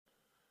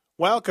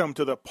Welcome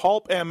to the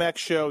Pulp MX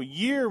Show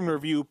Year in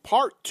Review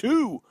Part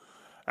 2.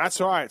 That's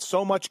right,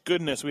 so much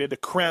goodness. We had to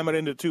cram it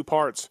into 2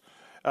 parts.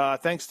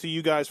 Thanks to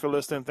you guys for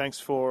listening.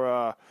 Thanks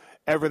for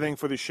everything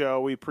for the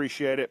show. We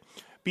appreciate it.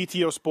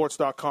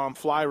 BTOsports.com,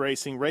 Fly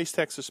Racing,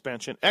 Racetech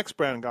Suspension,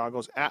 X-Brand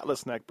Goggles,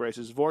 Atlas Neck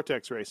Braces,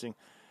 Vortex Racing,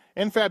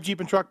 NFAB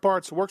Jeep and Truck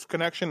Parts, Works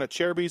Connection,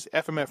 Acherbys,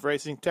 FMF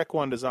Racing, Tech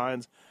One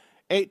Designs,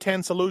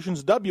 810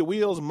 Solutions, W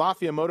Wheels,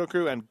 Mafia Moto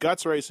Crew, and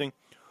Guts Racing.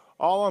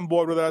 All on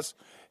board with us.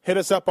 Hit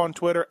us up on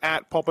Twitter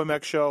at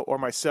PulpMX Show or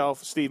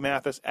myself, Steve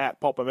Mathis, at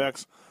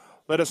PulpMX.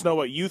 Let us know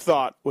what you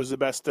thought was the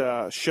best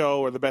show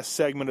or the best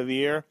segment of the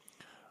year.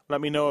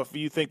 Let me know if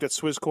you think that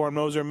Swisscorn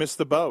Moser missed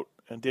the boat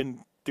and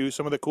didn't do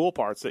some of the cool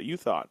parts that you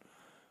thought.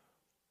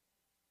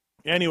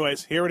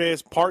 Anyways, here it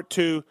is, Part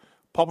 2,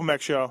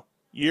 PulpMX Show,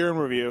 Year in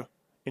Review.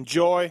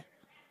 Enjoy,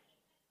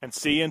 and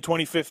see you in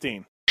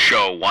 2015.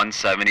 Show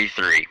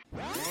 173.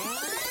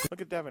 Look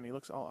at Devin. He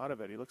looks all out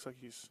of it. He looks like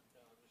he's...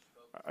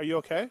 Are you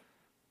okay?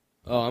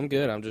 Oh, I'm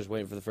good. I'm just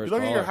waiting for the first You look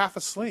like caller. you're half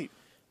asleep.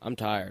 I'm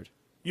tired.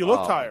 You look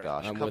Oh, tired. My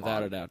gosh, I'm come without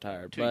on. a doubt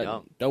tired. Too but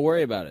young. don't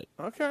worry about it.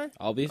 Okay.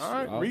 I'll be... All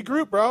right. I'll-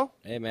 Regroup, bro.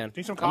 Hey, man.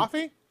 Need some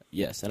coffee?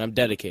 Yes, and I'm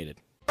dedicated.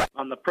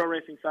 On the pro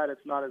racing side,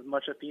 it's not as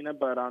much Athena,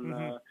 but on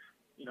the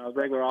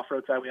regular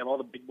off-road side, we have all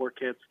the big bore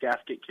kits,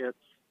 gasket kits,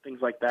 things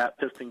like that,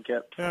 piston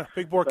kits. Yeah,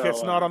 big bore So,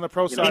 kit's not on the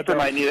pro side.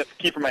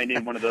 Kiefer might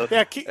need one of those.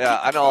 Yeah, Yeah,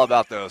 I know all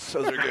about those.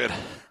 Those are good.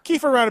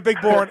 Kiefer ran a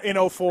big bore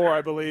in 04,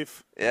 I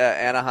believe. Yeah,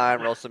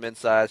 Anaheim, roll some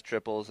insides,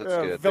 triples. It's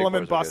good. Big Villeman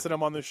bores are busted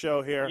him on the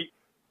show here.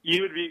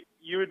 You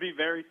would be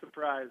very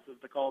surprised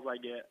at the calls I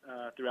get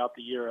throughout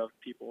the year of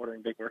people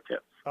ordering big bore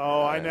kits.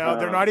 Oh, I know.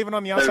 They're not even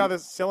on the outside of the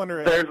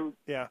cylinder.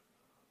 Yeah.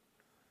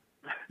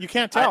 You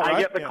can't tell, right? I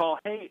get the call,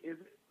 hey, is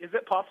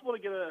it possible to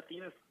get an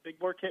Athena big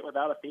bore kit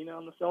without Athena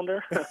on the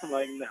cylinder? I'm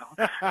like,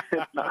 no,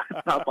 it's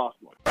not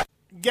possible.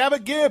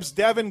 Devin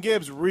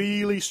Gibbs,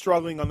 really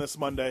struggling on this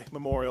Monday,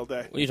 Memorial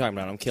Day. What are you talking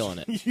about? I'm killing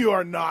it. You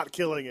are not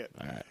killing it.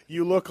 All right.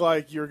 You look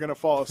like you're going to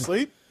fall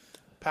asleep,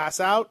 pass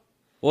out,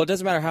 Well, it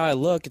doesn't matter how I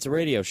look. It's a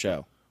radio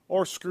show.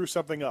 or screw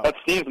something up. That's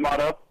Steve's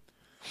motto.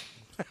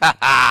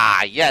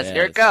 Yes,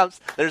 here it comes.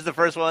 There's the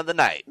first one of the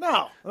night.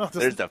 No.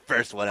 There's the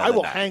first one of I the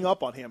will night. hang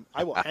up on him.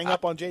 I will hang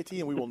up on JT,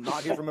 and we will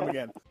not hear from him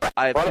again.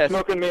 I A lot of test-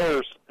 smoke and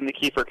mirrors in the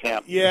Kiefer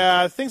camp.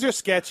 Yeah, things are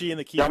sketchy in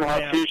the Kiefer Yamaha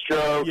camp.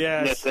 two-stroke,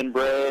 Yes. Nissan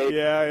brake,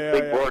 Yeah.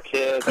 big bore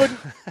kit.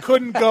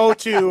 Couldn't go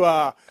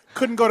to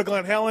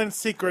Glen Helen,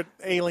 secret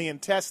alien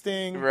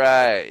testing.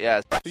 Right,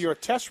 yes. So you're a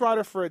test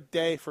rider for a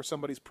day for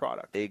somebody's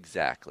product.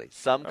 Exactly.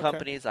 Some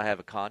companies, I have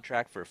a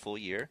contract for a full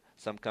year.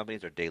 Some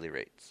companies are daily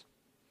rates.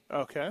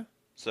 Okay.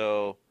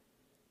 So,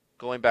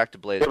 going back to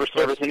Blaze, You ever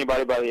service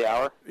anybody by the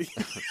hour?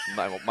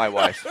 my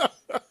wife.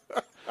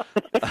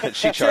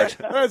 She charged.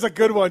 That's a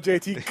good one,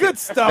 JT. Good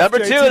stuff, Number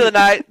JT. 2 of the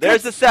night.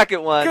 There's the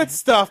second one. Good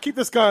stuff. Keep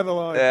this guy on the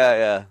line.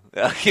 Yeah.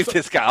 I'll keep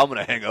this guy. I'm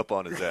going to hang up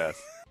on his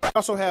ass. We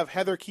also have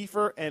Heather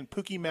Kiefer and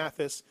Pookie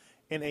Mathis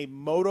in a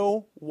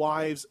Moto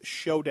Wives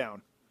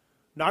showdown.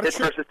 Not a Tits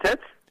versus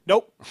tits?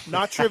 Nope.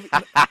 Not trivia.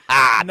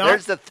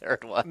 There's the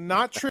third one.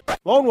 Not trivia.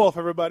 Lone Wolf,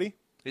 everybody.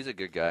 He's a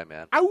good guy,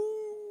 man. Ow.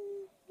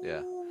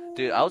 Yeah.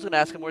 Dude, I was going to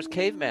ask him where's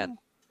Caveman.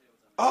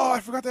 Oh, I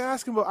forgot to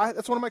ask him. But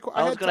that's one of my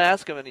questions. I was going to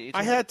ask him. And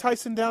I had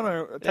Tyson down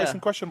there. Tyson Yeah.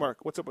 question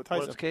mark. What's up with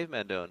Tyson? What's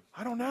Caveman doing?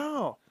 I don't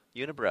know.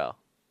 Unibrow.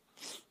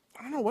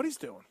 I don't know what he's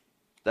doing.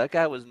 That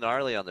guy was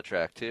gnarly on the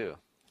track, too.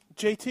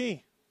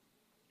 JT.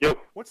 Yep.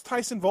 What's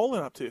Tyson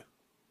Volan up to?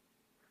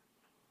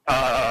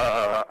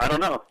 I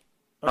don't know.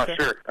 Okay.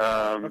 Not sure.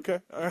 Okay.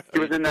 All right. He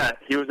was in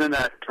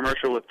that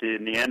commercial with the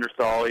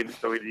Neanderthal,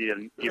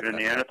 even a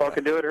Neanderthal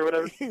could do it or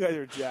whatever. You guys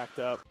are jacked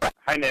up.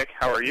 Hi Nick,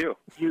 how are you?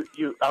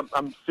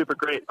 I'm super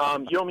great.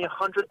 You owe me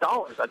 $100.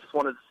 I just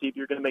wanted to see if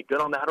you're going to make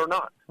good on that or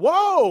not.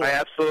 Whoa! I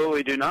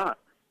absolutely do not.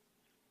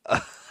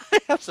 I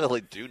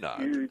absolutely do not.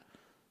 You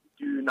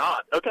do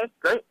not. Okay,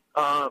 great.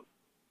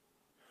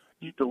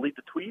 You delete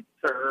the tweets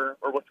or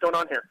what's going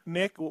on here?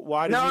 Nick,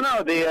 why did No, you...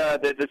 no.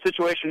 The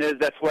situation is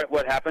that's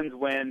what happens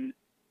when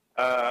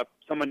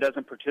someone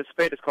doesn't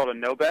participate. It's called a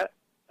no bet,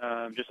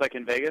 just like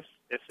in Vegas.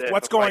 If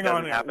What's a fight going doesn't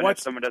on here? happen,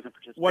 What's- if someone doesn't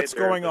participate, what's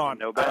going there's on? a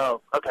no bet.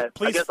 Oh, okay.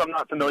 Please- I guess I'm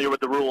not familiar with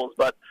the rules,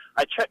 but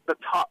I checked the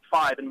top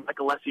 5, and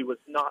Michael Lessie was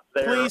not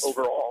there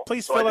overall.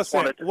 Please so fill I us just in.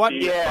 wanted to What-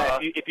 see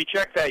if you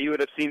checked that, you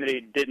would have seen that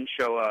he didn't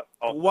show up.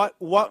 Also.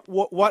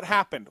 What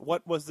happened?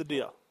 What was the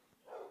deal?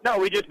 No,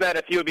 we just bet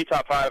if he would be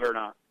top 5 or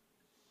not.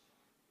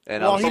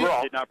 And Well, I'm he-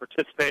 Overall, did not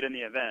participate in the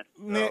event.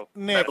 So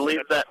Nick, I believe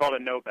that's called a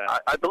no bet.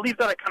 I believe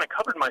that I kind of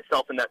covered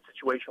myself in that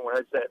situation where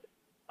I said,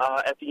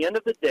 at the end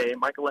of the day,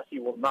 Michael Lessie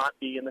will not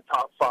be in the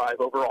top 5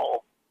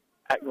 overall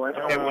at Glen.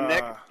 Okay, well,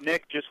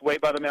 Nick, just wait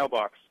by the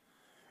mailbox.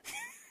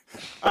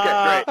 Okay,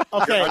 great.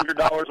 Okay. Your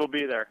 $100 will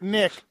be there.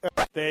 Nick,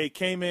 they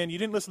came in. You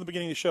didn't listen to the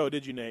beginning of the show,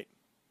 did you, Nate?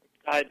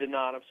 I did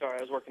not. I'm sorry.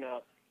 I was working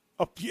out.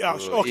 Oh, yeah,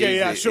 Ooh, okay,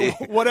 yeah, easy.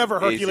 sure. Whatever,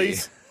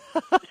 Hercules.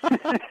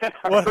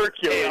 What?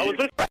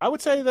 Hercules. I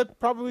would say that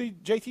probably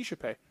JT should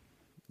pay.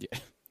 Yeah.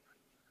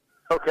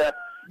 Okay.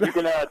 You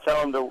can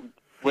tell him to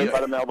wait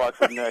by the mailbox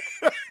with Nick.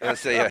 going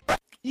to say, yeah.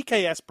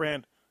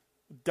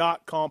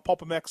 EKSbrand.com,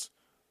 PulpMX.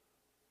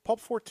 Pulp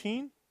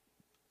 14?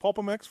 Pulp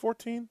MX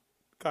 14?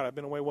 God, I've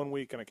been away 1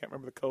 week and I can't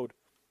remember the code.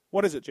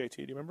 What is it, JT?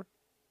 Do you remember?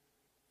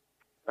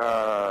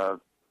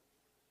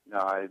 No,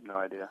 I have no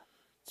idea.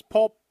 It's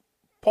Pulp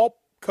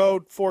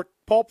code for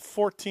Pulp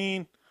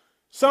 14.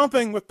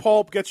 Something with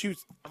Pulp gets you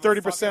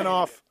 30%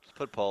 off.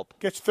 Put Pulp.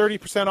 Gets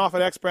 30% off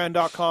at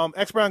xbrand.com.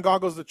 Xbrand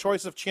goggles, the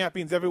choice of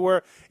champions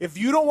everywhere. If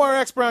you don't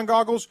wear Xbrand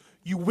goggles,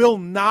 you will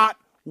not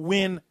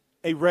win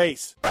a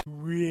race.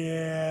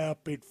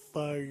 Rapid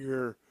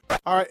fire.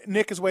 All right,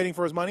 Nick is waiting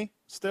for his money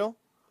still.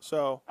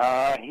 So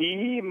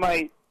He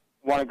might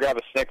want to grab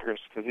a Snickers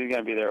because he's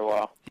going to be there a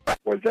while.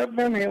 Was that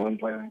Van Halen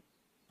playing?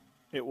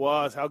 it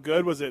was. How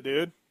good was it,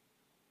 dude?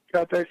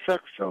 God, they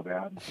suck so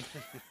bad.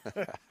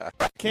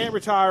 Can't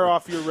retire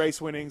off your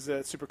race winnings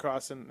at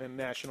Supercross and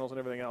Nationals and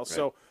everything else. Right.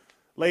 So,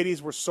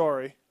 ladies, we're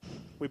sorry.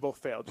 We both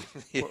failed.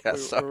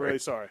 We're really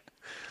sorry.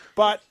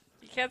 But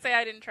you can't say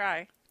I didn't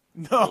try.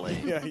 no,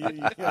 yeah,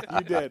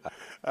 you did.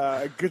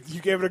 Good.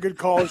 You gave it a good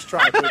college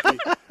try, Cookie.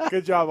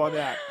 Good job on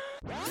that.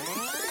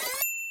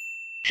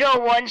 Show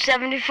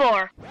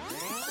 174.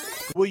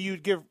 Will you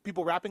give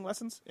people rapping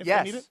lessons if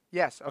they need it?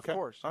 Yes, of Okay.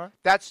 course. All right.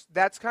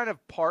 That's kind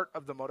of part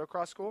of the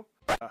motocross school.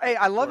 Hey,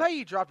 I love how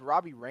you dropped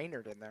Robbie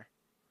Reynard in there.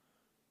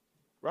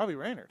 Robbie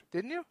Reynard.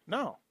 Didn't you?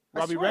 No, I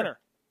Robbie swear. Renner.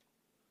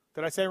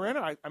 Did I say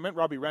Renner? I meant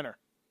Robbie Renner.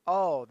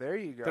 Oh, there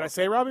you go. Did I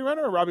say Robbie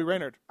Renner or Robbie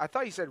Reynard? I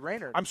thought you said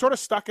Reynard. I'm sort of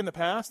stuck in the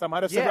past. I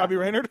might have said Yeah. Robbie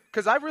Reynard.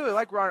 Because I really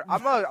like Ron.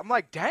 I'm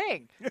like,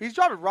 dang, he's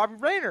dropping Robbie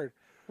Reynard.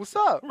 What's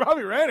up?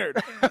 Robbie Reynard.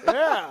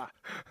 Yeah.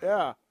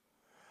 Yeah.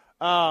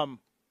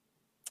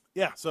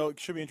 Yeah, so it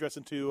should be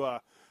interesting to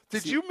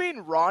Did see. you mean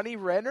Ronnie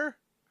Renner?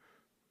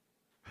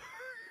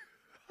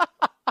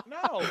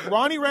 No,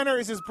 Ronnie Renner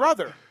is his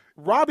brother.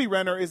 Robbie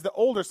Renner is the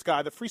oldest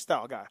guy, the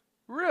freestyle guy.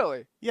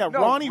 Really? Yeah, no,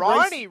 Ronnie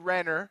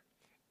Renner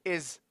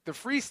is the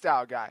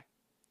freestyle guy.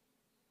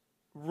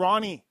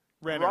 Ronnie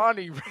Renner.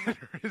 Ronnie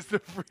Renner is the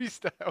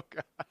freestyle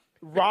guy.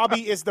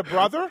 Robbie is the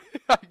brother?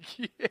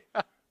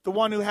 Yeah. The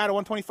one who had a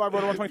 125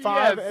 road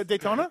 125 Yes. at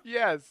Daytona?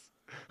 Yes.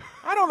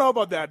 I don't know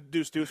about that,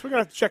 Deuce. We're going to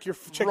have to check your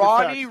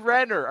Ronnie facts.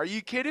 Renner. Are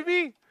you kidding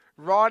me?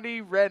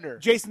 Ronnie Renner.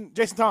 Jason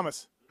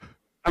Thomas.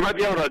 I might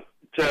be able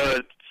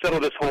to settle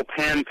this whole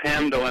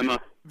Pam dilemma.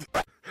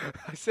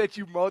 I said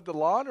you mowed the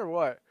lawn or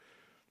what?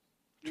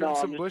 Trim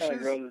some I'm just bushes? trying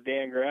to grow this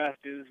damn grass,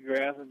 dude. This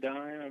grass is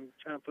dying. I'm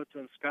trying to put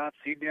some Scott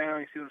seed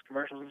down. You see those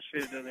commercials and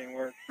shit, it doesn't even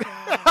work.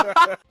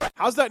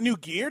 How's that new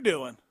gear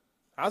doing?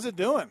 How's it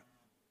doing?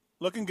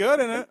 Looking good,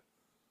 isn't it?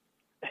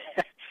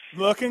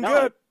 Looking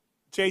good.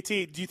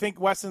 JT, do you think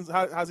Weston's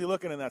how's he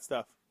looking in that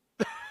stuff?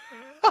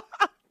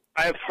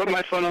 I have put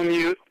my phone on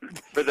mute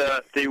for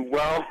the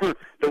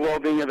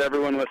well-being of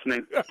everyone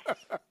listening.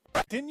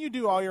 Didn't you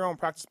do all your own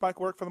practice bike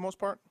work for the most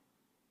part?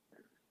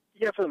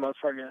 Yeah, for the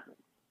most part, yeah.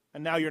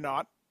 And now you're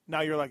not.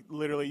 Now you're like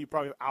literally you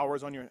probably have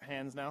hours on your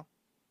hands now.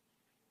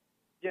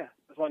 Yeah,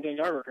 that's why I'm doing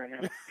yard work right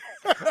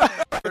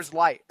now. There's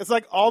light. It's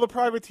like all the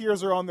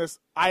privateers are on this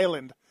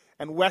island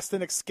and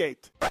Weston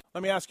escaped.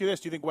 Let me ask you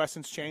this. Do you think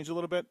Weston's changed a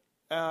little bit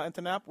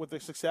into Nap with the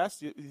success?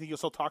 Do you think he'll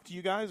still talk to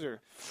you guys?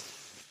 Or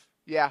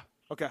Yeah.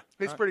 Okay.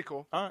 It's pretty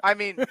cool. All right. I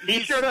mean,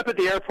 He showed up at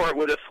the airport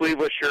with a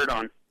sleeveless shirt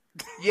on.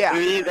 To yeah.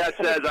 me, that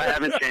says I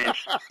haven't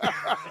changed.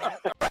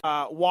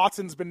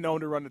 Watson's been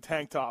known to run the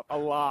tank top a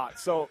lot,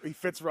 so he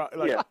fits right.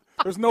 Like, Yeah.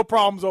 There's no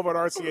problems over at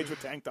RCH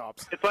with tank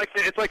tops. It's like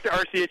the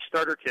RCH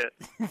starter kit.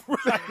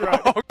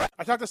 Right.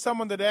 I talked to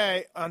someone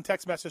today on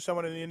text message,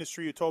 someone in the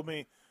industry who told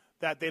me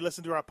that they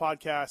listened to our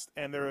podcast,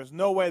 and there is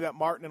no way that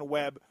Martin and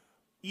Webb,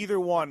 either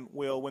one,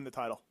 will win the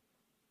title.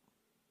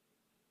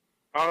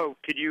 Oh,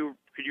 could you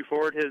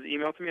forward his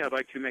email to me? I'd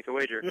like to make a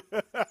wager.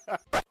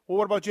 Well,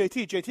 what about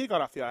JT? JT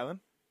got off the island.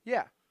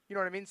 Yeah. You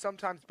know what I mean?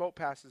 Sometimes boat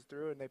passes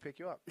through and they pick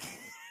you up.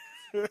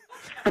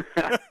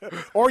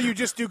 Or you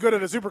just do good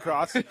at a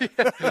supercross.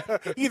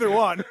 Either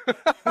one.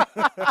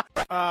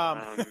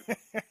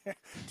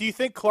 Do you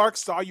think Clark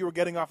saw you were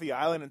getting off the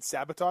island and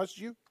sabotaged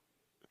you?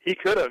 He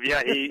could have.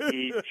 Yeah,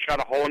 he shot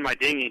a hole in my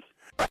dinghy.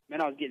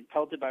 Man, I was getting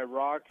pelted by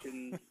rocks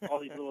and all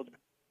these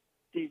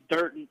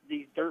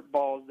dirt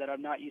balls that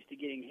I'm not used to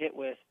getting hit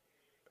with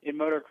in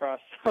motocross.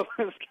 So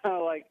it was kind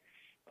of like,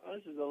 oh,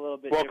 this is a little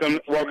bit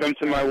Welcome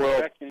to my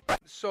world.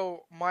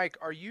 So, Mike,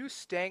 are you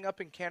staying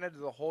up in Canada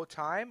the whole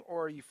time,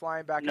 or are you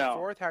flying back and No.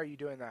 forth? How are you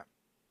doing that?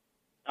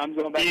 I'm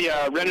going back. He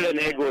rented an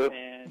igloo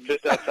and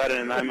just outside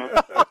of Nanaimo.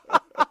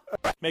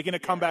 Making a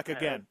comeback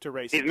again to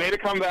racing. He's made a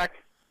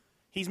comeback.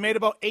 He's made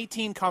about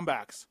 18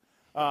 comebacks.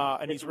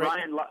 And it's he's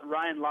Ryan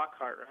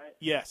Lockhart, right?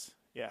 Yes.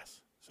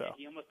 So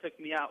He almost took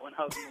me out when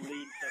I was in the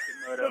lead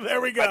second moto.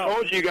 there we I go.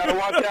 told you gotta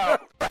watch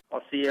out.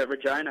 I'll see you at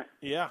Regina.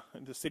 Yeah,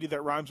 in the city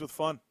that rhymes with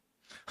fun.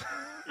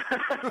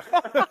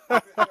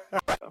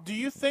 Do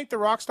you think the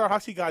Rockstar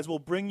Husky guys will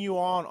bring you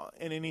on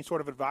in any sort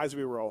of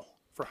advisory role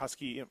for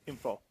Husky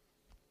Info?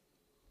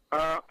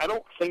 I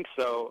don't think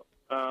so.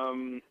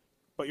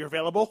 But you're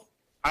available?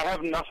 I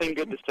have nothing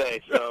good to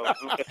say, so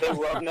if they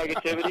love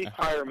negativity,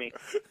 hire me.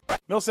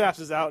 Millsaps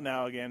is out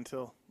now again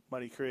till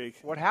Muddy Creek.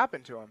 What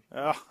happened to him?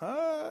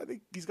 I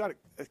think he's got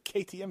a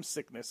KTM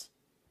sickness.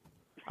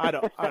 I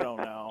don't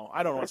know.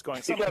 I don't know what's going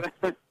on.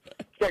 He's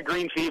got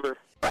green fever.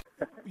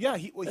 Yeah,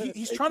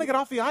 he's trying to get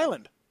off the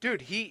island.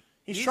 Dude, he's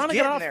trying to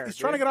get off. there, He's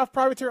dude. trying to get off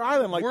Privateer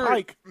Island like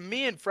Pike.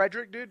 Me and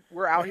Frederick, dude,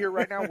 we're out here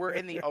right now. We're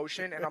in the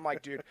ocean, and I'm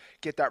like, dude,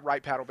 get that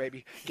right paddle,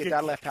 baby. Get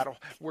that left paddle.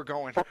 We're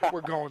going,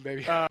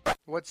 baby.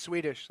 What's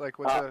Swedish? Like,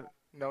 what's a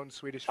known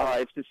Swedish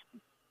food? It's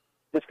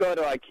just go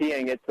to IKEA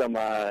and get some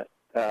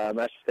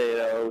mashed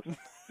potatoes,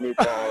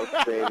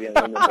 meatballs, gravy, and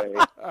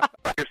lingonberry.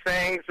 Your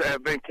sayings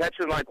have been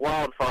catching like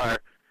wildfire.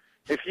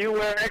 If you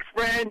wear X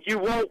brand, you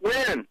won't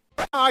win.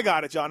 I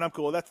got it, John. I'm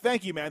cool.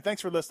 Thank you, man.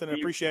 Thanks for listening. I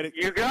appreciate it.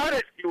 You got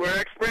it. You wear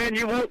X brand,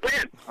 you won't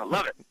win. I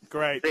love it.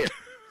 Great.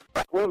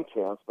 Swim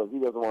chance, but he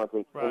doesn't want to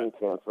take any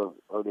chance of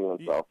hurting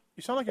himself.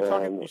 You sound like you're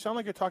talking. You sound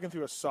like you're talking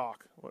through a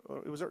sock.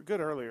 It was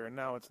good earlier, and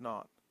now it's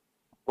not.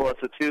 Well,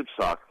 it's a tube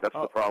sock. That's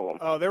the problem.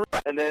 Oh, there.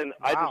 And then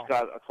I just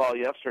got a call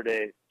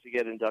yesterday to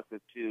get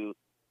inducted to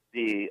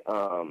the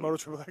Moto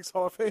Triple X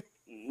Hall of Fame.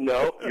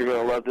 No, you're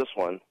gonna love this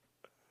one.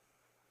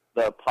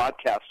 The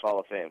Podcast Hall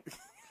of Fame.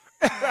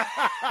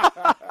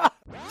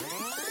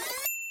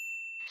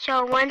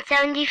 Show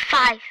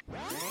 175.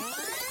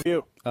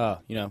 You.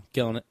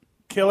 Killing it.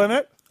 Killing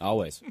it?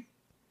 Always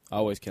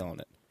killing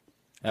it.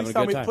 Having Please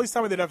a good time. Please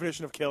tell me the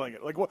definition of killing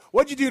it. Like,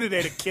 what'd you do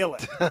today to kill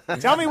it?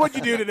 Tell me what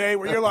you do today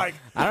where you're like,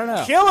 I don't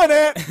know. Killing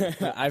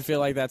it. I feel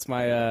like that's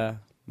my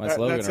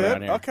slogan that's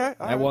around it? here. Okay.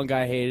 That one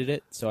guy hated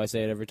it, so I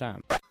say it every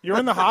time. You're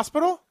in the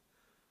hospital?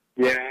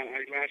 Yeah, I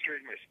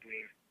lacerated my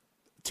spleen.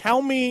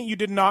 Tell me you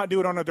did not do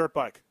it on a dirt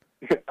bike.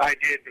 I did,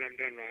 but I'm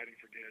done riding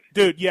for good.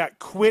 Dude, yeah,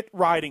 quit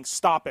riding.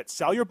 Stop it.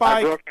 Sell your bike.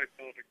 I broke my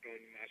pelvic bone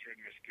and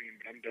lacerated my spleen,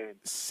 but I'm done.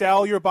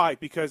 Sell your bike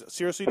because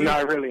seriously, dude, No,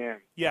 I really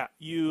am. Yeah,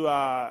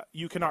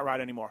 you cannot ride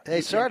anymore.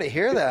 Hey, sorry to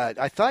hear that.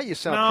 I thought you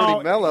sounded No,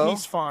 pretty mellow.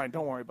 He's fine.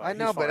 Don't worry about it. I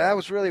know, He's but fine. that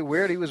was really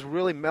weird. He was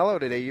really mellow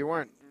today. You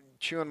weren't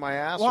chewing my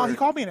ass. Well, or... he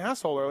called me an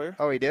asshole earlier.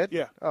 Oh, he did?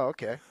 Yeah. Oh,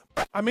 okay.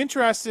 I'm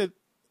interested.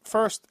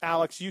 First,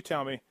 Alex, you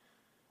tell me.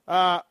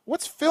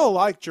 What's Phil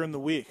like during the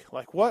week?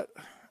 Like what?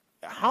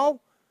 How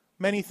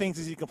many things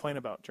does he complain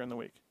about during the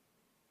week?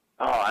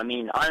 Oh, I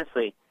mean,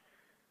 honestly,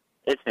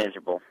 it's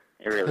miserable.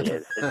 It really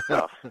is. It's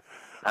tough.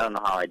 I don't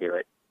know how I do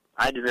it.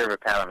 I deserve a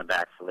pat on the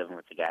back for living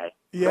with the guy.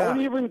 Yeah.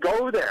 Don't even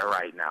go there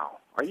right now.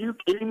 Are you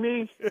kidding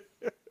me?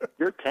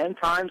 You're 10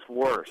 times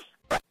worse.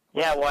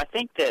 Yeah, well, I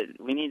think that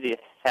we need to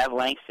have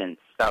Langston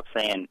stop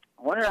saying,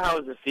 I wonder how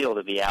does it feel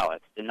to be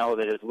Alex, to know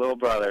that his little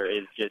brother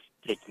is just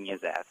kicking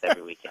his ass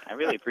every weekend. I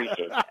really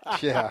appreciate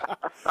that. Yeah.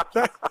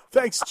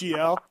 Thanks,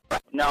 GL.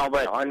 No,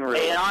 but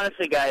Unreal. hey, and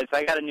honestly, guys,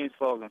 I got a new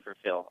slogan for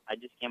Phil. I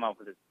just came up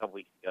with it a couple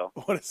weeks ago.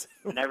 What is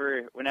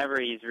it? Whenever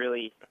he's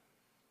really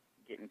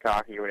getting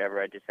cocky or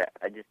whatever, I just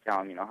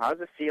tell him, how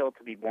does it feel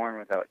to be born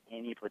without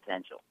any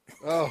potential?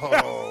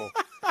 Oh.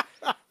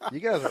 You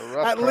guys are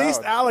rough. At crowd.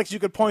 least, Alex, you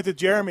could point to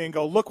Jeremy and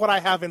go, look what I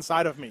have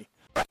inside of me.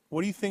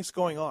 What do you think's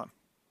going on?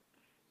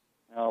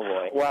 Oh,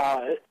 boy.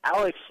 Well,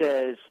 Alex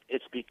says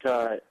it's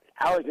because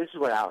this is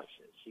what Alex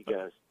says. He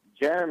goes,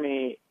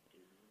 Jeremy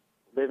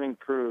is living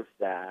proof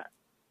that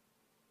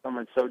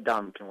someone so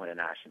dumb can win a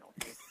national.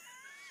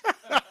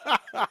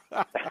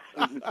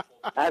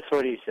 That's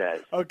what he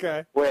says.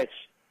 Okay. Which,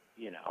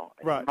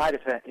 right. in my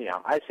defense,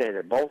 I say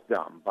they're both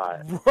dumb,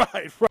 but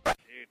right. Dude,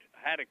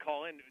 I had to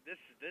call in. This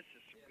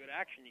is some good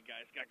action you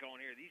guys got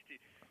going here. These two,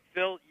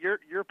 Phil,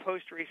 your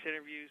post race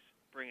interviews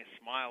bring a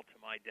smile to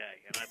my day,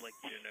 and I'd like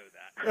you to know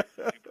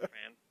that, super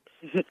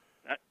fan.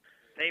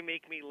 They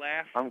make me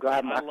laugh. I'm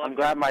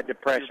glad my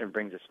depression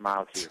brings a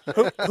smile to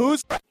you.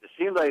 Who's? It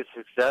seems like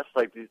success.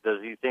 Like,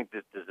 does he think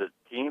that? Does the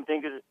team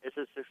think it's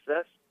a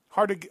success?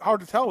 Hard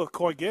to tell with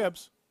Coy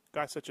Gibbs.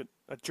 Guy's such a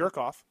jerk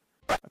off.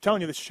 I'm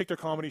telling you, this Schichter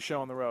comedy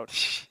show on the road.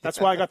 That's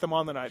why I got them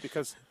on tonight,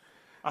 because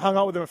I hung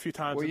out with him a few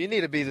times. Well, you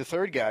need to be the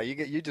third guy.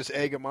 You just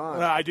egg him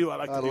on. I do. I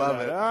like to do love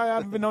that. it.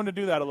 I've been known to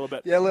do that a little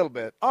bit. Yeah, a little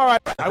bit. All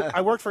right.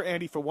 I worked for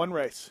Andy for one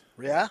race.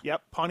 Yeah?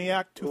 Yep.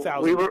 Pontiac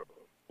 2000. We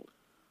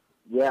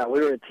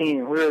were a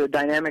team. We were the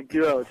dynamic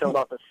duo until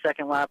about the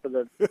second lap of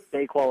the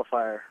day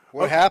qualifier.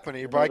 What happened?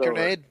 Your bike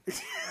grenade?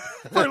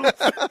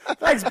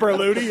 Thanks,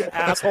 Berluti, you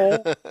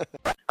asshole.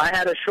 I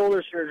had a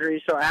shoulder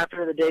surgery, so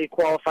after the day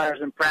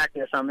qualifiers in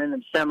practice, I'm in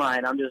the semi,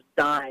 and I'm just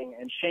dying.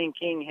 And Shane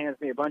King hands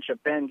me a bunch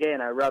of Bengay,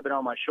 and I rub it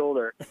on my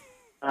shoulder.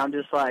 And I'm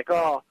just like,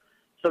 oh.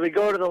 So we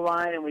go to the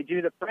line, and we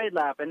do the parade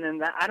lap. And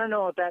then I don't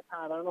know at that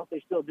time, I don't know if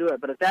they still do it,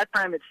 but at that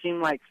time it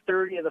seemed like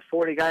 30 of the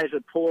 40 guys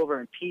would pull over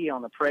and pee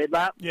on the parade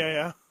lap.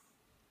 Yeah.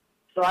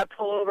 So I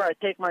pull over, I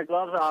take my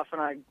gloves off,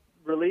 and I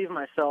relieve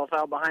myself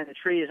out behind the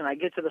trees, and I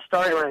get to the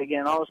starting line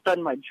again. All of a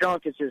sudden, my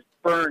junk is just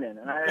burning,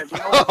 and I have no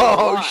idea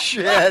why.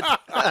 Shit!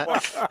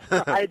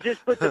 I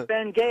just put the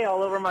Bengay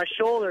all over my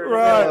shoulder.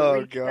 Right. And I Oh,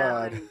 reached down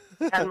God.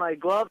 and had my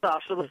gloves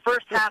off. So the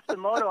first half of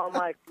the moto, I'm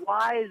like,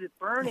 why is it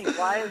burning?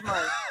 Why is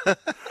my...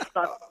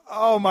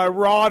 Oh, my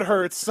rod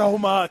hurts so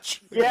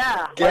much.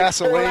 Yeah.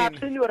 Gasoline. Like 4 laps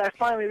into it, I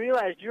finally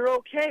realized, you're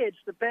okay. It's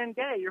the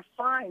Bengay. You're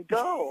fine.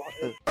 Go.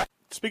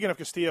 Speaking of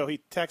Castillo, he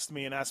texted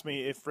me and asked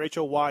me if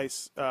Rachel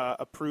Weisz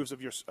approves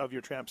of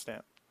your tramp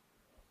stamp.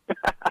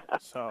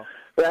 So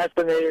That's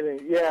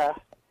amazing. Yeah.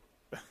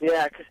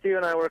 Yeah, because Steve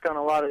and I work on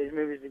a lot of these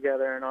movies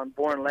together, and on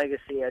Born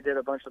Legacy, I did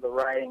a bunch of the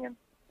writing, and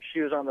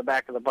she was on the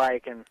back of the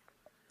bike, and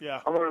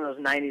Yeah. I'm one of those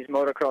 90s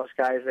motocross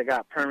guys that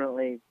got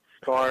permanently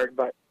scarred,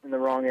 but in the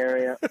wrong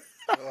area.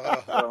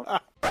 So,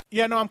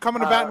 Yeah, no, I'm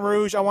coming to Baton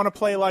Rouge. I want to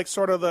play like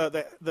sort of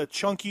the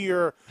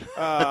chunkier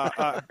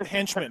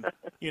henchman,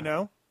 you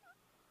know?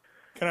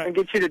 Can I and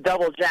get you to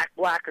double Jack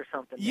Black or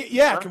something.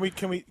 Yeah, huh?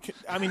 can we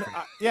I mean,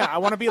 yeah, I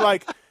want to be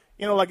like,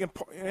 you know, like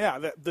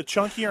the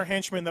chunkier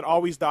henchman that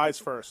always dies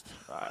first.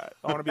 I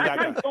want to be that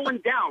guy. Going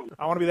down.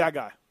 I want to be that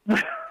guy.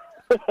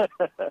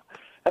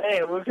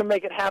 Hey, we can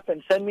make it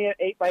happen. Send me an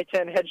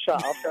 8x10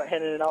 headshot. I'll start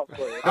handing it out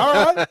for you.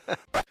 All right.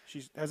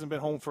 She hasn't been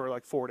home for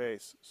like 4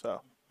 days, so.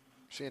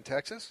 She in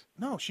Texas?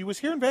 No, she was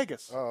here in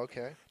Vegas. Oh,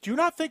 okay. Do you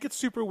not think it's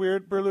super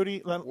weird,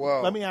 Berluti?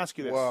 Whoa. Let me ask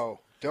you this. Whoa.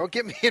 Don't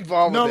get me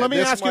involved No, with it. let me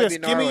ask you this.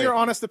 Give me your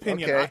gnarly. honest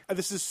opinion. Okay.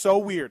 This is so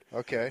weird.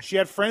 Okay. She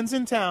had friends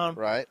in town.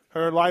 Right.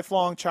 Her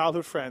lifelong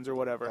childhood friends or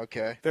whatever.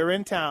 Okay. They're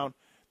in town.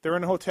 They're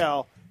in a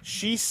hotel.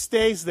 She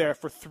stays there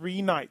for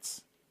 3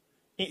 nights.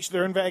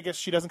 They're in Vegas.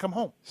 She doesn't come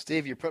home.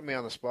 Steve, you're putting me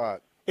on the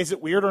spot. Is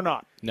it weird or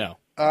not? No.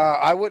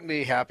 I wouldn't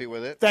be happy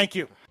with it. Thank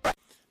you.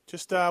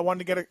 Just wanted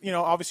to get a, you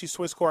know, obviously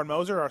Swisscore and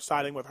Moser are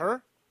siding with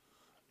her.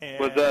 And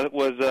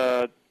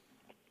Was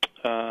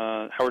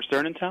Howard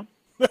Stern in town?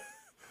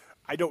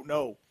 I don't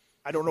know.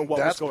 I don't know what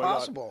That's was going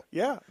possible. on.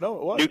 Yeah, no,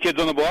 it was. New Kids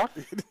on the Block?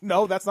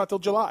 No, that's not till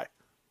July.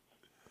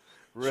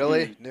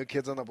 Really? New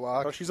Kids on the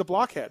Block? Oh, she's a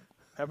blockhead.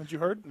 Haven't you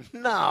heard?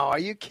 No, are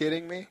you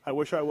kidding me? I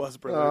wish I was,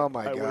 brother. Oh,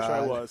 my I wish God.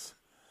 I was.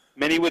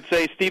 Many would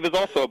say Steve is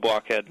also a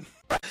blockhead.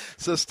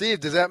 So,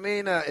 Steve, does that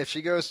mean if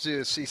she goes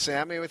to see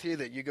Sammy with you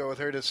that you go with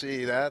her to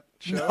see that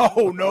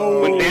show? No.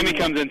 When Sammy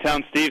comes in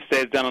town, Steve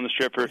stays down on the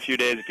strip for a few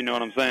days, if you know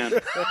what I'm saying.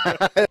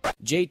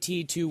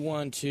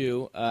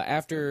 JT212,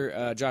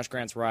 after Josh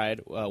Grant's ride,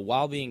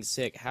 while being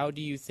sick, how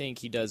do you think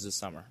he does this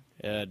summer?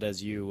 Does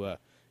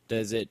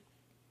his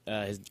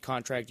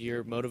contract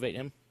year motivate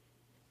him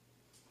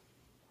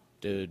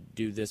to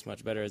do this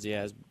much better as he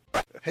has?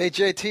 Hey,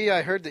 JT,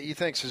 I heard that you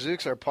think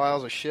Suzuki's are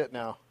piles of shit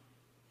now.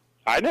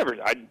 I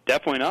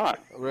definitely not.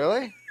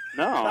 Really?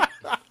 No.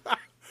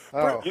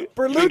 Oh.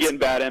 You're getting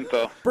bad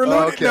info.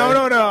 Berlut, Okay.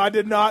 no, I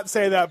did not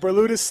say that.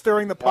 Berlut is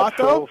stirring the pot,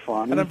 That's though, so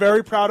funny. and I'm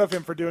very proud of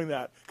him for doing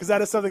that, because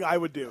that is something I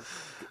would do.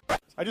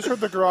 I just heard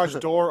the garage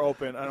door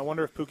open, and I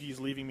wonder if Pookie's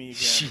leaving me again.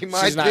 She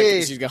might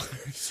be. She's gone.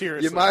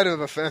 Seriously. You might have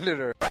offended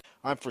her.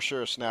 I'm for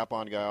sure a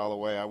Snap-on guy all the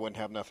way. I wouldn't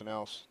have nothing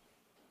else.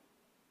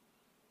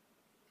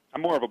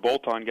 I'm more of a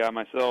bolt-on guy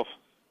myself.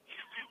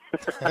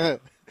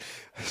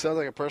 Sounds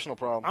like a personal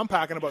problem. I'm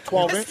packing about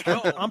 12 inches.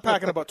 I'm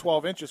packing about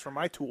 12 inches for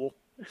my tool.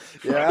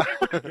 Yeah.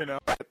 You know,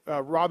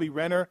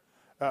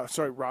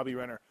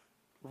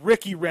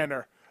 Ricky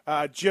Renner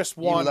just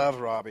You won. love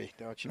Robbie,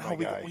 don't you, No, my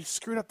guy? we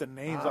screwed up the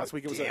names Oh, last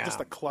week. It was damn. just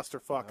a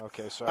clusterfuck.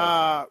 Okay,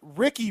 sorry.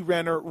 Ricky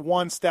Renner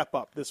won Step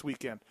Up this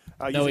weekend.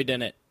 No, he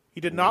didn't.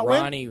 He did not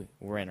win? Ronnie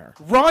Renner.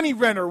 Ronnie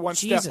Renner won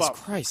Jesus Step Up.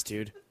 Christ,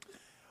 dude.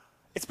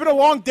 It's been a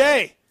long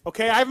day,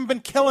 okay? I haven't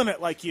been killing it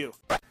like you.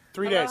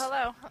 3 days.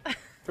 Hello.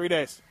 3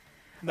 days.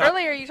 Not,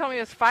 Earlier you told me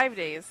it was 5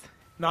 days.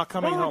 not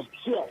coming home.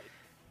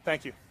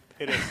 Thank you.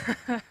 It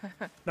is.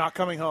 Not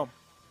coming home.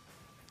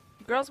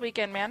 Girls'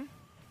 weekend, man.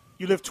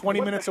 You live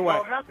 20 minutes away.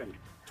 happened?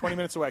 20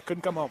 minutes away.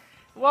 Couldn't come home.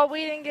 Well,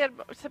 we didn't get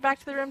back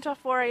to the room till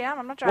 4 a.m.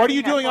 I'm not driving. What are you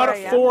at doing 4 out at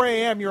a.m. 4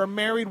 a.m.? You're a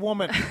married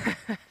woman.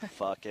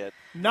 Fuck it.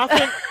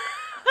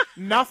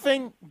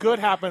 Nothing good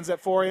happens at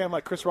 4 a.m.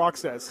 like Chris Rock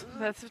says.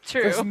 That's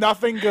true. There's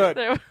nothing good.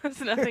 There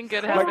was nothing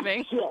good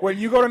happening. When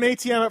you go to an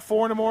ATM at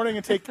 4 in the morning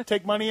and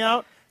take money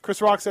out,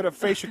 Chris Rock said a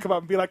face should come up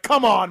and be like,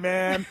 "Come on,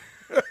 man."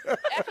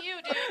 F you,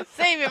 dude.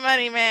 Save your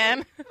money,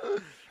 man.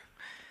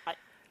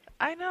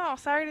 I know.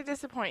 Sorry to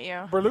disappoint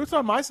you. Berlut's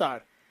on my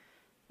side.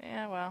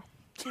 Yeah, well,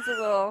 he's a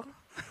little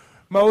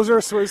Moser,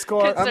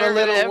 Swisscore. I'm a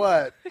little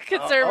what?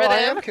 conservative. Oh, I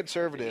am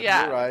conservative.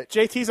 Yeah. You're right.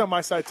 JT's on my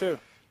side, too.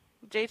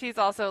 JT's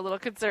also a little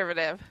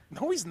conservative.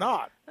 No, he's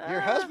not. Your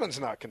husband's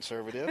not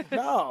conservative.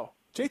 No.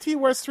 JT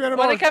wears $300.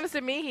 When it comes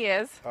to me, he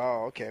is.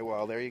 Oh, okay.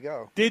 Well, there you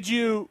go. Did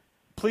you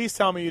please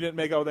tell me you didn't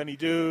make out with any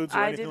dudes or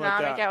I anything did like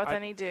not that? make out with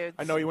any dudes.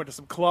 I know you went to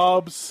some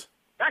clubs.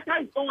 That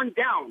guy's going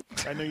down.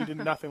 I know you did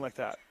nothing like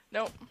that.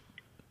 Nope.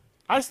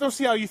 I just don't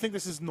see how you think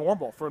this is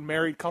normal for a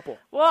married couple.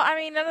 Well, I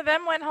mean, none of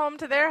them went home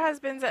to their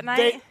husbands at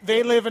night.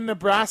 They live in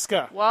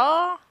Nebraska.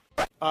 Well,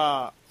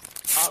 a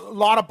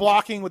lot of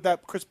blocking with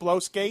that Chris Blow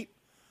skate.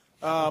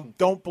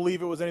 Don't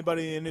believe it was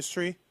anybody in the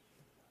industry.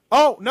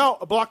 Oh, no,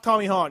 I blocked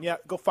Tommy Hahn. Yeah,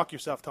 go fuck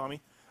yourself,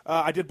 Tommy.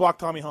 I did block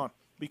Tommy Hahn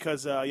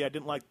because, I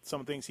didn't like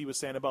some things he was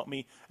saying about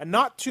me. And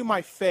not to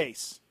my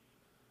face,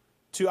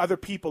 to other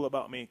people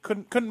about me.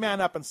 Couldn't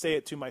man up and say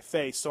it to my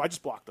face, so I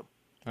just blocked him.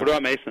 What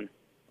about Mason?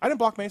 I didn't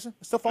block Mason.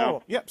 I still follow No?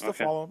 him. Yep, still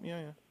Okay. follow him.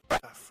 Yeah.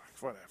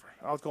 Whatever.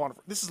 I'll go on.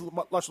 This is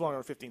much longer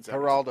than 15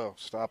 seconds. Geraldo,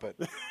 stop it.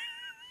 All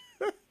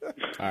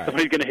right.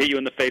 Somebody's going to hit you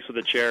in the face with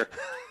a chair.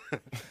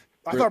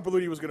 I thought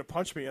Berluti was going to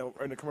punch me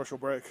in the commercial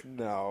break.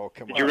 No,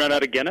 come Did on. you run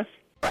out of Guinness?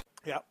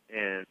 Yeah.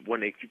 And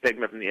when they picked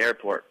me up from the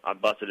airport, I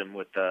busted him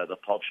with the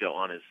Pulp Show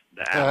on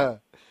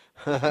the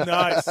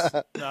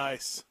app.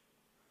 Nice.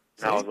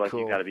 And I was like,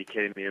 Cool. you got to be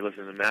kidding me. You're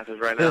listening to Masters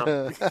right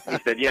now? He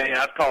said,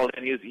 yeah, I've called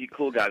him. He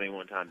cool guy me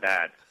one time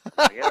bad.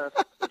 Like, yeah,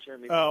 that's sure.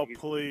 Oh,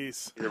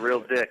 please. He's a real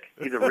dick.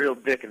 He's a real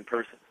dick in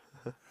person.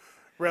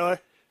 Really?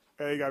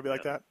 Yeah, you got to be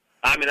like that?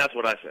 I mean, that's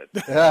what I said.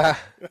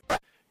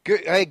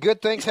 Good. Hey,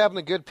 good things happen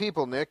to good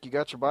people, Nick. You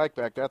got your bike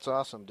back. That's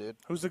awesome, dude.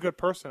 Who's the good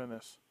person in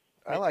this?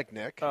 I like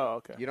Nick. Oh,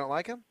 okay. You don't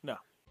like him? No.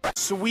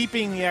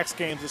 Sweeping the X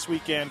Games this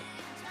weekend.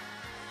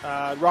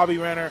 Robbie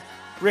Renner,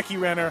 Ricky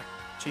Renner.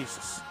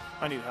 Jesus,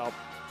 I need help.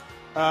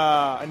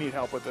 I need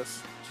help with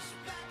this.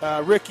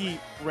 Ricky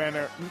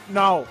Renner.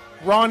 No,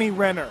 Ronnie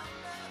Renner.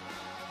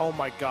 Oh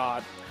my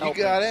God. You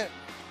got it.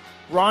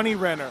 Ronnie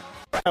Renner.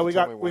 We Tell me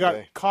got one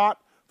day. caught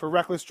for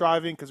reckless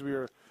driving because we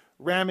were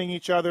ramming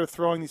each other,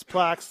 throwing these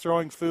plaques,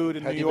 throwing food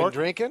in Had New you York. been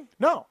drinking?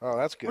 No. Oh,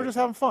 that's good. We're just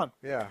having fun.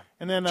 Yeah.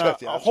 And then Yeah, a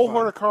that's whole fun.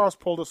 horde of cars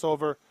pulled us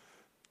over.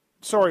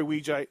 Sorry,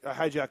 Weege, I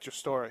hijacked your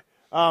story.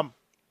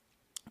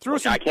 Threw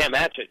us in, I can't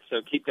match it,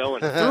 so keep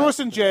going. threw us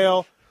in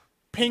jail.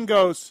 Ping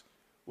goes,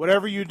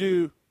 whatever you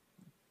do,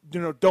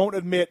 don't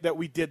admit that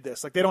we did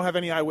this. Like, they don't have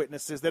any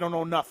eyewitnesses. They don't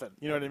know nothing.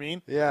 You know what I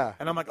mean? Yeah.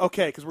 And I'm like,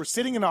 okay, because we're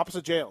sitting in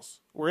opposite jails.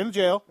 We're in the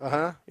jail.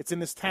 Uh-huh. It's in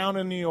this town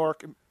in New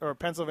York, or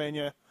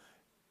Pennsylvania.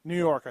 New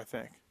York, I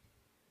think.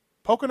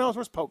 Poconos?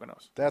 Where's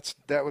Poconos?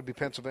 That would be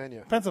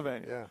Pennsylvania.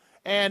 Pennsylvania. Yeah.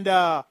 And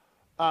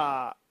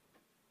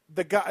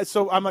the guy,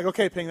 so I'm like,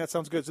 okay, Ping, that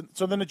sounds good.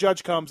 So then the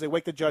judge comes. They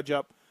wake the judge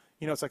up.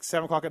 It's like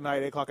 7 o'clock at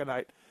night, 8 o'clock at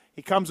night.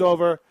 He comes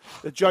over.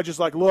 The judge is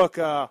like, look,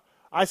 I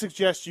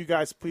suggest you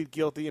guys plead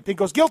guilty. And Ping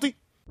goes, guilty.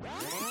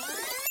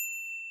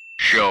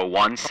 Show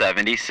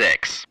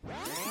 176.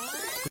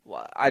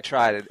 Well, I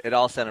tried it. It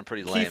all sounded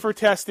pretty lame. Kiefer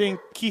testing.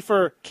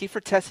 Kiefer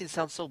testing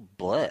sounds so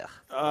blech.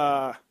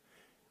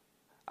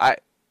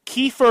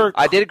 Kiefer.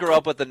 I did grow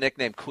up with the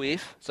nickname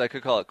Queef, so I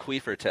could call it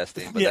Queefer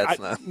testing, but that's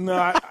not.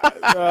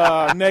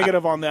 No,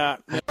 negative on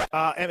that.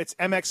 And it's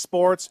MX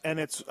Sports, and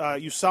it's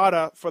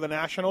USADA for the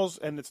Nationals,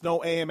 and it's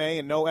no AMA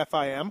and no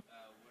FIM,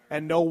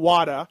 and no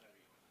WADA.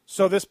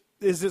 So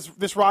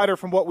this rider,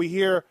 from what we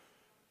hear,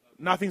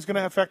 nothing's going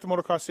to affect the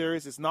motocross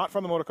series. It's not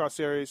from the motocross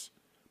series,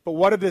 but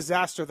what a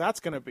disaster that's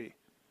going to be.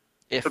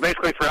 So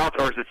basically, for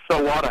outdoors, it's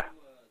so WADA.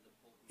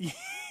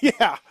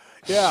 Yeah.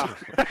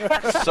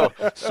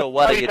 So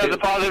what do you do? The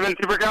positive in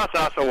Supercross,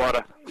 also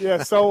WADA.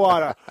 Yeah, so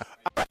WADA.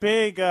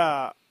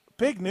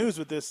 Big news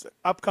with this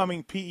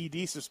upcoming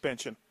PED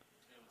suspension.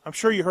 I'm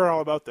sure you heard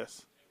all about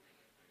this.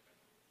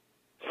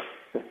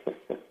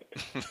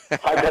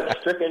 I got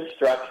strict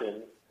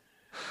instructions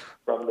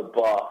from the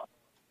boss.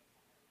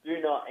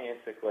 Do not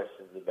answer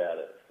questions about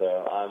it.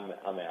 So I'm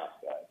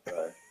out, guys.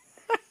 So.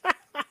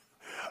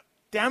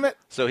 Damn it!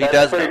 So he That's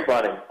does. pretty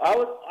funny.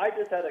 I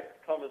just had a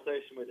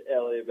conversation with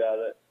Ellie about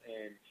it,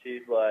 and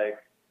she's like,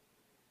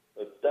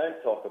 "Look, don't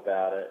talk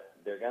about it.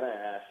 They're gonna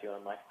ask you."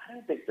 I'm like, "I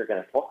don't think they're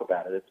gonna talk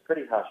about it. It's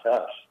pretty hush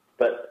hush."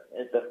 But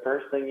it's the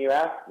first thing you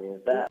asked me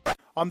is that.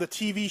 On the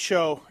TV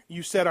show,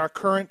 you said our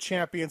current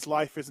champion's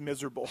life is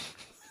miserable.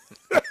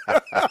 That's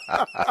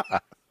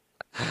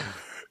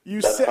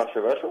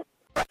controversial.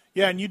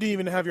 Yeah, and you didn't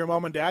even have your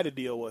mom and dad to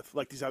deal with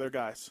like these other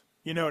guys.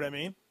 You know what I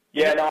mean?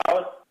 Yeah, no,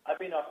 I've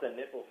been off the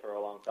nipple for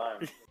a long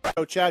time.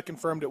 So Chad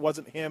confirmed it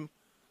wasn't him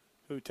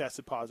who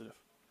tested positive.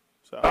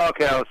 So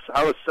Okay,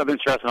 I've been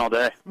stressing all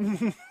day.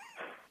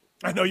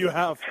 I know you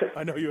have.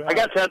 I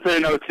got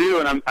tested in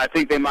 02, and I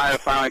think they might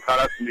have finally caught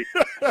up to me.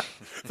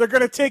 They're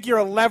going to take your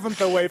 11th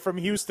away from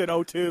Houston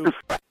 02.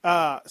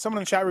 Someone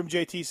in the chat room,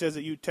 JT, says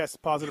that you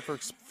tested positive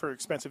for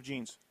expensive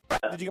jeans.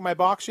 Did you get my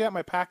box yet?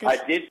 My package? I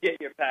did get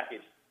your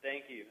package.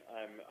 Thank you.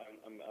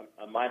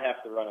 I might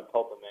have to run a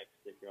Pulpamex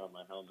sticker on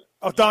my helmet.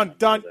 Oh, done.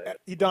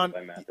 You done.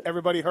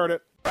 Everybody heard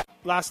it.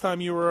 Last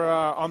time you were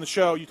on the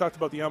show, you talked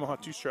about the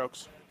Yamaha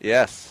 2-strokes.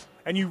 Yes.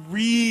 And you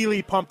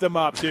really pumped them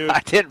up, dude. I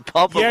didn't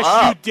pump them up.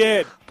 Yes, you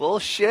did.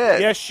 Bullshit.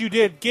 Yes, you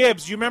did.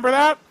 Gibbs, you remember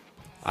that?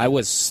 I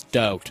was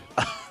stoked.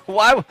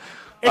 Why?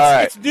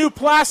 It's new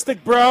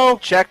plastic, bro.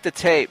 Check the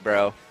tape,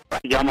 bro.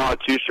 Yamaha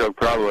 2-stroke,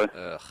 probably.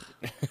 Ugh.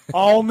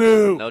 All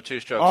new. No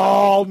 2-strokes.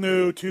 All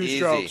new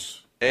 2-strokes. Easy.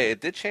 Hey,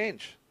 it did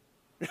change.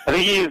 I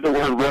think he used the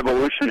word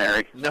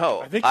revolutionary.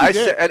 No, I think you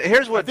did. said, and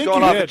here's what's think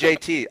going you on with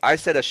did. JT. I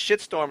said a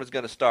shitstorm was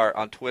going to start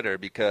on Twitter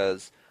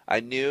because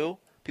I knew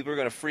people were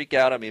going to freak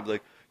out on me,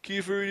 like,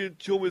 Kiefer, you didn't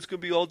tell me it's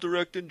going to be all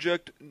direct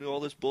inject and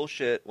all this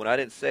bullshit when I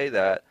didn't say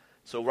that.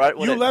 So right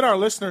when You let our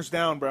listeners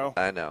down, bro.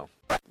 I know.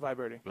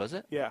 Vibrating. Was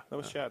it? Yeah, that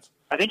was Chad's.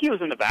 I think he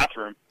was in the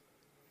bathroom.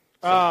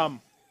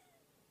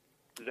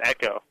 His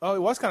echo. Oh,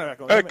 it was kind of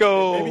echoing.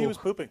 Echo. Maybe he was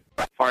pooping.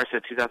 As far as the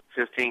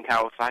 2015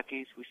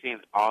 Kawasaki's, we've seen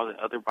all the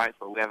other bikes,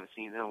 but we haven't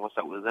seen them. What's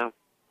up with them?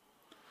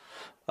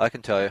 I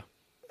can tell you.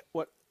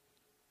 What?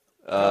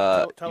 You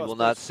tell us, will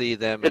not please. see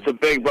them. It's a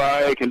big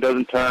bike and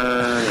doesn't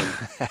turn.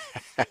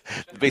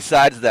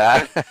 Besides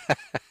that.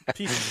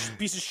 Piece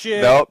of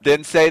shit. Nope,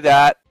 didn't say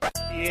that.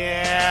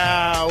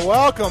 Yeah,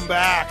 welcome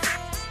back.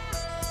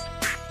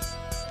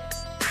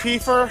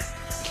 Kiefer,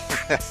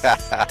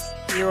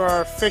 you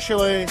are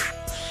officially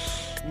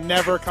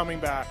never coming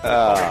back to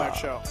the next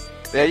show.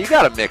 Yeah, you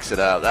got to mix it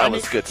up. That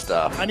was good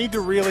stuff. I need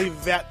to really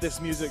vet this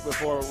music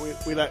before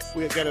we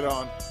get it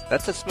on.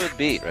 That's a smooth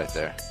beat right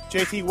there.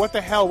 JT, what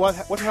the hell? What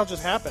the hell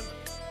just happened?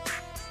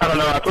 I don't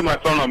know. I put my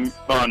phone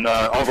on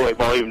all the way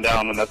volume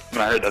down when I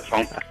heard that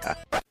song.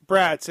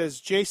 Brad says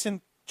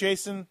Jason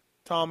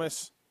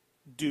Thomas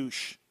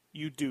douche.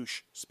 You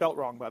douche. Spelt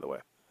wrong, by the way.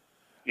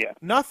 Yeah.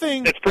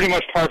 Nothing. It's pretty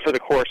much par for the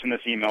course in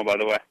this email, by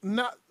the way.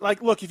 Not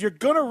like, look, if you're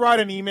gonna write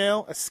an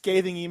email, a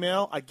scathing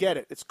email, I get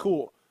it. It's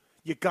cool.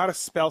 You gotta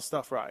spell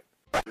stuff right.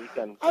 I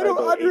don't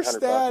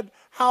understand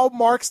how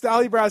Mark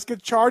Stallybrass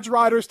could charge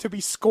riders to be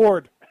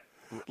scored.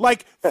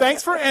 Like,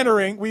 thanks for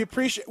entering. We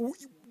appreciate.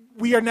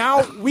 We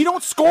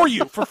don't score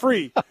you for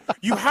free.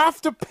 You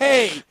have to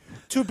pay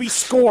to be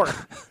scored.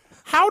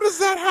 How does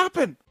that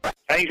happen? I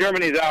think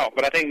Germany's out,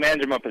 but I think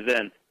Mandermup is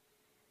in.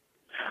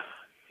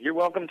 You're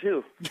welcome,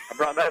 too. I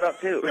brought that up,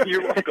 too.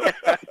 You're welcome.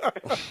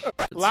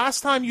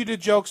 Last time you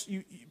did jokes,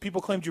 people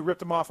claimed you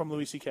ripped them off from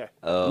Louis C.K.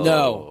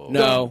 Oh.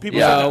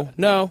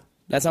 No.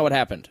 That's not what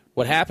happened.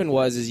 What happened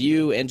was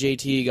you and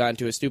JT got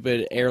into a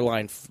stupid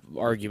airline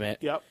argument.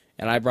 Yep.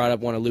 And I brought up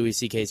one of Louis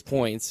C.K.'s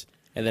points,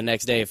 and the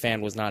next day a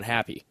fan was not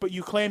happy. But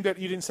you claimed that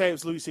you didn't say it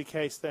was Louis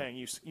C.K.'s thing.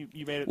 You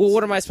made it. Well,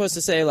 what am I supposed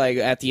to say? Like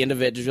at the end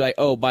of it, just be like,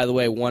 oh, by the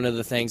way, one of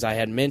the things I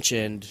had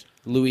mentioned,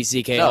 Louis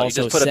C.K. No,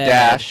 also you just put said. a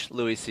dash,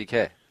 Louis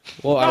C.K.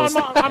 Well,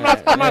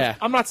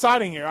 I'm not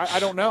siding here.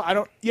 I don't know.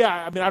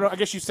 I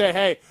guess you say,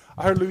 hey,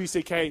 I heard Louis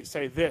C.K.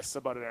 say this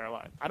about an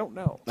airline. I don't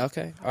know.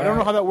 Okay. I don't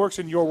know how that works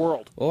in your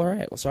world. All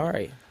right. Well,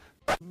 sorry.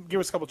 Give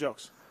us a couple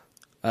jokes.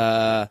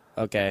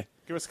 Okay.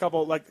 Give us a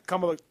couple,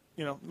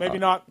 maybe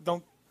not.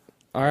 Don't.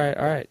 All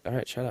right.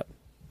 Shut up.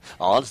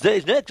 On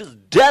stage next is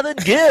Devin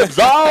Gibbs.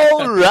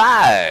 All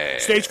right.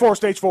 Stage four.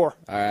 All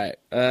right.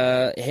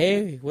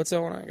 Hey, what's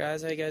going on,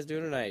 guys? How you guys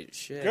doing tonight?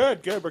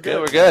 Shit. Good. We're good.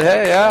 We're good.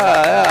 Hey,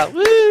 yeah.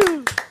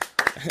 Woo.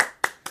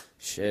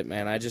 Shit,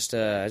 man. I just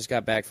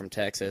got back from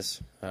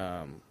Texas,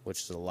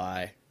 which is a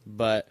lie.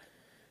 But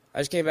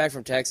I just came back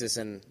from Texas,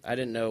 and I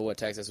didn't know what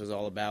Texas was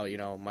all about,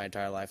 my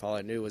entire life. All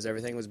I knew was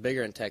everything was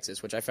bigger in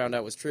Texas, which I found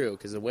out was true,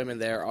 because the women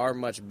there are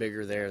much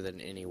bigger there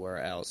than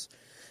anywhere else.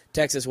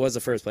 Texas was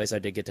the first place I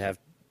did get to have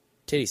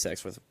titty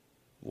sex with a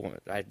woman.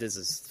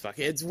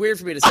 It's weird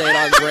for me to say it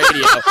on the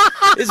radio.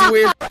 It's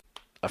weird.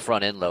 A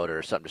front end loader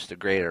or something just to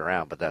grade it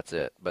around, but that's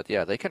it. But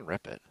yeah, they can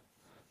rip it.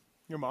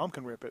 Your mom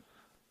can rip it.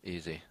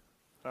 Easy.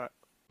 All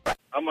right.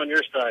 I'm on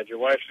your side. Your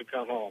wife should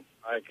come home.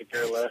 I could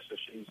care less if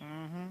she's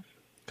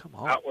come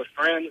home. out with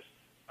friends.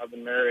 I've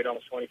been married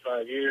almost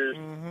 25 years.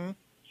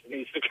 She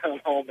needs to come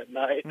home at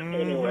night.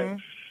 Anyway.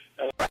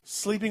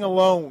 Sleeping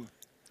alone.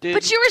 Dude,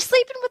 But you were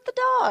sleeping with the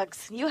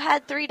dogs. You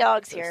had 3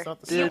 dogs here.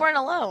 You weren't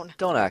alone.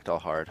 Don't act all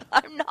hard.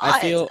 I'm not.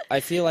 I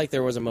feel like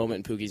there was a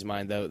moment in Pookie's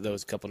mind,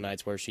 those couple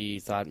nights where she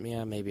thought,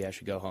 yeah, maybe I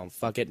should go home.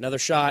 Fuck it, another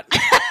shot.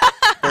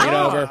 Bring it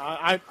over.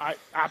 I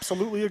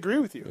absolutely agree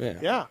with you.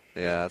 Yeah,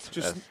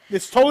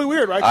 it's totally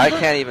weird, right? I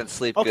can't even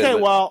sleep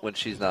good when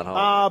she's not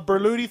home.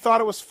 Berluti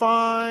thought it was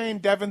fine.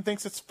 Devin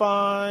thinks it's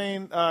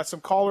fine. Some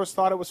callers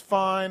thought it was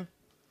fine.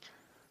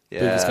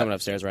 Yeah. Pookie's coming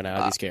upstairs right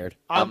now. I'd be scared.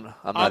 I'm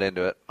not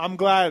into it. I'm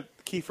glad,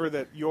 Kiefer,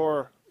 that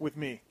you're with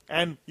me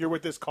and you're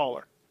with this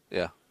caller.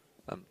 Yeah,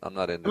 I'm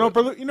not into it.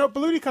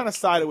 Berluti kind of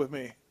sided with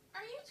me.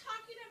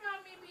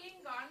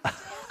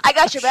 I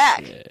got your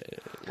back.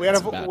 We had a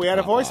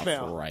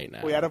voicemail right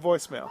now. We had a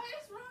voicemail. What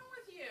is wrong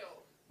with you?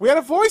 We had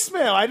a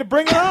voicemail. I had to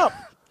bring it up.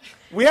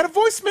 We had a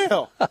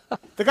voicemail.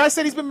 The guy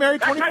said he's been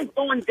married 20. That guy's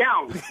going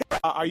down.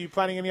 Are you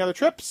planning any other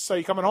trips? Are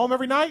you coming home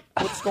every night?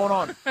 What's going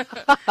on?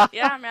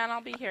 Yeah, man,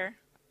 I'll be here.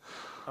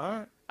 All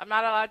right. I'm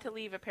not allowed to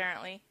leave,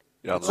 apparently.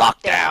 You're on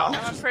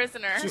lockdown. I'm a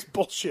prisoner. It's just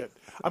bullshit.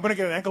 I'm gonna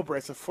get an ankle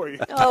bracelet for you.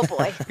 Oh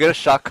boy. Get a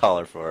shock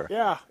collar for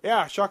her.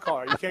 Yeah, shock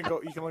collar. You can't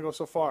go. You can only go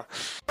so far.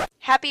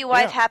 Happy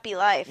wife, happy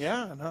life.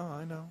 Yeah,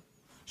 I know.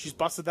 She's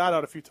busted that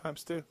out a few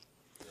times too.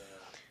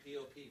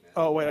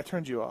 Oh wait, I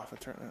turned you off.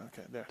 Okay,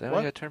 there. Then What?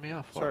 you gotta turn me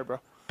off. Sorry, bro.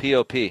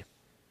 POP.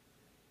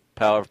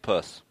 Power of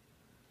puss.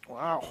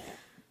 Wow.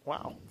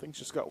 Things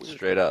just got weird.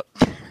 Straight up.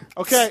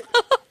 Okay.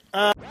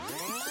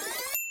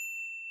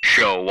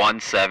 Show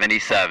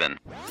 177.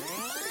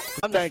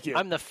 Thank you.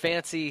 I'm the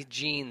fancy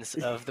jeans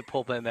of the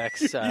Pulp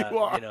MX. You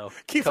are.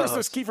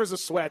 Kiefer's the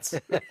sweats.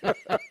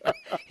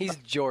 He's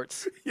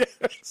jorts. Yeah,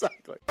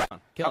 exactly.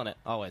 Killing it,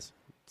 always.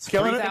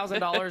 Killing it?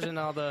 $3,000 in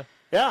all the...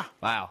 Yeah.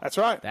 Wow. That's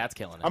right. That's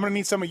killing it. I'm going to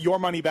need some of your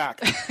money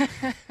back.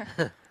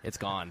 It's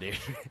gone, dude.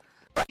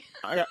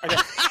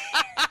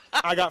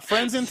 I got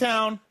friends in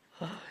town,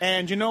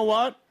 and you know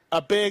what?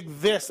 A big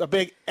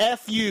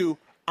F you,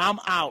 I'm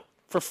out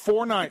for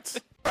 4 nights.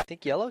 I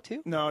think yellow,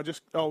 too? No,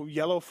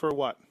 yellow for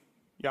what?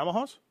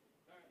 Yamahas?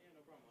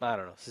 I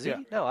don't know. Suzuki?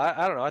 Yeah. No,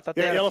 I don't know. I thought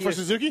they had yellow a few... for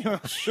Suzuki?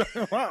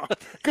 Wow.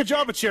 Good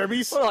job at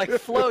Cherubies. Well, like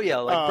flow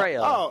yellow, like bright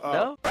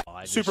yellow.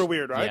 No? Super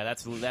weird, right? Yeah,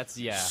 that's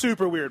yeah.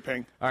 Super weird,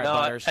 Ping. All right, no,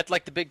 Butters. at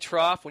like the big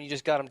trough when you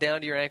just got them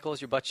down to your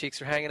ankles, your butt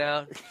cheeks are hanging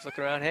out, just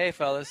looking around. Hey,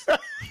 fellas.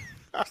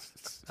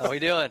 How we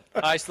doing?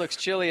 Ice looks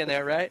chilly in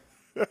there, right?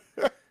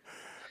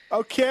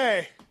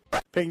 Okay.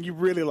 Ping, you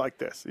really like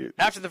this.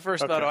 After the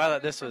first Okay. moto, I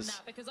thought this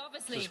was Because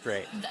obviously, this was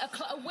great.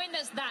 a win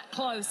that's that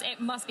close, it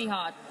must be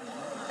hard.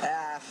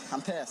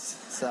 I'm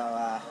pissed. So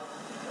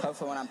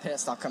hopefully when I'm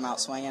pissed, I'll come out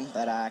swinging.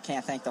 But I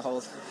can't thank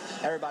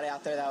everybody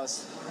out there that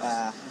was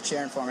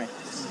cheering for me.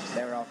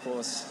 They were all cool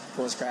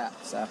as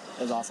crap. So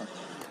it was awesome.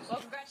 Well,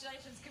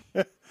 congratulations.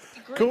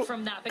 Cool,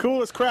 from that.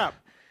 cool as crap.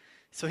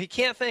 So he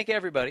can't thank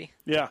everybody.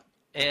 Yeah.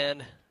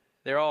 And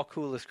they're all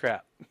cool as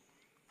crap.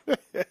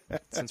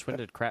 Since when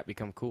did crap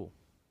become cool?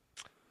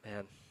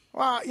 Man.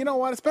 Well, you know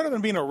what? It's better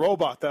than being a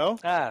robot, though.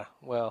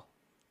 Well.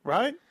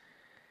 Right?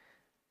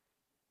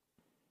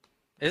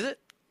 Is it?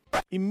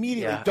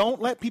 Immediately. Yeah.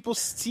 Don't let people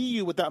see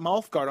you with that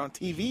mouth guard on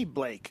TV,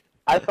 Blake.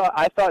 I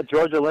thought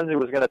Georgia Lindsay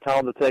was going to tell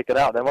him to take it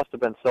out. That must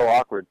have been so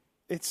awkward.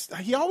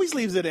 He always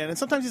leaves it in, and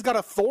sometimes he's got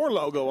a Thor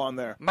logo on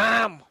there.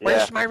 Mom,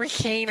 where's my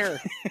retainer?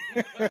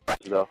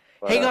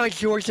 Hang on,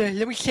 Georgia.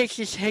 Let me take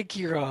this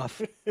headgear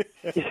off.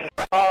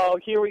 Oh,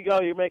 here we go.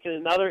 You're making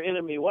another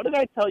enemy. What did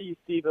I tell you,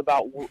 Steve,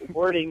 about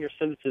wording your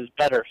sentences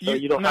better so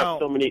you don't have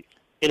so many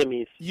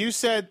enemies? You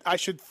said I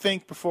should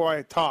think before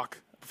I talk,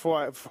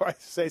 before I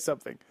say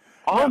something.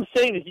 All I'm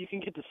saying is you can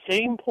get the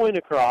same point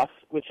across,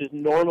 which is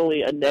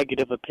normally a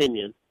negative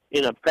opinion,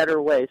 in a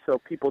better way so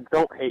people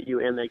don't hate you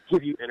and they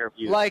give you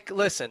interviews. Like,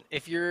 listen,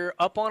 if you're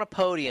up on a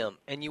podium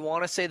and you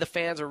want to say the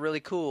fans are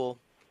really cool,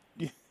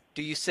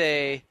 do you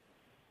say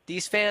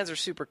these fans are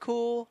super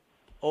cool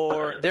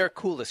or they're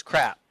cool as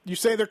crap? You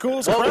say they're cool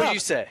as crap. What would you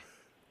say?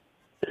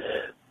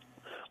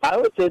 I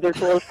would say they're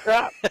cool as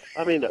crap.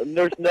 I mean,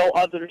 there's no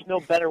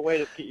better way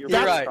to get your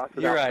point across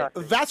without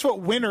cussing. That's what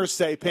winners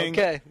say, Ping.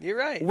 Okay, you're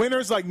right.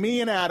 Winners like me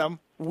and Adam,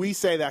 we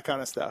say that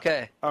kind of stuff.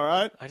 Okay. All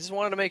right? I just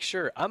wanted to make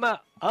sure. I'm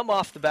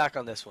off the back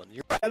on this one.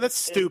 That's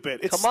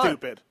stupid. It's Come on.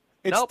 stupid.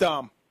 It's Nope.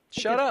 dumb.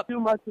 Shut up. Too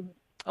much. I'm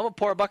going to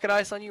pour a bucket of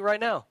ice on you right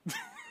now.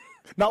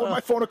 Not with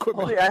my phone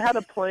equipment. See, I had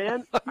a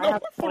plan. But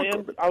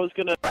I was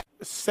going to...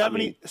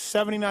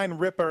 79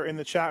 Ripper in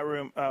the chat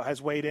room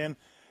has weighed in.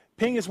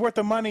 Ping is worth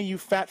the money, you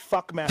fat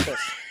fuck, Mathis.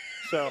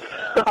 So,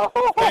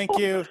 thank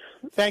you.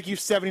 Thank you,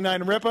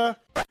 79 Ripper.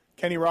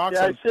 Kenny Rocks.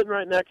 Yeah, he's sitting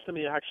right next to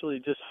me, actually,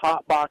 just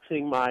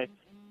hotboxing my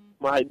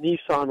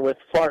Nissan with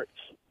farts.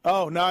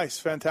 Oh, nice.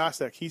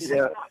 Fantastic.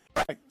 Yeah.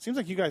 Seems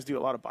like you guys do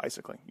a lot of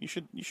bicycling. You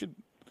should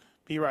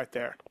be right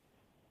there.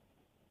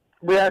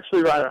 We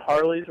actually ride our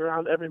Harleys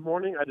around every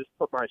morning. I just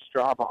put my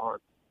Strava on.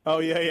 Oh,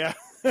 yeah.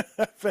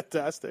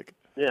 Fantastic.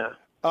 Yeah.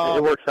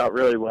 It works out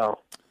really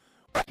well.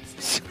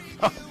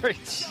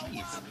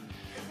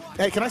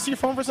 Hey, can I see your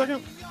phone for a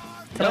second?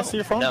 Can I see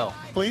your phone? No.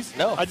 Please?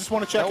 No. I just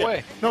want to check No it.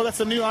 way. No, that's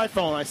a new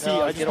iPhone. I see.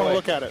 No, I just get want to away.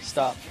 look at it.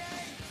 Stop.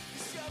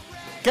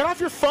 Get off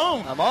your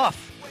phone. I'm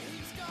off.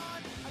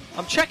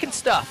 I'm checking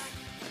stuff.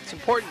 It's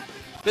important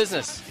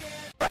business.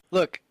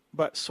 Look,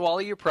 but swallow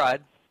your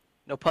pride,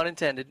 no pun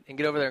intended, and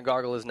get over there and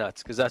gargle his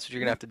nuts, because that's what you're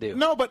going to have to do.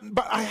 No, but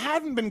I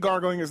haven't been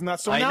gargling his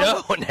nuts. So I now,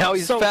 know. Now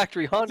he's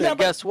factory Honda, and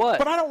guess what?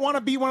 But I don't want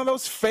to be one of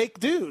those fake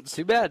dudes.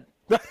 Too bad.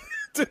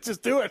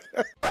 Just do it.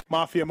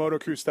 Mafia Moto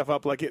Crew stuff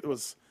up like it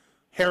was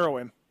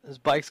heroin. His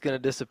bike's going to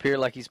disappear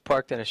like he's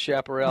parked in a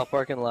Chaparral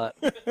parking lot.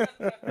 You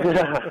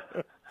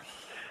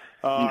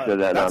said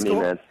that, not me,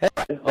 cool. man.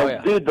 Oh,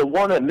 yeah. Dude, the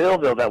one at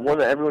Millville, that one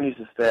that everyone used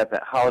to stay at,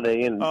 that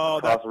Holiday Inn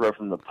across the road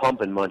from the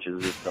Pumpkin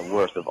Munches, is the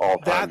worst of all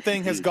time. That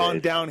thing has these gone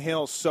days.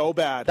 downhill so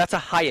bad. That's a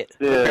Hyatt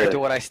Yeah. compared to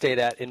what I stayed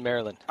at in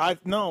Maryland.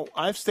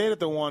 I've stayed at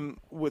the one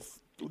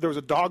there was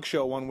a dog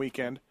show one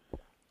weekend.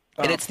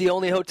 And it's the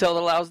only hotel that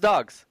allows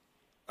dogs.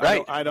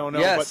 Right. I don't know,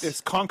 Yes. but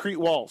it's concrete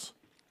walls.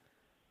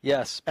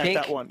 Yes, At pink.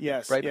 that one,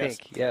 yes. Bright yes.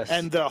 pink, yes.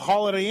 And the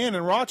Holiday Inn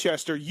in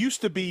Rochester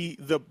used to be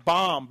the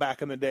bomb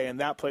back in the day, and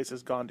that place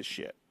has gone to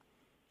shit.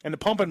 And the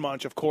Pumpkin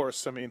Munch, of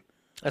course, I mean.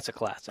 That's a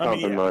classic.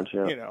 Pumpkin Munch,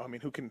 yeah. You know, I mean,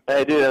 who can.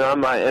 Hey, dude,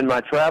 and in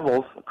my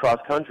travels across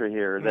country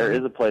here, there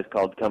is a place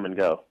called Come and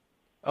Go.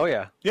 Oh,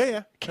 yeah.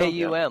 Yeah.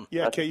 KUM.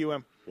 Yeah,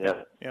 KUM. Yeah.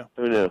 Yeah.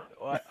 Who knew?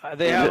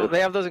 They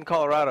have those in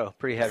Colorado,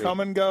 pretty heavy. Come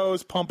and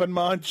Goes, Pump and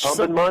Munch.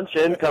 Pumpkin Munch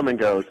and Come and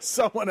Goes.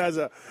 Someone has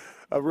a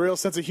real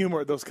sense of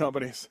humor at those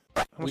companies.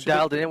 We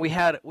dialed it in. We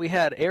had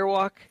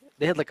Airwalk.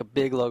 They had like a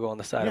big logo on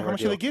the side Yeah, of how our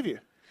much deal. did they give you?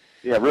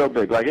 Yeah, real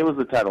big. Like, it was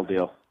the title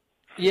deal.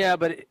 Yeah,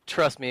 but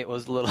trust me, it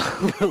was a little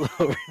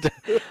over.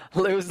 It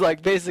was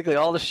like basically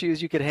all the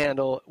shoes you could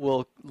handle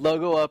will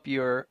logo up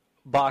your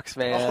box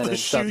van. All the and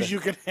shoes something. you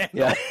can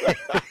handle.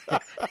 Yeah.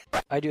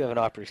 I do have an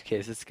Opry's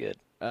case. It's good.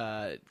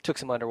 Took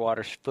some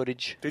underwater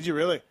footage. Did you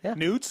really? Yeah.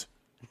 Nudes?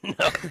 No.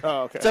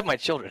 Oh, okay. Except my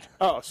children.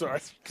 Oh,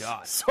 sorry.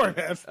 God. Sorry,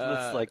 man. It's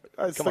like,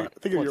 I was come on.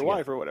 thinking of Once your again.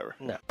 wife or whatever.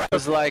 No. It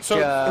was like.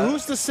 So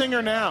who's the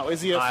singer now?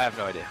 Is he? I have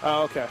no idea.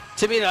 Oh, okay.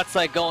 To me, that's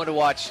like going to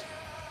watch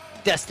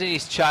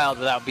Destiny's Child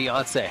without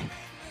Beyonce.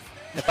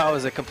 If I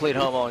was a complete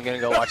homo and going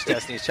to go watch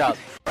Destiny's Child.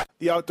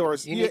 The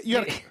outdoors. You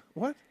need,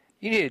 what?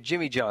 You need a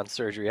Jimmy John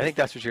surgery. I think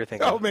that's what you're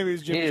thinking. Oh, maybe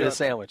it's Jimmy You needed John. a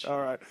sandwich. All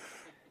right.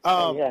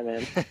 Yeah,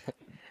 man.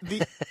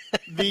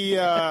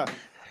 The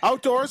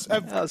outdoors.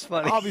 That was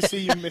funny. Obviously,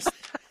 you missed.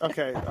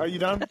 Okay. Are you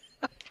done?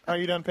 Are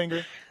you done,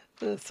 Pinger?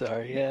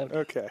 Sorry, yeah.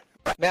 Okay.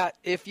 Matt,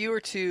 if you were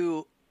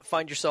to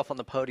find yourself on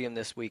the podium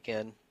this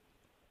weekend,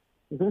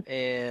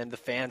 and the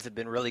fans have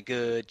been really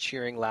good,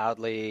 cheering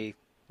loudly,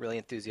 really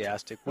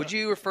enthusiastic. Would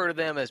you refer to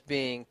them as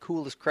being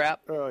cool as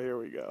crap? Oh, here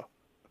we go.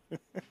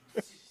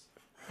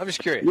 I'm just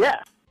curious.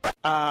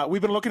 Yeah.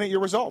 We've been looking at your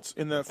results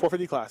in the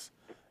 450 class,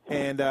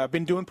 and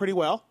been doing pretty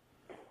well,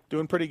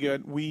 doing pretty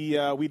good.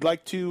 We'd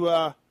like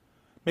to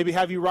maybe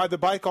have you ride the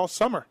bike all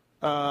summer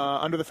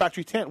under the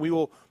factory tent. We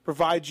will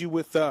provide you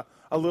with a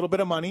little bit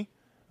of money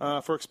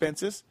for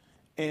expenses,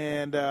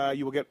 and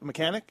you will get a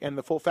mechanic and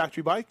the full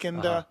factory bike.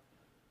 And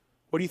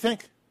what do you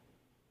think?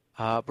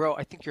 Bro,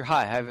 I think you're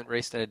high. I haven't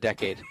raced in a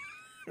decade.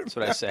 That's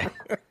what I say.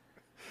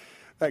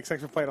 Thanks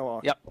for playing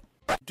along. Yep.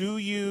 Do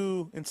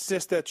you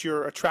insist that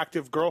your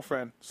attractive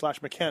girlfriend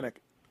 /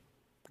 mechanic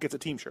gets a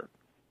team shirt?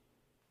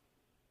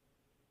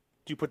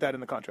 Do you put that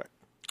in the contract?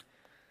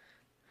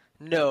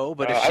 No,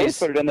 but if I would she's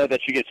put it in there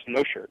that she gets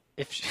no shirt.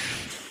 if she,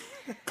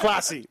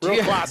 Classy, Do real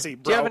you- classy,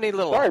 bro. Do you have any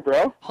little Sorry,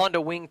 bro. Honda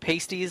wing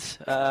pasties?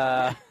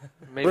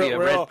 Maybe a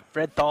Real-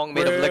 red thong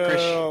made of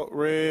licorice.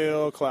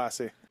 Real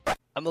classy.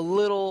 I'm a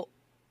little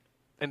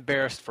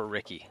embarrassed for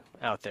Ricky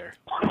out there.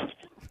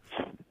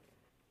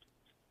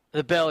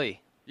 The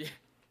belly. Yeah.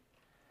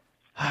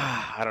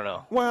 I don't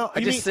know. Well, I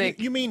you just mean, think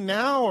you mean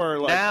now or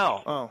like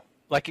now. Oh,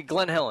 Like at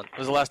Glen Helen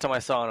was the last time I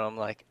saw him. I'm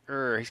like,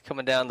 he's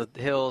coming down the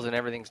hills and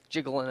everything's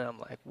jiggling. And I'm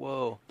like,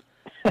 whoa.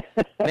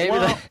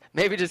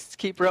 Maybe just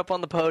keep her up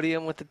on the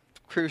podium with the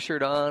crew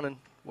shirt on and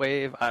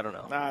wave. I don't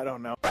know. I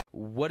don't know.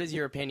 What is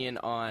your opinion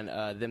on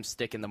them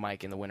sticking the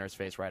mic in the winner's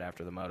face right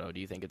after the moto? Do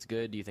you think it's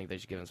good? Do you think they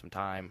should give him some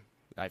time?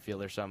 I feel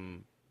there's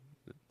some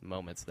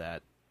moments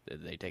that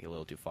they take it a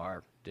little too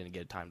far. Didn't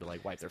get time to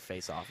like wipe their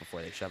face off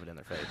before they shove it in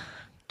their face.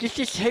 Get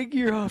this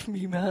headgear off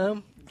me,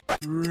 Mom.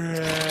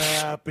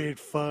 Rapid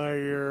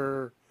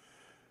fire.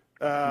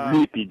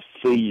 Rapid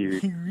fire.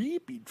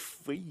 Rapid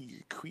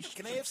fire questions.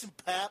 Can I have some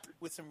pop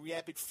with some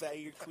rapid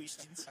fire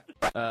questions?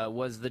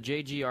 Was the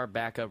JGR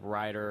backup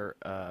rider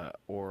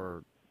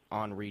or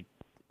on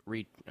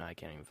I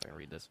can't even fucking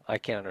read this. I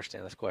can't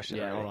understand this question.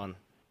 Yeah, already. hold on.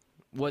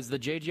 Was the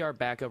JGR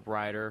backup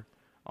rider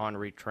on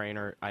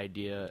retrainer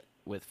idea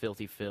with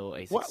Filthy Phil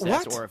a success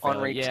What? or a failure?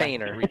 On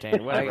retainer. Yeah,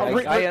 retainer.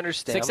 Whatever. I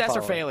understand. I'm Success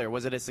or following. failure?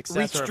 Was it a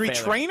success or a failure?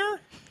 Retrainer?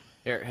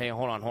 Here, hey,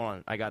 hold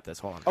on. I got this.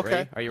 Hold on. Okay.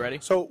 Ready? Are you ready?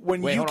 So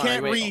when Wait, you hold on,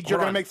 can't wait, read, hold you're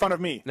going to on. make fun of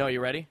me. No, you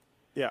ready?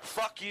 Yeah.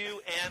 Fuck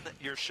you and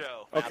your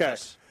show. Okay.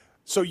 Mathis.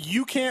 So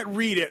you can't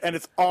read it, and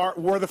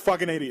we're the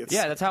fucking idiots.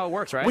 Yeah, that's how it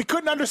works, right? We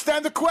couldn't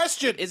understand the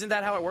question. Isn't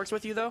that how it works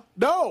with you, though?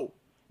 No.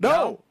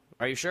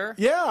 Are you sure?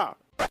 Yeah.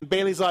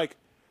 Bailey's like,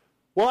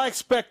 well, I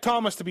expect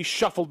Thomas to be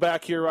shuffled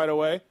back here right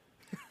away.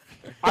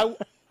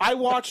 I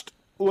watched,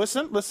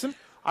 listen,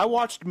 I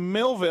watched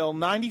Millville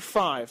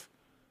 95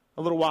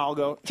 a little while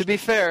ago. To be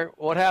fair,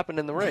 what happened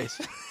in the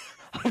race?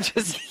 I'm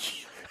just...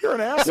 You're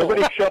an asshole.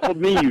 Nobody shuffled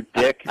me, you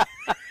dick.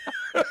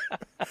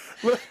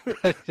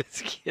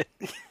 Just kidding.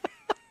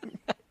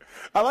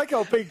 I like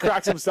how Pig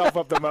cracks himself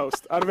up the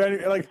most. Out of any,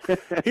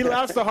 he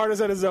laughs the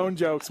hardest at his own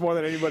jokes more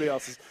than anybody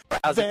else's.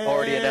 Hasn't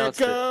already announced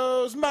it. There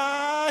goes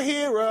my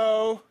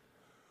hero.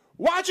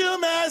 Watch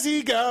him as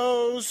he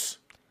goes.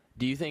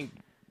 Do you think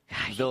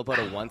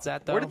Villapoto wants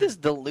that, though? Where did this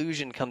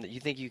delusion come that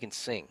you think you can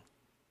sing?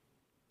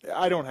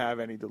 I don't have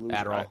any delusion.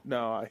 Adderall.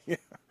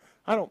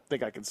 I don't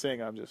think I can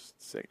sing. I'm just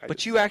singing.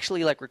 But you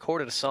actually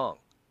recorded a song.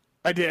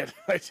 I did.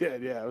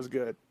 Yeah, it was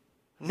good.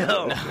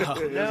 No,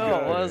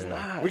 It was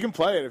not. We can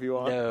play it if you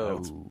want.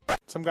 No.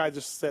 Some guy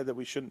just said that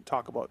we shouldn't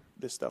talk about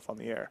this stuff on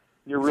the air.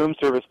 Your room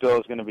service bill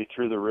is going to be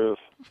through the roof.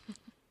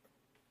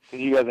 'Cause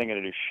you guys ain't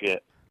going to do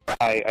shit.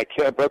 I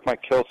broke my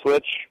kill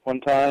switch one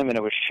time, and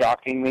it was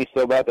shocking me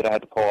so bad that I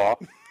had to pull off.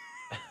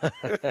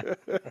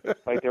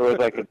 There was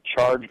a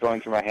charge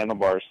going through my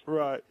handlebars.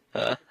 Right.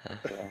 Yeah.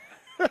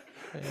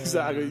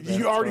 Exactly.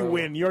 You already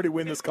win. You already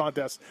win this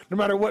contest, no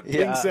matter what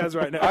Ping says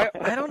right now.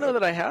 I don't know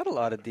that I had a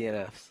lot of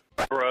DNFs.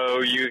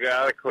 Bro, you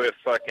gotta quit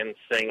fucking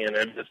singing.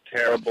 It's just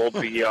terrible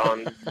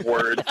beyond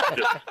words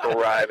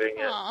describing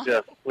it.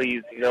 Just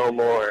please, no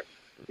more.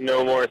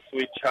 No more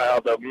Sweet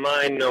Child of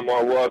Mine. No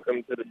more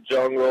Welcome to the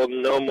Jungle.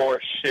 No more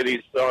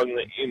shitty song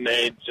that you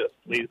made. Just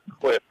please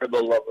quit for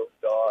the love of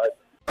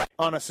God.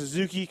 On a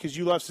Suzuki, because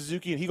you love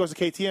Suzuki, and he goes to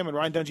KTM, and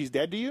Ryan Dungey's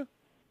dead to you?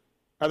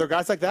 Are there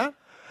guys like that?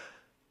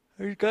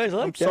 There's guys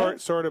like I'm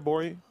sorry to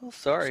bore you. Oh,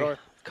 sorry.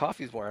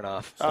 Coffee's wearing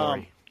off.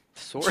 Sorry.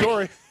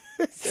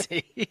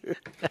 See?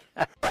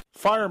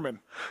 Fireman.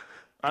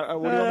 What do you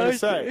want me to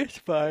say? It's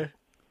fine.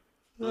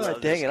 Oh,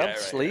 dang it, I'm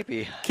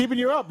sleepy. Keeping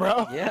you up,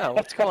 bro. Yeah,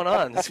 what's going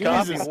on? This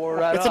coffee Jesus. wore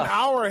right It's off. an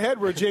hour ahead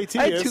where JT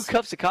I had is. 2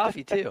 cups of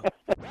coffee, too.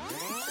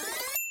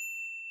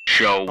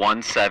 Show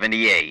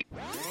 178.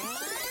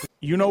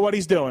 You know what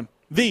he's doing.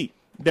 The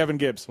Devin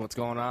Gibbs. What's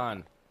going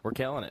on? We're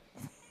killing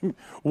it.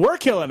 We're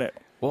killing it.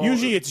 Well,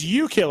 Usually it's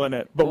you killing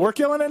it, but we're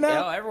killing it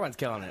now? No, everyone's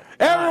killing it.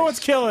 Everyone's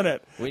killing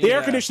it. We The need air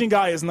a- conditioning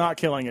guy is not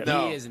killing it.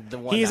 He is the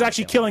one He is not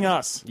actually killing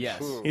us.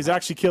 Yes. He's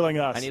actually killing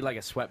us. I need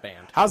a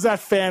sweatband. How's that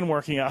fan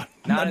working out?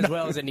 Not as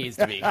well as it needs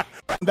to be.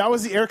 That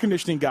was the air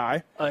conditioning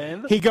guy.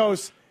 And? He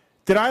goes,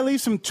 did I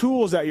leave some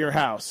tools at your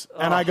house?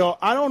 And I go,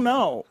 I don't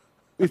know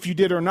if you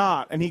did or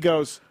not. And he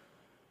goes,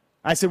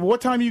 I said, well,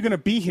 what time are you going to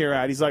be here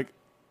at? He's like,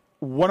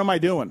 what am I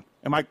doing?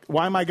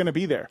 Why am I going to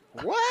be there?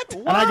 What?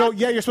 And I go,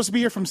 yeah, you're supposed to be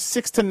here from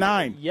 6 to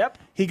 9. Yep.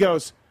 He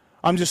goes,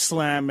 I'm just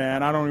slammed,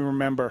 man. I don't even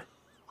remember.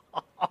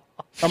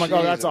 I'm like,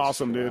 oh, that's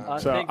awesome, dude. I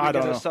So think I we're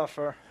don't gonna know.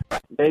 suffer.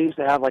 They used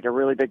to have like a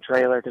really big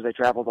trailer because they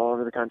traveled all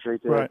over the country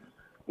to, Right.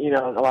 you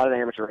know, a lot of the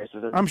amateur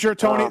races. I'm sure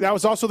Tony, that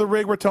was also the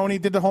rig where Tony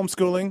did the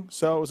homeschooling.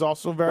 So it was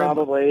also very,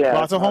 Probably, yeah.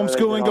 lots of Probably they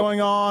did homeschooling all-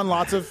 going on,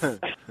 lots of,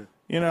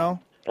 you know,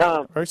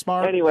 very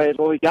smart. Anyways,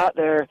 well, we got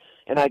there,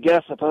 and I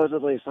guess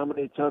supposedly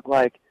somebody took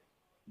like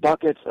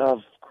buckets of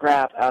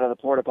crap out of the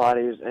porta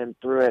potties and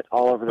threw it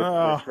all over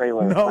the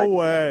trailer. No like,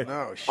 way.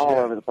 No shit. all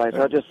over the place.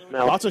 So it just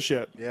smelled. Lots of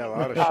shit. Yeah, a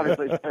lot of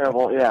Obviously, shit. it's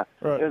terrible. Yeah,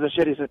 Right. it was a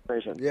shitty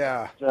situation.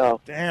 Yeah. So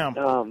damn.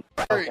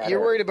 You're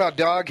worried about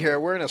dog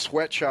hair. We're in a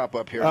sweatshop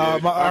up here,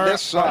 dude. Our,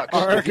 this sucks.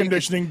 our air If you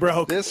conditioning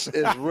broke. This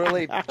is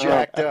really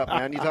jacked up,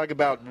 man. You talk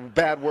about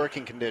bad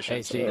working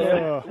conditions. Hey,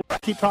 Steve.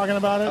 Keep talking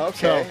about it.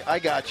 Okay, So- I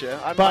got you.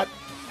 But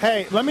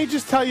hey, let me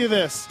just tell you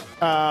this: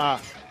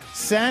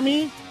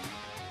 Sammy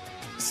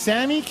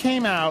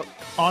came out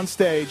on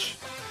stage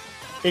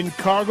in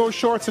cargo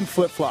shorts and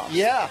flip flops.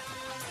 Yeah,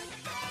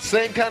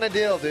 same kind of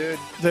deal, dude.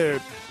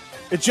 Dude,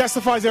 it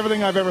justifies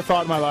everything I've ever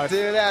thought in my life.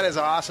 Dude, that is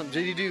awesome.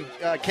 Did you do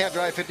Can't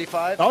Drive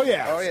 55? Oh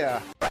yeah. Oh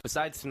yeah.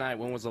 Besides tonight,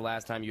 when was the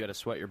last time you had to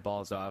sweat your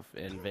balls off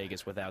in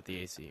Vegas without the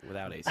AC?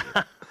 Without AC.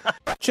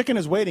 Chicken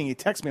is waiting. He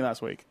texted me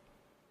last week.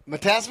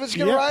 Matasevich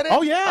gonna Yeah. ride it?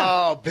 Oh, yeah.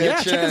 Oh, bitch.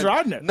 Yeah, Chicken's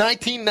riding it.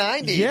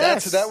 1990.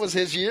 Yes. That was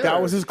his year.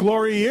 That was his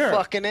glory year.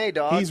 Fucking A,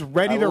 dog. He's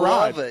ready to I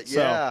love ride. it. So-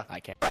 Yeah.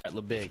 I can't.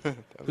 Big.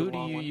 Who do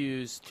you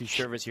use to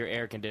service your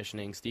air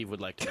conditioning? Steve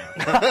would like to know.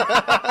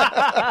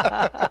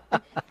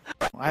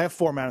 I have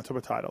 4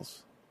 Manitoba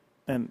titles,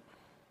 and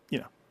you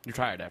know You're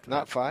tired after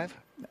Not 5?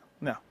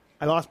 No,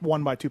 I lost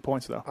 1 by 2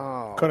 points though.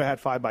 Oh. Could have had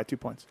 5 by 2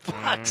 points.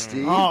 Fuck,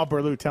 Steve. Oh,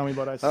 Berlou, tell me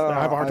about it. Oh,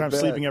 I have a hard I time bet.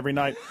 sleeping every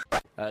night.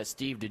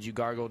 Steve, did you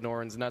gargle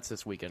Noren's nuts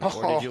this weekend, or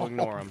did you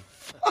ignore him?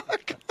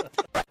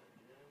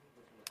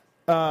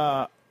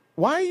 Why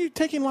are you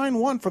taking line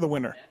 1 for the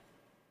winner?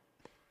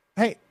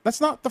 Hey,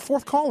 that's not the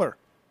 4th caller.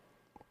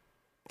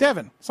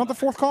 Devin, it's not the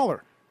 4th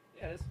caller.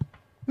 Yeah, it is.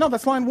 No,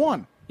 that's line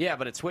 1. Yeah,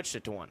 but it switched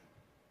it to 1.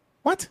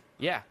 What?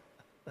 Yeah.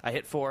 I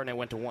hit 4 and it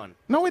went to 1.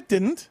 No, it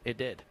didn't. It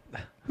did.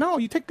 No,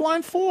 you take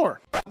line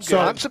 4. So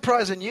I'm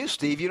surprising you,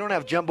 Steve. You don't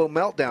have jumbo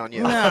meltdown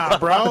yet. Nah,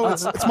 bro,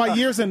 it's my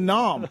years in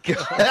Nam.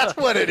 That's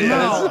what it is.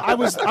 No, I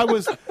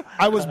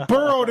was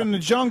burrowed in the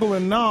jungle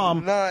in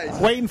Nam,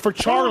 waiting for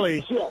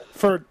Charlie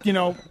for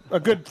a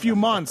good few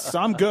months.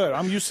 I'm good.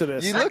 I'm used to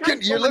this.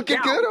 You're looking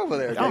good over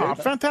there, dude. Oh,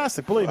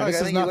 fantastic! Believe me, Look, this I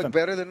is think you nothing. look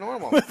better than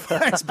normal.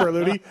 Thanks,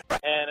 Berluti.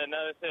 And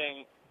another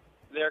thing,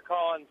 they're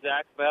calling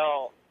Zach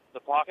Bell the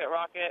pocket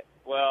rocket.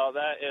 Well,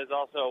 that is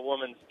also a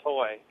woman's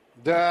toy.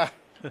 Duh.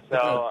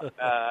 So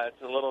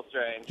it's a little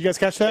strange. Did you guys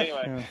catch that?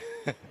 Anyway,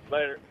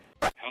 later.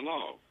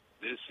 Hello,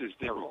 this is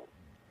Daryl.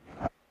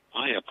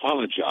 I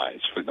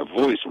apologize for the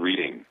voice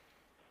reading,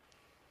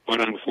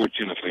 but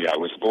unfortunately I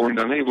was born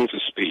unable to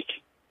speak.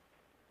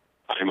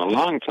 I'm a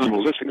long-time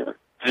listener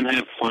and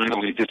have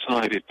finally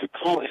decided to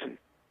call in.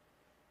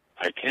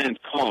 I can't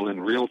call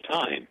in real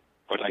time,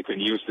 but I can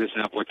use this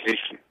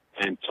application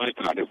and type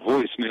out a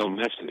voicemail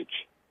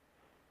message.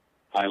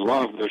 I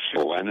love the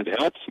show, and it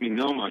helps me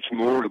know much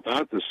more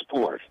about the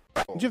sport.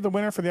 Did you have the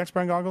winner for the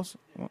X-Brand goggles?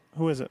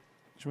 Who is it?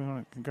 Should we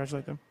want to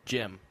congratulate them?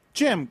 Jim.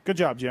 Jim, good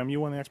job, Jim. You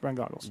won the X-Brand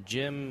goggles.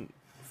 Jim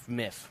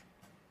Miff.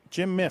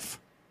 Jim Miff.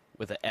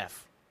 With a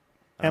F.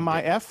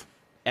 M-I-F?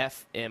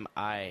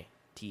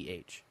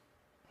 F-M-I-T-H.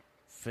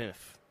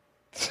 Fiff.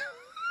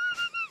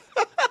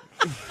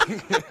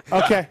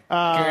 Okay.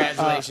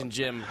 Congratulations,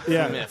 Jim.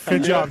 Yeah, Miff.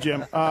 good job,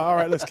 Jim. All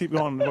right, let's keep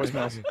going with the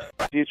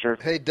voicemails. Future.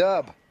 Hey,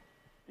 Dub.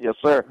 Yes,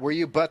 sir. Were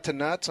you butt to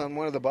nuts on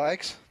one of the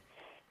bikes?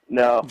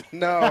 No.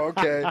 No.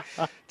 Okay.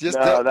 Just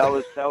no, that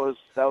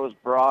was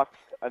Brock.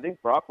 I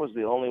think Brock was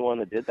the only one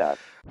that did that.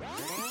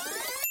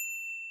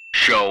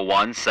 Show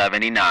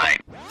 179.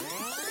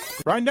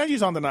 Ryan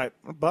Dungy's on tonight.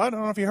 Bud, I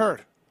don't know if you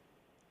heard.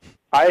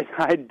 I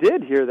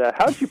did hear that.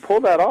 How did you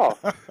pull that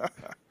off?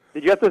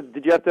 Did you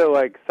have to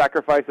like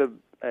sacrifice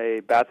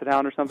a basset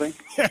hound or something?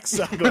 Yeah,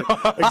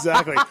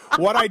 exactly.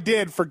 What I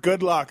did for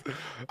good luck,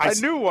 I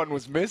knew one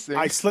was missing.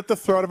 I slit the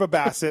throat of a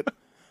basset.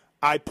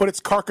 I put its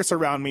carcass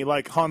around me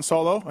like Han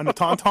Solo and the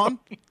Tauntaun.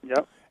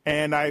 Yep.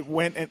 And I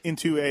went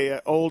into a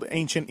old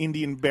ancient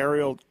Indian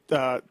burial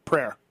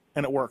prayer,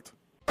 and it worked.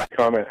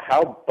 Comment: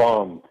 how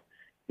bummed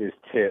is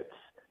Tits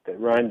that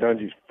Ryan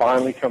Dungy's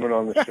finally coming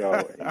on the show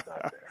and he's not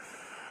there?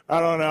 I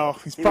don't know.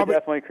 He's He probably would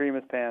definitely cream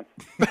his pants.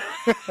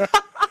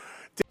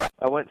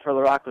 I went for the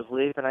Rockless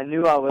Leaf, and I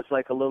knew I was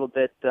like a little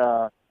bit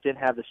didn't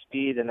have the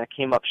speed, and I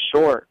came up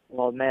short.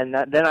 Well, man,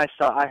 then I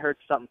heard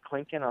something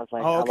clinking. I was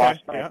like, Oh,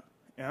 okay.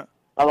 Yeah.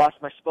 I lost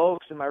my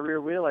spokes in my rear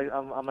wheel.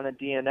 I'm on a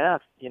DNF.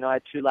 I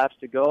had 2 laps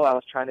to go. I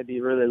was trying to be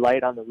really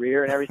light on the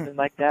rear and everything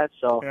like that.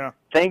 So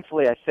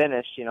thankfully, I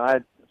finished.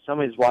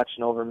 Somebody's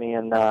watching over me,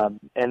 and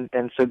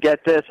so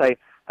get this, I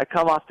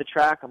come off the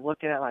track. I'm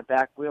looking at my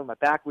back wheel. My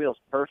back wheel's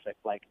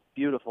perfect, like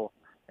beautiful.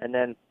 And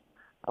then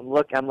I'm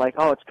like,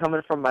 oh, it's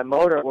coming from my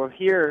motor. Well,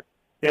 here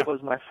it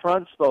was my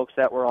front spokes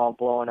that were all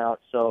blowing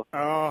out. So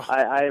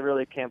I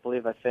really can't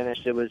believe I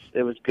finished. It was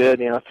good.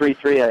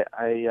 3-3.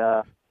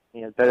 I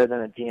better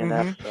than a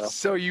DNF.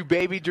 So you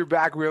babied your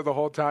back wheel the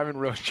whole time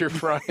and rode your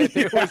front. And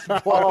it was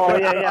oh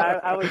yeah.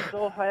 I was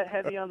so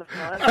heavy on the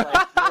front,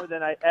 like more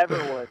than I ever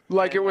would.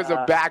 Like it was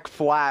a back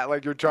flat,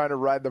 like you're trying to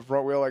ride the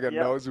front wheel like a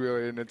nose wheel,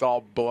 and it's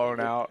all blown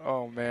out.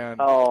 Oh man.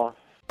 Oh.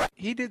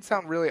 He did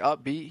sound really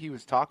upbeat. He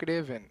was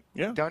talkative, and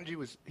Dungy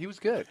was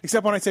good.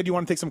 Except when I said you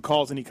want to take some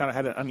calls, and he kind of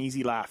had an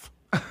uneasy laugh.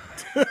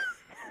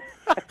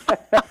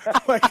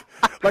 like well,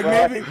 maybe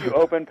I think you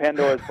open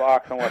Pandora's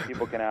box on what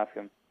people can ask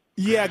him.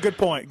 Yeah, good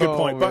point. Good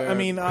point. But I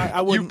mean, I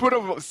wouldn't. You put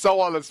him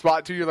so on the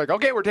spot too. You're like,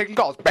 okay, we're taking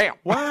calls. Bam.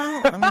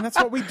 Well, I mean, that's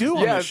what we do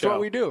on yeah, this show. that's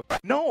what we do.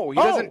 No, he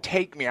doesn't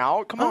take me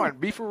out. Come on,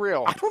 be for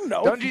real. I don't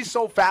know. Dungy's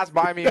so fast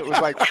by me, it was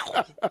like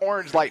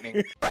orange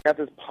lightning. I got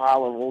this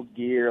pile of old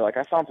gear. Like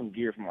I found some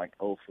gear from like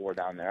 04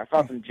 down there. I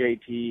found some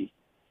Jason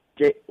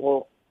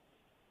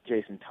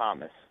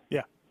Thomas.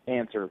 Yeah.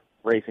 Answer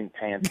racing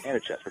pants and a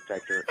chest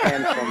protector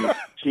and some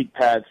cheek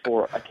pads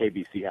for a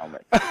KBC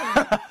helmet.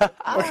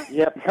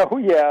 Yep. Oh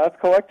yeah, that's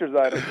collector's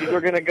items. These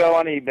are going to go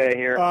on eBay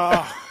here.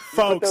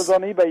 Folks. Put those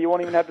on eBay, you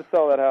won't even have to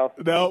sell that house.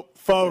 No,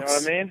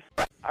 folks. You know what I mean?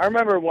 I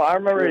remember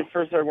he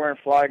first started wearing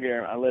fly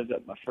gear. I lived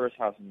at my first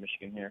house in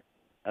Michigan here.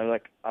 I was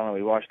like, I don't know,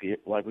 we washed gear,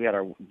 like we had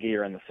our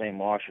gear in the same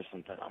wash or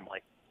something. I'm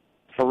like,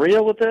 for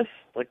real with this?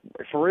 Like,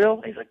 for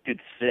real? He's like, dude,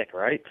 sick,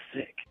 right?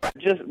 Sick.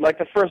 Just like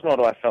the first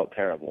moto, I felt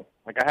terrible.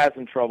 Like I had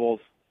some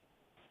troubles.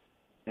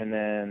 And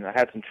then I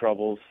had some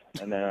troubles,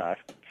 and then I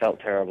felt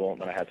terrible, and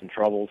then I had some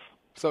troubles.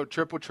 So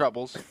triple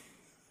troubles.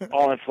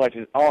 All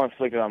inflicted on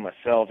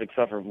myself,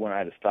 except for when I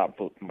had to stop and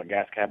put my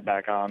gas cap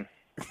back on.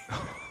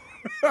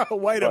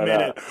 Wait a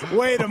minute.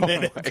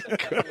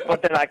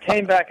 But then I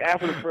came back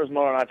after the first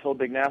motor, and I told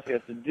Big Nasty,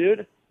 I said,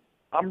 dude,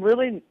 I'm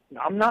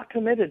not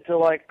committed to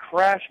like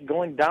crash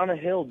going down a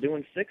hill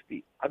doing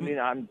 60. I mean,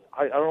 I don't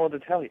know what to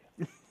tell you.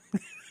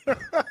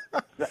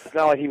 It's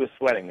not like he was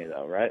sweating me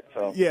though, right?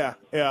 So yeah.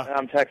 And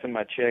I'm texting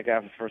my chick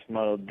after the first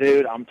moto,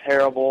 dude, I'm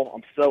terrible.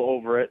 I'm so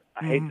over it.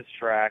 I hate this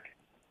track.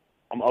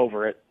 I'm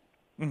over it.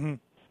 Mm-hmm.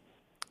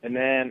 And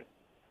then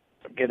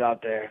I get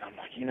out there and I'm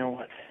like, you know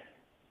what?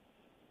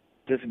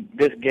 This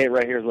gate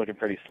right here is looking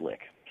pretty slick.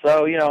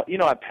 So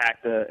I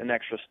packed an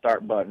extra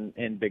start button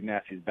in Big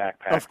Nasty's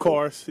backpack. Of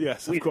course,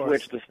 yes. We of course.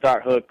 switched the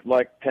start hook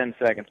like 10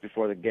 seconds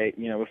before the gate.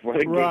 Before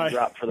the gate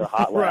dropped for the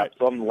hot lap. Right.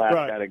 So I'm the last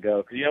guy to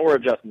go because we're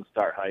adjusting the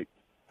start height.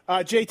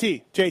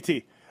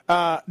 JT.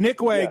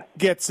 Nick Way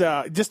gets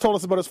just told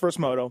us about his first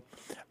moto.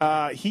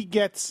 He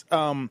gets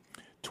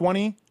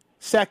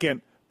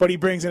 22nd, but he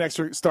brings an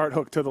extra start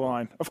hook to the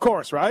line. Of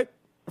course, right?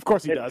 Of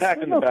course he does.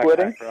 Packed in the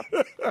backpack,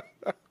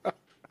 bro.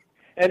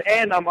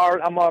 And I'm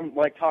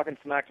like talking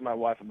smack to my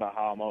wife about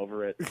how I'm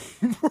over it.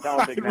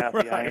 Telling Big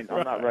Nasty I'm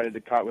not ready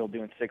to cartwheel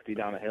doing 60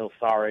 down a hill.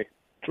 Sorry.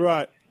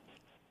 Right.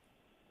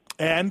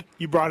 And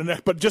you brought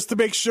but just to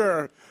make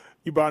sure,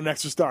 you brought an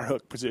extra start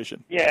hook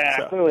position. Yeah,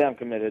 so. Clearly I'm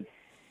committed.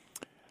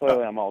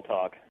 Clearly I'm all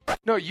talk.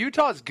 No,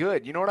 Utah's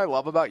good. You know what I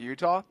love about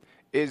Utah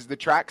is the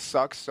track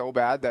sucks so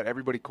bad that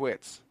everybody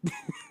quits.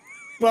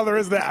 Well, there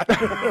is that.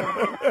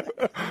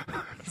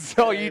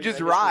 So you just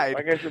ride,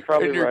 I guess you're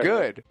probably and you're right.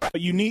 good.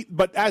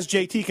 But as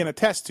JT can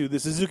attest to, the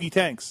Suzuki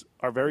tanks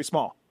are very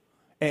small,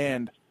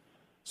 and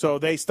so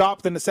they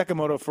stopped in the second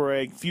moto for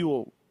a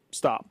fuel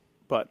stop.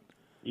 But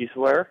you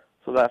swear?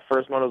 So that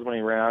first moto was when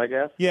he ran out of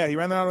gas? Yeah, he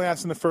ran out of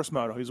gas in the first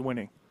moto. He was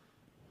winning,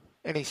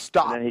 and he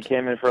stopped. And then he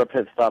came in for a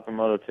pit stop in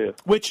Moto 2.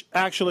 Which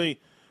actually,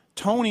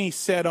 Tony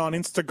said on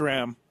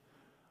Instagram.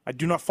 I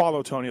do not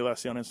follow Tony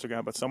Alessi on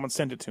Instagram, but someone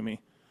sent it to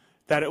me.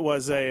 That it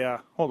was a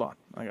hold on,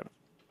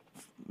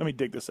 let me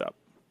dig this up.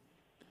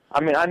 I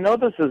mean, I know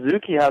the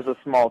Suzuki has a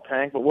small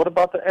tank, but what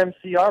about the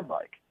MCR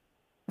bike?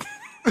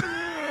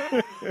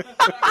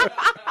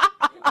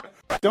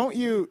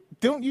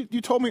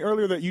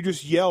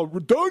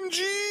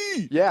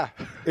 Yeah.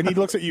 And he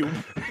looks at you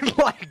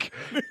like,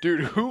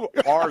 dude, who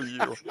are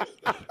you?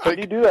 Like,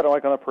 you do that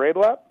like on a parade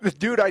lap?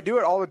 Dude, I do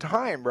it all the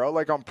time, bro.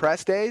 Like on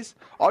press days,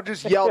 I'll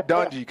just yell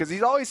Dungy because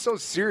he's always so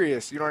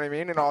serious, you know what I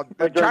mean? And I'll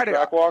try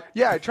to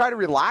I try to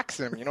relax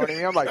him, you know what I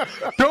mean? I'm like,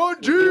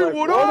 Dungy, like,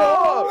 what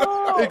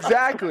up?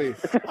 Exactly.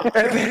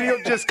 And then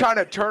he'll just kind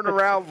of turn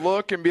around,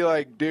 look, and be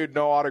like, dude,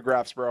 no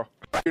autographs, bro.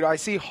 Dude, I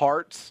see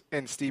hearts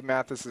in Steve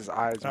Mathis's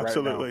eyes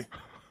Absolutely. right now.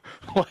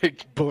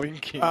 Like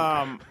blinking. You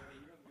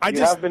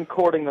have been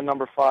courting the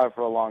number 5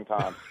 for a long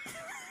time.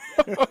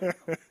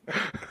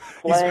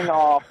 Playing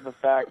off the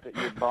fact that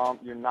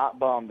you're not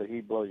bummed that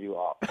he blows you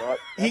off. But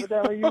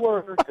evidently you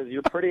were, because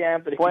you're pretty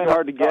amped that he's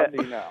hard to get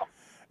now.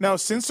 Now,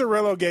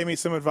 Cincerillo gave me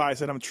some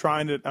advice, and I'm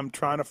trying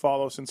to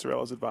follow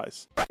Cincerillo's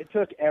advice. It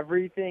took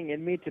everything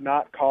in me to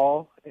not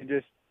call and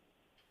just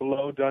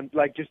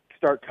just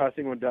start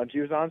cussing when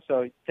Dungy was on.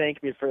 So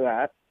thank me for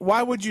that.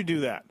 Why would you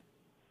do that?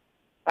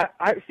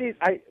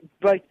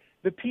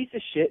 The piece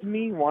of shit in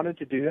me wanted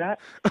to do that,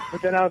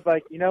 but then I was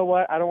like, you know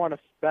what? I don't want to.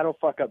 That'll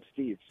fuck up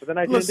Steve. So then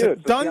I didn't do it.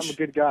 So I'm a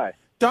good guy.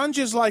 Dunge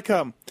is like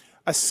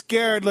a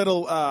scared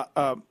little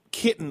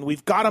kitten.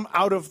 We've got him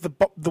out of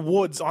the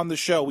woods on the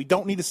show. We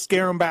don't need to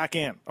scare him back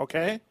in,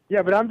 okay?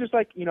 Yeah, but I'm just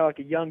like, like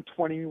a young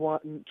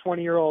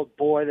 20-year-old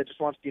boy that just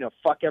wants to,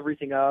 fuck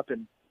everything up,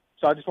 and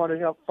so I just want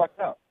to, fuck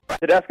up.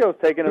 Tedesco's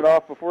taking it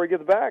off before he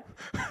gets back.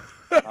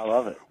 I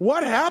love it.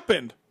 What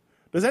happened?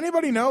 Does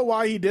anybody know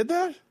why he did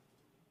that?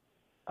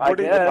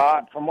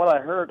 From what I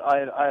heard,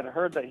 I had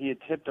heard that he had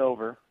tipped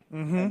over,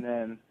 Mm-hmm. and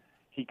then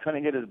he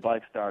couldn't get his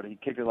bike started. He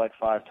kicked it like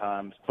 5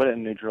 times, put it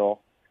in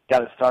neutral,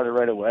 got it started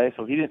right away.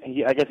 So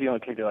I guess he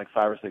only kicked it like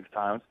 5 or 6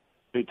 times.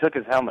 But he took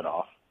his helmet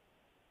off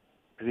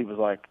because he was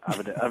like,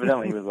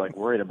 evidently he was like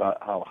worried about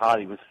how hot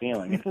he was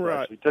feeling. And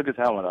Right. So he took his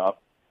helmet off,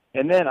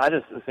 and then I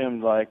just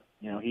assumed like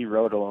he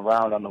rode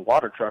around on the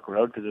water truck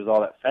road because there's all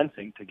that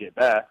fencing to get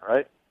back,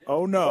 right?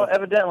 Oh no! Well,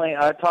 evidently,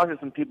 I talked to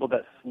some people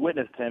that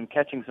witnessed him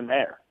catching some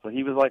air. So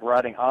he was like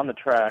riding on the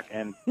track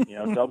and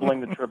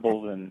doubling the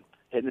triples and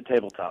hitting the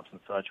tabletops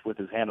and such with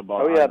his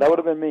handlebar. Oh yeah, that would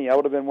have been me. I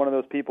would have been one of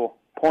those people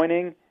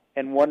pointing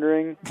and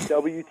wondering,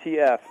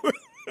 WTF.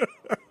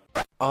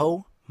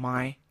 Oh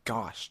my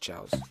gosh,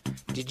 Chels.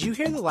 Did you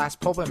hear the last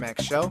Pulp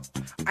MX show?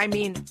 I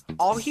mean,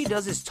 all he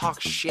does is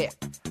talk shit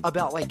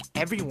about, like,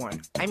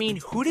 everyone. I mean,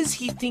 who does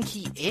he think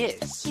he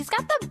is? He's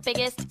got the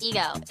biggest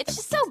ego. It's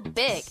just so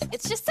big.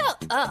 It's just so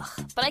ugh.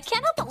 But I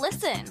can't help but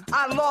listen.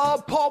 I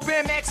love Pulp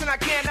MX and I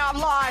cannot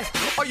lie.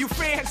 All you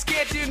fans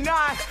can't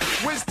deny.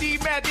 When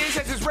Steve Madden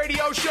has his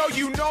radio show,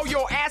 you know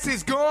your ass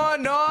is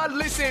gonna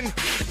listen.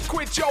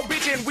 Quit your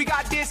bitching. We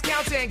got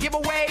discounts and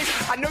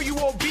giveaways. I know you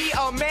will be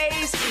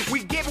amazed.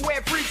 We give away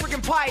a free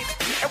freaking pipe.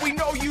 And we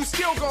know you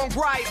still gon'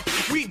 gripe.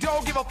 We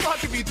don't give a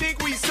fuck if you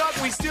think we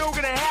suck. We still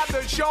gonna have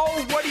the show.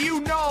 What do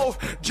you know?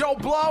 Joe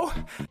Blow?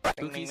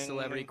 Goofy's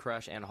Celebrity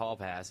Crush and Hall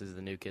Pass is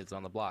the new kids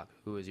on the block.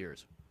 Who is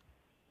yours?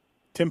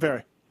 Tim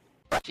Perry.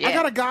 I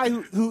got a guy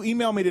who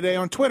emailed me today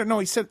on Twitter. No,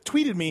 he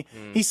tweeted me.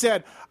 He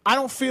said,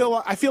 I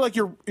feel like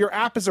your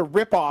app is a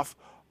ripoff.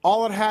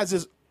 All it has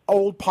is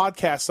old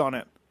podcasts on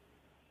it.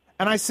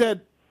 And I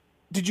said,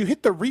 did you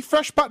hit the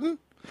refresh button?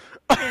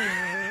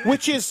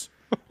 Which is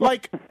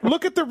like,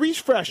 look at the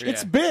refresh.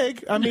 It's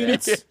big. I mean,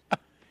 it's.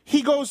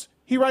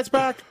 He writes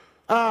back,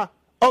 oh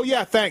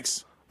yeah,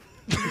 thanks.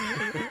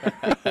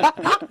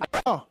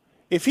 Oh,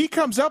 if he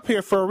comes up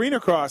here for Arena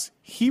Cross,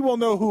 he will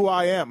know who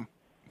I am.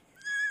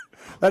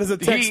 That is a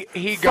text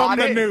he from got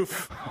the it?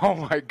 noof. Oh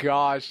my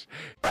gosh.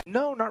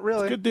 No, not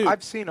really. Good dude.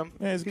 I've seen him.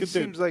 Yeah, he's a he good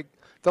dude. seems like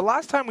the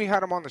last time we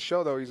had him on the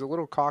show, though, he's a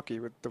little cocky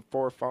with the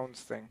 4 phones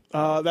thing.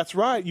 That's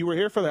right. You were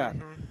here for that.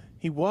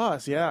 He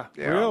was, yeah.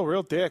 Yeah.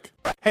 Real dick.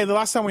 Hey, the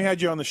last time we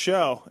had you on the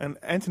show, and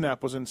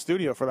Antonap was in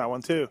studio for that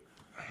one too.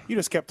 You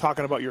just kept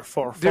talking about your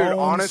 4 phones. Dude,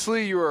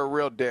 honestly, you were a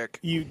real dick.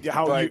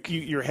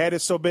 Your head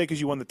is so big because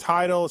you won the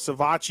title.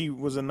 Savachi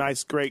was a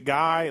nice, great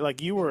guy.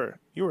 Like you were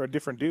a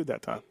different dude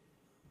that time.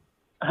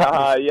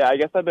 Yeah, I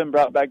guess I've been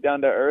brought back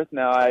down to earth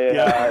now.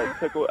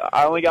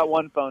 I only got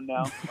one phone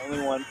now.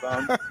 Only one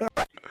phone.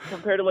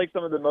 Compared to like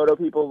some of the moto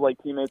people,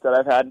 like teammates that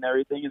I've had and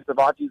everything, and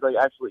Savachi's like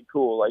actually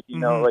cool. Like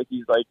like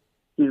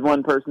he's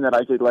one person that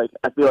I feel like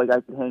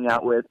I could hang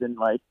out with and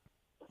like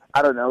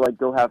I don't know, like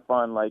go have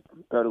fun, like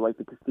go to like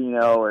the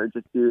casino or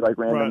just do like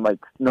random like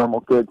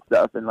normal kid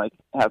stuff and like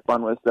have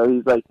fun with. So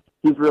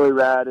he's really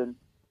rad and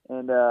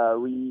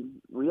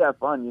we have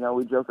fun.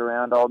 We joke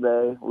around all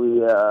day.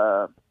 We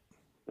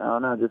I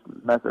don't know, just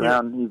mess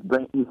around.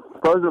 He's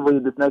supposedly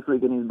this next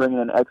weekend he's bringing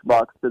an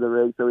Xbox to the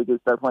rig so we can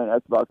start playing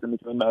Xbox in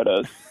between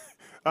motos.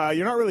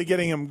 You're not really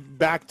getting him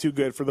back too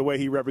good for the way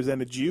he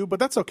represented you, but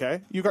that's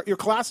okay. You're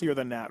classier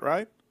than that,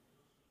 right?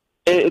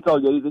 It's all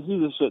good.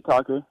 He's a shit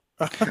talker.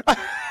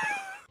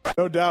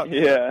 No doubt.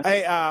 Yeah.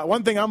 Hey,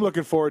 one thing I'm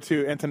looking forward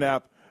to,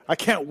 Antonap, I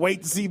can't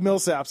wait to see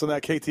Millsaps on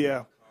that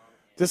KTM.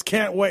 Just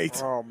can't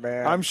wait. Oh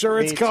man, I'm sure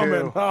it's Me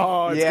coming. Too.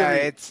 Oh,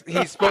 it's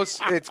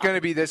going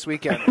to be this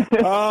weekend.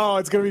 Oh,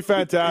 it's going to be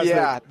fantastic.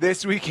 Yeah,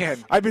 this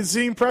weekend. I've been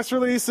seeing press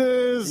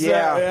releases.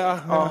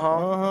 Yeah.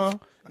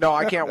 No,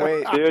 I can't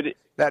wait, dude.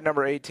 That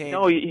number 18.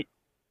 No,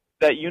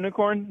 that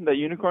unicorn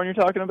you're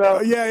talking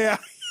about. Yeah.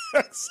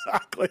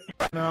 Exactly.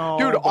 No,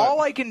 dude, all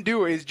I can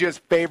do is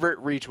just favorite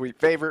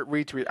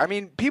retweet. I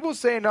mean, people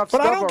say enough but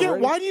stuff I don't get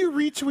already. Why do you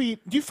retweet?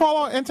 Do you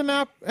follow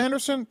Antonap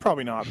Anderson?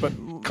 Probably not, but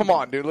come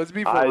on, dude, let's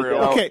be for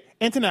real. Okay,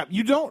 Antonap,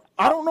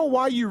 I don't know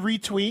why you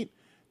retweet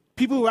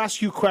people who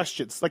ask you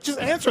questions. Like, just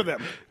answer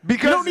them.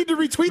 Because you don't need to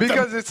retweet them.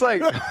 Because it's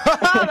like,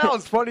 that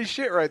was funny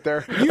shit right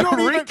there. You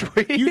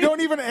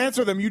don't even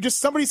answer them.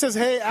 Somebody says,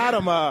 "Hey,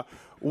 Adam,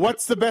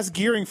 what's the best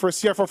gearing for a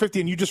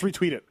CR450?" and you just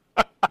retweet it.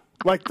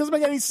 Like, doesn't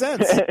make any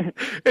sense.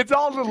 It's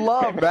all the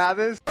love,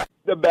 man.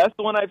 The best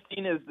one I've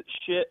seen is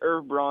shit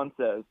Irv Braun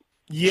says.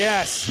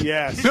 Yes.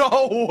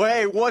 No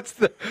way. What's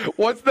the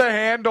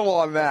handle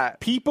on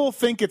that? People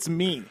think it's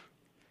me.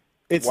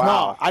 It's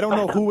not. I don't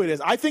know who it is.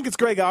 I think it's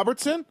Greg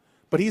Albertson,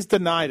 but he's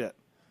denied it.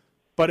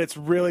 But it's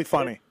really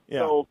funny. It's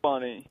so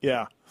funny.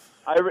 Yeah.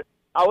 I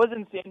was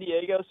in San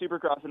Diego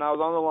Supercross, and I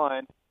was on the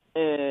line,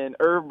 and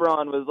Irv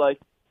Braun was like,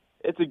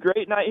 it's a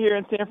great night here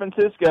in San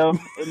Francisco,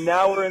 and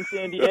now we're in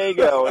San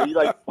Diego. And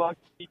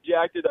he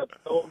jacked it up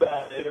so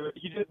bad.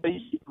 He just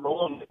keep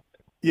rolling it.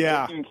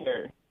 Yeah. He didn't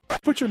care.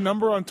 Put your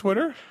number on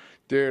Twitter?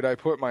 Dude, I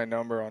put my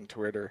number on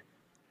Twitter.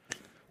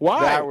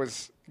 Why? That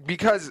was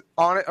because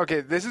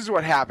okay, this is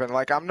what happened.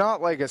 Like, I'm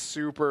not like a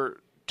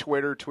super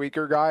Twitter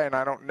tweaker guy, and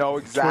I don't know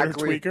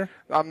exactly. Twitter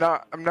tweaker?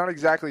 I'm not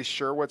exactly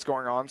sure what's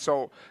going on.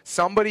 So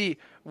somebody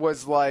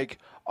was like,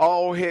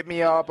 "Oh, hit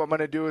me up. I want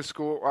to do a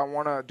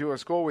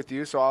school with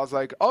you." So I was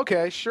like,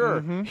 "Okay,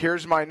 sure.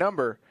 Here's my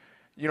number."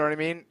 You know what I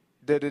mean?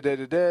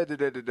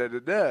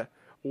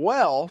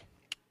 Well,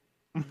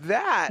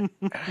 that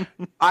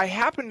I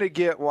happened to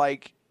get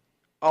like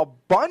a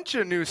bunch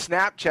of new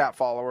Snapchat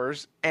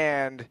followers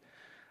and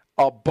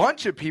a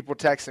bunch of people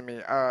texting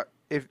me.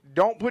 If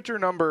don't put your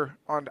number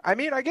on. I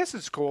mean, I guess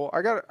it's cool.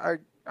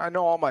 I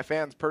know all my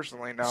fans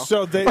personally now.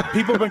 So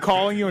people have been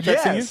calling you and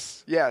texting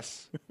you?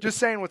 Yes. Just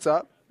saying what's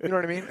up. You know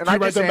what I mean? And Do you I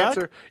write just them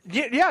answer.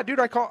 back? Yeah, dude.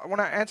 When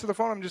I answer the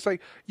phone, I'm just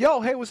like, "Yo,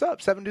 hey, what's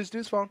up? 7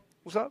 Dudes phone.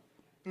 What's up?"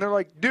 And they're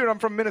like, "Dude, I'm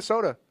from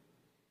Minnesota.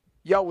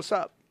 Yo, what's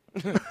up?"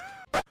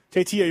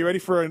 KT, are you ready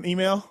for an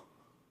email?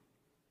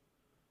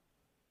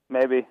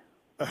 Maybe.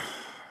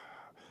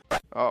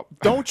 Oh,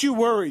 don't you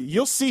worry.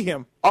 You'll see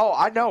him. Oh,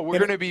 I know. We're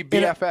going to be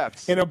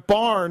BFFs. In a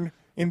barn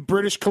in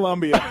British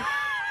Columbia.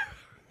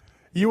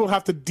 You will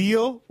have to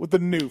deal with the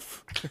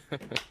noof.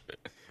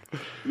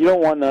 You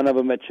don't want none of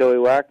them at Chili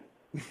Whack.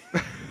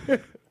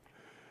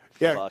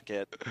 Yeah. Fuck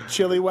it.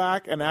 Chili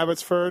Whack and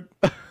Abbotsford.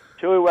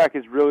 Chili Whack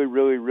is really,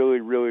 really,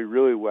 really, really,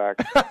 really whack.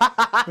 Real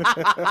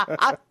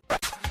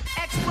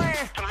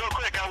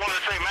quick, I want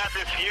to say, Matt,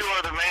 you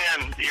are the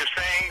man. Your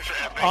sayings.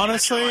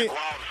 Honestly,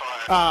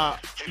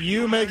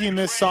 you making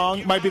this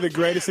song might be the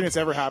greatest thing that's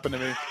ever happened to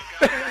me.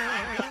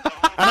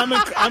 And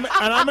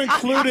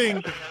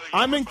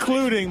I'm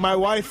including my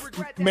wife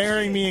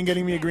marrying me and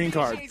getting me a green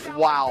card.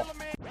 Wow.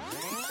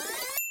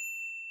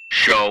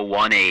 Show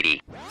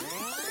 180.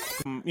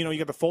 You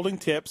got the folding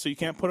tip, so you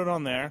can't put it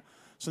on there.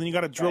 So then you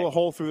got to drill a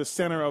hole through the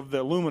center of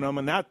the aluminum,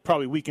 and that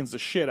probably weakens the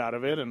shit out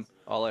of it. And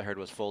all I heard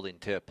was folding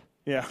tip.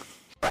 Yeah.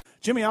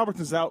 Jimmy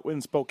Albertson's out in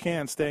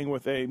Spokane staying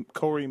with a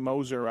Corey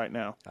Moser right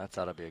now. That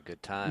ought to be a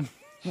good time.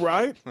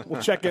 Right?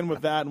 We'll check in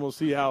with that, and we'll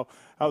see how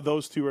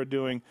those two are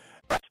doing.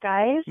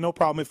 Guys? No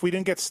problem. If we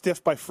didn't get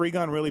stiffed by Free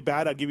Gun really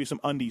bad, I'd give you some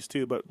undies,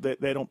 too, but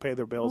they don't pay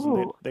their bills,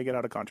 and they get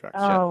out of contract.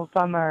 Oh,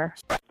 bummer.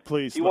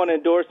 Please. You want to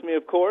endorse me,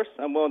 of course.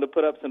 I'm willing to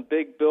put up some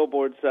big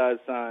billboard-sized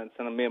signs,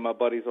 and me and my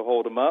buddies will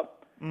hold them up.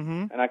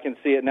 Mm-hmm. And I can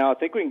see it now. I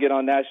think we can get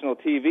on national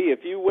TV.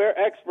 If you wear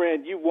X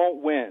brand, you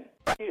won't win.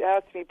 You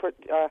asked me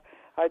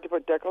I had to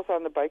put decals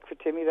on the bike for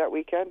Timmy that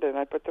weekend, and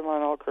I put them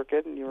on all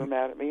crooked, and you were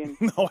mad at me. And...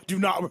 No, I do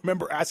not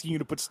remember asking you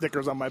to put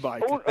stickers on my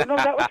bike. Oh, no,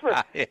 that was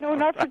for... No,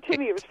 not for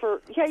Timmy. It was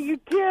for... Yeah, you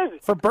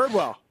did. For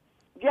Birdwell.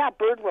 Yeah,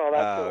 Birdwell.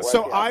 That's what it was.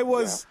 So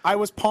yeah. I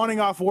was pawning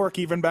off work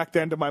even back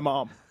then to my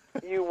mom.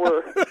 You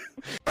were.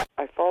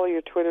 I follow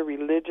your Twitter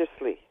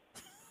religiously.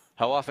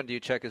 How often do you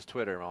check his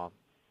Twitter, Mom?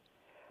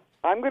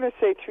 I'm going to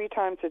say 3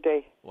 times a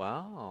day.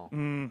 Wow.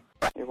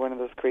 You're one of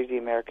those crazy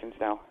Americans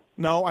now.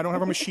 No, I don't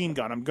have a machine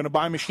gun. I'm going to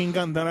buy a machine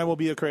gun, then I will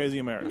be a crazy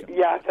American.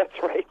 Yeah, that's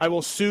right. I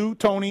will sue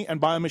Tony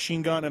and buy a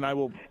machine gun, and I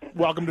will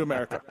welcome to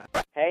America.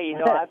 Hey,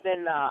 I've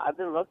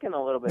been looking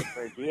a little bit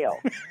for a Geo.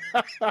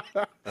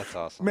 That's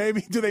awesome.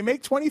 Maybe do they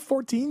make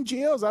 2014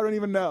 Geos? I don't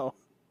even know.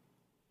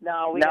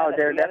 No,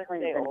 they're definitely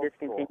been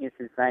discontinued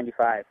since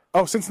 '95.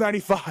 Oh, since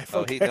 '95.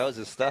 Oh, okay. he knows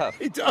his stuff.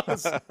 He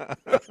does.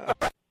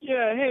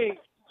 Yeah, hey,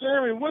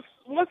 Jeremy,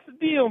 what's the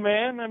deal,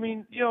 man? I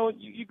mean,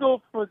 you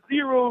go from a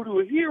zero to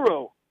a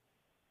hero.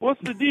 What's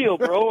the deal,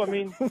 bro? I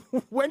mean,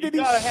 when did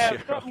you gotta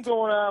have something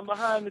going on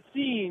behind the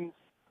scenes.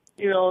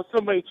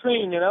 Somebody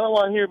training. I don't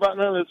want to hear about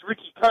none of this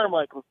Ricky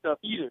Carmichael stuff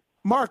either.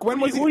 Mark, when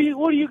was he?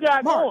 What do you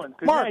got going?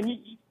 Mark,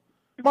 man,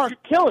 you're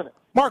killing it.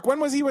 Mark, when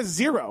was he with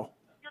zero?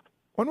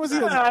 When was he?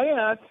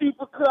 Yeah,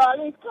 super crowd.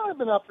 He's kind of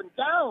been up and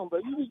down,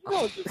 but you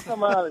don't just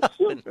come out and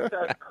shoot and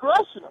start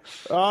crushing them.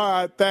 All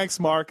right,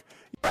 thanks, Mark.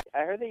 I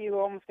heard that you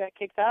almost got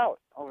kicked out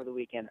over the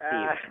weekend,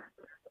 Steve.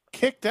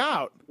 Kicked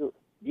out?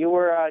 You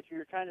were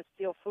trying to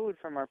steal food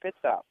from our pit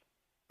stop.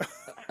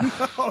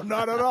 No,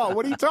 not at all.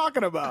 What are you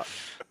talking about?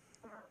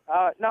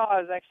 No,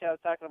 I was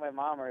talking to my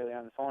mom earlier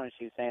on the phone, and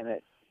she was saying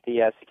that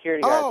the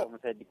security guards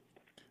almost had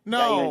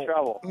got you in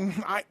trouble.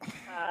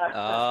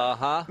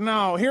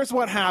 No, here's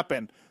what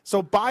happened.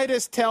 So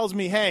Bidas tells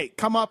me, hey,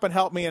 come up and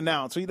help me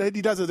announce. So he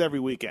does this every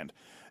weekend.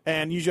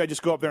 And usually I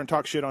just go up there and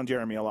talk shit on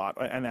Jeremy a lot,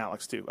 and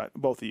Alex too,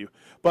 both of you.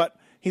 But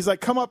he's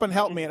like, come up and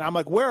help me. And I'm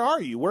like, where are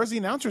you? Where's the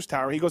announcer's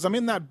tower? He goes, I'm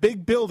in that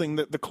big building,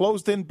 the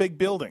closed-in big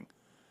building.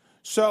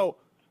 So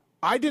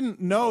I didn't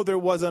know there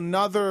was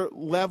another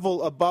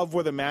level above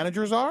where the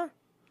managers are,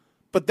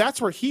 but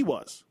that's where he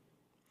was.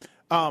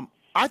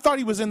 I thought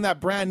he was in that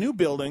brand new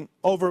building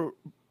over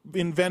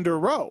in Vendor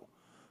Row.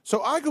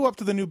 So I go up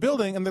to the new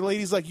building, and the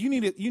lady's like, you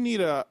need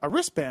a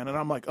wristband. And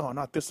I'm like, oh,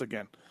 not this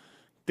again.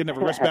 Didn't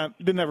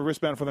have a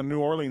wristband for the New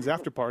Orleans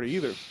after party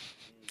either.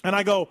 And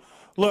I go,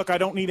 look, I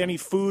don't need any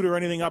food or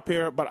anything up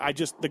here, but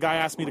the guy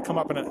asked me to come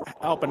up and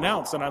help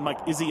announce, and I'm like,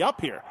 is he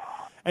up here?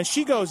 And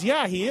she goes,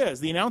 yeah, he is.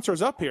 The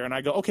announcer's up here. And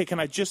I go, okay,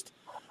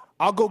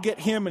 I'll go get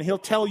him, and he'll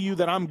tell you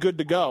that I'm good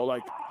to go.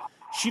 Like,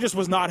 she just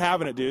was not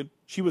having it, dude.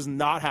 She was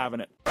not having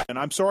it. And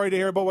I'm sorry to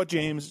hear about what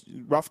James,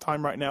 rough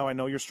time right now. I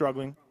know you're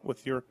struggling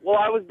with your... Well,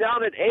 I was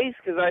down at Ace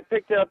because I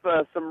picked up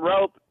some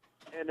rope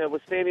and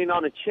was standing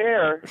on a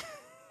chair,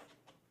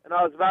 and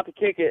I was about to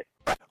kick it.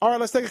 All right,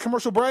 let's take a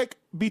commercial break.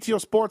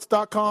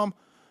 BTOsports.com.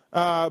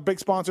 Big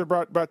sponsor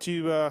brought to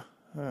you.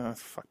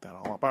 Fuck that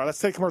all up. All right, let's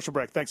take a commercial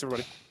break. Thanks,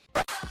 everybody.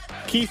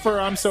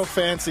 Kiefer, I'm so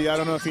fancy. I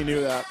don't know if you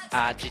knew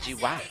that. Did you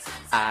why?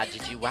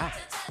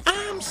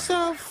 I'm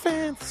so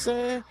fancy.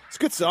 It's a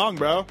good song,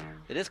 bro.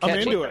 It is catchy. I'm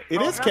into it.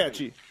 It is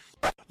catchy.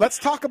 Let's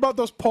talk about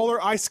those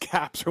polar ice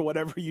caps or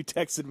whatever you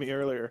texted me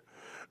earlier.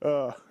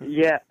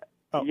 Yeah.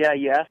 Yeah,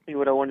 you asked me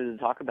what I wanted to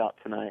talk about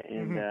tonight,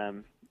 and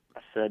I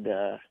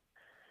said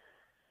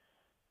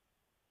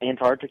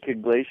Antarctica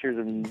glaciers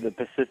and the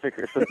Pacific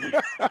or something.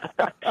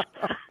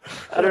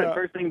 I don't know,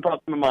 first thing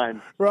popped in my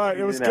mind. Right,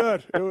 it was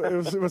good.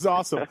 It was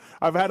awesome.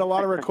 I've had a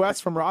lot of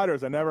requests from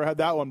riders. I never had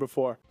that one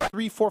before.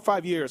 3, 4,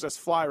 5 years, that's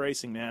fly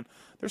racing, man.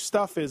 Their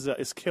stuff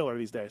is killer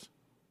these days.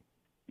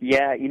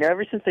 Yeah,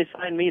 ever since they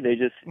signed me, they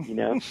just,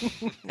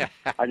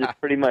 I just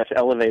pretty much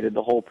elevated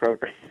the whole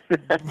program.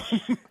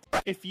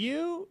 If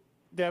you,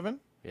 Devin,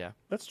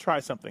 let's try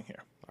something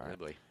here. All right.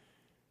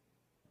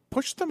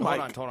 Push the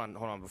mic. Hold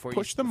on. Before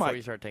Push you the mic.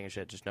 you start taking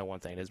shit, just know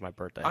one thing. It is my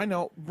birthday. I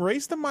know.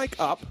 Raise the mic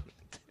up.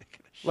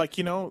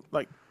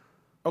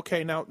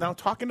 Okay, now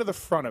talk into the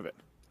front of it.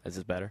 Is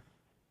this better?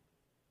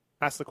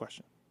 Ask the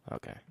question.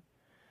 Okay.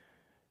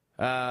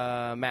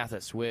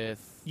 Mathis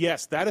with...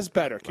 Yes, that is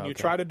better. Can you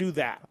try to do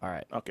that? All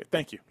right. Okay,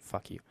 thank you.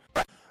 Fuck you.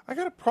 I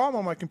got a problem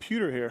on my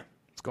computer here.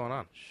 What's going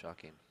on?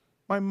 Shocking.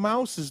 My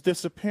mouse is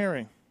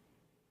disappearing.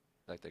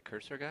 Like the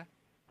cursor guy?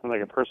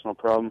 Like a personal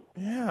problem.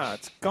 Yeah,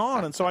 it's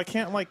gone, and so I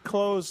can't I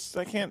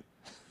can't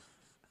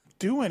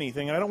do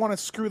anything, and I don't want to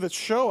screw the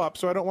show up,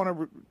 so I don't want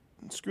to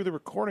screw the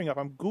recording up.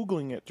 I'm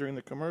Googling it during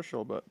the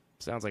commercial, but...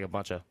 Sounds like a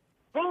bunch of...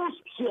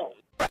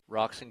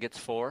 Roxon gets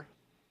 4.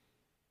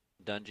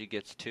 Dungy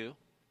gets 2.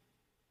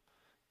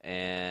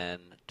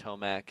 And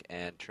Tomac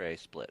and Trey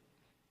split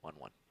 1-1.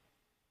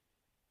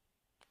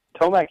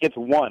 Tomac gets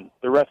 1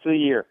 the rest of the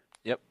year.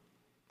 Yep.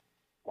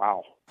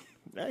 Wow.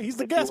 Yeah, he's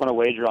the if guest. If you want to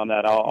wager on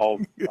that, I'll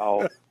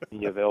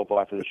be available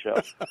after the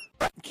show.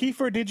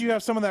 Kiefer, did you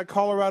have some of that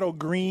Colorado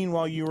green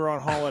while you were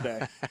on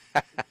holiday?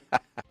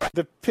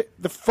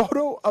 The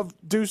photo of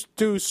Deuce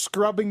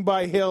scrubbing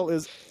by Hill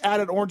is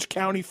at an Orange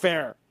County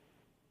fair.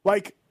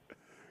 Like,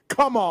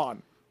 come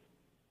on.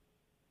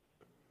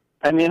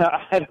 I mean,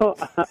 I don't.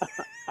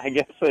 I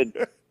guess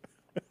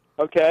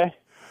okay.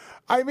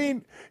 I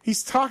mean,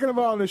 he's talking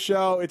about on the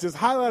show. It's his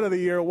highlight of the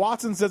year.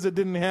 Watson says it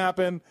didn't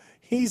happen.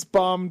 He's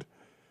bummed.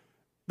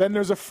 Then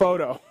there's a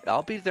photo.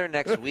 I'll be there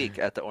next week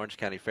at the Orange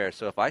County Fair,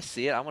 so if I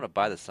see it, I want to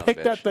buy this son Pick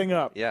of a bitch. that thing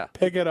up. Yeah.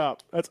 Pick it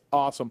up. That's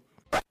awesome.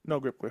 No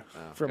grip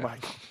for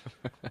Mike.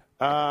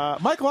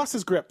 Mike lost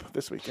his grip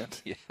this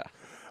weekend. Yeah.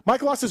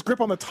 Mike lost his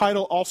grip on the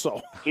title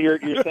also. So you're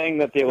saying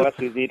that the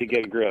Alessis need to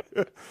get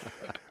grip.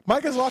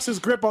 Mike has lost his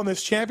grip on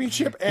this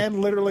championship and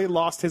literally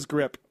lost his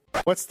grip.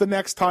 What's the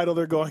next title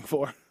they're going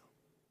for?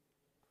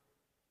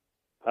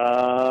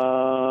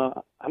 I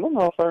don't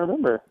know if I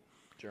remember.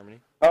 Germany.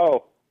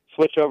 Oh,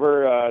 switch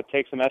over,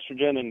 take some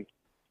estrogen, and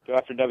go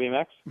after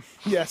WMX?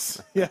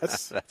 Yes. He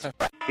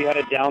had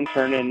a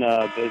downturn in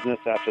business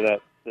after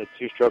the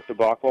two-stroke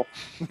debacle.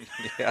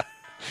 Yeah.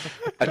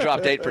 I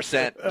dropped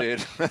 8%,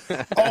 dude.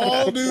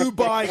 All new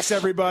bikes,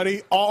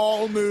 everybody.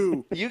 All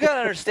new. You got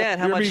to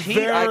understand how much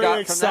heat I got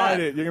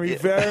excited. from that. You're going to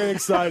be very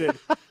excited.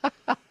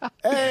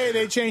 Hey,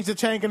 they changed the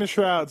tank and the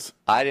shrouds.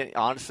 I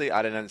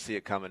didn't see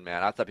it coming,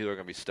 man. I thought people were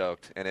going to be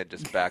stoked, and it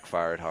just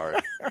backfired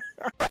hard.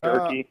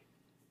 Gerke.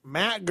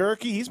 Matt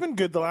Gerke, he's been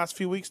good the last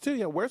few weeks, too.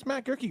 Yeah, where's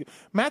Matt Gerke?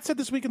 Matt said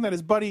this weekend that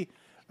his buddy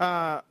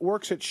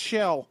works at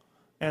Shell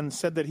and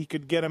said that he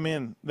could get him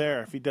in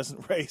there if he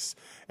doesn't race.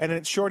 And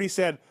then Shorty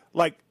said,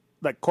 like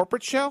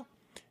corporate Shell?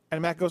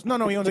 And Matt goes,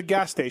 no, he owns a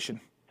gas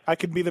station. I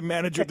could be the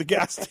manager of the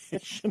gas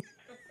station.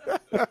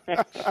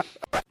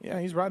 Yeah,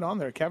 he's right on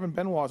there. Kevin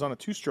Benoit's on a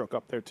two-stroke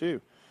up there,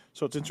 too.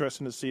 So it's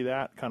interesting to see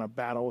that kind of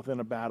battle within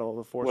a battle of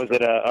the four-stroke. Was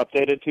it an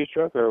updated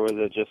two-stroke, or was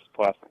it just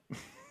plastic?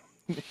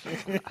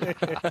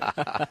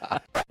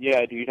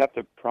 Yeah, you'd have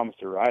to promise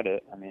to ride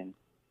it. I mean,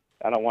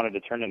 I don't want it to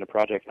turn into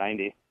Project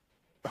 90.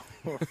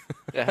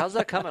 Yeah, how's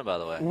that coming, by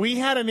the way? We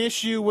had an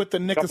issue with the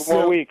Nicosia.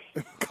 Couple more weeks.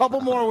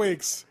 Couple more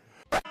weeks.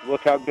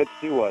 Look how good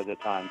Stu was at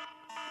times.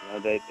 You know,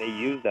 they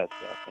use that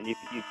stuff, and you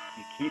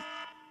keep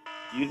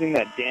using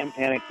that damn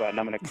panic button.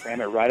 I'm going to cram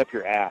it right up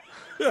your ass.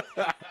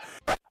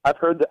 I've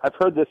heard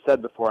this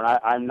said before, and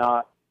I'm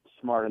not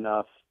smart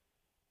enough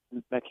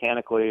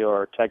mechanically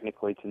or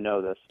technically to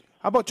know this.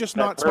 How about just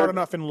not smart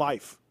enough in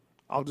life?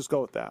 I'll just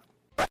go with that.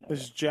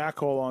 This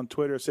Jackhole on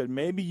Twitter said,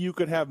 maybe you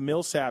could have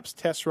Millsaps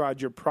test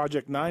ride your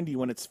Project 90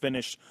 when it's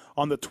finished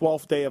on the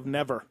 12th day of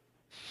never.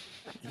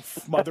 You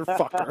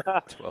motherfucker.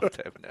 12th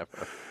day of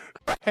never.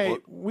 Hey,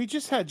 we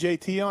just had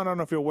JT on. I don't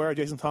know if you're aware.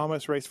 Jason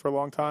Thomas raced for a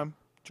long time,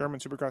 German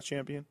Supercross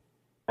champion.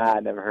 I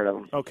never heard of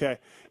him. Okay.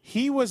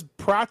 He was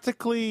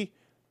practically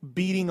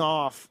beating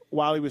off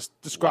while he was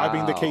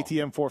describing the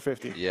KTM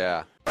 450.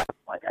 Yeah.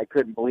 Like, I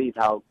couldn't believe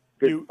how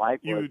good the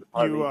bike was.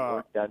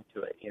 Work done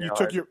to it.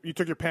 You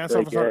took your pants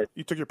off.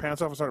 You took your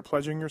pants off and started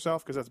pleasuring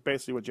yourself, because that's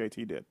basically what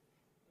JT did.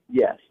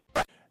 Yes.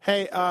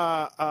 Hey,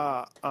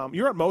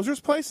 you're at Moser's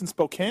place in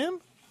Spokane?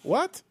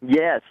 What?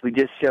 Yes, we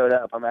just showed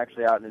up. I'm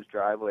actually out in his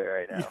driveway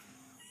right now.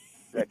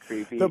 Is that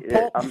creepy?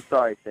 I'm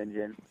sorry, St.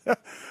 John.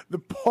 The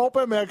Pulp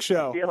MX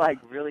show. I feel like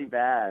really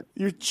bad.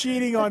 You're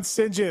cheating on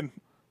St. John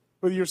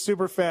with your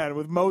super fan,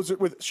 with Moser,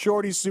 with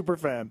Shorty's super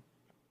fan.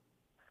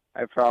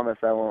 I promise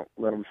I won't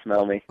let him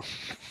smell me.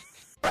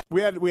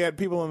 We had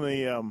people in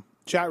the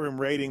chat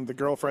room rating the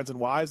girlfriends and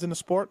wives in the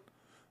sport.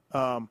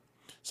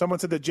 Someone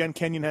said that Jen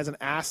Kenyon has an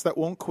ass that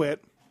won't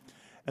quit.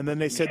 And then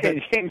they said that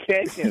Jen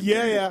Kenyon.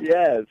 Yeah.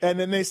 Yes. And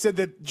then they said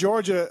that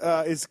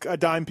Georgia is a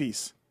dime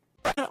piece.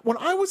 When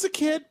I was a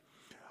kid,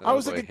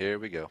 Here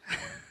we go.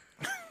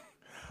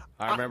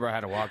 I remember I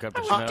had to walk up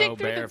the snow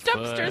barefoot.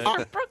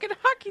 Dumpsters, broken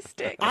hockey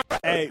stick.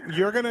 Hey,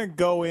 you're gonna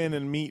go in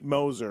and meet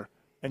Moser,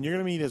 and you're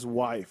gonna meet his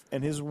wife,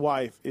 and his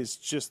wife is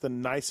just the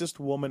nicest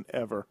woman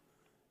ever,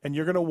 and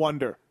you're gonna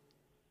wonder,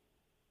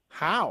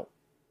 how,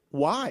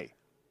 why?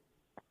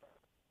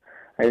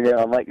 I know,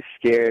 I'm like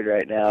scared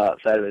right now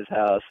outside of his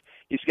house.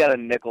 He's got a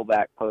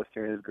Nickelback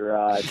poster in his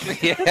garage.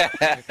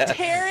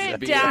 Tear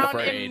it down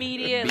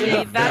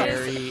immediately. That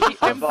is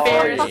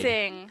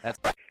embarrassing.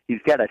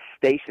 He's got a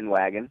station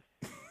wagon.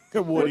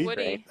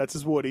 Woody. That's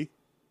his Woody.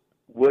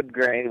 Wood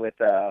grain with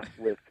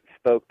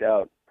spoked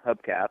out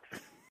hubcaps.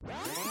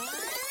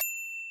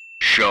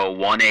 Show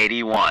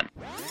 181.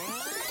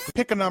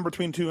 Pick a number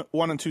between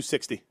 1 and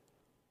 260.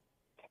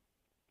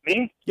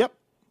 Me? Yep.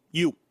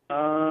 You.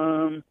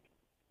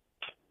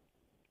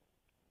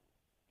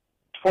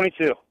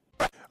 22.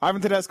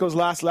 Ivan Tedesco's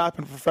last lap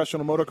in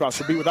professional motocross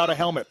will be without a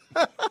helmet.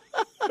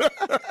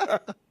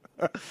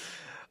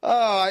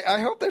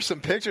 I hope there's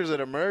some pictures that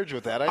emerge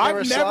with that.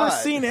 I've never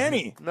seen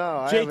any.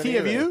 No, JT,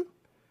 have you?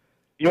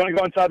 You want to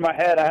go inside my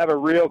head? I have a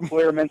real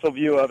clear mental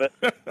view of it.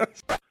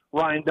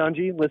 Ryan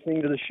Dungey,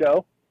 listening to the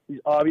show. He's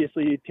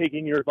obviously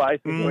taking your advice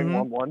and going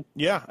 1-1.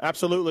 Yeah,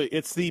 absolutely.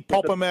 It's the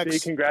Pulp MX.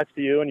 Big congrats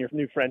to you and your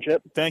new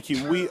friendship. Thank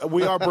you.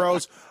 We are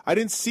bros. I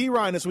didn't see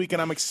Ryan this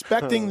weekend. I'm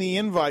expecting the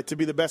invite to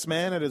be the best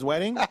man at his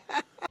wedding.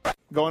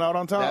 Going out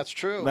on top. That's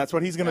true. That's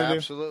what he's going to do.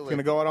 Absolutely. He's going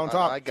to go out on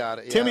top. I got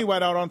it. Yeah. Timmy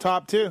went out on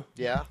top, too.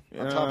 Yeah?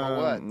 On top of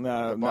what?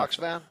 The box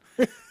van?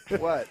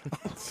 What?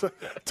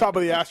 Top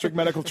of the Asterisk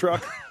medical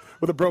truck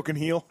with a broken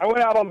heel. I went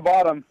out on the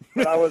bottom,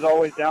 but I was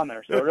always down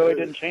there, so it really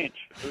didn't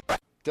change.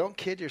 Don't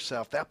kid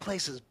yourself. That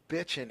place is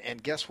bitching.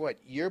 And guess what?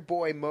 Your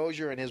boy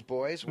Mosier and his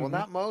boys, well,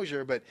 not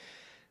Mosier, but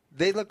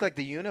they looked like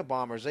the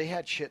Unabombers. They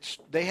had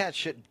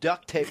shit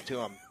duct taped to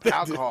them.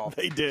 Alcohol.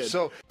 They did.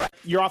 So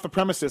you're off the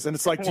premises, and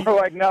it's like we're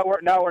like, no,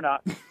 we're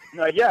not.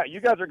 Like, yeah, you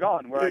guys are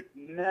gone. We're like,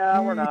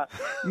 no, we're not.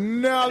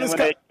 No,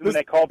 and when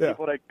they called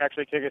people to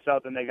actually kick us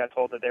out, then they got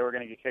told that they were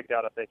going to get kicked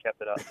out if they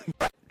kept it up.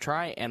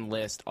 Try and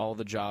list all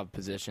the job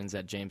positions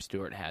that James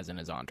Stewart has in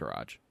his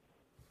entourage.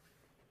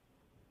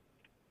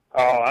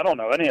 Oh, I don't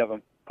know any of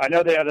them. I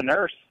know they have a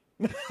nurse.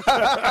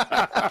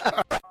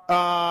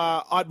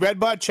 On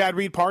Redbud, Chad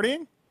Reed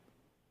partying?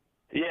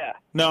 Yeah.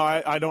 No,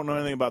 I don't know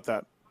anything about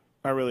that.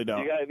 I really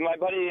don't. My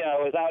buddy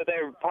was out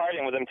there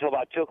partying with him until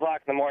about 2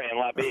 o'clock in the morning in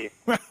Lot B.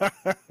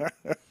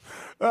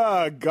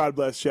 Oh, God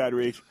bless Chad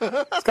Reed.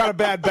 He's got a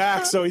bad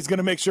back, so he's going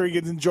to make sure he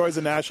enjoys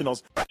the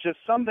Nationals. Just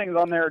some things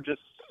on there are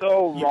just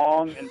so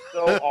wrong and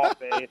so off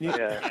base.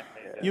 Yeah.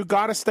 You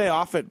got to stay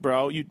off it,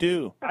 bro. You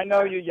do. I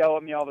know you yell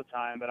at me all the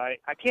time, but I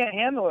can't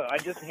handle it. I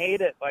just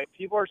hate it. Like,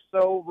 people are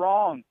so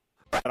wrong.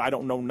 That I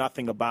don't know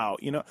nothing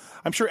about. You know,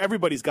 I'm sure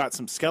everybody's got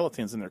some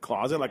skeletons in their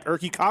closet, like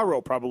Erky Caro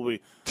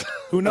probably.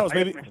 Who knows? I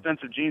Maybe got some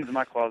expensive jeans in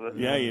my closet.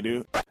 Yeah, you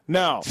do.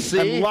 No. See?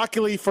 And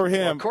luckily for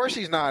him. Well, of course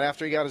he's not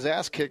after he got his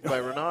ass kicked by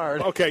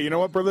Renard. Okay, you know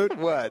what, Berlut?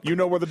 What? You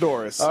know where the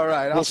door is. All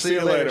right, I'll see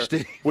you later,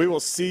 Steve. We will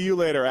see you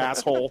later,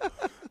 asshole.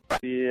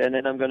 Yeah, and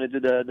then I'm going to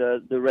do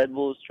the Red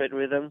Bull straight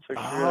rhythm for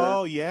sure.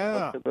 Oh,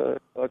 yeah.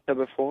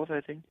 October 4th,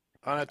 I think.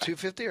 On a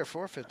 250 or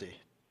 450?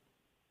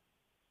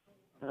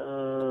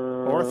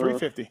 Or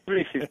 350.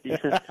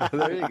 350.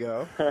 There you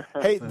go.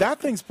 Hey,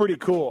 that thing's pretty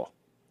cool.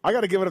 I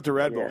got to give it up to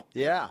Red Bull.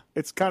 Yeah.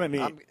 It's kind of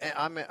neat.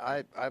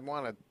 I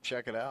want to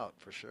check it out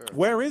for sure.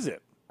 Where is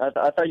it? I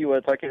thought you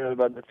were talking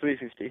about the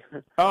 350.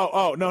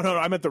 Oh, no,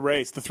 I meant the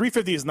race. The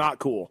 350 is not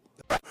cool.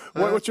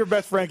 What's your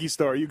best Frankie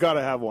story? You got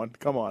to have one.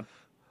 Come on.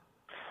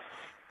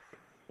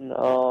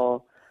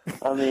 No,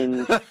 I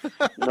mean,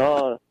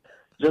 no.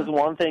 Just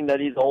one thing, that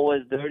he's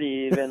always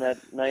dirty, even at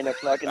 9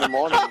 o'clock in the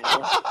morning. You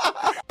know?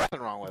 Nothing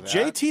wrong with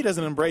that. JT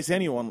doesn't embrace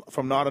anyone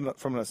from not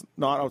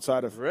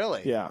outside of.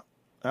 Really? Yeah,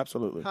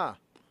 absolutely. Huh.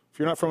 If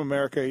you're not from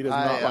America, he does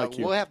not like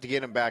you. We'll have to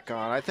get him back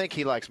on. I think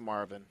he likes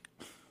Marvin.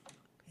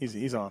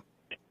 He's on.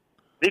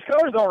 These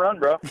cars don't run,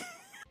 bro.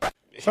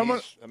 He's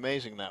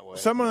amazing that way.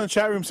 Someone in the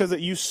chat room says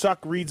that you suck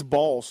Reed's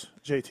balls,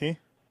 JT.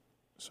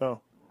 So.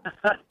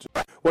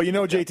 Well,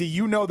 JT,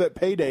 you know that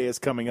payday is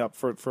coming up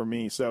for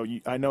me, so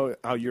I know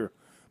how you're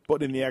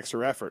putting in the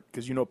extra effort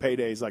because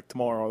payday is like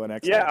tomorrow or the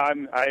next. Yeah,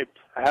 day.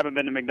 I haven't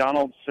been to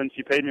McDonald's since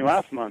you paid me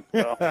last month.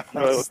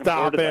 So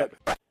Stop it.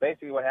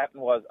 Basically, what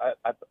happened was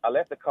I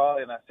left the car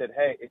and I said,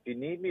 hey, if you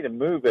need me to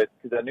move it,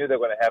 because I knew they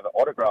were going to have an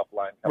autograph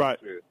line coming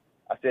through,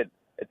 I said,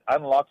 it's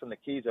unlocked and the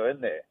keys are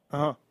in there.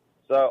 Uh-huh.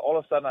 So all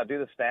of a sudden, I do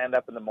the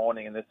stand-up in the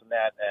morning and this and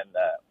that, and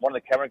one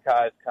of the camera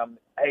guys comes,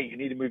 hey, you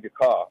need to move your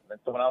car. And then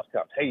someone else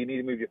comes, hey, you need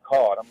to move your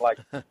car. And I'm like,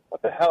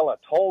 what the hell? I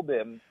told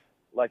them,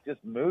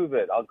 just move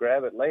it. I'll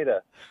grab it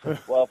later.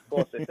 Well, of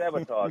course, they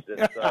sabotaged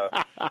it. So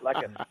like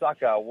a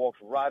sucker, I walked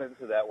right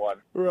into that one.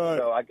 Right.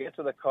 So I get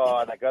to the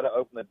car, and I go to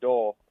open the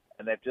door,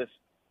 and they've just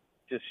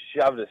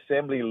shoved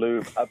assembly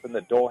lube up in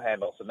the door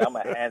handle. So now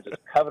my hands are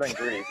covered in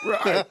grease.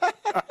 Right.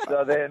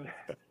 So then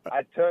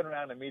I turn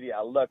around immediately.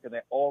 I look, and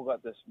they all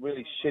got this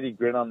really shitty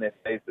grin on their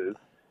faces.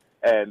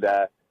 And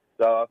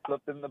so I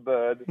flipped in the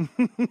bird.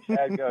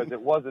 Chad goes,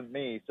 it wasn't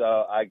me. So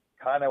I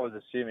kind of was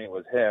assuming it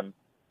was him.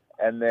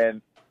 And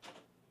then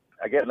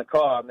I get in the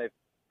car, and they've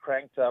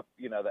cranked up,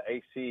 the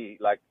AC,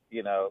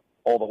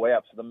 all the way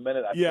up. So the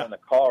minute I turn the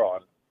car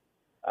on,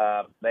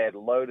 they had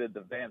loaded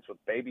the vents with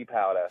baby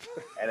powder,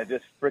 and it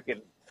just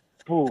freaking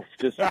poof,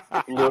 just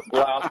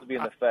blasted me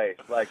in the face.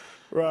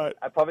 Right.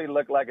 I probably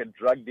looked like a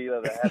drug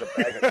dealer that had a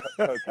bag of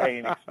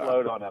cocaine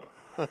explode on him.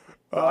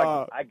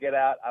 So I get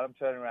out, I'm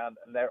turning around,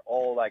 and they're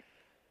all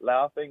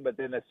laughing, but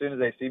then as soon as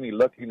they see me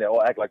looking, they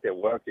all act like they're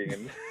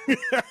working,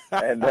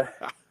 and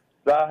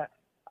so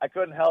I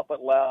couldn't help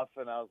but laugh,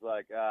 and I was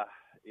like,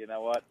 you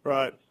know what?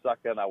 Right.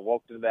 Sucker, and I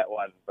walked into that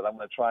one, but I'm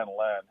going to try and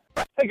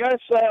learn. Hey, guys,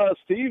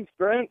 Steve,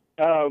 Grant,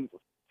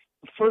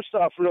 first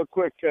off, real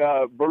quick,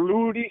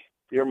 Berludi,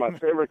 you're my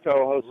favorite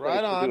co-host.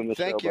 Right Thanks for on. doing this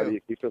Thank show, you. buddy.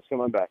 You keep us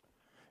coming back.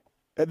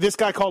 This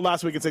guy called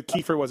last week and said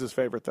Kiefer was his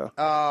favorite, though.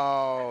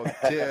 Oh,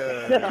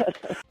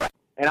 dude.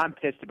 And I'm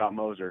pissed about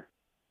Moser.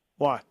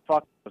 Why?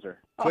 Fuck Moser.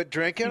 Quit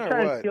drinking he's or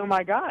trying what? to steal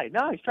my guy.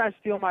 No, he's trying to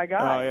steal my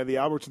guy. Oh, yeah, the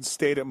Albertsons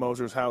stayed at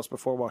Moser's house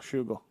before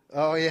Washougal.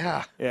 Oh,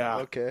 yeah. Yeah.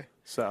 Okay.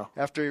 So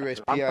after he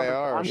raced I'm PIR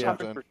or coming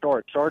something. for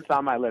Short. Short's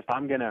on my list.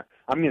 I'm gonna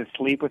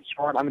sleep with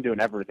Short. I'm doing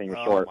everything with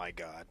Short. Oh my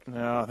God.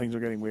 No, things are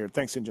getting weird.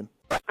 Thanks, St. John.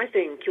 I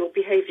think your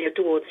behavior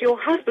towards your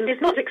husband is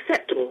not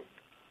acceptable.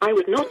 I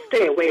would not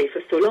stay away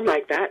for so long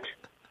like that.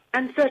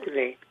 And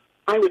certainly,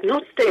 I would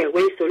not stay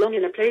away so long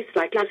in a place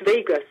like Las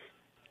Vegas.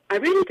 I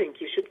really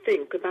think you should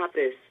think about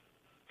this.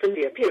 From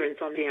the appearance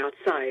on the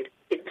outside,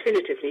 it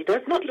definitively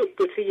does not look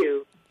good for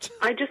you.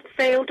 I just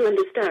fail to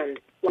understand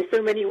why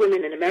so many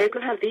women in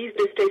America have these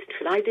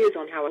distasteful ideas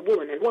on how a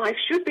woman and wife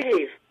should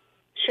behave.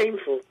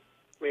 Shameful,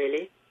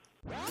 really.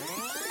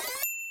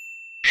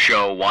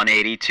 Show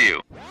 182.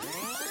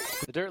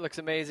 The dirt looks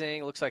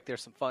amazing. Looks like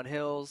there's some fun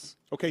hills.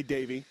 Okay,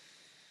 Davey.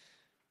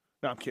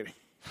 No, I'm kidding.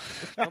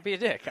 Don't be a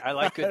dick. I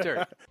like good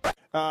dirt.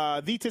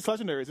 The Tits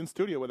Legendary is in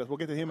studio with us. We'll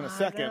get to him in a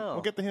second. know.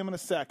 We'll get to him in a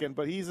second.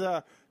 But he's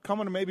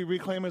coming to maybe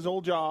reclaim his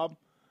old job.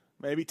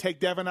 Maybe take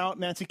Devin out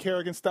Nancy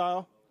Kerrigan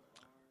style.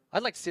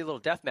 I'd like to see a little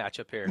death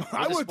match up here.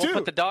 I would, we'll too.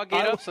 put the dog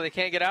gate up so they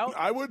can't get out.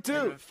 I would,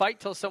 too. And fight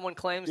till someone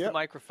claims the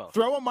microphone.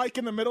 Throw a mic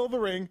in the middle of the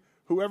ring.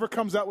 Whoever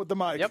comes out with the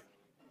mic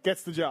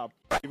gets the job.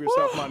 Give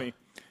yourself money.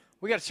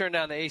 We got to turn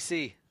down the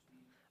AC.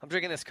 I'm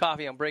drinking this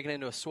coffee. I'm breaking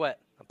into a sweat.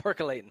 I'm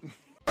percolating.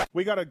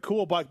 We got a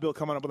cool bike build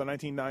coming up with a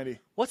 1990.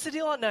 What's the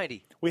deal on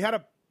 90? We had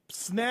a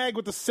snag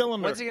with the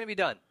cylinder. When's it going to be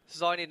done? This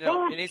is all I need to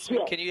know. It needs to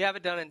be, can you have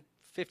it done in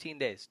 15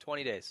 days,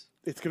 20 days?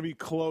 It's going to be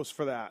close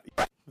for that.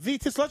 The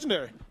Tits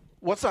Legendary.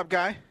 What's up,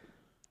 guy?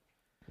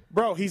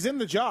 Bro, he's in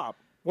the job.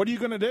 What are you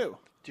going to do?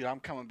 Dude, I'm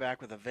coming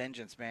back with a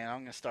vengeance, man. I'm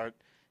going to start,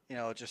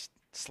 just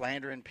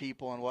slandering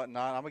people and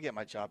whatnot. I'm going to get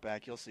my job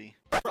back. You'll see.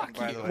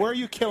 Where are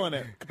you killing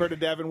it compared to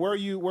Devin?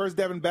 Where's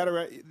Devin better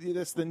at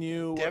this than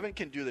you? Devin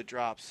can do the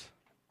drops.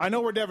 I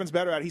know where Devin's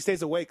better at. He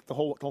stays awake the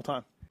whole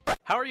time.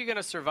 How are you going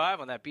to survive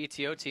on that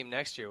BTO team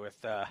next year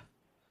with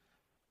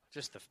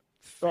just the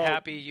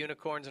happy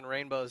unicorns and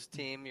rainbows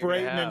team?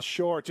 Brayton and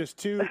Short, just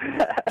two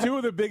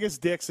of the biggest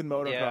dicks in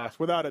motocross,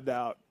 without a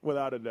doubt.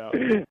 Without a doubt.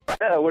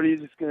 Yeah, what are you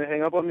just going to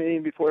hang up on me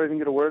before I even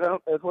get a word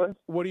out, Edwin?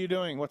 What are you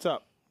doing? What's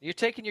up? You're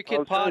taking your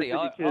kid potty.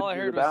 All I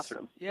heard was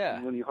bathroom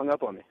when you hung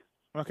up on me.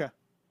 Okay.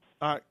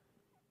 All right.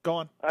 Go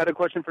on. I had a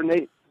question for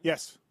Nate.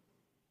 Yes.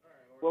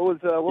 What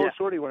was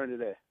Shorty wearing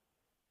today?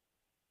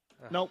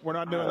 No, we're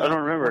not doing that. I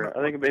don't remember.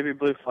 I think a baby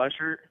blue flash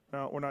shirt.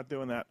 No, we're not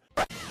doing that.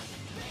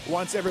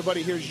 Once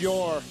everybody hears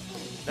your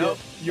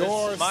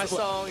my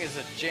song is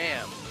a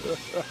jam.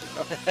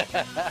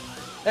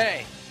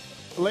 Hey.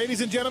 Ladies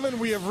and gentlemen,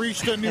 we have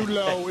reached a new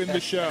low in the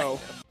show.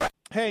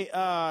 Hey,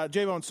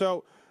 J-Bone,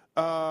 so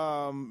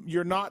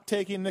you're not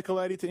taking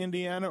Nicoletti to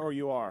Indiana, or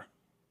you are?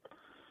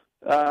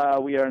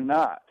 We are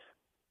not.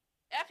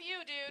 F you,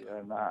 dude. We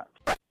are not.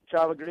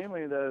 Chava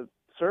Greenlee, the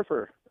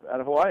surfer out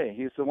of Hawaii.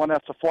 He's the one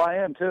that has to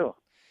fly in, too.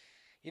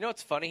 You know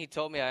what's funny? He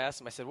told me, I asked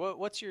him, I said,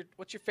 what's your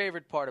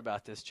favorite part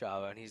about this,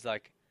 Chava? And he's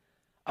like,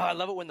 oh, I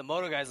love it when the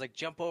moto guys,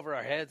 jump over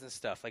our heads and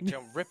stuff,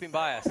 ripping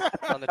by us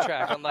on the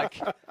track. I'm like,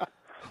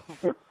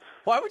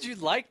 Why would you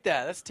like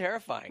that? That's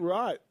terrifying.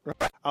 Right.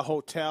 A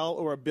hotel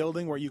or a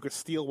building where you could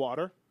steal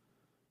water.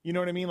 You know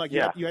what I mean? Like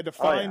Yeah. you had to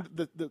find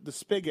the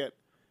spigot,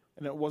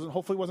 and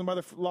hopefully it wasn't by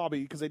the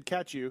lobby because they'd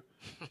catch you,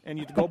 and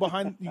you'd go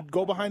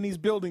behind these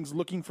buildings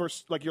looking for,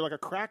 like, you're like a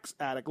crack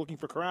addict looking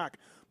for crack,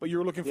 but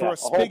you're looking for a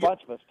spigot. A whole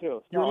bunch of us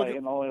too. It's not like,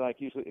 only like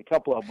usually a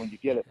couple of them when you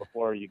get it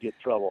before you get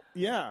in trouble.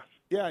 Yeah,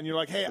 and you're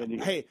like,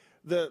 hey,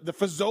 the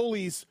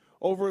Fazoli's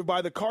over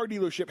by the car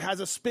dealership has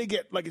a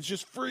spigot, like it's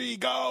just free,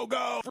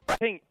 go.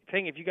 Ping,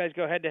 if you guys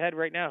go head to head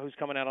right now, who's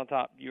coming out on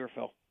top? You or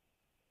Phil?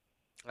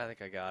 I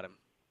think I got him.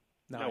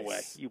 No way.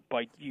 You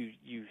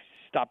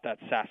stop that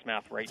sass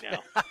mouth right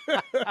now.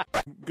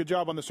 Good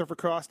job on the Surfer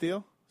Cross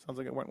deal. Sounds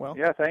like it went well.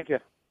 Yeah, thank you.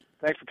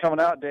 Thanks for coming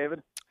out,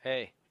 David.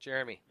 Hey,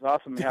 Jeremy. It's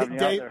awesome having you out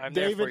there. I'm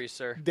there for you,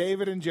 sir.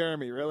 David and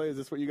Jeremy, really? Is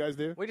this what you guys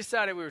do? We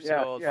decided we were too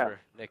old for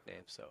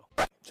nicknames, so.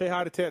 Say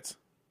hi to Tits.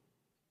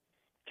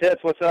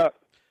 Tits, what's up?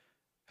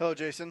 Hello,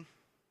 Jason.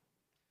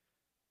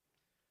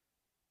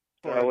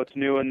 What's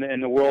new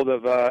in the world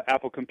of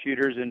Apple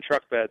computers and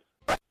truck beds?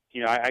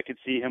 You know, I could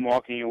see him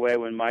walking away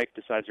when Mike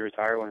decides to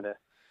retire one day.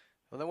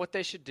 Well, then what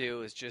they should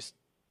do is just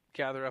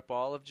gather up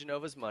all of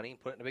Genova's money,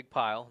 put it in a big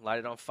pile, light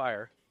it on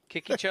fire,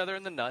 kick each other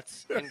in the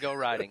nuts, and go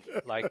riding,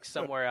 like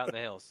somewhere out in the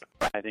hills.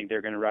 I think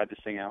they're going to ride this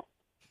thing out.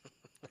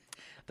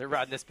 They're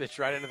riding this bitch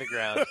right into the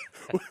ground.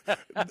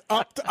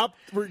 up.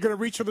 We're going to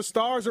reach for the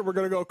stars, or we're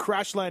going to go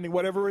crash landing,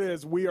 whatever it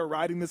is. We are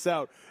riding this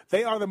out.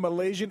 They are the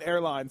Malaysian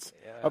Airlines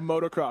of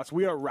motocross.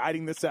 We are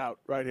riding this out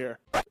right here.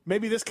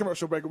 Maybe this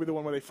commercial break will be the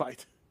one where they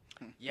fight.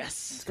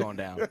 Yes. It's going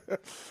down.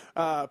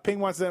 Ping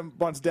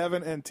wants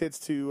Devin and Tits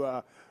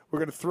to we're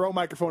going to throw a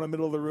microphone in the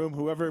middle of the room.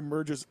 Whoever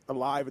emerges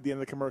alive at the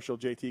end of the commercial,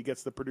 JT,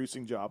 gets the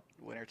producing job.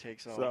 Winner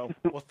takes all. So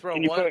we'll throw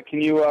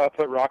Can you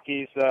put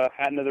Rocky's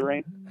hat into the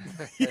ring?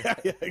 yeah,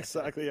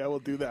 exactly. Yeah, we'll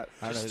do that.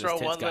 Just throw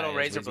one little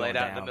razor blade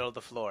out in the middle of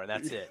the floor, and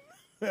that's it.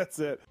 That's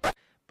it.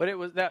 But it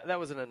was that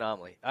was an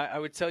anomaly. I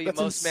would tell you That's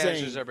most insane.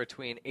 managers are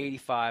between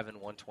 85 and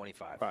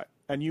 125. Right.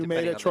 And you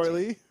made it, Troy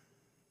Lee?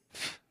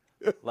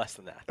 Less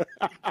than that.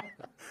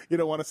 You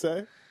don't want to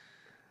say?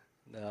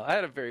 No, I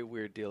had a very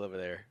weird deal over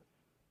there.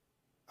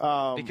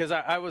 Because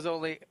it was a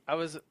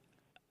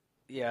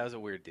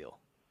weird deal.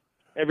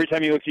 Every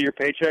time you look at your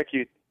paycheck,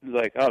 you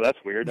like, oh, that's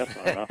weird. That's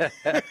not enough.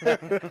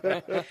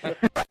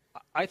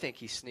 I think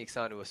he sneaks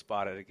onto a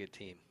spot at a good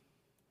team.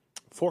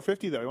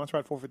 450 though. He wants to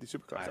ride 450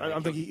 Supercross. I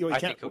don't think he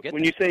can't.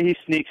 When you say he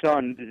sneaks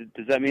on,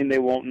 does that mean they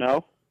won't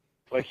know?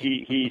 Like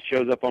he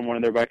shows up on one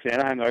of their bikes in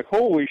Anaheim, they're like,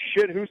 holy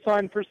shit, who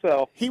signed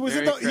Purcell? He was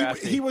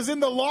he was in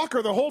the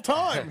locker the whole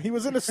time. He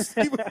was in a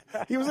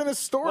he was in a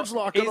storage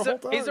locker the whole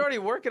time. He's already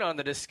working on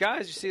the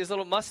disguise. You see his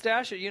little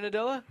mustache at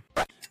Unadilla?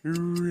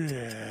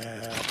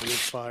 Yeah, blue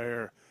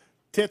fire.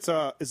 Tits,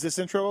 is this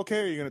intro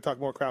okay, or are you going to talk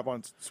more crap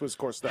on Swiss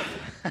course stuff?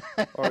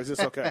 Or is this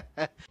okay?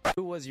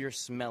 Who was your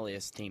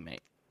smelliest teammate?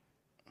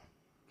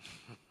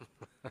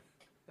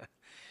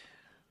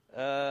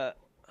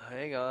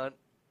 Hang on.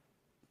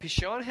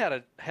 Pichon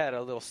had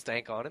a little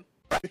stank on him.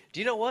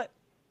 Do you know what?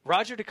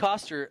 Roger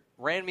DeCoster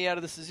ran me out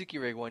of the Suzuki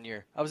rig one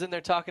year. I was in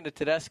there talking to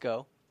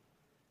Tedesco.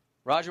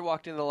 Roger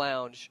walked into the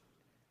lounge,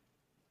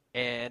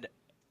 and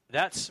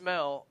that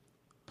smell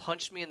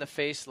punched me in the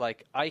face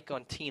like Ike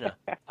on Tina.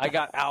 I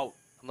got out.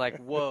 I'm like,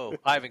 whoa,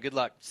 Ivan, good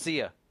luck. See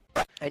ya.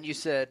 And you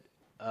said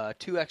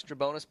 2 extra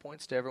bonus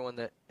points to everyone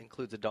that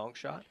includes a dong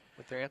shot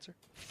with their answer?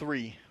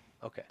 3.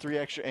 Okay. 3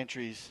 extra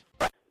entries.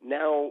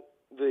 Now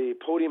the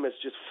podium is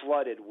just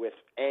flooded with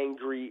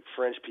angry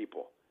French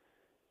people.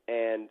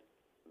 And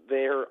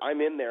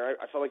I'm in there.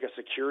 I felt like a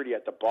security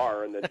at the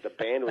bar, and the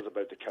band was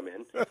about to come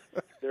in.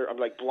 I'm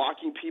like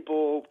blocking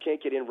people,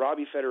 can't get in.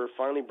 Robbie Federer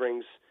finally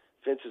brings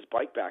Vince's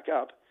bike back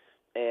up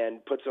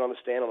and puts it on the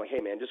stand. I'm like, hey,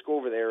 man, just go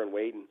over there and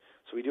wait. And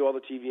so we do all the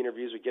TV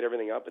interviews. We get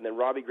everything up. And then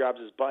Robbie grabs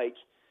his bike.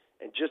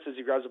 And just as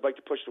he grabs the bike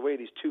to push it away,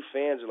 these 2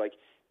 fans are like,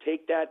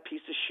 take that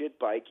piece of shit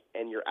bike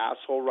and your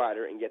asshole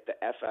rider and get the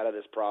F out of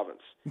this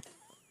province.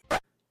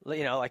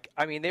 You know, like,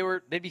 I mean,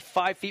 they'd be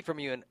 5 feet from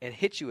you and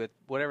hit you with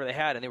whatever they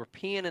had, and they were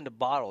peeing into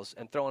bottles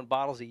and throwing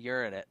bottles of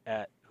urine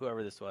at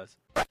whoever this was.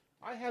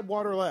 I had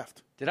water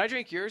left. Did I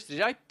drink yours?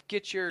 Did I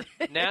get your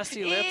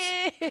nasty lips?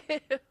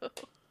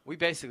 We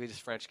basically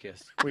just French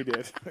kissed. We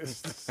did.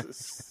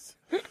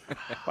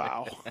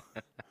 Wow.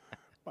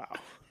 Wow.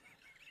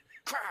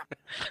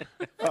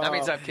 That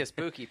means I've kissed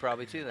Pookie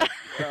probably too then.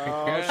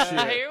 Oh,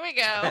 shit. Here we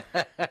go.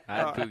 I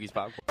had Poogie's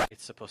popcorn.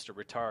 It's supposed to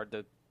retard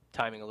the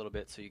timing a little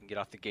bit so you can get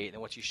off the gate, and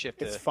then once you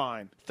shift It's to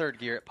fine. 3rd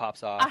gear, it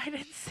pops off. I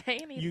didn't say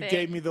anything. You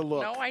gave me the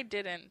look. No, I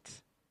didn't.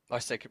 I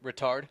said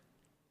retard?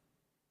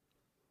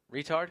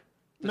 Retard?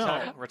 The No.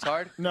 timing?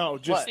 Retard? No,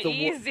 just What?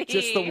 Easy.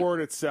 just the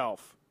word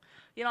itself.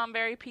 You know, I'm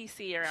very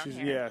PC around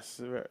here. Yes,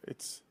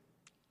 it's.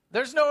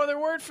 There's no other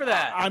word for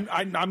that. I'm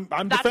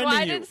That's defending why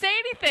I you. didn't say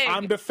anything.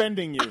 I'm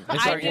defending you.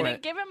 I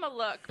didn't give him a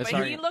look, but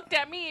he looked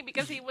at me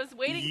because he was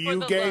waiting for the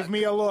look. You gave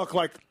me a look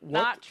like,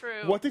 what? Not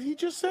true. What did he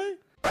just say?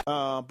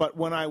 But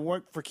when I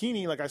worked for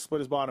Keeney, like I split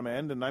his bottom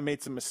end, and I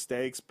made some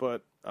mistakes,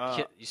 but...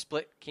 You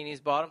split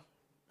Keeney's bottom?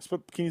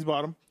 Split bikini's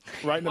bottom,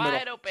 right in the middle.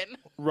 Wide open.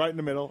 Right in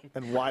the middle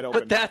and wide open.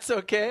 But that's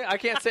okay. I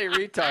can't say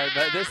retard,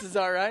 but this is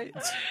all right.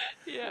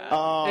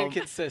 Yeah.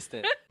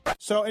 Inconsistent.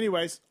 So,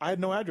 anyways, I had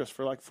no address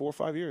for like 4 or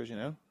 5 years,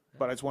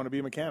 but I just wanted to be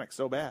a mechanic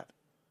so bad.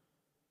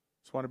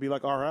 Just want to be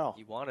like RL.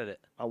 You wanted it.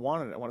 I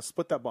wanted it. I want to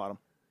split that bottom.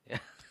 Yeah.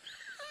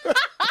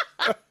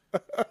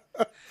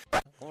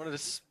 I wanted to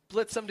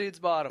split some dude's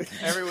bottom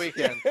every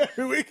weekend.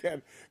 Every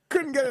weekend.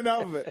 Couldn't get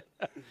enough of it.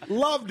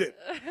 Loved it.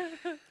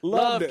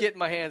 Love it. getting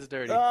my hands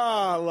dirty.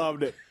 Ah,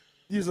 loved it.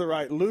 Use the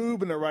right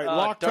lube and the right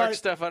Loctite. Dark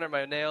stuff under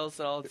my nails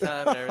all the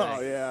time and everything.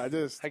 Oh, yeah.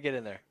 I get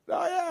in there.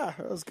 Oh, yeah.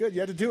 That was good. You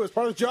had to do it. It's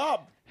part of the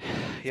job.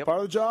 Yep. Part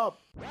of the job.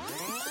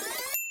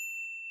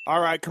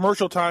 All right.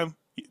 Commercial time.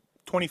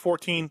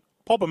 2014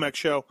 Pulpamex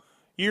Show.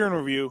 Year in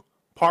Review.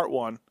 Part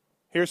 1.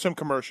 Here's some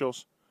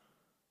commercials.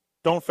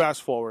 Don't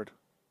fast forward.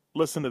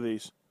 Listen to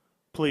these.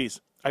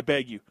 Please. I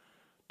beg you.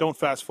 Don't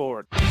fast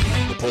forward.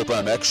 The Pulp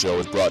MX Show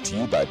is brought to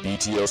you by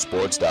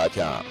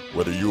BTOsports.com.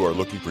 Whether you are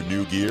looking for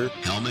new gear,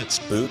 helmets,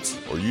 boots,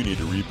 or you need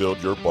to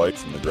rebuild your bike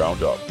from the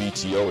ground up,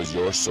 BTO is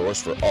your source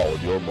for all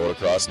of your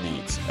motocross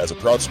needs. As a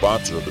proud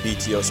sponsor of the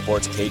BTO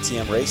Sports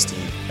KTM race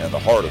team and the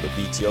heart of the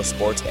BTO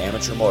Sports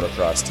amateur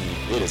motocross team,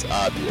 it is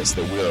obvious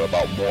that we are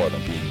about more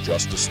than being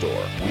just a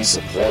store. We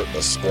support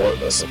the sport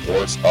that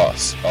supports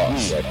us.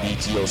 We at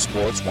BTO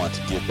Sports want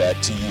to give back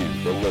to you,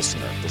 the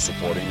listener, for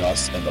supporting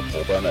us and the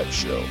Pulp MX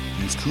Show.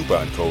 Use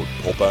coupon code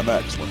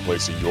PULPMX when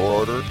placing your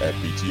order at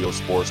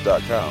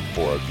BTOsports.com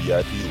for a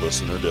VIP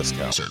listener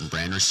discount. Certain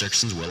brand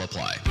restrictions will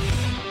apply.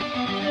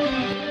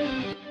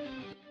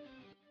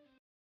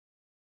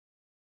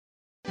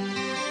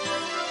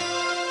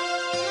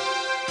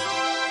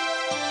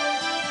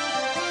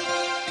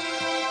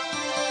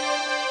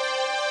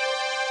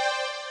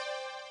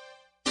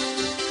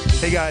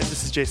 Hey guys,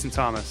 this is Jason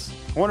Thomas.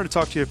 I wanted to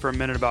talk to you for a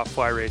minute about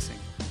fly racing.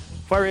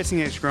 Fly racing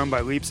has grown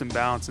by leaps and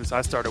bounds since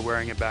I started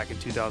wearing it back in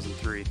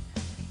 2003.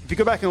 If you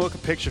go back and look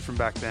at pictures from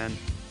back then,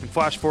 and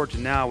flash forward to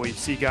now where you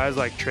see guys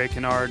like Trey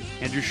Kennard,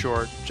 Andrew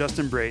Short,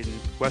 Justin Brayton,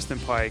 Weston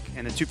Pike,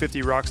 and the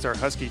 250 Rockstar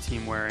Husky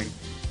team wearing,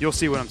 you'll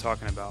see what I'm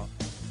talking about.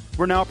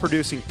 We're now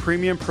producing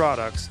premium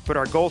products, but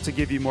our goal to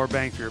give you more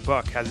bang for your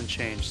buck hasn't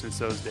changed since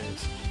those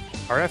days.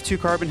 Our F2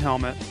 carbon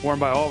helmet, worn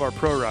by all of our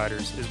pro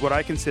riders, is what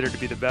I consider to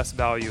be the best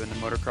value in the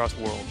motocross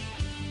world.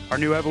 Our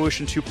new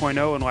Evolution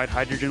 2.0 and light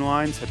hydrogen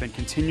lines have been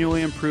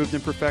continually improved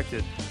and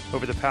perfected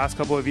over the past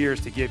couple of years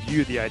to give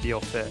you the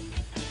ideal fit.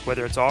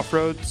 Whether it's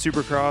off-road,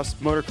 supercross,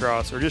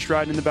 motocross, or just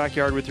riding in the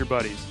backyard with your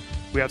buddies,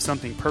 we have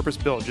something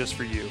purpose-built just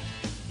for you.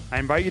 I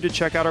invite you to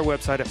check out our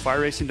website at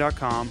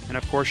flyracing.com and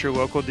of course your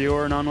local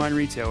dealer and online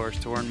retailers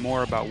to learn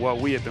more about what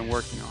we have been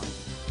working on.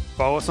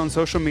 Follow us on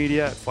social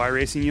media at Fly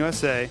Racing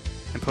USA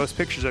and post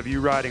pictures of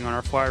you riding on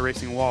our Fly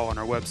Racing wall on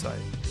our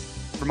website.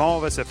 From all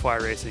of us at Fly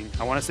Racing,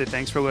 I want to say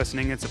thanks for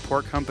listening and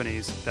support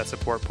companies that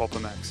support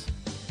PulpMX.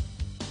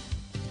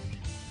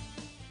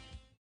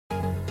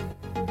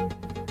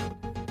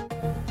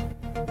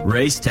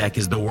 Racetech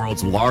is the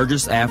world's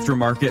largest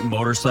aftermarket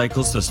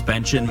motorcycle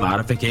suspension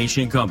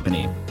modification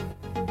company.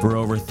 For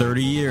over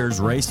 30 years,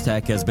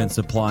 Racetech has been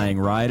supplying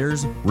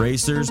riders,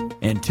 racers,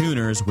 and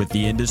tuners with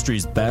the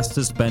industry's best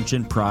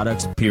suspension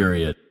products,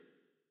 period.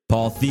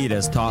 Paul Thede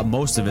has taught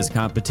most of his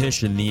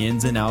competition the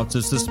ins and outs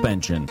of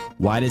suspension.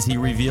 Why does he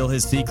reveal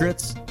his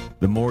secrets?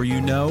 The more you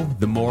know,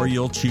 the more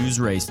you'll choose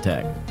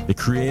Racetech, the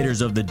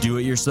creators of the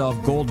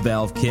do-it-yourself Gold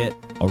Valve Kit,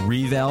 a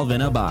revalve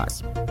in a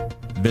box.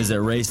 Visit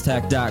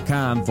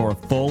racetech.com for a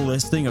full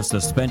listing of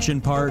suspension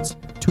parts,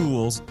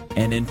 tools,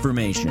 and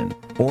information.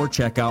 Or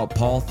check out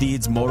Paul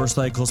Thede's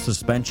Motorcycle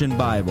Suspension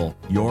Bible,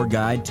 your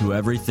guide to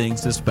everything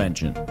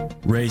suspension.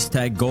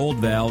 Racetech Gold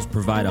Valves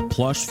provide a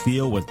plush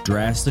feel with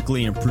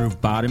drastically improved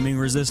bottoming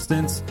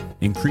resistance,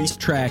 increased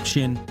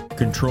traction,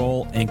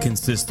 control, and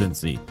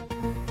consistency.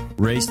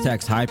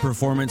 Racetech's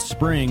high-performance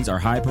springs are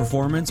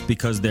high-performance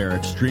because they're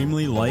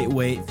extremely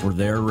lightweight for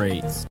their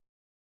rates.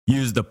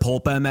 Use the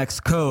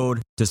PulpMX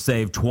code to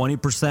save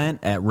 20%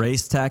 at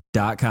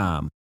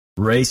racetech.com.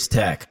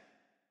 Racetech.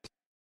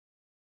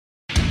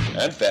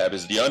 NFAB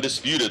is the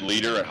undisputed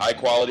leader in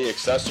high-quality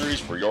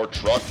accessories for your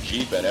truck,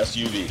 Jeep, and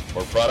SUV.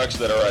 For products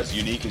that are as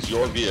unique as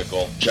your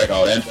vehicle, check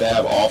out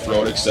NFAB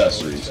Off-Road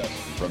Accessories.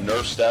 From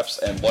Nerf steps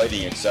and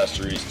lighting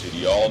accessories to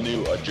the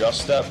all-new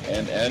Adjust Step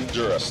and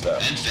Endura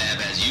Step. NFAB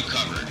has you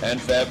covered.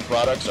 NFAB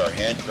products are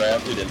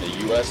handcrafted in the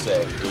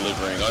USA,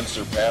 delivering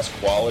unsurpassed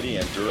quality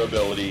and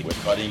durability with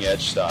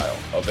cutting-edge style.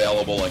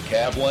 Available in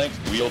cab length,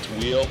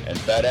 wheel-to-wheel,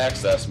 and bed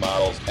access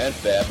models,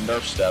 NFAB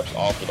Nerf steps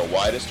offer the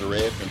widest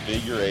array of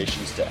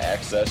configurations to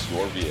access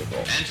your vehicle.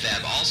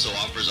 NFAB also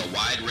offers a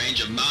wide range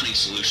of mounting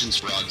solutions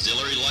for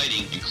auxiliary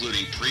lighting,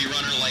 including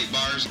pre-runner light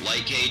bars,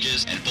 light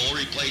cages, and full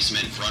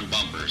replacement front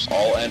bumpers.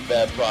 All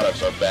NFAB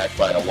products are backed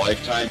by a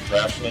lifetime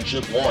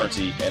craftsmanship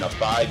warranty and a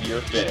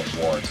 5-year finish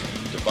warranty.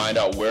 To find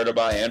out where to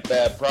buy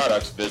NFAB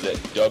products, visit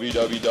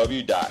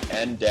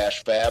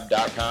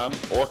www.n-fab.com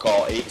or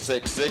call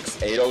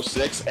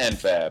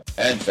 866-806-NFAB.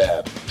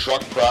 NFAB,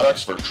 truck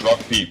products for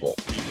truck people.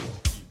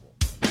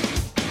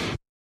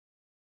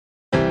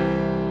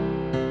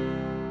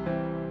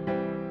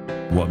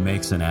 What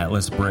makes an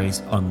Atlas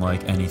brace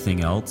unlike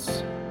anything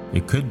else?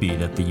 It could be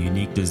that the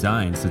unique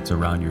design sits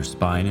around your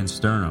spine and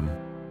sternum.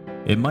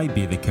 It might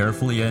be the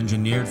carefully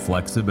engineered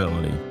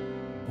flexibility,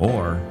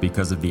 or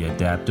because of the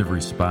adaptive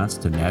response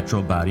to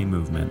natural body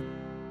movement,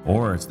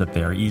 or it's that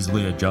they are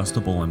easily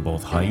adjustable in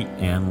both height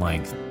and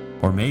length,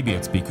 or maybe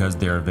it's because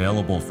they're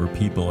available for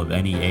people of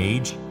any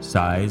age,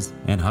 size,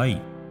 and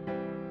height.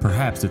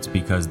 Perhaps it's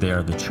because they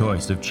are the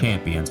choice of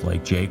champions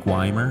like Jake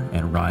Weimer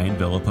and Ryan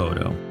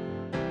Villapoto.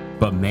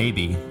 But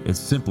maybe it's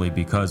simply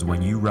because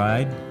when you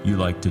ride, you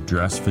like to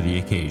dress for the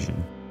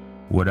occasion.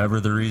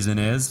 Whatever the reason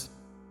is,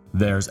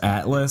 there's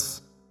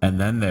Atlas, and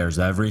then there's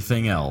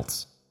everything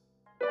else.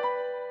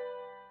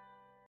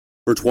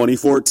 For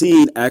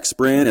 2014,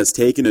 X-Brand has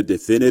taken a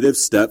definitive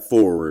step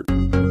forward.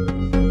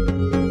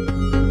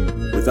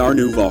 With our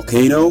new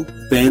Volcano,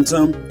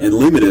 Phantom, and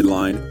Limited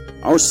line,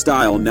 our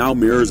style now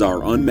mirrors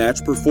our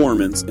unmatched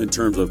performance in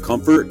terms of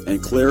comfort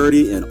and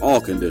clarity in all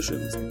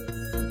conditions.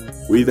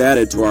 We've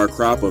added to our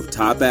crop of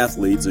top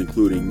athletes,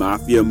 including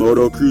Mafia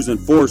Moto Cruise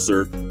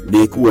Enforcer,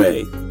 Nick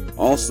Way.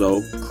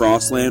 Also,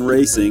 Crossland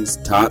Racing's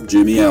top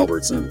Jimmy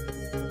Albertson.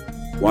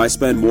 Why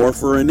spend more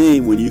for a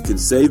name when you can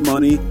save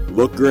money,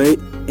 look great,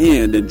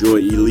 and enjoy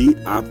elite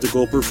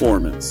optical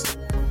performance?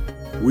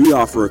 We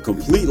offer a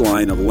complete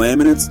line of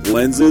laminates,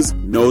 lenses,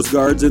 nose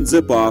guards, and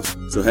zip-offs,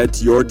 so head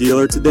to your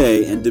dealer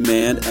today and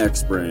demand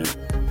X-Brand.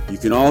 You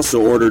can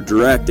also order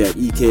direct at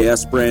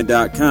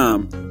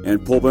EKSbrand.com,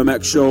 and Pulp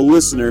MX Show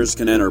listeners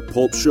can enter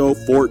Pulp Show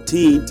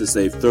 14 to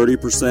save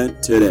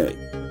 30% today.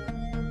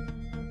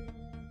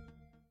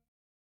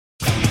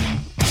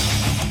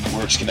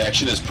 Works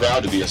Connection is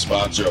proud to be a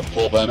sponsor of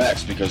Pulp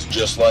MX because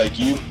just like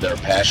you, they're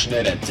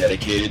passionate and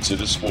dedicated to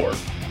the sport.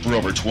 For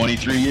over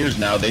 23 years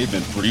now, they've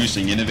been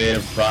producing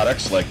innovative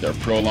products like their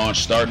Pro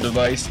Launch Start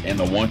device and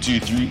the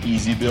 123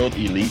 Easy Build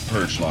Elite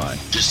Perch line.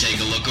 Just take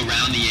a look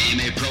around the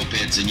AMA Pro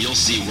Pits and you'll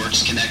see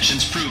Works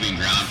Connection's proving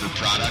ground for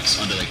products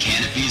under the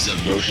canopies of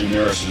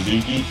Yoshimura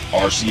Suzuki,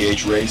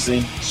 RCH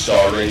Racing,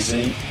 Star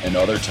Racing, and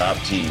other top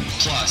teams.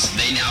 Plus,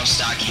 they now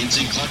stock hinge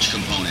and clutch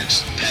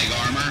components, peg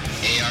armor,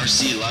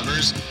 ARC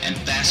levers, and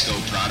Fasco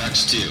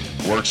products too.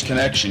 Works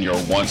Connection, your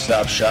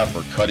one-stop shop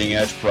for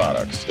cutting-edge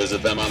products.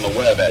 Visit them on the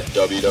web at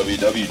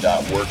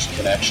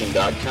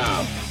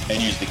www.worksconnection.com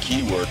and use the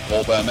keyword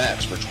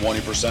PulpMX for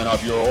 20%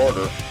 off your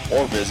order,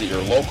 or visit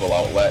your local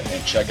outlet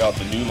and check out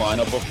the new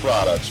lineup of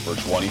products for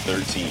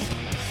 2013.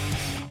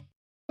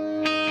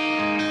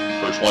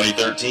 For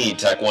 2013,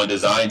 Tech One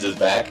Designs is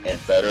back and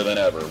better than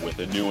ever with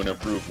a new and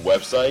improved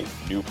website,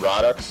 new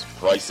products,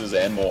 prices,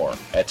 and more.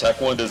 At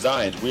Tech One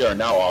Designs, we are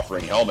now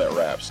offering helmet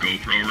wraps,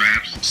 GoPro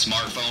wraps,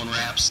 smartphone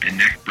wraps, and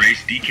neck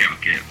brace decal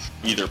kits.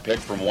 Either pick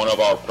from one of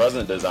our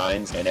present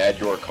designs and add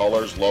your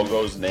colors,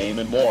 logos, name,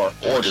 and more,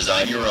 or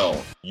design your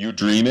own. You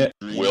dream it,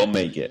 we'll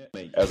make it.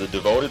 As a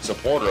devoted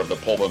supporter of the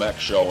Pulp MX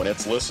Show and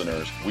its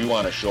listeners, we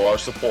want to show our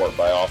support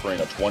by offering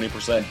a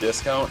 20%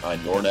 discount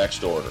on your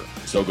next order.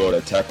 So go to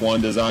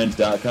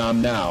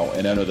TechOneDesigns.com now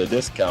and enter the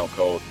discount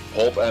code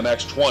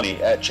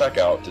PulpMX20 at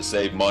checkout to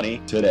save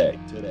money today.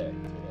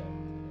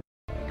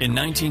 In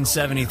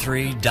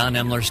 1973, Don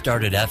Emler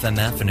started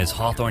FMF in his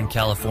Hawthorne,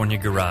 California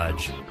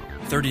garage.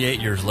 38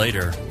 years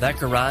later, that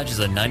garage is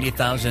a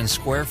 90,000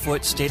 square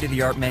foot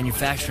state-of-the-art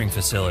manufacturing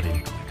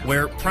facility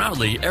where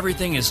proudly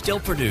everything is still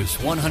produced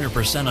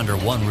 100% under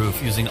one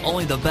roof using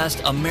only the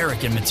best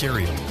American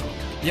material.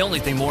 The only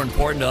thing more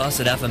important to us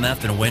at FMF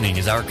than winning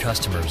is our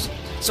customers.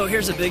 So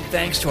here's a big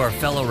thanks to our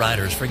fellow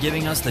riders for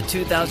giving us the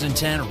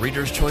 2010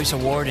 Reader's Choice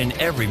Award in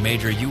every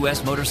major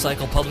U.S.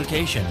 motorcycle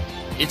publication.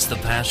 It's the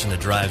passion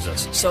that drives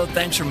us, so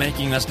thanks for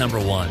making us number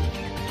one.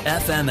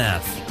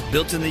 FMF,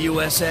 built in the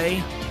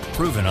USA,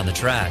 proven on the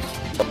track.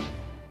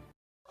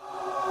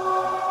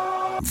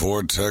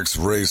 Vortex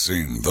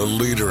Racing, the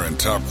leader in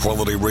top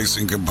quality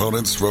racing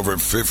components for over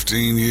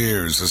 15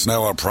 years, is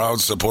now a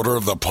proud supporter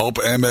of the Pulp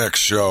MX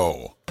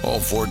Show. All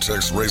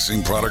Vortex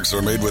Racing products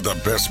are made with the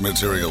best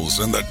materials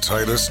and the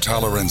tightest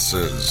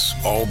tolerances.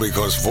 All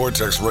because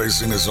Vortex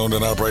Racing is owned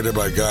and operated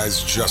by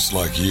guys just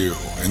like you,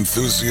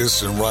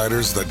 enthusiasts and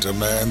riders that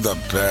demand the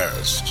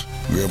best.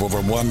 We have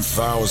over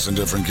 1,000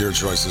 different gear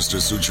choices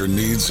to suit your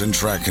needs and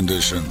track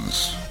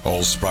conditions.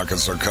 All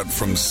sprockets are cut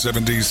from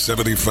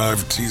 7075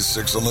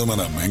 T6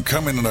 aluminum and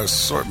come in an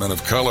assortment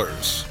of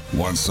colors.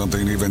 Want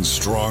something even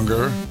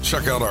stronger?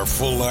 Check out our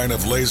full line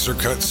of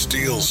laser-cut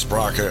steel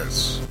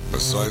sprockets.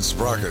 Besides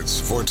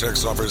sprockets,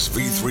 Vortex offers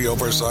V3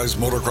 oversized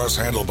motocross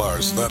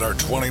handlebars that are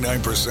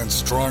 29%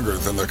 stronger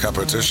than the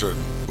competition.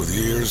 With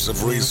years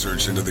of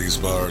research into these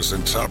bars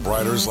and top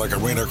riders like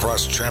Arena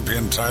Cross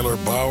champion Tyler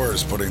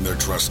Bowers putting their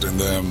trust in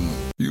them.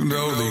 You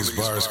know these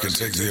bars can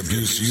take the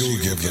abuse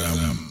you'll give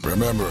them.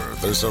 Remember,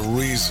 there's a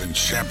reason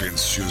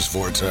champions choose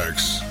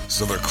Vortex.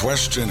 So the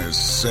question is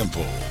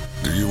simple.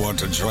 Do you want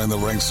to join the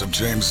ranks of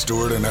James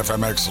Stewart and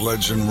FMX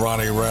legend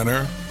Ronnie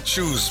Renner?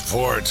 Choose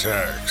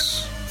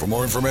Vortex. For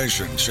more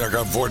information, check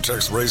out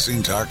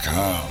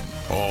VortexRacing.com.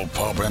 All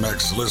Pulp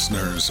MX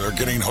listeners are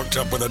getting hooked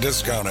up with a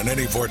discount on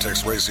any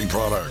Vortex Racing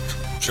product.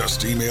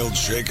 Just email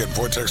Jake at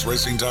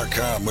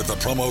vortexracing.com with the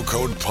promo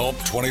code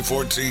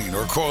PULP2014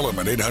 or call him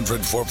at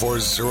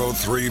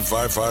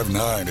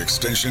 800-440-3559,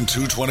 extension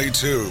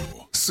 222.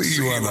 See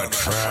you on the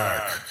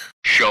track.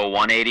 Show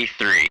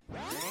 183.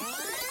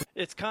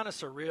 It's kind of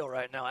surreal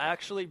right now.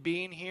 Actually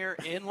being here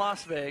in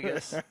Las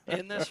Vegas,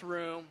 in this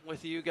room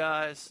with you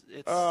guys,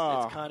 it's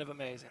kind of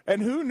amazing.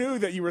 And who knew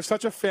that you were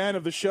such a fan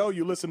of the show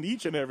you listened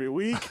each and every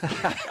week?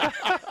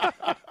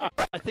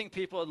 I think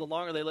people, the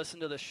longer they listen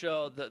to the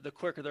show, the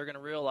quicker they're going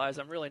to realize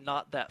I'm really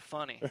not that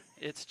funny.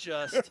 It's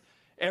just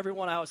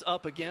everyone I was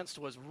up against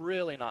was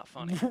really not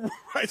funny.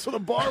 Right, so the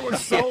bar was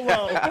so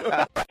low.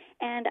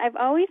 And I've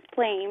always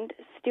blamed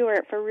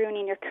Stuart for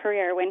ruining your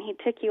career when he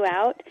took you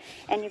out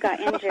and you got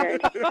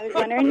injured. I was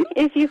wondering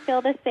if you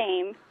feel the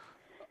same.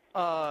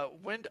 I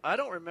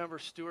don't remember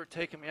Stuart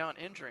taking me out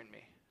and injuring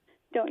me.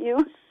 Don't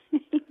you?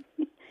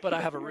 But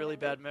I have a really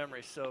bad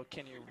memory, so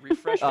can you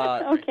refresh me?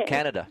 Okay.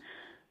 Canada.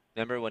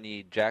 Remember when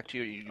he jacked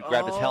you? You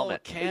grabbed his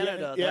helmet.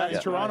 Canada. Yeah,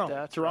 that's Toronto. Right,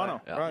 that's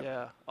Toronto. Right. Right.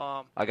 Yeah.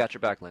 I got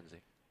your back,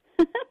 Lindsay.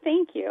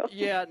 Thank you.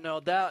 Yeah, no,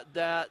 that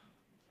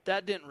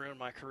didn't ruin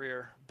my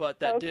career, but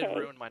that did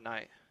ruin my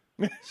night.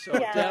 So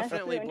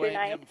definitely blame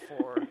him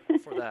for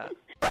that.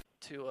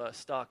 To a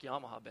stock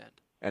Yamaha bend.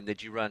 And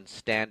did you run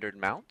standard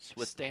mounts?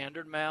 With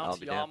standard mounts,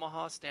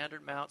 Yamaha,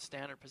 standard mount,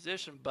 standard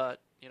position, but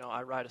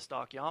I ride a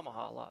stock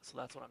Yamaha a lot, so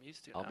that's what I'm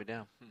used to. I'll be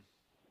down.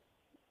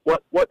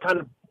 What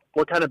kind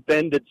of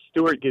bend did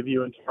Stuart give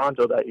you in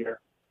Toronto that year?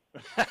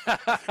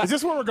 Is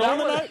this where we're going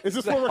tonight? Is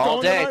this where we're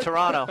all going day, tonight?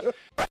 Toronto.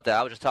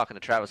 I was just talking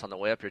to Travis on the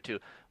way up here, too.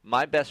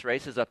 My best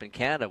races up in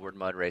Canada were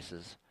mud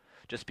races,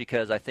 just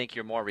because I think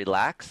you're more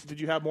relaxed. Did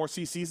you have more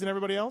CCs than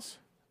everybody else?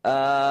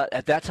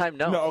 At that time,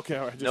 no. No, okay,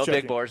 all right. Just no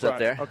checking. big bores up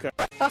there. Okay.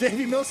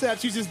 Davey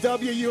Millsaps uses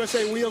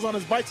WUSA wheels on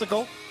his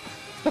bicycle,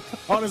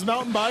 on his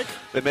mountain bike.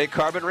 They made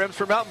carbon rims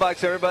for mountain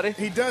bikes, everybody.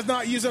 He does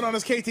not use it on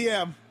his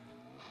KTM.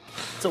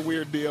 It's a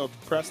weird deal,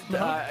 Preston.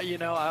 I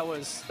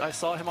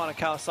saw him on a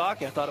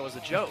Kawasaki. I thought it was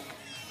a joke.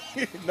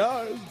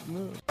 No.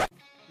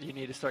 You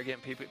need to start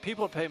getting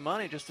people to pay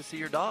money just to see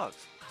your dogs.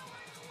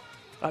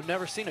 I've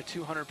never seen a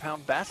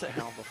 200-pound basset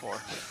hound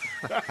before.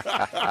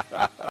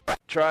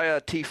 Try a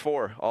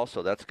T4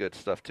 also. That's good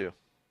stuff, too.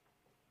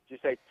 Did you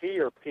say T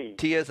or P?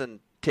 T as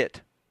in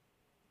tit.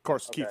 Of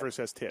course, Kiefer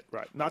says tit,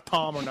 right. Not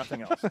Tom or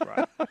nothing else,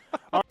 right.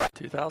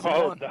 2001.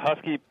 Oh, the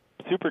Husky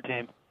super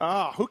team.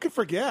 Who could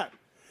forget?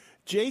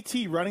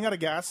 JT running out of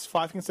gas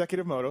 5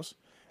 consecutive motos.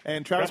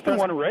 And Preston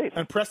won a race.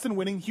 And Preston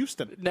winning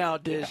Houston. Now,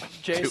 did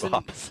Jason,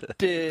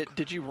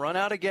 did you run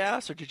out of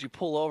gas, or did you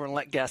pull over and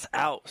let gas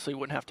out so you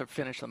wouldn't have to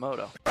finish the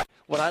moto?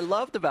 What I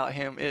loved about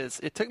him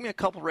is it took me a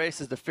couple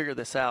races to figure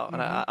this out,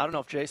 and I don't know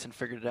if Jason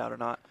figured it out or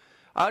not.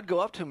 I'd go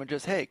up to him and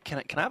just, hey, can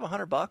I have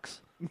 $100?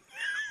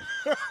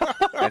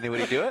 And would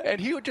he do it? And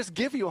he would just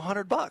give you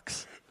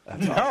 $100.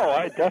 No,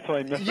 I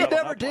definitely missed You out on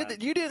never that did. plan.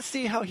 You didn't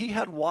see how he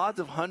had wads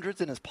of hundreds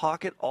in his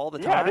pocket all the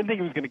time. Yeah, I didn't think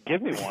he was going to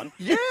give me one.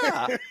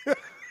 Yeah.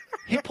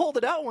 He pulled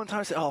it out one time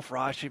and said, "Oh,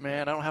 Farashi,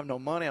 man, I don't have no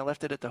money. I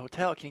left it at the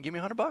hotel. Can you give me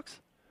 $100?"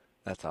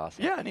 That's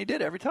awesome. Yeah, and he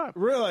did every time.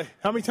 Really?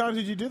 How many times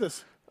did you do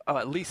this?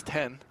 At least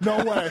 10.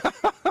 No way.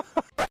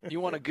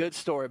 You want a good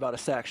story about a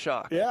sack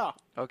shock? Yeah.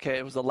 Okay,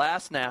 it was the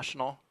last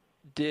national.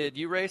 Did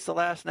you race the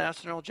last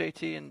national,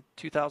 JT, in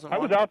 2001? I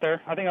was out there.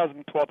 I think I was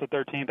in 12th or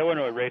 13th. I wasn't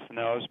really racing,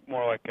 though. I was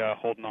more like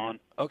holding on.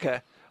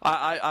 Okay.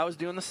 I was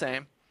doing the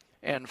same.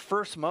 And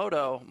first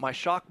moto, my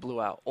shock blew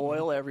out.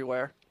 Oil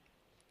everywhere.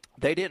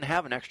 They didn't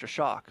have an extra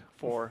shock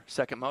for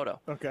second moto.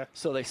 Okay.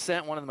 So they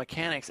sent one of the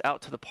mechanics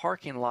out to the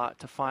parking lot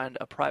to find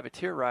a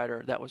privateer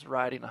rider that was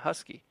riding a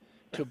Husky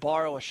to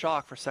borrow a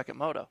shock for second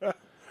moto.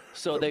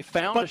 So they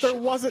found But there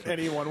wasn't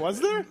anyone, was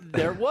there?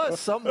 There was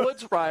some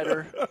woods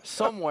rider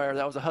somewhere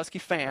that was a Husky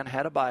fan,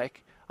 had a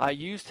bike. I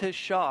used his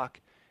shock,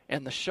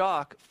 and the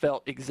shock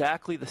felt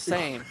exactly the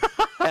same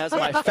as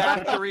my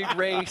factory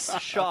race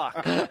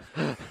shock.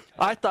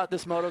 I thought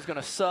this moto was going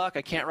to suck.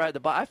 I can't ride the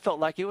bike. I felt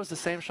like it was the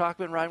same shock I've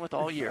been riding with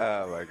all year.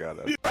 Oh, my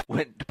God.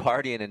 Went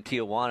partying in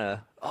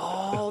Tijuana.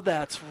 Oh,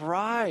 that's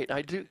right.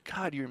 I do.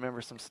 God, you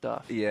remember some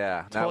stuff.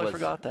 Yeah. Totally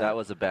forgot that. That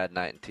was a bad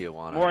night in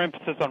Tijuana. More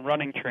emphasis on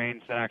running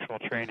trains than actual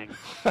training.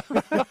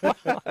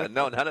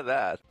 No, none of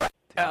that.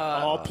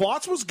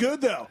 Plots was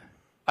good, though.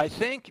 I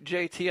think,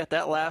 JT, at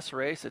that last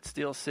race at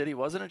Steel City,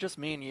 wasn't it just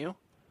me and you?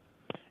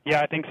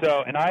 Yeah, I think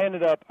so. And I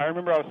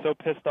remember I was so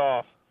pissed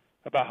off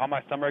about how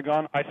my summer had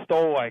gone. I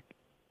stole like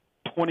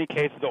 20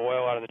 cases of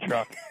oil out of the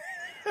truck.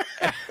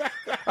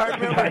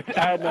 I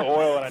had no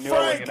oil, and I knew I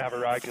wasn't going to have a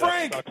ride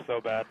because it sucked so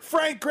bad.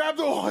 Frank, grab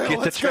the oil.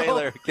 Get the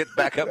trailer. Get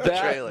back up the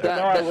trailer.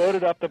 I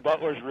loaded up the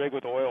Butler's rig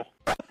with oil.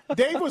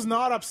 Dave was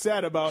not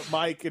upset about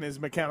Mike and his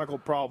mechanical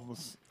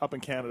problems up in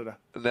Canada.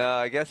 No,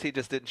 I guess he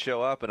just didn't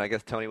show up, and I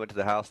guess Tony went to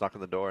the house, knocked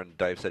on the door, and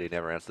Dave said he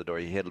never answered the door.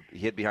 He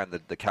hid behind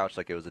the couch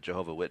like it was a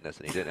Jehovah's Witness,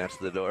 and he didn't answer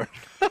the door.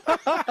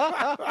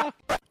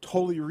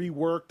 Totally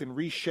reworked and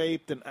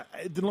reshaped, and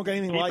it didn't look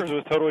anything like it.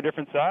 Keepers was totally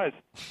different size.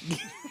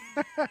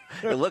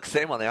 It looks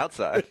same on the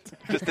outside.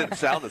 Just didn't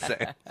sound the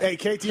same. Hey,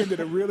 KTM did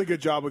a really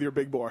good job with your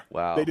big bore.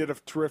 Wow. They did a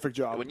terrific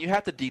job. When you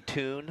have to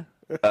detune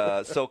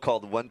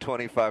so-called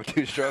 125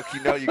 two-stroke,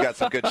 you know you got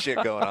some good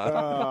shit going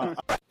on.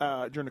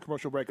 During the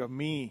commercial break of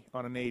me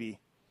on an 80,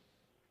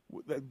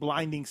 that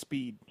blinding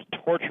speed.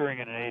 Torturing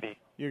in an 80.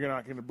 You're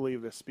not going to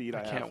believe the speed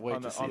I can't have wait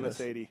on, to see on this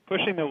this. 80.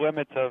 Pushing the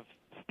limits of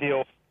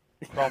steel,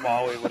 chrome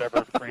alloy,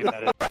 whatever frame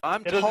that is.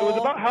 It was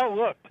about how it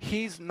looked.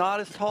 He's not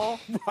as tall.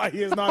 Right,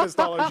 he is not as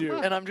tall as you.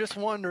 And I'm just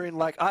wondering,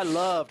 like, I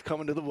loved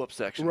coming to the whoop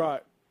section.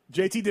 Right.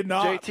 JT did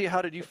not. JT,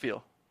 how did you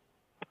feel?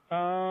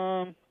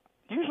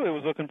 Usually I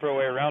was looking for a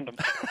way around him.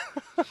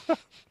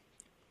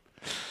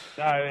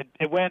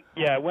 It went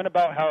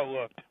about how it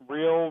looked.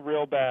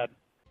 Real bad.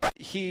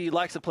 He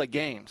likes to play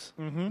games,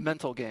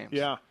 mental games.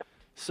 Yeah.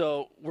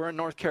 So we're in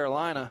North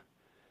Carolina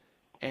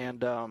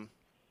and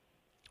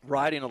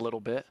riding a little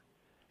bit,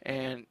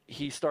 and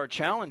he started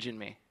challenging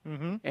me.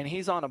 Mm-hmm. And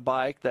he's on a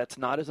bike that's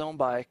not his own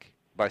bike.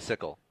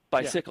 Bicycle.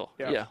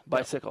 Yeah,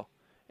 bicycle.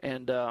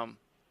 And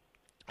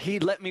he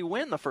let me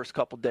win the first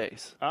couple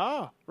days.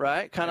 Ah.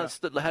 Right? Kind of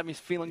had me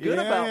feeling good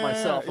about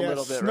myself a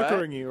little bit, right?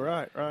 Snookering you,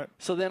 right.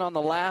 So then on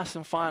the last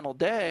and final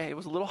day, it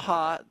was a little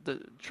hot.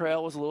 The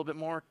trail was a little bit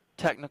more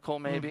technical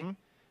maybe.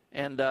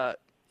 And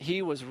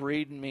he was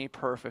reading me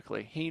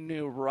perfectly. He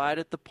knew right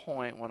at the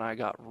point when I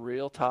got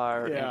real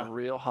tired and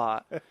real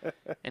hot.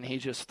 And he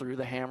just threw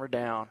the hammer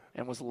down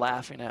and was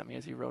laughing at me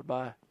as he rode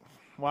by.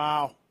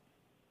 Wow.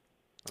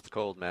 That's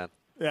cold, man.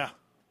 Yeah.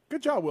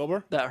 Good job,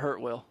 Wilbur. That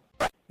hurt, Will.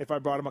 If I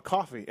brought him a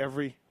coffee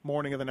every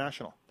morning of the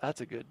National.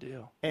 That's a good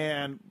deal.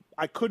 And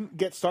I couldn't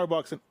get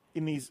Starbucks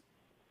in these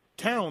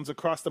towns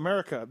across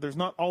America. There's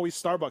not always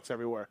Starbucks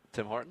everywhere.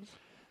 Tim Hortons?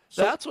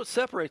 So that's what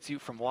separates you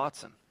from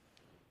Watson.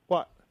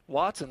 What?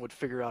 Watson would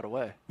figure out a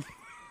way.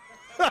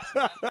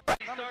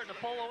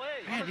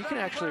 Man, you can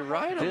actually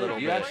ride a little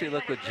bit. You actually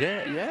look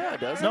legit. Yeah,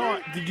 doesn't No,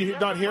 it? did you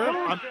not hear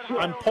him?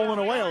 I'm pulling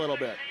away a little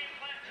bit.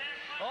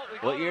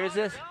 What year is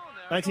this?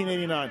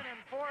 1989.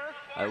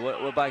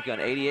 What bike you on?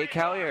 88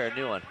 Cali or a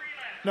new one?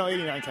 No,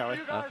 89 Cali.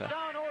 Okay.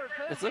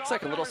 It looks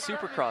like a little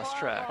supercross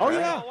track. Oh,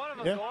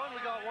 right? yeah.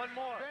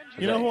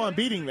 You know who I'm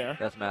beating there?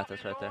 That's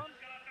Mathis right there.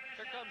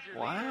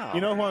 Wow.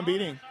 You know who I'm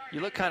beating?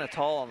 You look kind of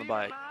tall on the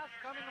bike.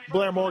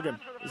 Blair Morgan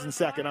is in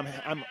second.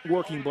 I'm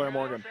working Blair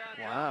Morgan.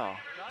 Wow.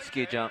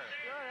 Ski jump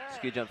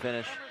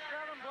finish.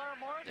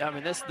 I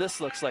mean,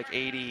 this looks like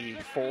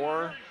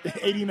 84.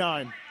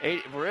 89.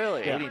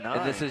 Really? Yeah. 89.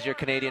 And this is your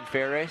Canadian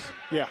fair race?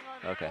 Yeah.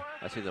 Okay.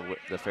 I see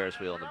the Ferris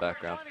wheel in the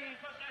background.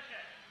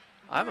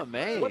 I'm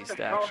amazed,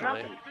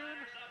 actually.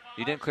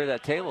 You didn't clear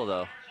that table,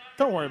 though.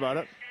 Don't worry about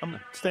it. I'm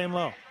staying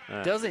low.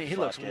 Right. Doesn't he? He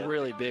looks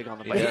really big on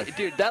the He bike. does.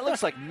 Dude, that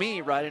looks like me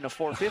riding a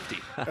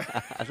 450.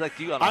 That's like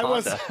you on a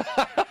Honda.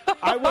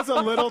 I was a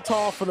little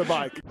tall for the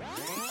bike.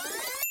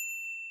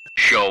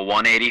 Show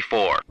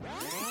 184.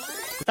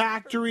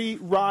 Factory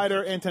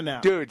rider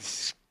international. Dude,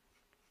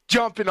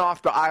 jumping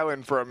off the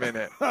island for a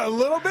minute. A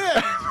little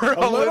bit.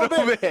 a little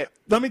bit.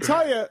 Let me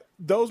tell you,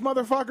 those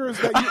motherfuckers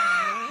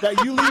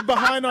that you leave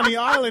behind on the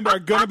island are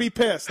going to be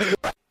pissed.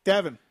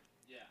 Devin.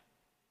 Yeah.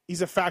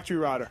 He's a factory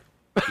rider.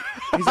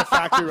 He's a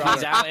factory rider.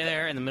 He's out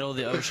there in the middle of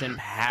the ocean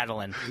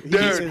paddling. Dude,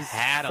 He's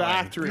paddling.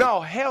 Factory. No,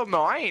 hell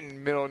no. I ain't in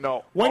the middle of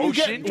no When you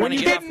ocean. get- when you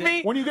kidding get-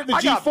 me? when you get the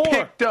I got G4.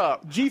 picked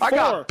up. G4. I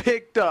got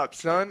picked up,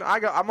 son.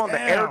 I'm on the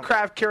Damn.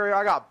 aircraft carrier.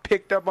 I got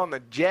picked up on the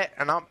jet,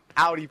 and I'm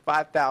Audi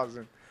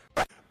 5000.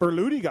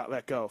 Berluti got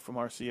let go from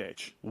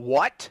RCH.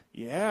 What?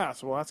 Yeah,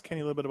 so we'll ask Kenny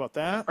a little bit about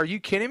that. Are you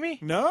kidding me?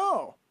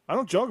 No. I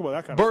don't joke about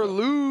that kind of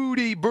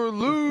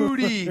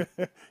Berluti.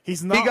 stuff.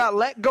 He's not. He got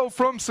let go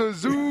from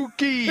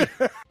Suzuki.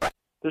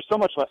 There's so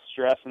much less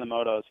stress in the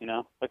motos, you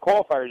know. Like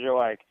qualifiers, you're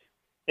like,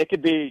 it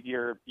could be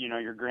your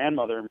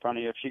grandmother in front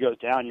of you. If she goes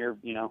down, you're,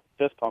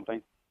 fist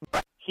pumping.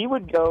 He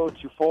would go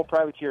to full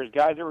privateers,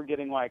 guys that were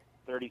getting like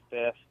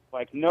 35th,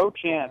 like no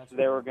chance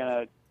they were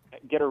going to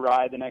get a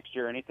ride the next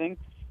year or anything.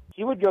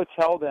 He would go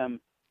tell them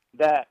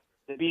that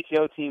the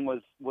BTO team was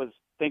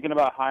thinking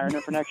about hiring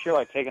him for next year,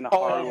 like taking a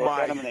hard look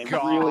at him, and they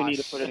really need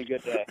to put in a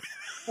good day.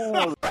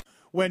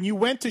 When you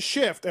went to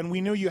shift and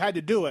we knew you had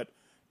to do it,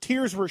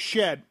 tears were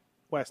shed,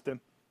 Weston.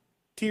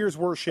 Tears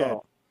were shed.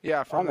 Oh.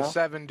 Yeah, from the know.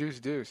 7 deuce,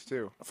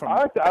 too.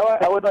 I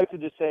would like to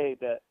just say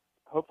that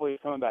hopefully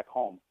he's coming back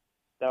home.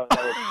 That would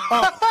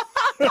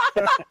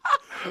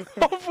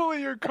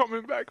Hopefully you're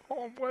coming back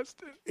home,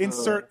 Weston.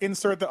 Insert the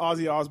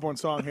Ozzy Osbourne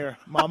song here.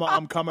 Mama,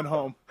 I'm coming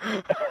home.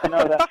 I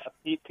know that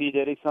P.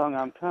 Diddy song,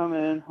 I'm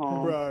coming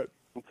home. Right.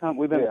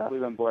 We've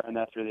been blaring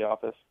that through the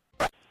office.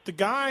 The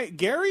guy,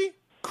 Gary,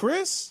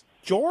 Chris,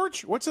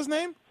 George, what's his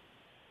name?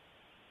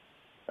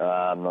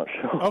 I'm not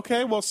sure.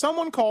 Okay, well,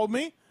 someone called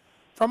me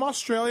from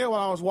Australia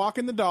while I was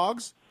walking the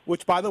dogs,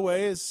 which, by the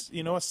way, is,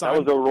 a sign.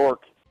 That was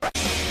O'Rourke.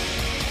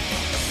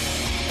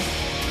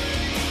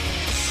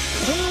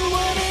 Who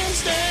wouldn't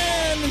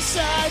stand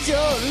inside your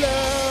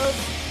love?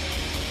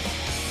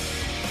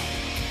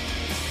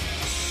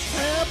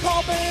 And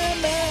Pulp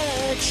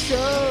MX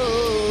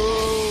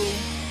Show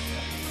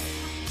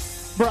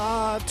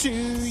brought to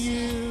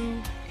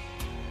you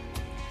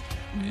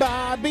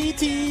by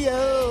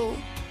BTO.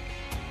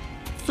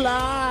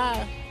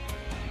 Fly.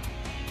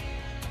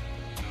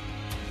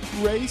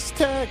 Race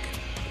Tech.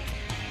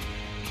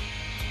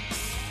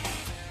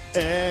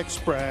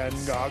 X-Brand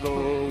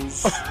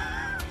goggles.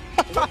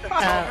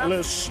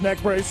 Atlas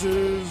neck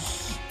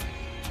braces.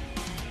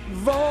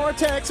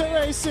 Vortex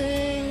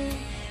Racing.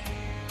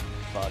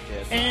 Fuck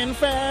it. And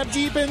Fab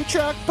Jeep and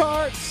truck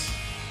parts.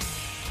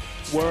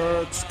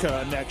 Works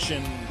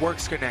Connection.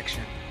 Works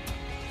Connection.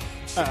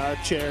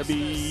 Chair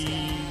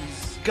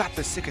Bees. Got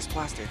the sickest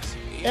plastics.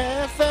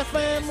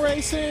 FFM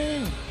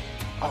Racing.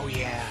 Oh,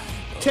 yeah.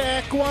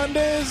 Tech One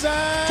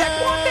Designs.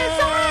 Tech One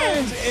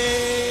Designs.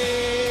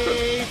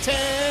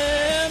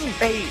 A10.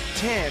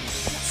 A10.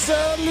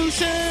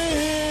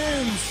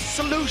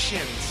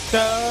 Solutions.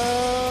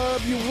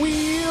 W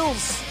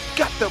Wheels.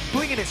 Got the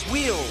blingingest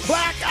wheels.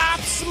 Black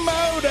Ops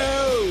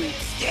Moto.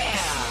 Yeah.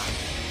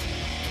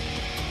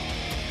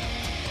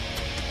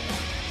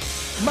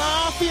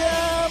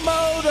 Mafia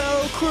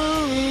Moto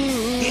Crew.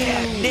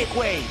 Yeah, Nick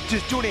Way.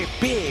 Just doing it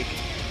big.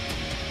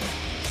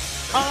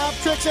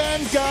 Optrix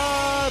and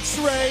Guts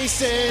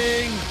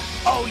Racing.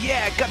 Oh,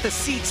 yeah. Got the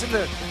seats and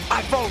the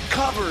iPhone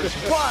covers.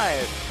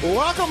 What?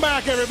 Welcome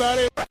back,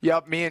 everybody.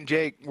 Yep, me and